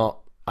can't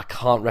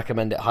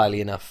recommend it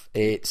highly enough.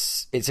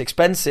 It's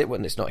expensive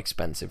when it's not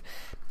expensive.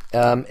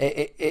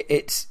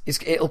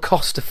 It'll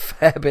cost a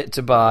fair bit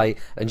to buy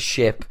and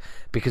ship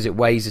because it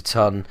weighs a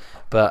ton.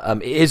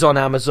 But it is on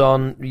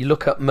Amazon. You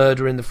look up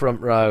Murder in the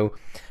Front Row.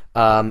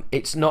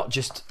 It's not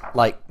just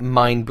like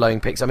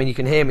mind-blowing pics. I mean, you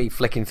can hear me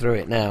flicking through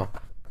it now.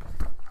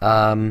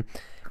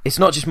 It's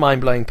not just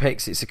mind-blowing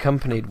pics. It's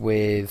accompanied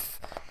with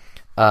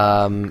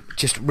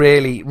just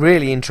really,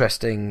 really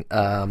interesting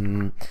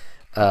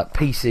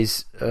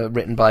pieces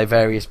written by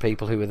various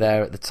people who were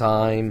there at the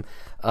time.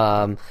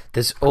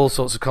 There's all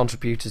sorts of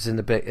contributors in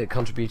the book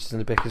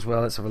as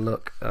well. Let's have a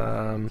look. So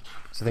I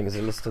think there's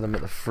a list of them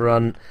at the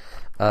front.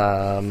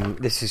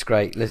 This is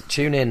great.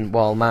 Tune in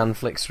while man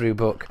flicks through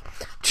book.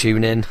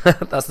 Tune in.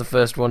 That's the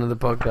first one of the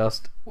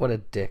podcast. What a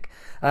dick.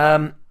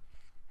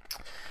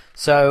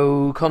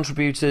 So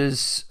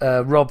contributors: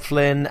 Rob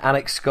Flynn,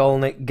 Alex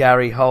Skolnick,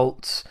 Gary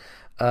Holt,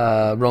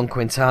 Ron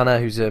Quintana,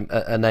 who's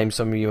a name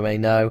some of you may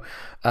know,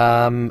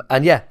 and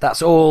yeah,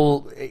 that's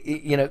all.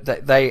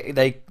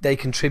 They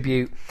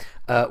contribute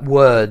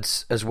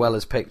words as well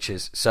as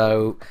pictures.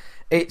 So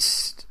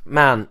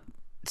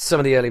some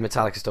of the early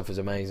Metallica stuff is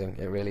amazing.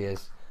 It really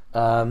is,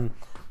 and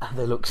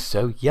they look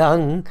so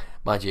young,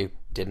 mind you.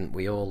 Didn't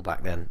we all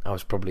back then? I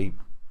was probably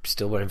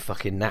still wearing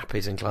fucking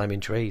nappies and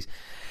climbing trees.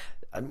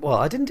 Well,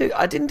 I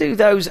didn't do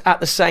those at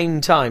the same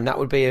time. That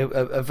would be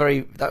a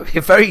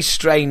very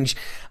strange.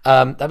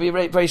 That'd be a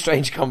very, very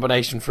strange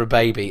combination for a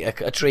baby,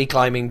 a tree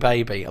climbing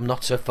baby. I'm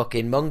not a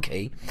fucking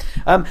monkey.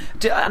 And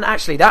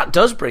actually, that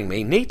does bring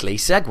me neatly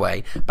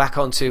segue back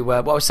onto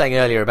what I was saying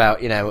earlier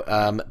about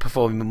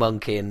performing a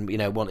monkey and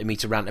wanting me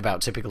to rant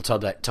about typical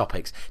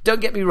topics.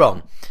 Don't get me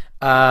wrong.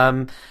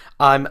 I'm,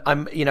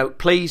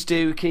 please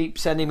do keep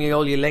sending me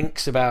all your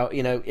links about,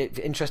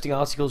 interesting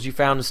articles you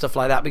found and stuff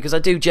like that, because I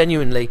do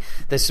genuinely,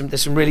 there's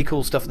some really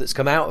cool stuff that's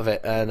come out of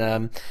it.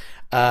 And,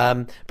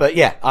 but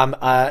yeah,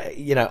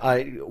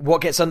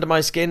 what gets under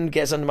my skin,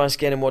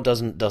 and what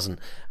doesn't.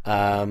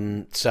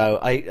 So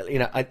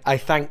I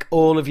thank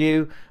all of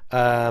you,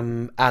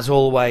 as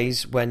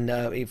always,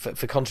 when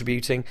for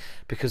contributing,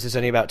 because there's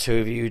only about 2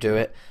 of you who do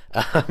it.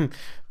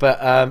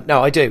 But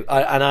no, I do,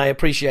 and I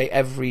appreciate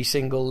every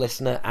single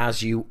listener,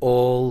 as you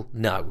all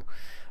know.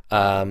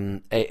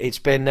 It's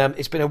been a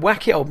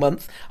wacky old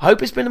month. I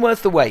hope it's been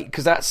worth the wait,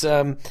 because that's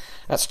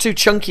 2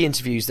 chunky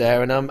interviews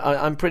there, and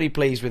I'm pretty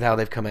pleased with how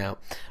they've come out.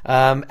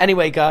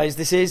 Anyway, guys,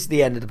 this is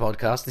the end of the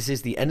podcast. This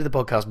is the end of the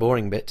podcast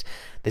boring bit.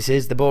 This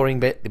is the boring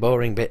bit, the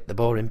boring bit, the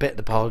boring bit,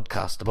 the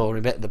podcast, the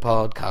boring bit of the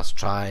podcast.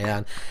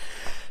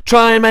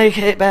 Try and make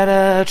it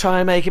better, try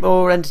and make it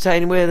more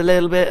entertaining with a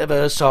little bit of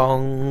a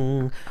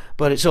song,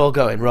 but it's all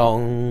going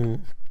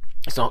wrong.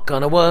 It's not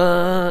gonna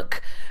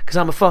work, 'cause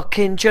I'm a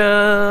fucking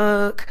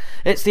jerk.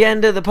 It's the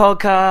end of the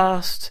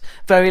podcast.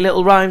 Very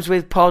little rhymes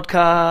with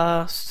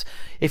podcast.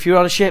 If you're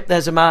on a ship,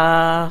 there's a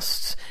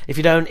mast. If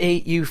you don't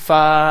eat, you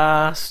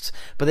fast.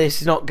 But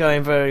this is not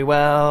going very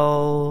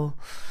well.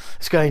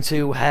 It's going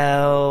to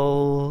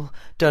hell.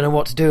 Don't know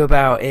what to do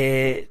about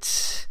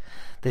it.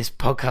 This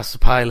podcast's a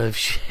pile of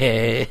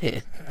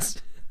shit.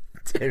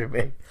 Dear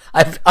me.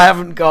 I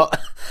haven't got...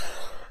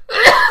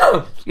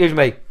 Excuse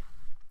me.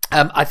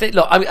 I think,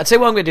 look, I'll tell you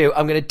what I'm going to do.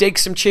 I'm going to dig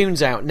some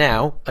tunes out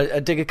now. I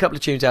dig a couple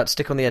of tunes out to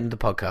stick on the end of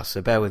the podcast,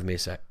 so bear with me a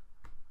sec.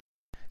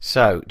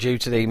 So, due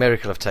to the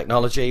miracle of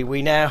technology,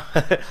 we now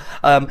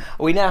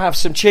have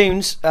some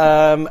tunes.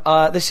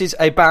 This is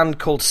a band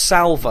called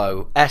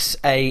Salvo,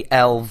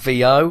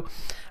 Salvo.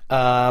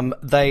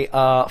 They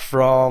are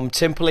from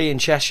Timperley in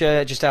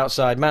Cheshire, just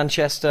outside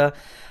Manchester.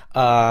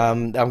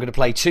 I'm going to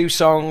play 2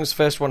 songs.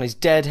 First one is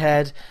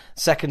Deadhead.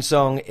 Second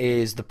song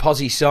is the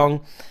Posse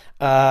song.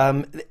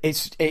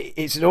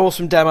 It's an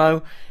awesome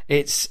demo.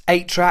 It's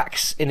 8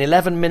 tracks in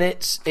 11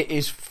 minutes. It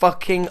is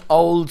fucking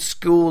old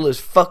school as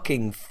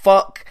fucking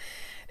fuck.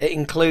 It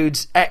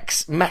includes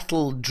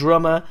ex-metal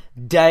drummer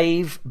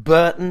Dave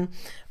Burton.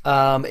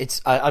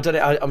 I don't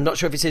know. I'm not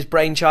sure if it's his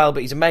brainchild,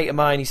 but he's a mate of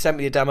mine. He sent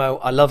me the demo.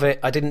 I love it.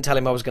 I didn't tell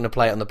him I was going to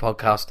play it on the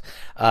podcast.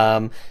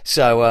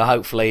 So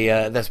hopefully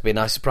this will be a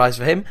nice surprise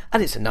for him,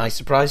 and it's a nice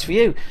surprise for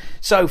you.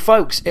 So,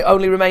 folks, it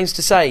only remains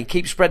to say,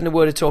 keep spreading the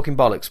word of Talking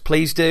Bollocks.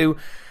 Please do.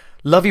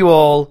 Love you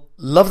all.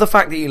 Love the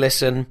fact that you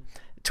listen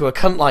to a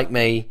cunt like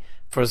me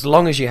for as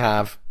long as you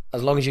have,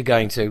 as long as you're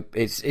going to.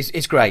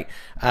 It's great.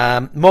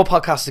 More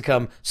podcasts to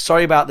come.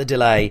 Sorry about the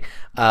delay.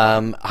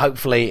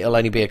 Hopefully it'll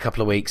only be a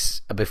couple of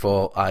weeks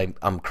before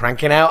I'm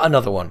cranking out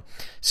another one.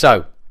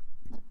 So,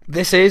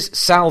 this is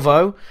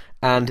Salvo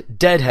and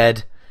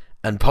Deadhead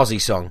and Posse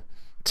song.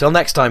 Till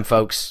next time,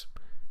 folks.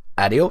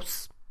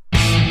 Adios.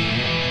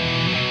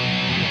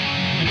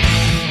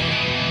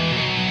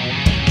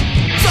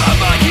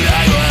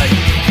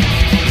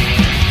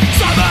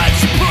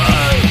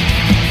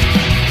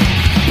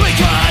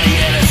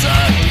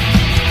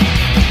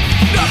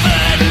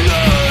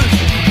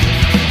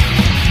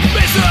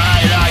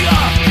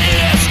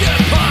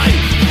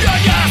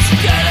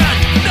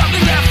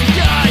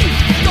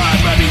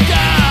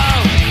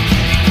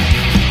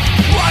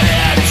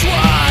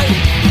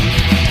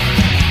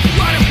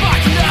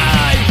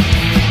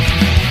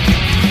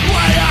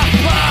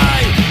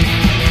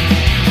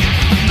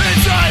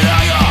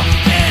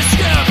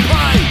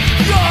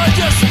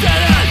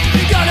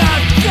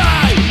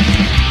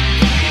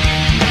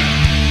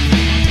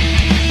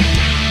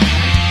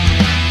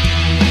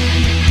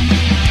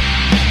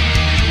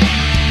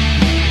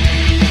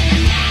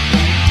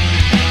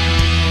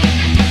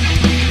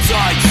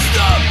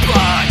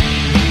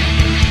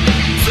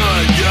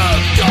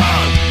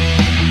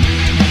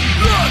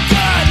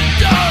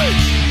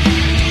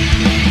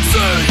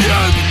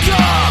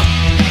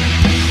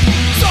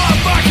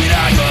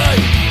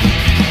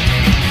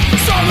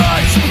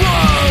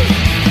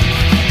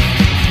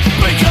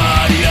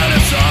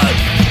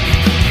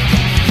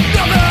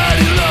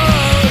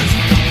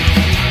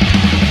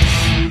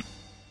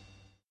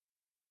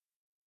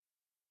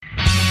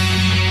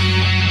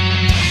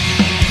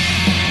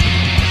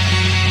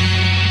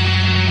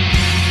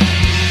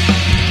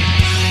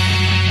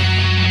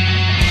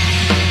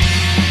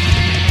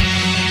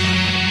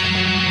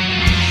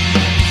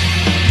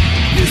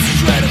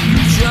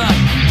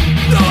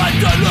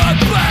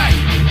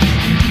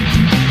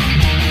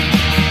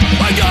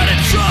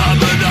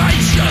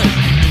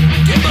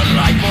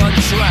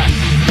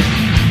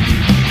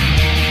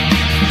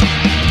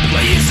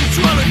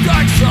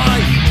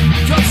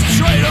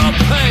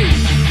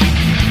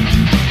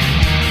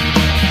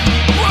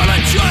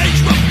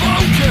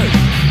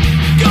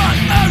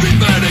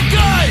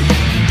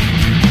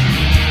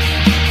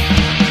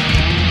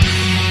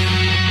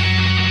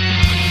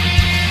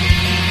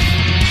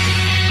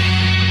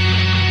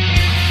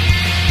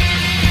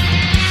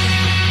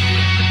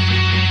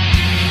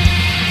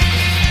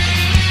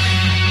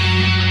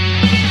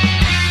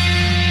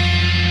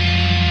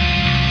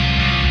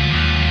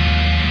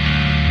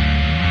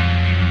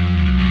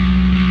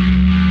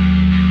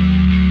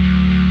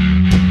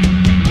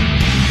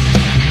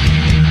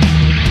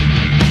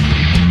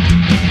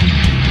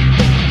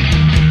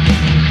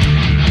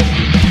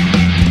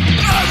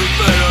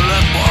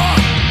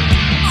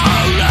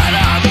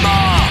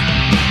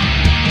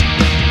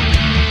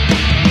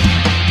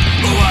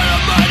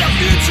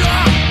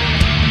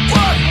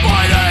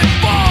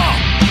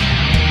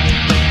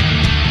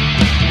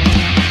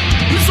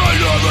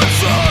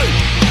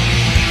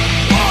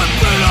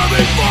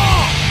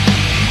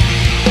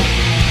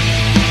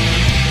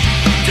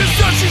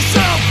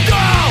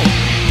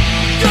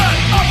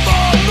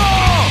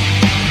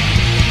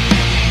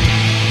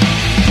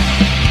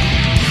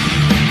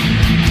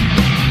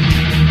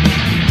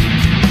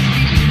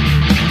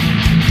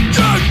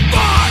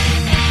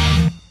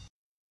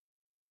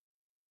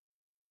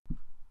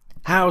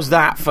 How's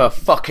that for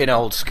fucking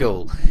old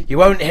school? You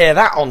won't hear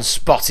that on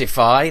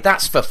Spotify.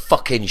 That's for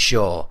fucking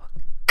sure.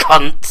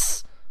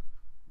 Cunts.